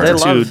 forever. high They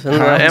altitude, love in the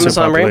high altitude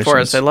Amazon populations.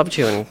 rainforest. They love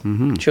chewing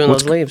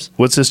those leaves.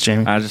 What's this,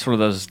 Jamie? Just one of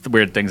those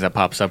weird things that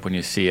pops up when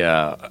you see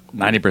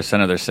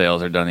 90% of their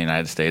sales are done in the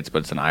United States, but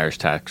it's an Irish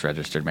tax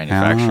registered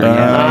manufacturer.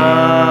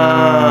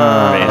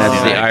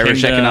 That's the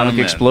Irish economic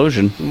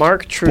explosion.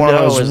 Mark Trudeau One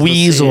of is those the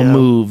weasel CEO.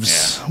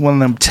 moves. One of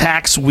them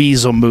tax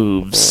weasel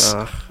moves.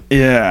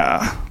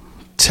 Yeah.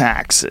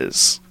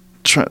 Taxes.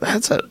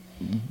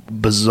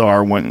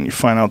 bizarre when you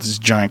find out these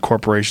giant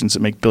corporations that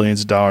make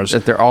billions of dollars.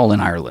 That they're all in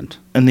Ireland.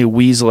 And they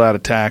weasel out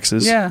of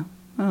taxes. Yeah.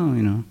 Oh,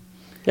 you know.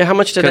 Yeah, how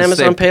much did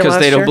Amazon pay last year? Because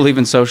they don't believe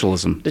in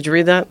socialism. Did you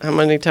read that? How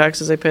many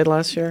taxes they paid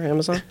last year,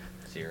 Amazon?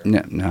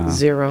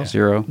 Zero.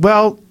 Zero.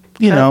 Well,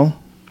 you know,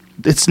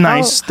 it's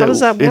nice how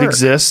does that it work?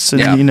 exists,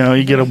 and you know,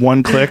 you get a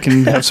one click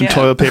and have some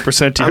toilet paper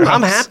sent to you.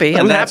 I'm happy.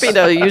 I'm happy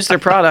to use their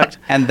product.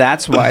 And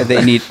that's why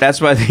they needed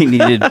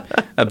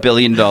 $1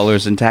 billion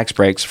in tax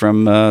breaks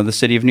from the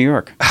city of New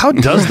York. How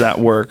does that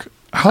work?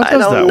 How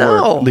does that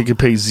work? They could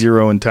pay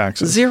zero in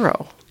taxes.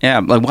 Zero. Yeah,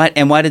 like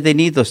why did they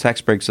need those tax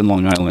breaks in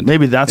Long Island?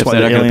 Maybe that's why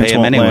the aliens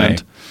won't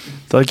land.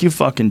 They're like, you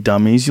fucking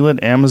dummies. You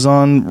let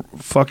Amazon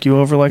fuck you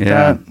over like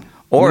that?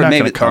 Or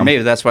maybe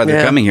that's why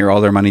they're coming here.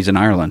 All their money's in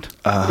Ireland.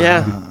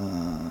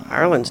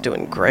 Ireland's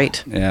doing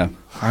great. Yeah.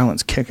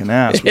 Ireland's kicking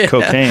ass with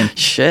cocaine.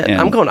 Shit.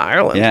 I'm going to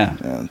Ireland.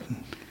 Yeah.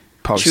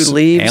 Chew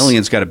leaves.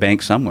 Aliens got a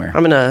bank somewhere.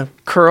 I'm going to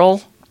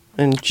curl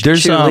and chew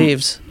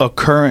leaves.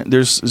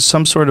 There's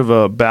some sort of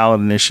a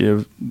ballot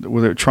initiative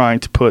where they're trying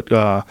to put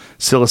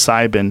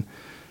psilocybin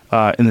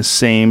in the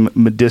same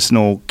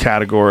medicinal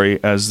category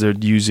as they're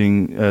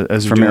using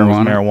as they're doing with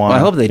marijuana. Well, I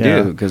hope they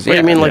do. Because what do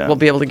you mean, like we'll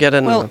be able to get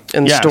in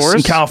stores?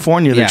 In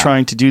California, they're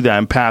trying to do that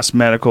and pass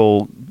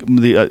medical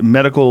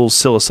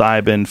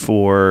psilocybin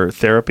for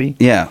therapy.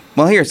 Yeah.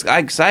 Well,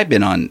 I've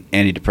been on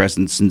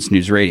antidepressants since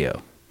news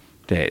radio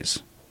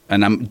days,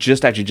 and I'm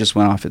just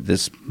went off it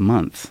this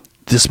month.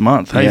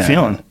 How you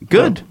feeling?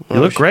 Good.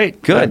 You look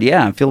great. Good.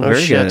 Yeah, I feel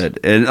very good.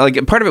 And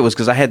like part of it was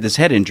because I had this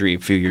head injury a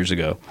few years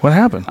ago. What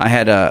happened? I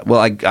had I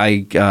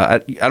don't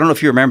know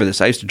if you remember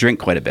this. I used to drink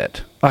quite a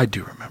bit. I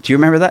do remember. Do you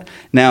remember that?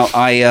 Now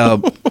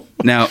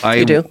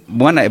I do?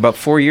 One night about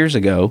 4 years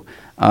ago,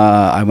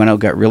 I went out,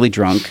 got really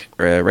drunk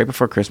right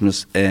before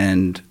Christmas,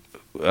 and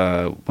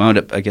wound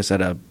up, I guess,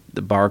 at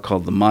the bar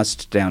called The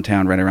Must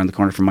downtown, right around the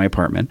corner from my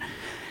apartment.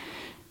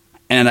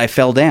 And I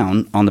fell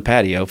down on the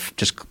patio,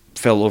 just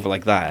fell over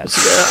like that.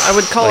 I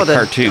would call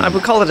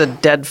it a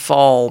dead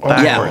fall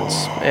backwards,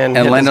 and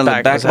landed on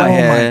the back of my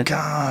head. Oh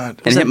my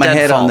god! And hit my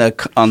head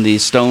on the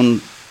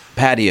stone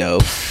patio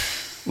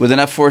with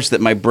enough force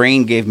that my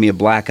brain gave me a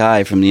black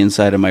eye from the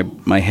inside of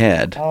my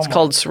head. It's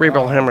called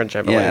cerebral hemorrhage,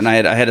 I believe. Yeah, and I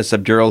had a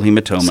subdural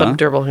hematoma.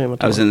 Subdural hematoma.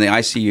 I was in the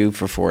ICU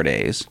for 4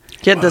 days.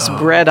 He had this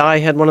red eye.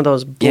 He had one of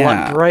those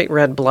bright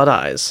red blood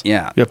eyes.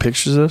 Yeah. You have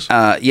pictures of this?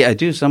 Yeah, I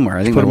do somewhere.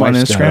 I think put them on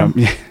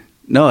Instagram.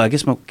 No, I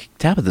guess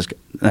Tabitha's.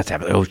 Not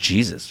Tabitha. Oh,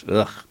 Jesus.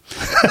 Ugh.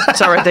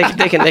 It's all right.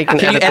 They can edit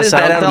this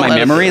that out of my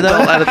memory, though?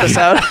 They'll edit this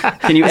out.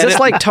 Is this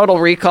like Total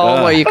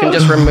Recall where you can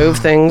just remove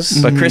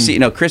things? But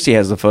Chrissy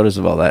has the photos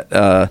of all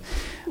that.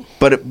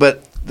 But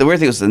the weird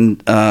thing was, and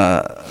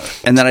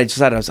then I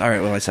decided I said, all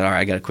right,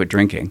 I got to quit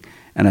drinking.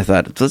 And I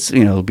thought,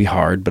 it'll be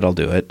hard, but I'll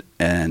do it.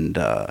 And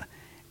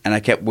I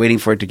kept waiting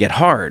for it to get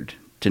hard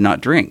to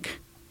not drink.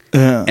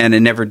 Yeah. And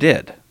it never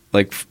did.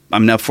 Like,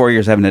 I'm now 4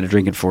 years, I haven't had a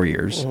drink in 4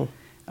 years. Mm-hmm.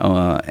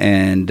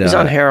 And he's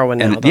on heroin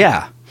now.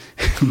 Yeah.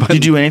 Did you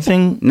do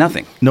anything?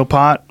 Nothing. No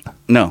pot?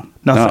 No.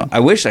 Nothing. No, I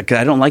wish I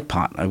don't like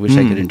pot. I wish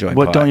I could enjoy pot.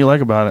 What don't you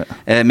like about it?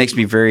 It makes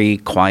me very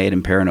quiet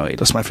and paranoid.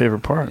 That's my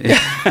favorite part. Yeah.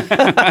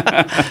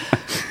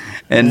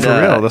 And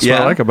for real, that's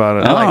what I like about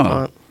it. I like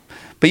pot.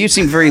 But you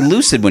seem very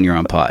lucid when you're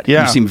on pot.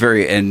 Yeah. You seem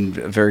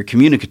very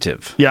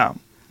communicative. Yeah.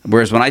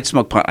 Whereas when I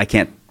smoke pot, I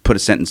can't put a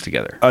sentence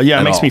together.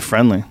 It makes me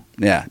friendly.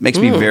 Yeah. It makes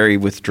me very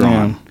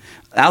withdrawn. Yeah.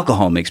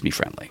 Alcohol makes me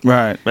friendly.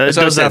 Right. It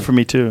does that for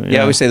me too. Yeah,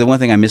 I always say the one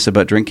thing I miss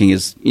about drinking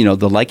is,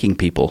 the liking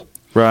people.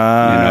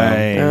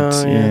 Right.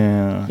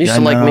 Yeah. You used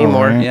to like me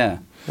more. Right? Yeah.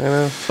 I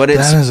know. But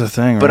that is a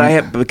thing,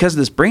 right? But because of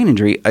this brain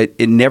injury,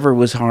 it never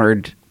was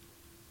hard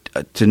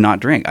to not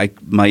drink.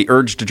 My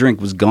urge to drink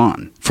was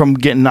gone. From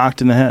getting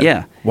knocked in the head?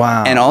 Yeah.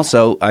 Wow. And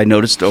also, I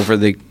noticed over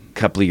the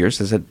couple of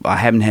years, I said, I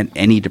haven't had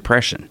any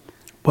depression.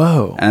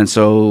 Whoa. And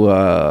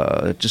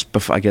so just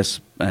before, I guess,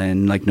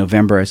 in like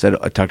November, I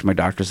talked to my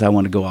doctor, I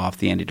want to go off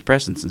the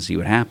antidepressants and see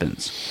what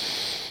happens.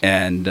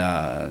 And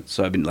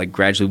so I've been like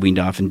gradually weaned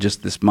off, and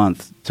just this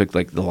month took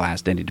like the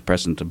last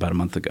antidepressant about a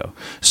month ago.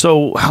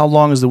 So how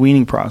long is the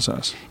weaning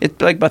process?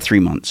 It's like about 3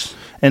 months.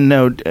 And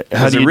how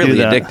do you really do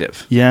that?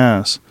 Addictive.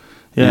 Yes.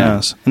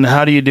 Yeah. And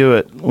how do you do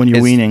it when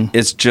you're weaning?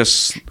 It's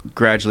just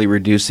gradually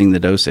reducing the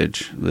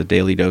dosage, the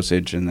daily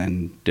dosage, and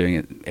then doing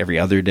it every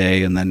other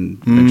day, and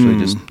then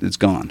eventually it's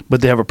gone.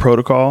 But they have a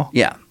protocol?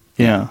 Yeah.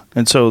 Yeah.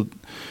 And so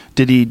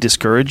did he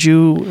discourage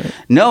you?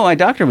 No, my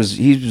doctor was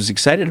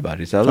excited about it.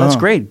 He said, that's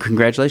great.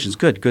 Congratulations.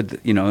 Good.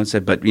 I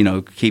said, but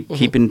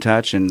keep in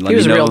touch and let me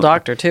know. He was a real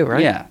doctor too,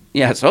 right? Yeah.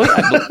 Yeah, so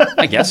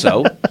I guess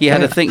so. He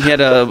had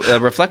a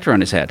reflector on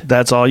his head.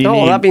 That's all you need. Oh,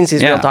 well, that means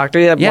he's a real doctor.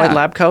 He had a white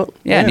lab coat.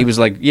 Yeah, and he was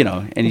like,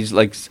 and he's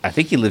like, I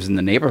think he lives in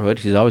the neighborhood.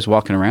 He's always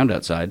walking around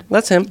outside.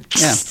 That's him.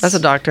 Yeah, that's a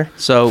doctor.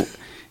 So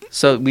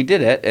we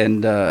did it,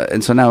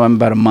 and so now I'm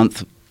about a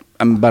month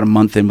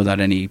in without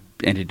any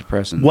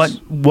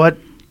antidepressants. What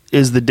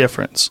is the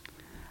difference?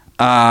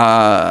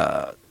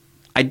 I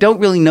don't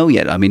really know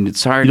yet. I mean,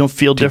 it's hard. You don't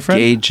feel to different?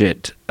 Gauge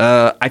it.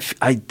 I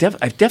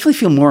definitely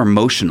feel more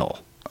emotional.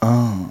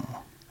 Oh.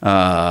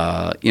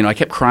 I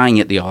kept crying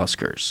at the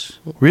Oscars.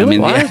 Really?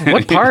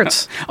 What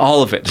parts?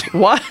 All of it.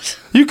 What?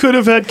 You could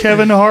have had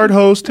Kevin Hart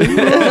hosting. You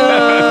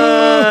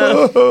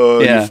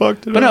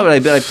fucked it up. No, but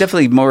I'm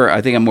definitely more.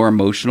 I think I'm more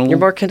emotional. You're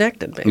more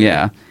connected, baby.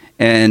 Yeah,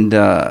 and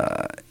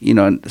so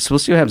we'll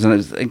see what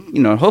happens.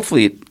 And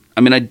hopefully,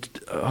 I'm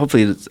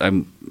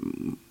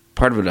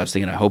part of it. I was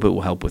thinking, I hope it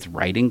will help with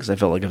writing because I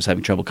felt like I was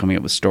having trouble coming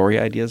up with story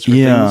ideas for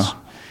things.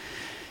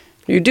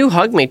 You do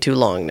hug me too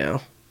long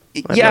now.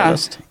 I've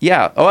noticed.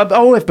 Yeah.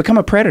 I've become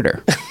a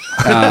predator.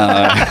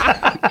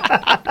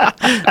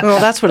 Oh,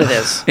 that's what it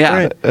is. Yeah,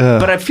 Right.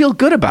 But I feel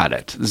good about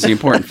it. This is the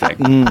important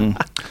thing.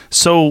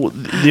 So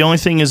the only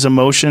thing is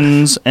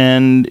emotions,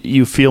 and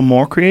you feel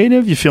more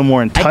creative. You feel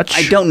more in touch.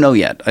 I don't know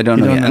yet. And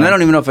I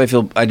don't even know if I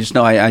feel. I just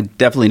know. I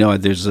definitely know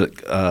there's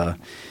a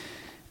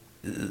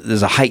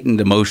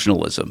heightened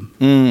emotionalism.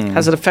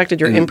 Has it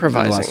affected your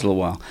improvising? In the last little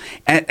while,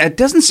 and it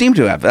doesn't seem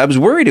to have. I was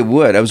worried it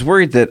would. I was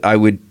worried that I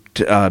would.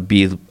 I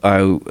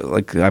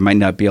might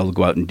not be able to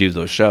go out and do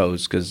those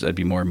shows because I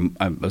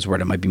was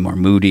worried I might be more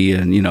moody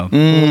and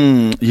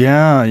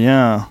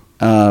Yeah.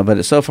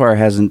 But so far it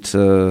hasn't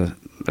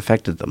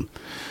affected them.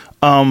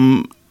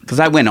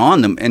 Because I went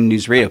on them in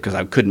news radio because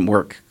I couldn't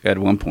work at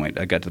one point.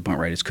 I got to the point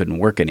where I just couldn't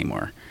work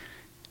anymore,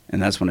 and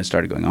that's when I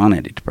started going on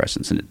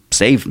antidepressants, and it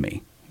saved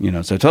me.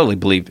 So I totally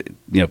believe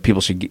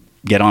people should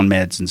get on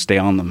meds and stay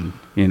on them.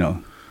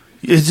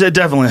 It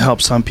definitely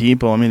helped some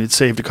people. I mean, it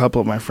saved a couple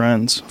of my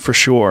friends, for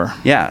sure.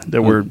 Yeah.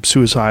 That were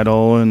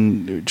suicidal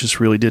and just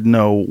really didn't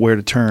know where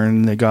to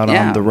turn. They got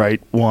on the right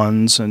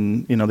ones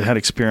and, they had to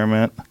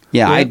experiment.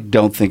 Yeah, I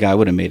don't think I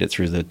would have made it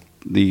through the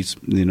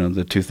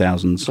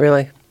 2000s.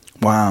 Really?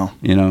 Wow.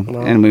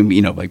 And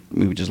we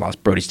just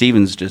lost Brody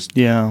Stevens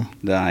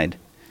died.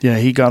 Yeah,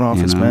 he got off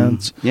his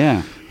meds.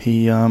 Yeah.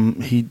 He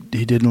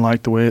didn't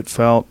like the way it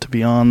felt to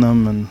be on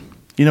them, and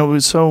it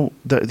was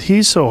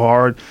he's so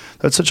hard.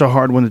 That's such a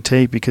hard one to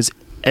take because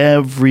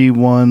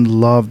everyone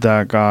loved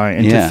that guy,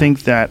 and to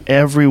think that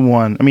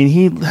everyone, I mean,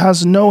 he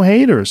has no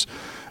haters.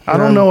 I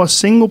don't know a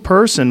single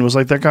person was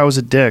like that guy was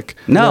a dick.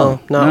 No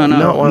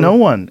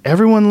one.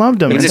 Everyone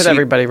loved him. He hit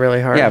everybody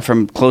really hard. Yeah,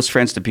 from close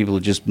friends to people who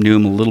just knew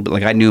him a little bit.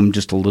 Like I knew him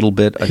just a little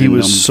bit. He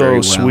was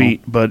so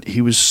sweet, but he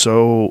was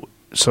so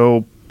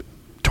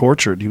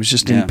tortured. He was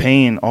just in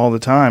pain all the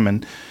time,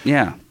 and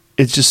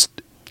it's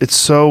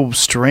so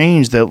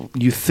strange that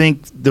you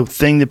think the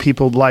thing that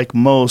people like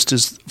most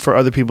is for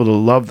other people to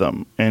love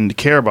them and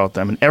care about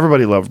them, and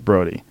everybody loved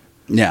Brody.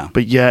 Yeah,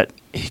 but yet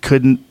it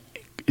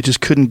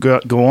just couldn't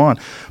go on.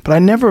 But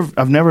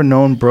I've never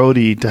known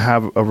Brody to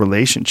have a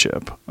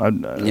relationship. I've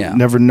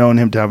never known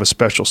him to have a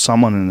special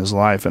someone in his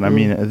life, and I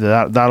mean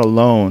that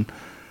alone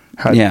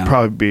had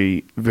probably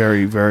be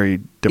very, very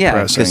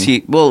depressing. Yeah,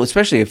 because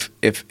especially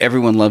if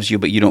everyone loves you,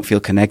 but you don't feel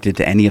connected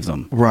to any of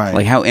them. Right.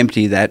 Like how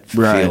empty that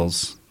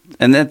feels.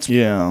 And that's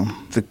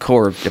the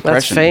core of depression.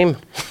 That's fame.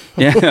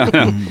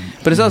 Yeah.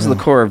 But it's also the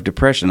core of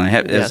depression.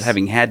 As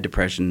having had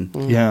depression,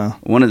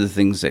 one of the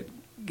things that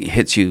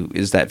hits you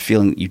is that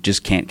feeling that you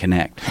just can't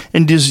connect.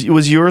 And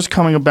was yours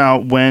coming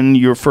about when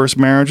your first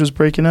marriage was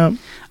breaking up?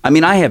 I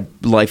mean, I have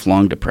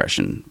lifelong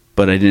depression,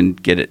 but I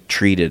didn't get it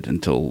treated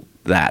until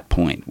that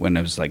point when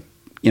I was like,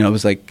 it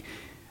was like,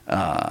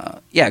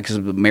 because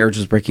the marriage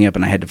was breaking up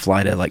and I had to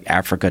fly to like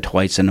Africa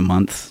twice in a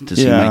month to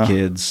see my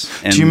kids.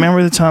 And, do you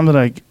remember the time that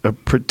I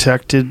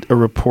protected a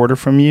reporter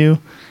from you?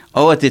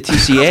 Oh, at the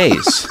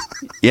TCAs.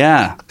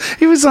 Yeah.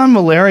 He was on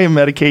malaria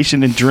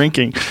medication and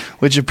drinking,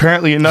 which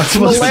apparently you're not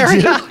supposed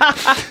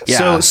to do.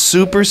 So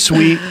super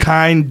sweet,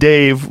 kind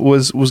Dave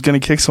was going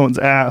to kick someone's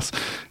ass.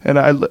 And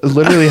I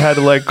literally had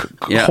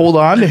to hold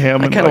on to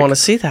him. I kind of want to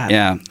see that.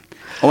 Yeah.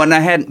 Oh, and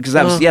I had, because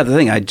that was, the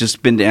thing. I'd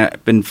just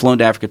been flown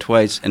to Africa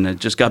twice, and I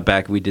just got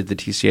back. We did the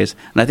TCAs.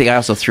 And I think I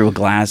also threw a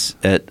glass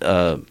at,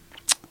 I'm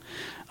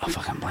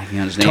blanking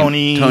on his name.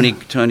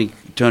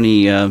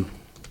 Tony,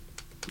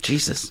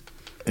 Jesus.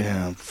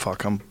 Yeah, I'm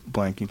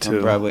blanking too.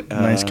 Broadway,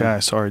 nice guy.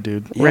 Sorry,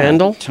 dude. Yeah,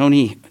 Randall?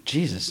 Tony,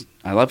 Jesus.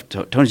 I love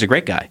Tony's a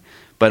great guy.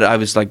 But I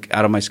was like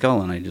out of my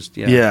skull, and I just,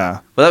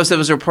 Well, that was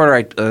a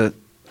reporter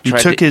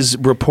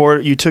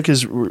You took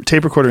his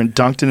tape recorder and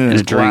dunked it in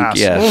his glass.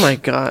 Drink, Oh my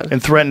God!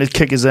 And threatened to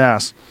kick his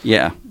ass.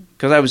 Yeah,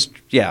 because I was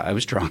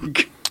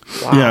drunk.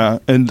 Wow. Yeah,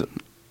 and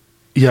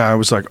I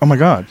was like, oh my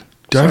God,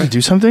 do I have to do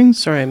something?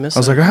 Sorry, I missed.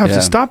 I was like, I have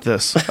to stop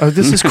this.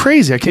 This is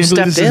crazy. I can't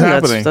believe this is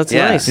happening. That's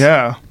nice.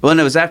 Yeah. Well, and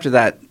it was after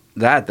that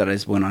I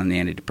just went on the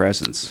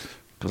antidepressants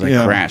because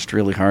I crashed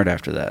really hard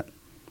after that.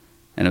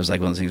 And it was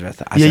like one of those things where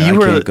I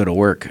can't go to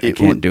work. I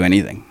can't do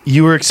anything.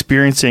 You were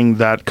experiencing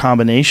that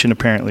combination,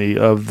 apparently,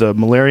 of the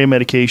malaria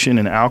medication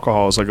and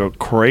alcohol. Is like a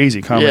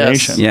crazy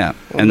combination. Yes.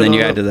 Yeah. And then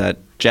you add to that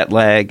jet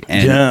lag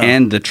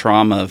and the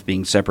trauma of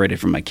being separated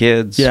from my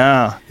kids.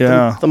 Yeah.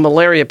 The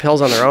malaria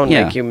pills on their own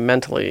make you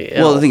mentally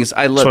ill. Well, the thing is,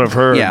 that's what I've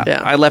heard.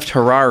 Yeah. I left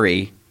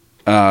Harare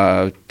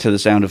to the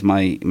sound of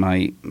my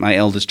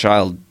eldest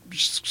child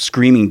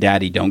screaming,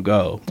 "Daddy, don't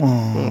go."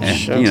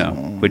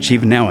 And, which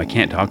even now I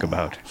can't talk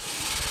about.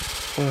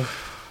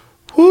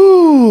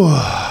 Whew.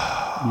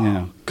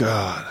 Yeah.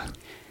 God.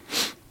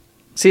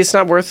 See, it's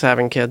not worth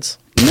having kids.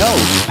 No.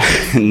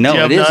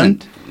 No, it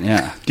isn't.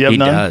 Yeah. Do you have he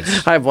none?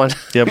 does. I have one.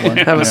 You have one?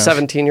 I have a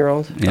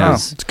 17-year-old. Yeah. Oh,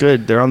 it's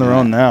good. They're on their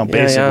own now,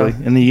 basically.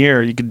 In the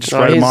year, you could just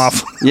write them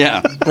off. Yeah.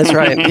 That's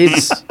right.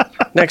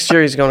 Next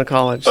year he's going to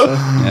college. So.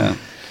 Yeah.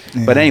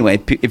 But anyway,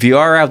 if you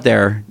are out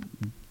there,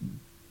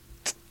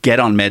 get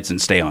on meds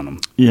and stay on them.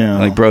 Yeah.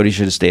 Like Brody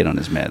should have stayed on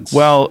his meds.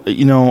 Well,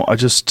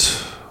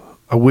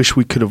 I wish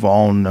we could have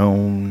all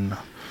known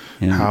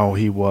how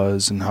he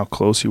was and how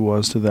close he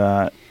was to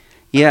that.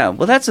 Yeah.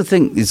 Well, that's the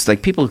thing. It's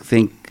like people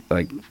think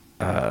like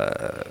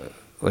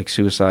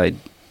suicide.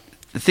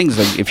 The thing is,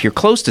 like, if you're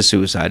close to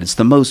suicide, it's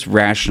the most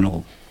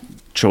rational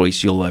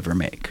choice you'll ever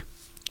make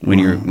when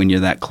you're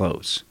that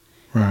close.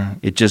 Right.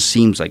 It just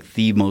seems like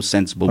the most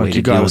sensible way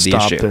to deal with the issue. You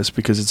got to stop this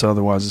because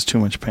otherwise it's too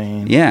much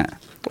pain. Yeah.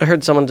 I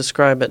heard someone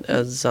describe it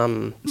as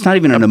it's not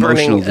even an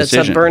emotional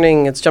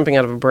decision. It's jumping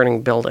out of a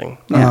burning building.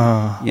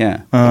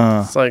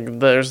 Yeah. It's like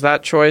there's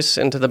that choice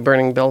into the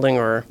burning building,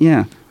 or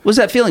Was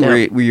that feeling where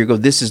you go,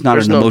 this is not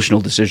an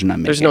emotional decision I'm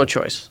making? There's no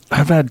choice.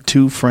 I've had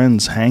 2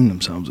 friends hang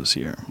themselves this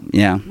year.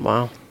 Yeah.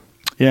 Wow.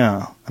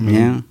 Yeah. I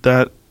mean,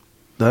 that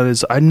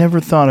is. I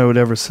never thought I would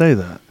ever say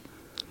that.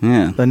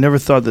 Yeah. I never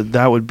thought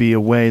that would be a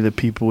way that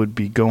people would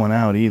be going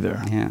out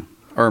either. Yeah.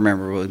 Or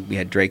remember what we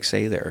had Drake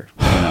say there.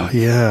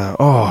 Yeah.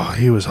 Oh,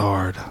 he was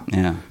hard.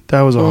 Yeah.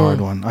 That was a hard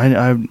one.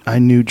 I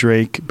knew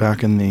Drake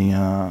back in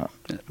the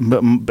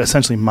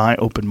essentially my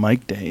open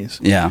mic days.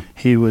 Yeah.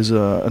 He was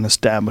an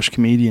established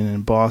comedian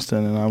in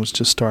Boston, and I was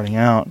just starting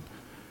out.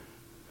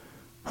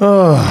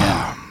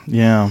 Oh,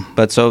 yeah.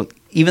 But so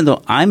even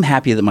though I'm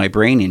happy that my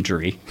brain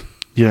injury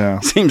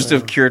seems to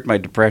have cured my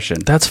depression.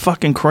 That's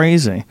fucking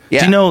crazy. Yeah.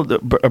 Do you know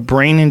that a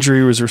brain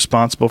injury was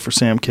responsible for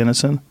Sam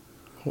Kinison?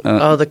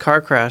 The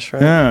car crash,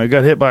 right? Yeah, he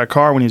got hit by a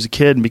car when he was a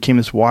kid and became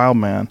this wild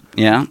man.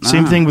 Yeah.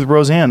 Same thing with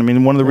Roseanne. I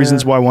mean, one of the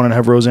reasons why I wanted to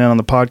have Roseanne on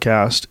the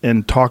podcast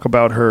and talk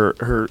about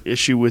her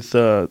issue with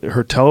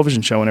her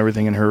television show and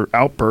everything and her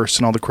outbursts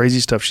and all the crazy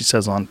stuff she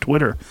says on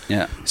Twitter.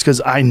 Yeah. It's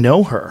because I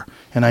know her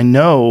and I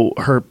know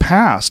her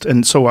past.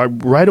 And so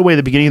right away at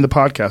the beginning of the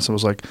podcast, I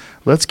was like,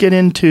 let's get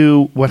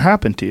into what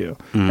happened to you.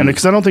 And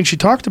because I don't think she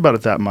talked about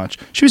it that much.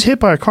 She was hit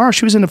by a car.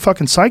 She was in a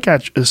fucking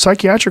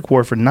psychiatric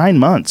ward for 9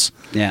 months.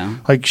 Yeah.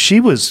 Like, she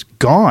was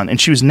gone,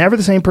 and she was never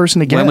the same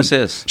person again. When was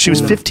this? She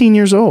was 15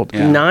 years old.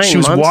 Yeah. 9 She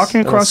was months?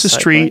 walking across the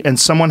street, and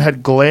someone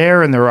had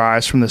glare in their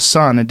eyes from the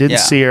sun and didn't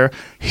see her,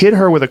 hit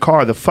her with a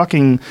car. The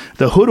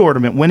hood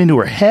ornament went into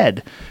her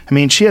head. I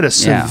mean, she had a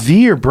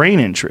severe brain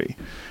injury.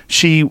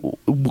 She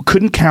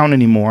couldn't count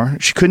anymore.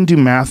 She couldn't do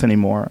math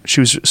anymore. She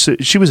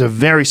was a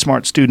very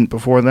smart student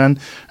before then,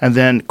 and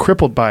then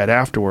crippled by it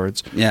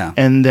afterwards. Yeah.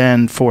 And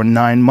then for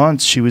 9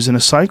 months, she was in a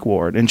psych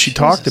ward, and she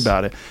talked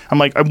about it. I'm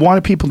like, I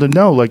wanted people to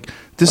know, like,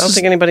 this I don't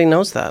think anybody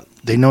knows that.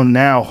 They know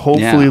now,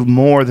 hopefully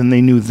more than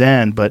they knew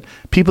then, but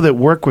people that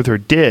work with her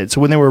did. So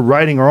when they were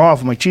writing her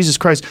off, I'm like, Jesus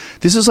Christ,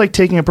 this is like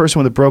taking a person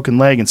with a broken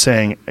leg and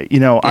saying,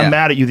 I'm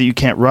mad at you that you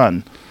can't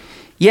run.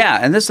 Yeah,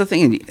 and that's the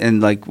thing,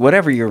 and like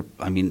whatever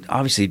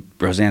obviously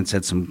Roseanne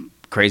said some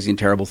crazy and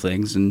terrible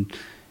things and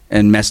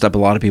messed up a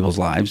lot of people's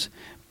lives,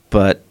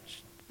 but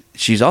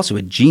she's also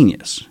a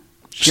genius.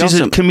 She's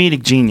a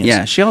comedic genius.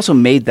 Yeah, she also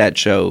made that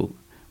show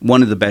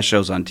one of the best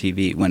shows on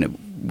TV when it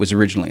was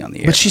originally on the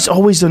air. But she's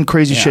always done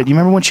crazy shit. You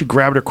remember when she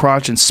grabbed her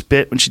crotch and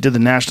spit when she did the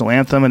national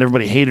anthem and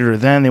everybody hated her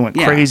then? They went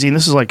crazy. And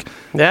this is like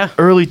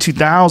early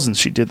 2000s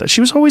she did that. She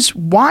was always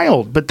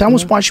wild, but that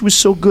was why she was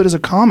so good as a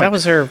comic. That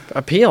was her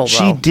appeal, though.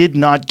 She did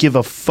not give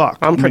a fuck.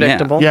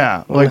 Unpredictable.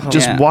 Yeah,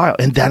 just wild.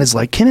 And that is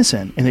like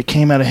Kinison, and it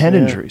came out of head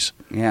injuries.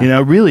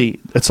 Yeah.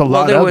 Really, it's a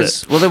lot of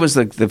it. Well, there was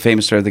the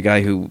famous story of the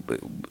guy who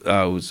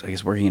was, I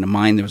guess, working in a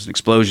mine. There was an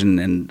explosion,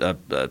 and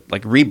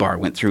like rebar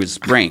went through his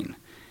brain.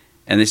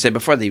 And they said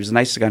before that he was a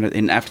nice guy,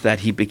 and after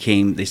that he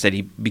became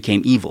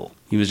evil.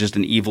 He was just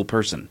an evil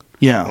person.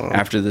 Yeah.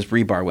 After this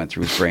rebar went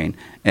through his brain,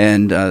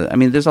 and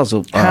there's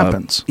also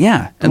happens.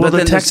 Yeah. And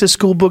the Texas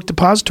School Book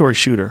Depository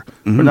shooter,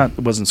 or not? It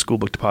wasn't School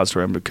Book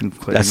Depository. I'm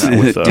conflating that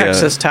with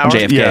Texas Tower.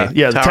 JFK.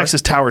 Yeah, the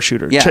Texas Tower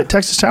shooter. Yeah.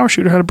 Texas Tower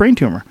shooter had a brain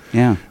tumor.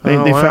 Yeah. They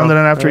found it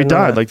out after he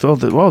died. Like,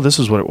 this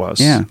is what it was.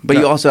 Yeah. But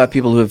you also have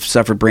people who have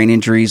suffered brain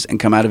injuries and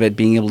come out of it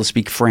being able to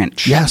speak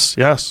French. Yes.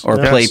 Or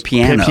play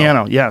piano. Play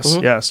piano. Yes.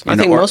 Yes. I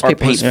think most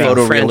people who speak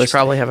photorealistic. French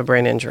probably have a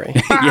brain injury.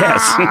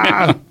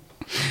 Yes.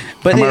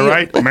 But am I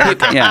right?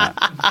 America. Yeah.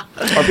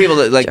 Or people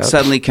that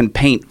suddenly can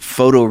paint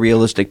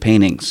photorealistic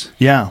paintings.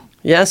 Yeah.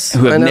 Yes.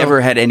 Who have never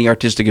had any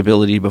artistic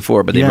ability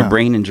before, but they have a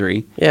brain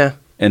injury. Yeah.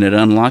 And it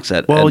unlocks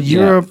that. Well,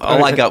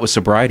 all I got was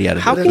sobriety out of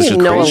it. How can you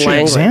know a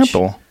language?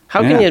 Example.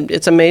 How can you?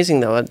 It's amazing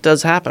though. It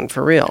does happen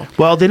for real.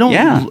 Well, they don't.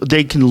 Yeah.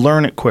 They can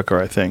learn it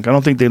quicker. I think. I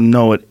don't think they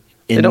know it.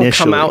 They don't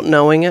come out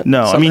knowing it.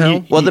 No, somehow? I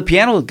mean, the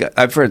piano.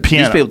 I've heard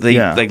these people. They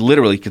like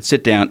literally could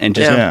sit down and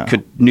just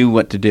knew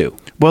what to do.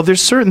 Well,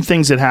 there's certain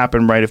things that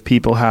happen, right, if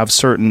people have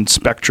certain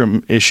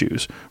spectrum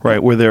issues,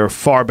 right, where they're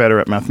far better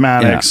at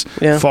mathematics,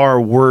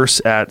 far worse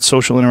at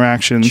social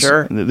interactions.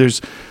 Sure.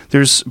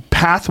 There's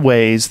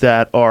pathways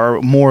that are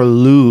more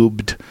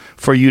lubed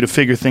for you to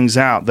figure things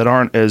out that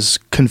aren't as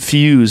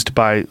confused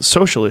by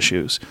social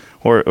issues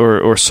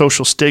or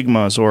social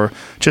stigmas or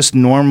just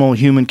normal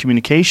human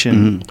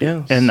communication.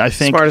 Yeah, and I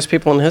think smartest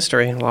people in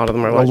history. A lot of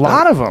them are like a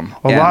lot of them.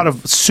 A lot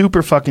of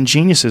super fucking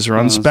geniuses are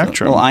on the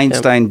spectrum. Well,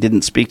 Einstein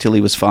didn't speak till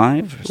he was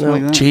 5 or something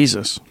like that.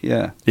 Jesus.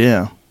 Yeah.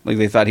 Yeah. Like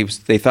they thought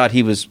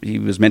he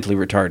was mentally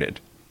retarded.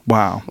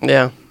 Wow.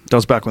 Yeah. That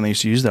was back when they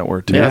used to use that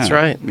word too. Yeah, that's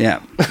right.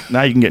 Yeah.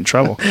 Now you can get in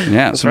trouble.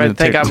 Yeah. That's right.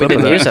 Thank God we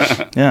didn't use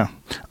it. Yeah.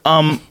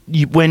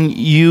 When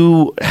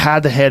you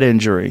had the head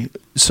injury,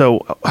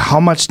 so how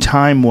much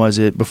time was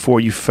it before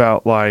you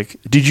felt like?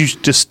 Did you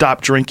just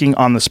stop drinking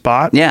on the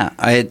spot? Yeah.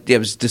 It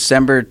was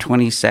December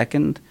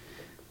 22nd.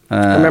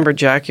 I remember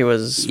Jackie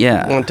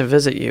wanted to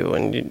visit you,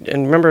 and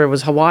remember it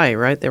was Hawaii,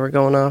 right? They were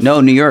going off.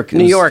 No, New York.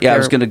 New York. Yeah, I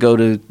was going to go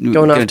to New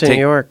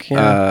York.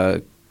 Yeah.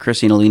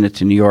 Chrissy and Alina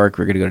to New York.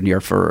 We're going to go to New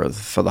York for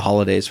the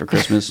holidays, for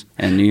Christmas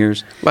and New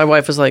Year's. My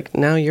wife was like,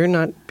 "Now you're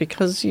not,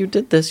 because you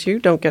did this. You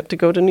don't get to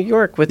go to New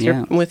York with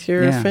your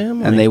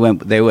family." And they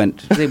went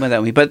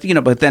that way. But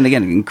but then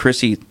again,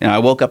 Chrissy, I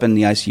woke up in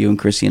the ICU, and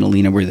Chrissy and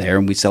Alina were there,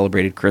 and we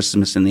celebrated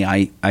Christmas in the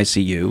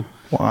ICU.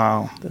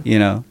 Wow.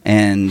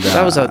 And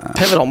that was a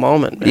pivotal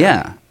moment. Man.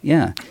 Yeah.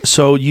 Yeah.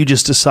 So you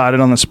just decided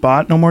on the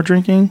spot, no more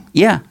drinking?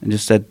 Yeah. I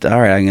just said, all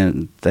right, I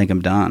think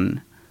I'm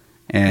done.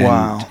 And,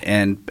 wow.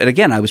 But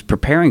again, I was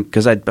preparing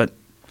because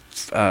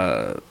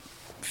a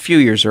few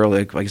years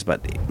earlier, I guess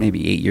about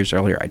maybe 8 years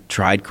earlier, I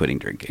tried quitting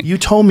drinking. You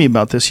told me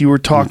about this. You were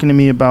talking to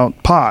me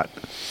about pot.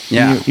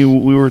 Yeah. We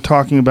were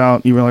talking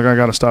about, you were like, I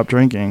got to stop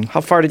drinking.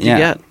 How far did you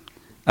get?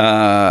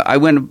 I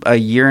went a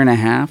year and a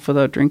half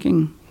without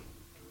drinking,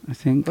 I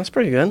think. That's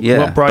pretty good. Yeah.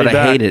 What brought but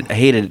you back?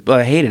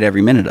 I hated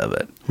every minute of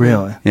it.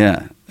 Really?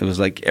 Yeah. It was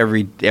like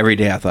every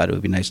day I thought it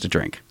would be nice to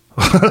drink.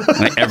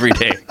 Like every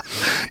day.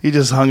 You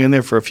just hung in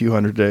there for a few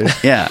hundred days.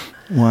 Yeah.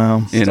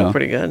 Wow. Still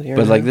pretty good.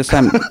 But like this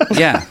time,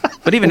 yeah.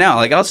 But even now,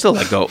 like I'll still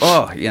like go,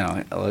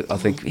 I'll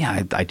think,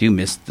 yeah, I do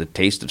miss the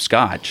taste of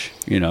scotch,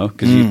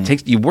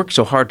 because you work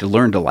so hard to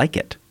learn to like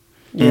it.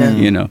 Yeah.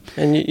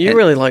 And you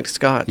really like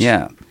scotch.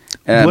 Yeah.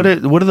 What are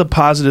the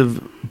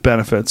positive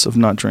benefits of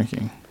not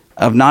drinking?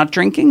 Of not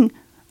drinking?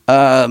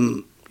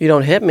 You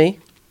don't hit me.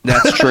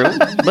 That's true.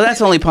 But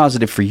that's only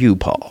positive for you,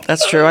 Paul.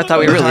 That's true. I thought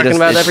we were talking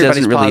about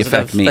everybody's really positive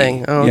affect me.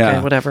 thing. Oh, okay,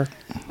 whatever.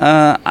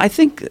 I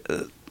think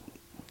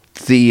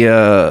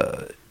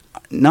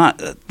not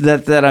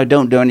that I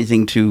don't do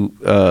anything to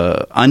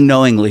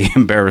unknowingly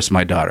embarrass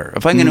my daughter.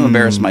 If I'm going to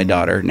embarrass my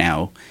daughter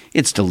now,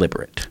 it's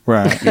deliberate.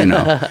 Right.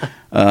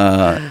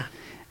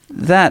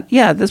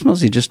 That's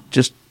mostly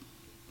just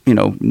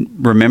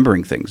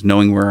remembering things,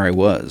 knowing where I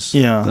was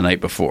the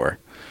night before.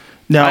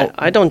 Now,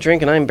 I don't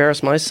drink, and I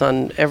embarrass my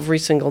son every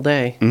single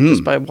day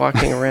just by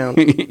walking around.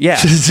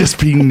 Just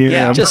being near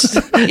him.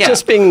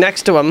 Just being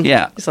next to him.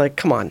 Yeah. He's like,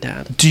 come on,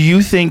 Dad. Do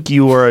you think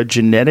you are a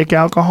genetic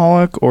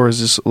alcoholic, or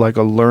is this like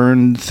a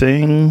learned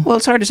thing? Well,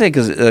 it's hard to say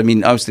because,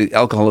 obviously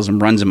alcoholism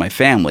runs in my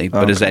family,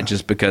 but is that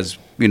just because,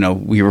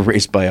 we were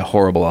raised by a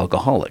horrible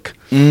alcoholic?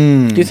 Do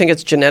you think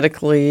it's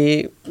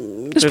genetically...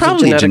 There's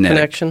probably a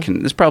genetic connection?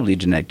 There's probably a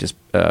genetic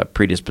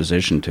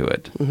predisposition to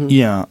it. Mm-hmm.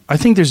 Yeah. I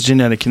think there's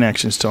genetic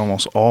connections to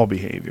almost all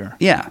behavior.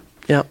 Yeah.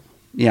 Yeah.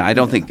 Yeah, I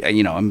don't think I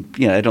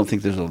don't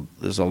think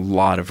there's a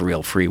lot of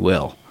real free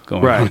will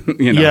going right. on.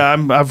 Yeah,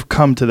 I've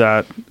come to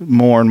that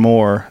more and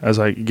more as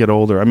I get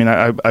older. I mean,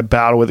 I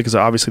battle with it because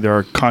obviously there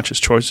are conscious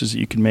choices that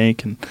you can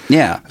make, and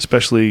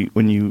especially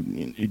when you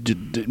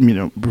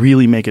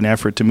really make an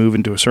effort to move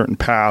into a certain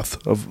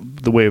path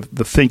of the way of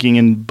the thinking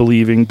and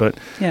believing. But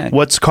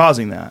what's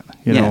causing that?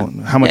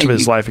 How much of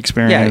his life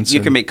experience? Yeah,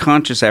 you can make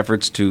conscious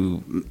efforts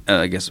to,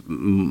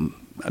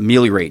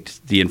 ameliorate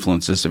the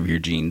influences of your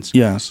genes.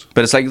 Yes,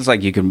 but it's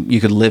like you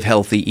could live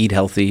healthy, eat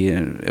healthy,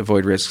 and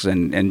avoid risks,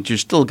 and you're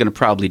still going to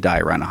probably die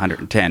around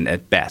 110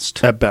 at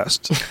best. At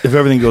best, if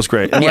everything goes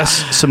great,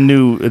 unless some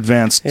new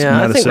advanced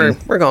medicine. I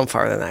think we're going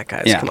farther than that,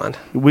 guys. Yeah. Come on,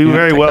 we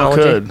very well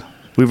could.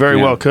 We very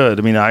well could.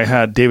 I mean, I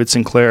had David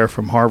Sinclair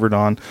from Harvard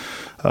on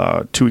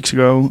 2 weeks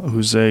ago,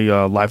 who's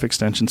a life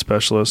extension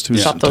specialist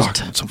who's talking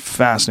about some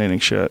fascinating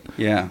shit.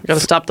 Yeah. Got to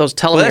stop those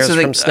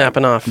telomeres from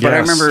snapping off. But I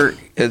remember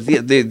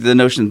the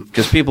notion,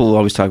 because people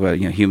always talk about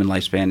human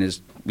lifespan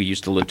is we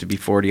used to live to be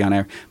 40 on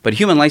average, but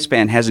human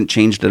lifespan hasn't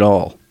changed at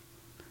all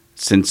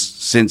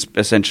since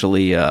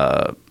essentially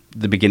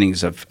the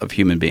beginnings of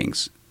human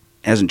beings.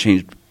 It hasn't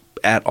changed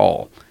at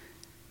all.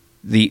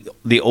 The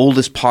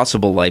oldest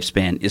possible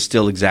lifespan is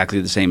still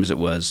exactly the same as it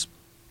was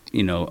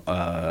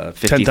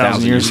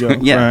 50,000 years ago.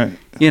 Yeah. Right.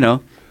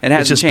 It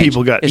hasn't just changed.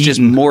 people got It's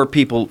eaten.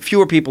 just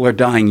fewer people are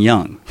dying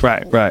young.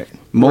 Right.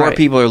 More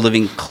people are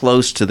living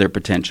close to their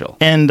potential.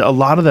 And a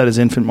lot of that is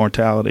infant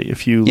mortality.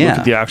 If you look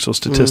at the actual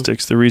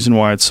statistics, the reason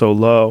why it's so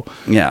low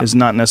is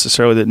not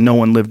necessarily that no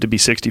one lived to be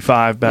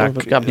 65 back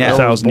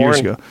 1,000 years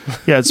ago.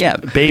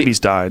 Babies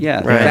died.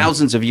 Yeah,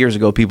 thousands of years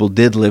ago, people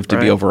did live to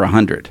be over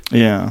 100.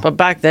 Yeah. But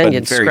back then,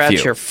 you'd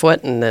scratch your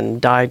foot and then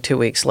die 2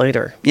 weeks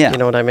later. Yeah. You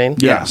know what I mean?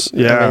 Yes.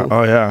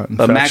 Yeah.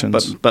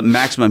 Infections. But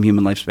maximum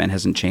human lifespan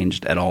hasn't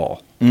changed at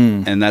all.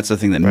 And that's the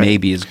thing that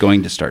maybe is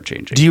going to start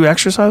changing. Do you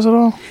exercise at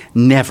all?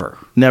 Never.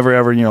 Never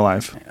ever in your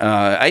life?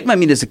 I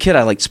mean, as a kid,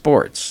 I liked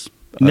sports.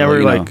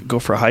 Never go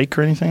for a hike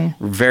or anything?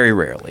 Very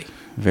rarely.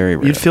 Very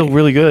rarely. You'd feel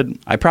really good.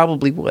 I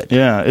probably would.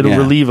 Yeah, it'll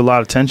relieve a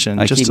lot of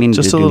tension. Just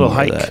a little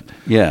hike.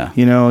 Yeah.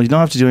 You know, you don't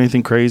have to do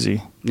anything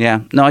crazy.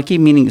 Yeah. No, I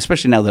keep meaning,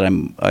 especially now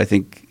that I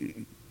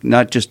think,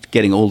 not just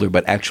getting older,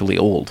 but actually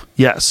old.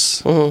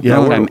 Yes. Mm-hmm. Yeah,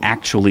 I'm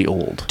actually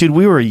old. Dude,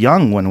 we were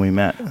young when we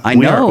met.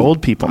 We are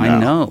old people now. I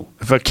know.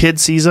 If a kid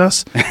sees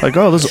us, like,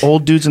 oh, those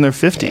old dudes in their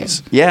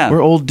 50s. Yeah.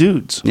 We're old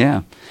dudes.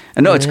 Yeah.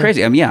 And no, it's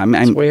crazy.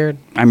 It's weird.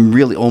 I'm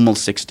really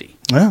almost 60.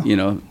 Yeah. You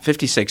know,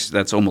 56,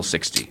 that's almost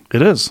 60.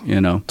 It is. You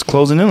know. It's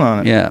closing in on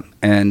it. Yeah.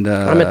 And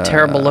I'm a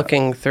terrible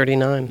looking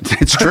 39.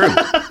 It's true.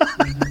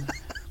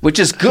 Which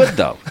is good,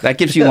 though. That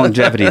gives you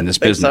longevity in this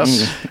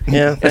business. So.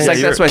 Yeah, it's like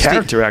that's why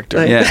character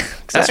actor. Yeah,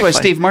 exactly. That's why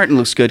Steve Martin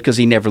looks good because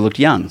he never looked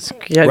young.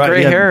 He had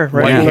gray hair,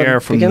 white hair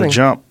from the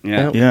jump.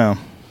 Yeah, yeah.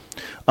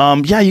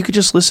 You could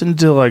just listen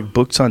to like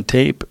books on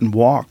tape and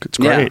walk. It's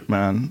great,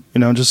 man. You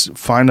know, just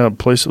find a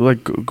place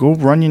like go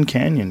Runyon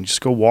Canyon.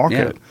 Just go walk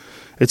it.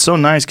 It's so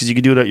nice because you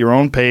can do it at your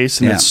own pace,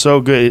 and it's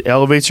so good. It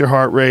elevates your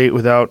heart rate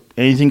without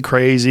anything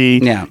crazy.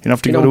 Yeah, you don't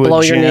have to go to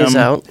blow a gym. Your knees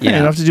out. Yeah, you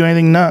don't have to do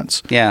anything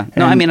nuts. Yeah,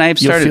 no, I mean I've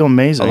started. You'll feel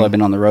amazing. Although I've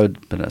been on the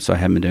road, but so I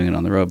haven't been doing it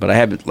on the road. But I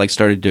have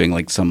started doing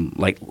like some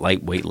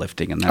lightweight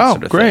lifting and that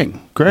sort of thing.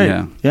 Great.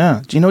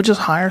 Yeah. Do you know? Just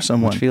hire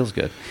someone. Which feels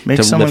good.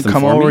 Make someone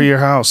come over to your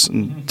house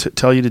and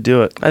tell you to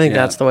do it. I think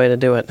that's the way to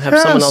do it. Have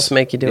someone else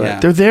make you do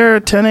it. They're there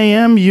at 10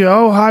 a.m.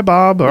 Hi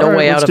Bob. No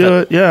way out of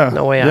it. Yeah.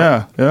 No way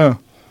out. Yeah.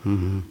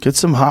 Mm-hmm. Get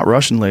some hot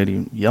Russian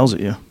lady yells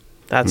at you.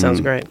 That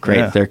sounds great.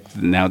 Great. Yeah.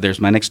 Now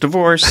there's my next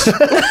divorce.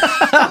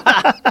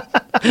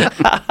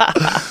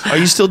 Are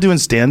you still doing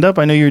stand-up?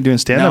 I know you were doing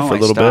stand-up for a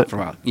little bit. For a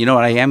while. You know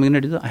what I am going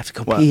to do? I have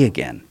to go pee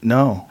again.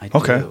 No.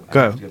 Okay.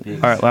 Go. All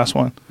right. Last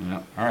one.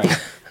 Yeah. All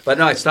right. But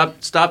no, I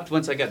stopped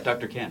once I got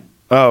Dr. Ken.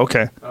 Oh,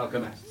 okay. Oh,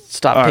 come on.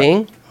 Stop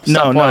peeing?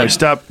 No.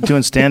 Stop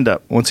doing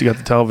stand-up once you got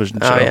the television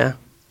show. Oh, yeah.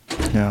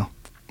 Yeah.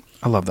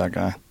 I love that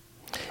guy.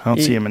 I don't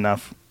see him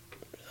enough.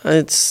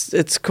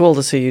 It's cool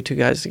to see you two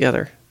guys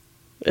together.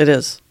 It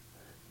is.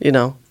 You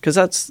know, because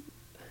I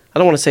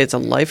don't want to say it's a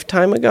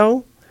lifetime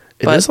ago.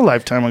 It is a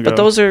lifetime ago. But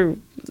those are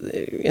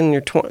in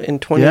your 20s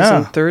and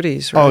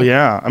 30s, right? Oh,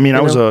 yeah. I mean,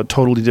 I was a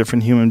totally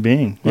different human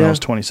being when I was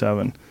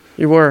 27.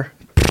 You were?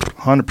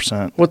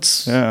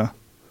 100%.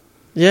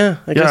 Yeah,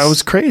 I guess. Yeah, I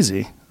was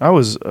crazy. I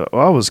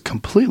was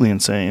completely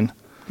insane.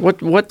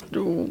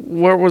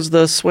 Where was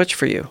the switch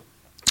for you?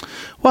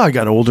 Well, I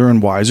got older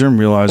and wiser and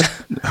realized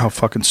how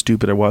fucking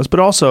stupid I was. But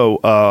also,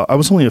 I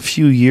was only a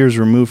few years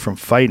removed from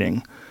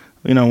fighting.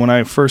 You know, when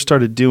I first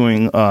started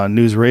doing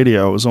news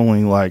radio, I was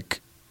only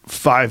like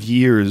 5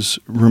 years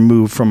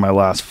removed from my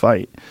last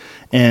fight.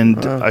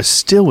 And I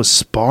still was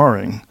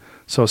sparring,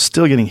 so I was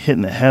still getting hit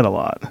in the head a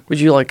lot.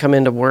 Would you like come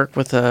into work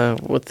with a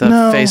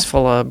face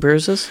full of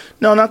bruises?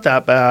 No, not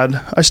that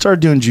bad. I started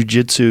doing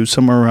jiu-jitsu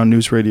somewhere around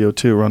news radio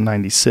too, around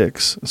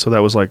 96. So that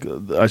was like,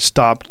 I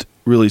stopped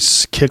really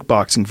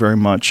kickboxing very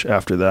much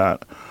after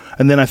that.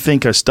 And then I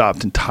think I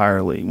stopped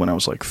entirely when I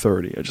was like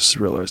 30. I just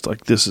realized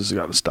like this has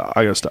got to stop.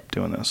 I got to stop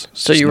doing this.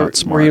 So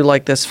were you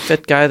like this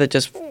fit guy that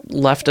just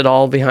left it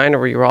all behind,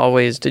 or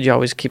did you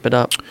always keep it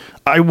up?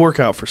 I work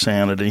out for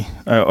sanity.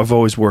 I've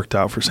always worked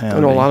out for sanity. I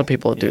know a lot of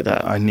people that do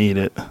that. I need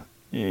it,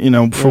 you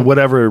know, for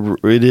whatever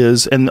it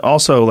is. And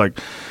also like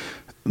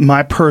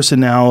my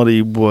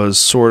personality was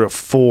sort of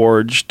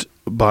forged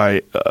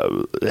by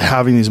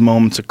having these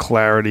moments of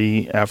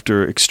clarity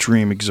after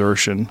extreme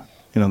exertion.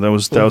 You know, that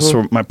was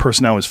sort of, my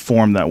personality was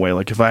formed that way.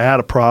 Like if I had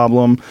a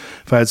problem,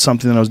 if I had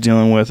something that I was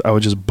dealing with, I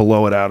would just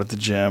blow it out at the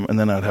gym, and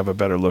then I'd have a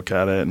better look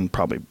at it, and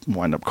probably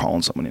wind up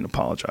calling somebody and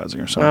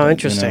apologizing or something. Oh,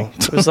 interesting. You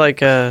know? It was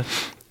like a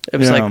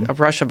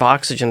rush of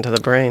oxygen to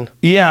the brain.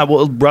 Yeah,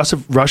 well, rush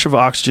of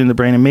oxygen to the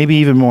brain, and maybe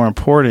even more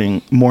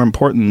important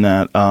than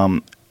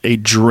that, a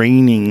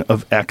draining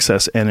of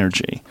excess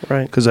energy.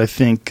 Right. Because I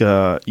think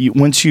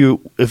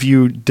if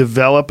you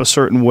develop a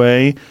certain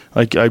way,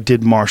 like I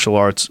did martial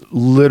arts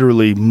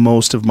literally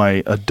most of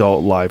my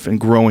adult life and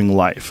growing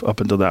life up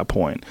until that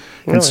point.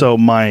 Really? And so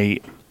my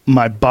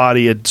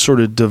body had sort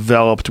of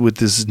developed with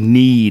this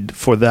need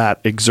for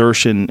that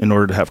exertion in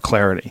order to have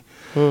clarity.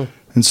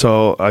 And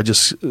so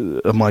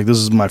I'm like, this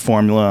is my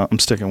formula. I'm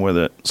sticking with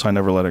it. So I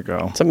never let it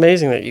go. It's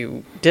amazing that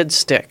you did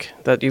stick,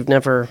 that you've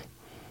never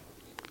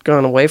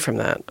gone away from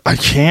that. I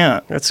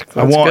can't. That's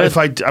I won't. good. If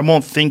I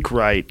won't think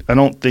right. I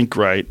don't think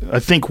right. I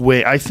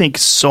think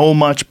so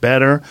much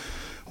better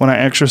when I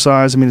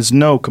exercise. I mean, there's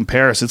no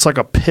comparison. It's like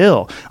a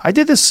pill. I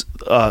did this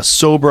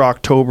sober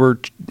October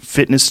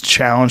fitness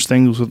challenge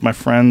thing with my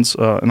friends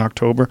in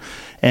October,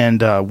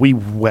 and we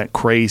went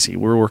crazy.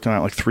 We were working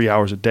out like 3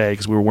 hours a day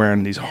because we were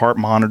wearing these heart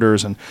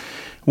monitors. And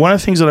one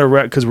of the things that I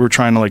read, because we were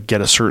trying to like get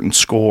a certain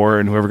score,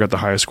 and whoever got the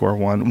highest score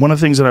won. One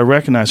of the things that I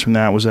recognized from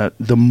that was that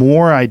the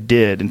more I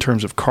did in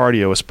terms of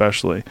cardio,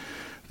 especially,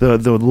 the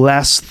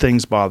less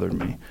things bothered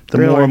me.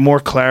 The more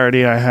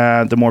clarity I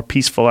had, the more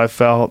peaceful I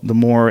felt, the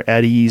more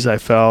at ease I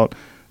felt.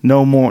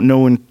 No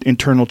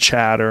internal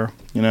chatter.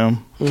 You know,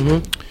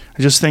 I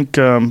just think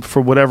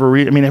for whatever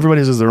reason, I mean, everybody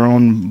has their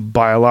own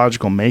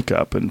biological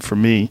makeup, and for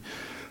me,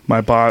 my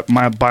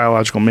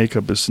biological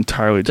makeup is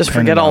entirely just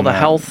dependent forget all on the that.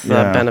 health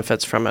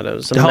benefits from it.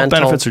 The health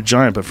benefits are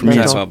giant, but for me,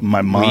 it's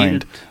my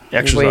mind.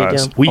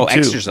 Exercise. Weed, Weed too.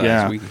 Exercise.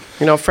 Yeah. Weed.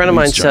 You know, a friend of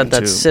mine said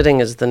that too. sitting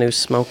is the new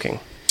smoking.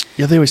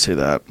 Yeah, they always say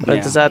that.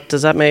 But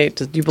does that make?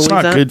 Do you believe that?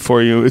 It's not good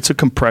for you. It's a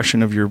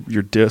compression of your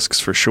discs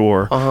for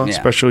sure,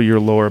 especially your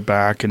lower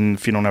back. And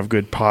if you don't have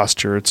good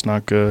posture, it's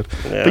not good.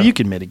 Yeah. But you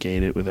can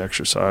mitigate it with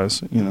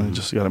exercise. You know, you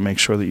just got to make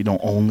sure that you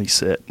don't only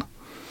sit.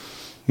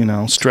 You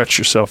know, stretch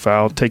yourself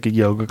out. Take a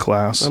yoga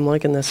class. I'm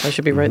liking this. I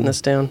should be writing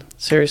this down.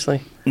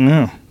 Seriously.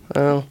 Yeah.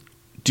 Oh.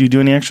 Do you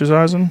do any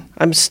exercising?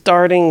 I'm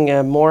starting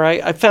more.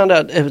 I found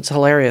out it was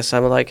hilarious.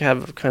 I would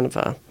have kind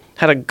of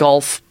had a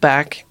golf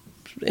back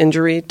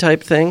injury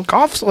type thing.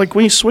 Golf's like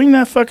when you swing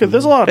that fucker,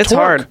 there's a lot of torque.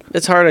 Hard.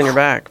 It's hard on your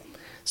back.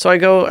 So I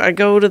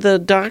go to the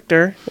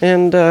doctor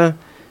and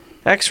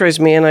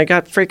x-rays me, and I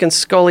got freaking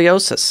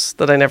scoliosis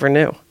that I never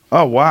knew.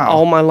 Oh, wow.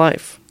 All my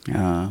life.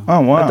 Oh,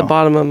 wow. At the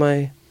bottom of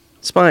my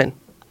spine.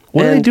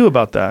 What do they do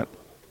about that?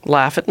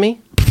 Laugh at me.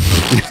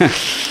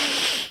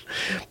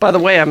 By the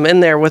way, I'm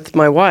in there with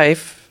my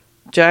wife,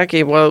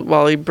 Jackie,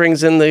 while he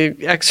brings in the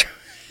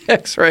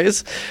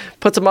x-rays,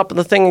 puts them up in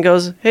the thing and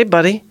goes, "Hey,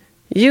 buddy,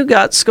 you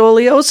got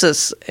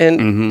scoliosis."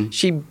 And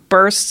she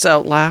bursts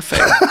out laughing.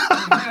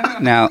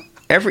 Now,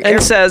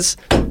 and says,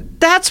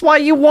 "That's why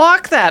you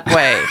walk that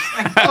way."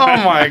 Oh,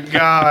 my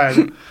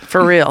God.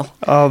 For real.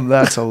 Oh,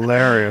 that's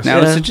hilarious.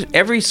 Now,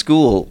 every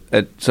school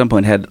at some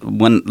point had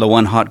the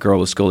one hot girl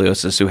with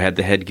scoliosis who had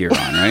the headgear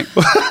on, right?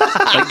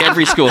 Like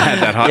every school had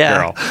that hot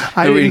girl.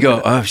 And we'd go,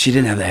 "Oh, if she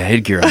didn't have the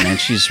headgear on, man,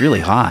 she's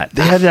really hot."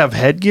 They had to have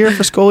headgear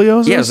for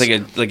scoliosis? Yeah,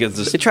 it was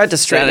this. They tried to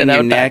straighten it out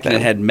your neck, and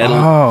it had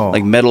metal,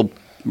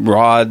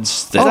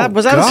 rods.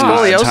 Was that a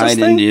scoliosis tied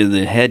thing? into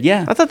the head?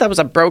 Yeah, I thought that was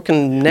a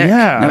broken neck.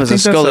 Yeah, that was a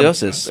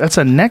scoliosis. That's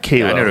a neck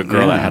halo. I knew a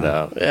girl that had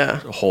a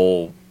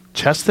whole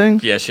chest thing.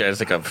 Yeah, she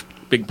has like a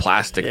big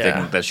plastic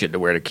thing that she had to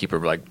wear to keep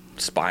her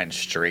spine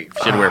straight.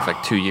 She had to wear it for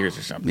 2 years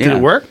or something. Did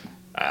it work?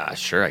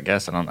 Sure, I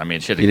guess. She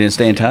you didn't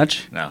stay in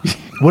touch? No.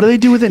 What do they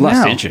do with it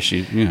Lost now? interest.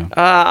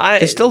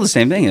 It's still the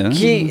same thing, isn't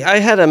it? I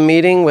had a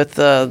meeting with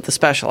the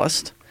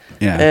specialist.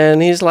 Yeah. And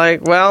he's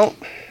like, "Well,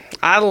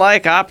 I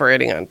like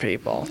operating on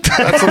people."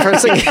 That's the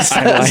first thing he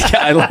says.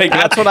 I like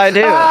That's what I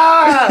do.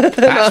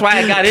 That's why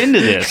I got into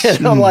this.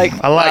 And I'm like,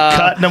 I like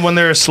cutting them when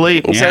they're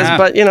asleep. He says,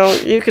 "But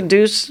you could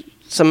do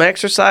some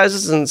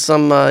exercises and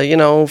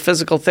some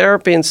physical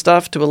therapy and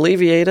stuff to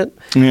alleviate it.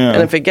 Yeah.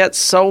 And if it gets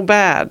so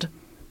bad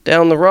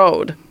down the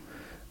road,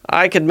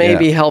 I could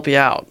maybe help you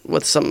out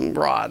with some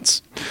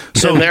rods."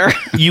 So in there.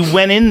 You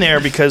went in there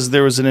because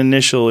there was an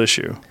initial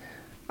issue.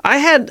 I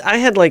had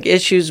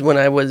issues when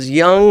I was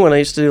young, when I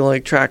used to do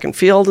track and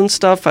field and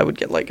stuff. I would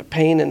get a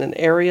pain in an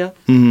area.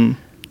 Mm-hmm.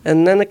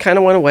 And then it kind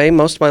of went away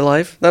most of my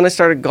life. Then I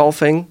started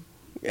golfing,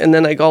 and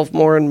then I golfed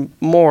more and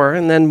more.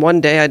 And then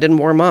one day I didn't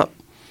warm up.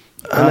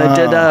 And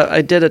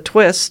I did a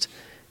twist,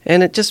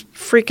 and it just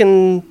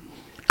freaking,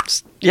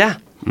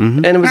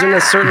 And it was in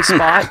a certain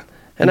spot,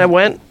 and I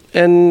went,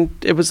 and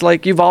it was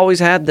like, "You've always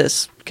had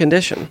this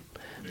condition."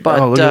 But,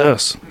 look at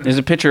this. There's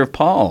a picture of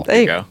Paul. There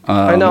you go.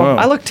 I know. Whoa.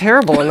 I look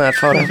terrible in that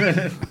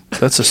photo.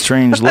 That's a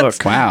strange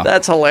look. Wow.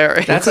 That's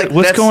hilarious.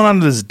 What's going on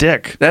with his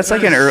dick? That's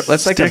like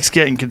dick's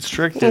getting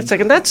constricted.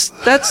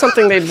 That's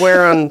something they'd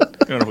wear on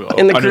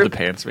in the under group. the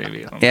pants,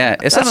 maybe. Yeah,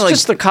 it's that's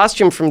just the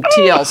costume from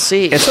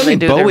TLC. It's something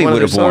Bowie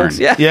would have worn.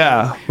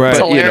 Yeah, right. It's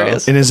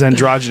hilarious. In his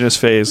androgynous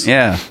phase.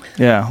 Yeah.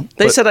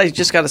 They said I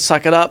just got to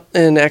suck it up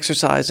and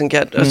exercise and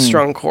get a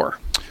strong core,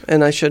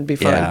 and I should be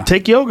fine. Yeah.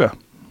 Take yoga.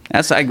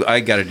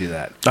 I got to do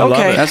that. I love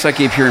it. That's what I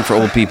keep hearing for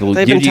old people.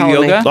 They've Do you been do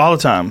telling yoga? All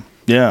the time.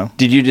 Yeah.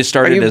 Did you just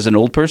start it as an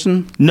old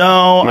person?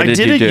 No, Or I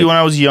did it when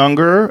I was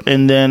younger,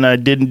 and then I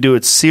didn't do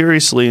it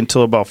seriously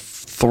until about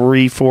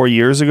 3-4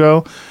 years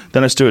ago.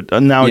 Then I started.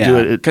 Now I do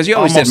it because you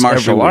always did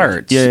martial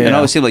arts. Yeah, and I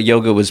always feel like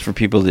yoga was for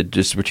people that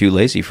just were too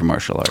lazy for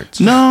martial arts.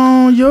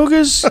 No,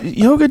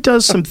 yoga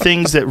does some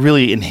things that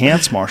really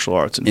enhance martial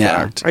arts. In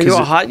fact, are you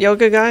a hot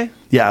yoga guy?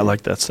 Yeah, I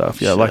like that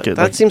stuff. Yeah, I like it.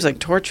 That seems like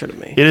torture to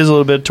me. It is a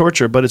little bit of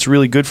torture, but it's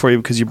really good for you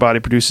because your body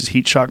produces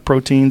heat shock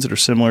proteins that are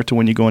similar to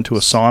when you go into a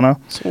sauna.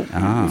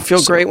 You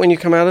feel great when you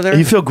come out of there?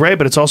 You feel great,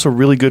 but it's also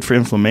really good for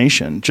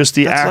inflammation. Just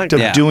the act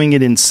of doing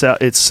it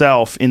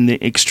itself in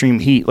the extreme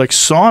heat. Like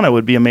sauna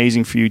would be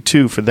amazing for you,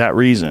 too, for that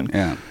reason.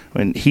 Yeah.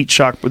 And heat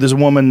shock. But there's a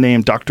woman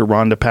named Dr.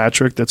 Rhonda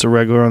Patrick that's a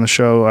regular on the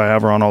show. I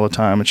have her on all the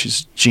time, and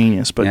she's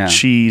genius. But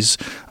she's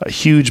a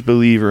huge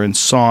believer in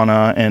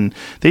sauna. And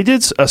they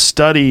did a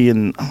study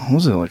in, what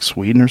was it, like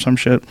Sweden or some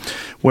shit,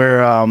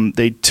 where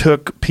they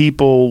took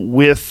people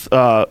with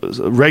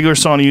regular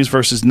sauna use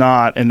versus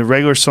not, and the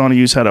regular sauna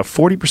use had a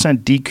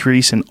 40%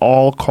 decrease in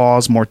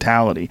all-cause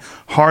mortality.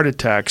 Heart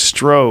attack,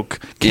 stroke,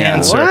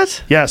 cancer.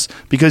 What? Yes,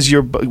 because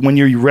when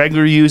you're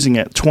regular using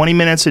it 20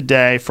 minutes a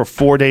day for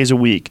 4 days a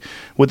week,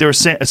 what they were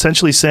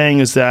essentially saying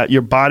is that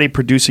your body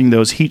producing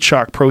those heat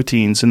shock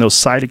proteins and those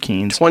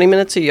cytokines. 20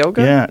 minutes of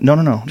yoga? Yeah.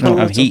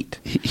 No. Heat.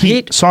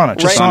 Heat. Sauna.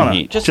 Just right. sauna.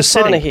 Heat. Just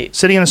sitting. sauna heat.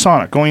 Sitting in a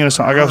sauna. Going in a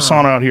sauna. I got a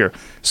sauna out here.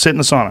 Sit in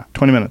the sauna.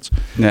 20 minutes.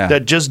 Yeah.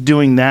 That just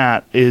doing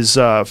that is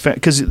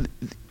because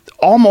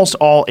almost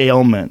all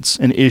ailments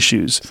and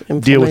issues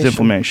deal with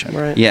inflammation.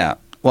 Right. Yeah.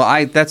 Well,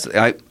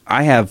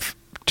 I have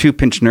 2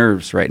 pinched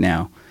nerves right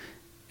now,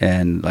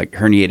 and like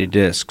herniated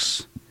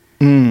discs,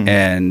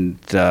 and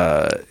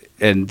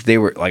they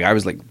were like I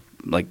was like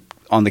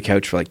on the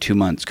couch for like 2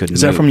 months, couldn't.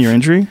 Is that move. from your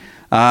injury?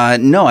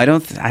 No, I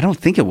don't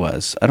think it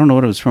was. I don't know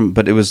what it was from,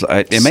 but it was.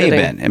 It may have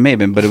been. It may have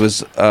been, but it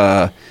was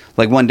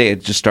like one day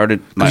it just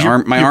started.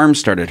 My arm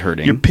started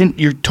hurting.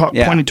 You're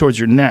pointing towards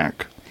your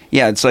neck.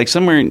 Yeah, it's like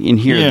somewhere in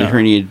here the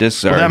herniated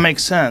discs are. Well, that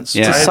makes sense.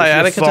 Yeah. It's a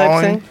sciatica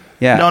type thing?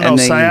 Yeah. No,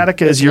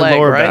 sciatica is your leg,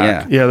 lower right?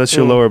 back. Yeah, that's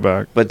your lower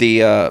back. But the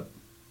but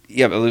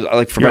it was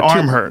like for your about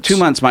arm hurts. 2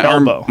 months,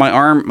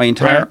 my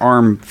entire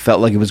arm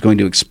felt like it was going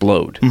to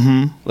explode.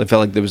 Mm-hmm. It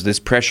felt like there was this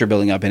pressure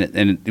building up in it,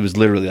 and it was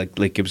literally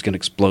like it was going to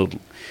explode.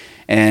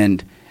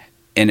 And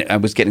I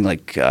was getting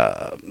like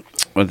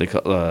what do they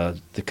call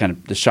the kind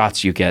of the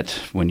shots you get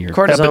when you're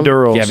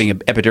epidurals. Having an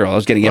epidural. I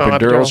was getting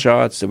epidural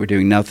shots that were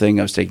doing nothing.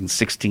 I was taking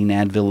 16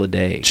 Advil a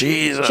day.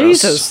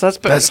 Jesus,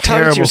 that's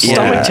terrible. How did your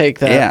stomach take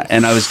that? Yeah,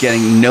 and I was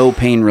getting no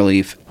pain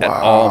relief at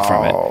all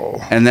from it.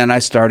 And then I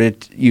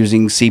started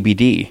using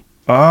CBD.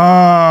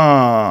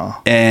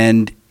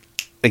 And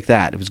like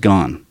that, it was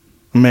gone.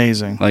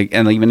 Amazing.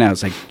 And even now,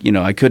 it's like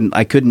I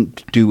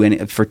couldn't do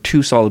any for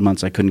 2 solid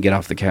months. I couldn't get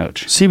off the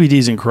couch. CBD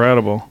is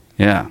incredible.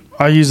 Yeah,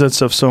 I use that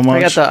stuff so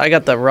much. I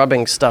got the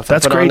rubbing stuff.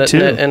 That's I put great on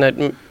too, and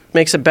it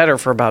makes it better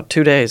for about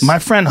 2 days. My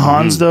friend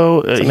Hans,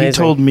 though, he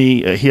told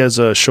me he has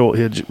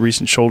he had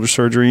recent shoulder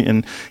surgery,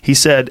 and he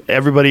said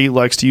everybody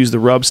likes to use the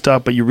rub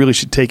stuff, but you really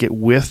should take it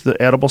with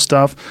the edible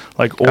stuff,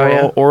 like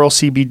oral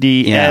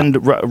CBD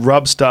and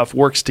rub stuff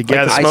works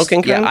together. Like the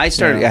smoking cream? Yeah, I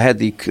started. I had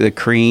the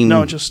cream.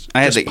 No,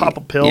 I had pop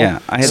a pill. Yeah,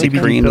 I had CBD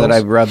the cream pills. that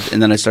I rubbed,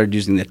 and then I started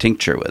using the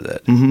tincture with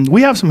it. Mm-hmm.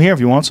 We have some here if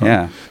you want some.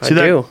 Yeah, see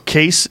that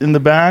case in the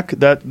back?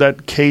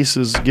 That case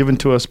is given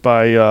to us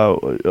by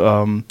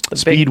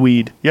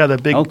Speedweed. Yeah,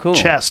 that big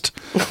chest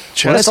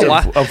that's of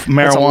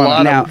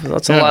marijuana.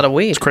 That's a lot of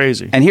weed. It's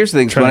crazy. And here's the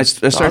thing: when I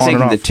started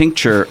taking the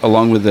tincture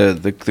along with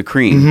the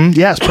cream,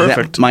 yeah, it's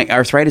perfect. My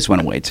arthritis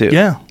went away too.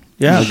 Yeah.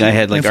 Like I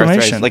had like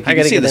arthritis. Like you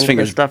can see this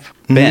finger's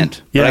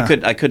bent,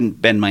 but I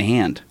couldn't bend my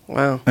hand.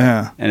 Wow.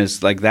 Yeah. And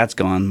it's like that's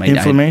gone. My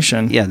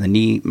inflammation. The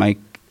knee. My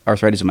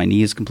arthritis in my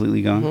knee is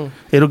completely gone.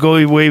 Mm-hmm. It'll go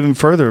away even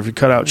further if you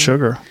cut out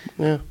sugar.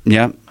 Yeah.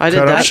 I did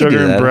cut that. out sugar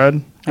and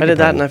bread. I did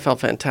that and I felt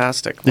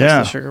fantastic once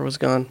the sugar was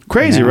gone.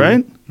 Crazy,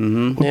 right?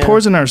 Mm-hmm. We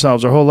poison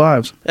ourselves our whole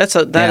lives.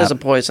 That is a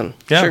poison.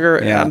 Yeah.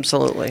 Sugar,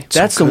 absolutely.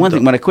 That's the one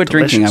thing. When I quit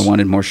drinking, I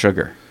wanted more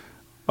sugar.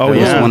 Oh, that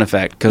was one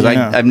effect. Because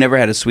I've never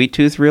had a sweet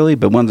tooth, really,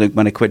 but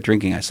when I quit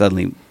drinking, I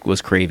suddenly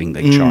was craving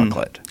the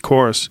chocolate. Of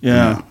course.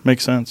 Yeah.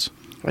 Makes sense.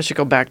 I should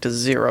go back to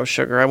 0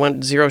 sugar. I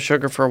went 0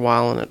 sugar for a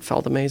while, and it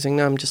felt amazing.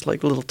 Now I'm just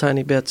like little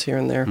tiny bits here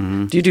and there.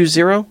 Mm-hmm. Do you do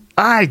 0?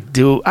 I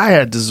do. I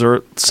had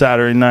dessert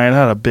Saturday night. I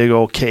had a big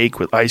old cake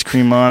with ice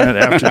cream on it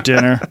after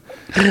dinner.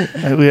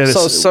 We had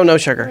so no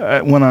sugar.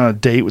 I went on a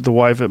date with the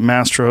wife at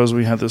Mastro's.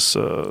 We had this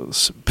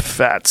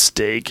fat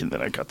steak, and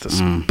then I got this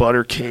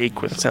butter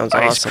cake with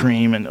ice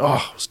cream, and it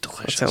was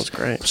delicious. That sounds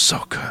great.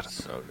 So good.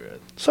 So good.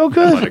 So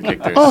good.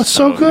 Oh, it's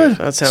so good.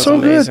 That sounds so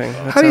amazing.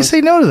 Good. How do you say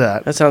no to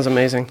that? That sounds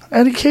amazing.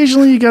 And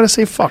occasionally you got to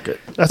say fuck it.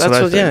 That's what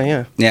I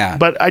think. Yeah.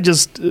 But I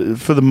just,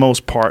 for the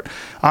most part,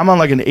 I'm on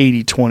like an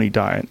 80-20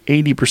 diet.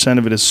 80%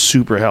 of it is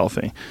super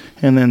healthy,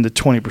 and then the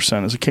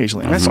 20% is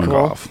occasionally I fuck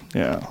off.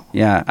 Yeah.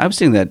 Yeah. I was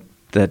doing that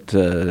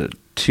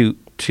 2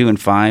 and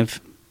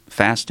 5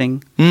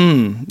 fasting.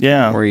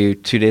 Yeah. Where you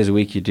 2 days a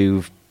week you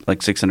do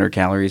like 600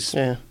 calories.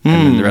 Yeah.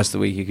 And then the rest of the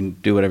week you can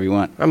do whatever you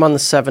want. I'm on the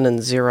 7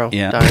 and 0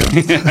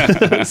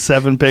 diet.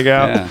 7 pig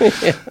out.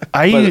 Yeah.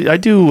 I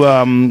do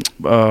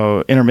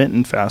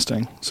intermittent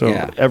fasting. So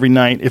every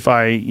night if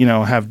I,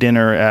 have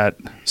dinner at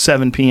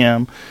 7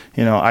 p.m.,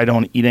 I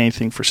don't eat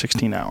anything for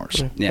 16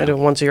 hours. Yeah. I do it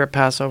once a year at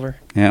Passover.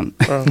 Yeah.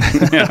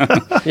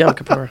 Yom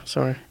Kippur,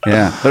 sorry.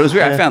 Yeah. But it was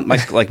weird. I found my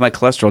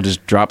cholesterol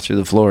just dropped through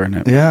the floor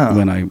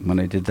when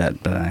I did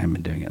that, but I haven't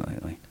been doing it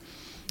lately.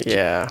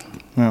 Yeah.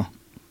 Yeah.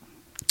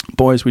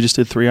 Boys, we just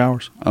did 3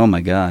 hours. Oh my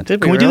God!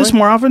 Can we do this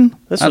more often?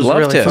 I'd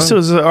love to. This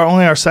was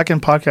only our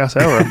second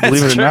podcast ever.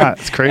 Believe it or not,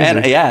 it's crazy.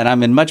 And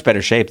I'm in much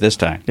better shape this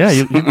time. Yeah,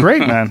 you're great,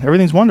 man.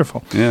 Everything's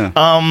wonderful. Yeah.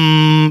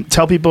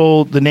 Tell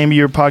people the name of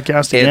your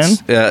podcast again.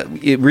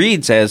 It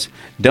reads as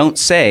 "Don't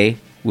Say"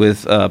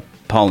 with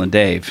Paul and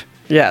Dave.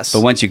 Yes.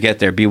 But once you get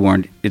there, be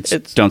warned. It's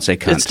 "Don't Say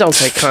Cunt." It's "Don't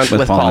Say Cunt"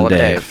 with Paul and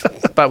Dave.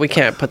 But we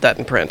can't put that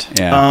in print.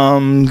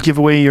 Yeah. Give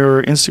away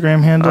your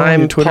Instagram handle. I'm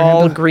your Twitter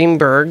Paul handle?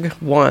 Greenberg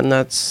 1.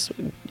 That's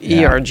ERG.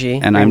 And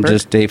Greenberg. I'm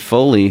just Dave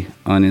Foley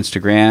on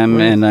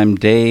Instagram, and I'm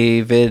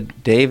Dave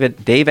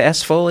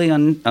S. Foley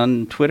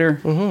on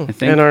Twitter. I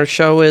think. And our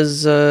show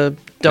is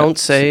 "Don't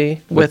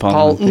Say" with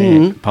Paul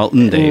and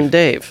Dave.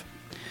 Dave.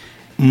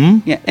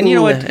 Yeah, and you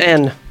know what?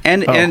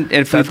 And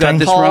if we've got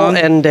this Paul wrong,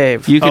 and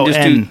Dave. you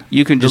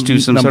can just do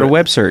some sort of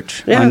web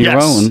search on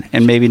your own,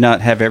 and maybe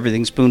not have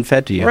everything spoon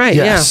fed to you. Right?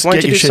 Yes. Yeah. Why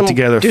don't Get you your shit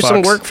together. Do some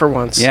fucks. work for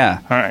once. Yeah.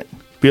 All right.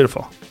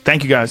 Beautiful.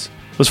 Thank you guys.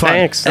 It was fun.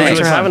 Thanks. It was Thanks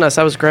for really having fun. us.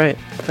 That was great.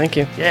 Thank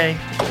you. Yay.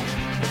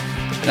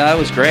 No, that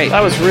was great.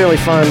 That was really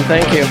fun.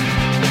 Thank you.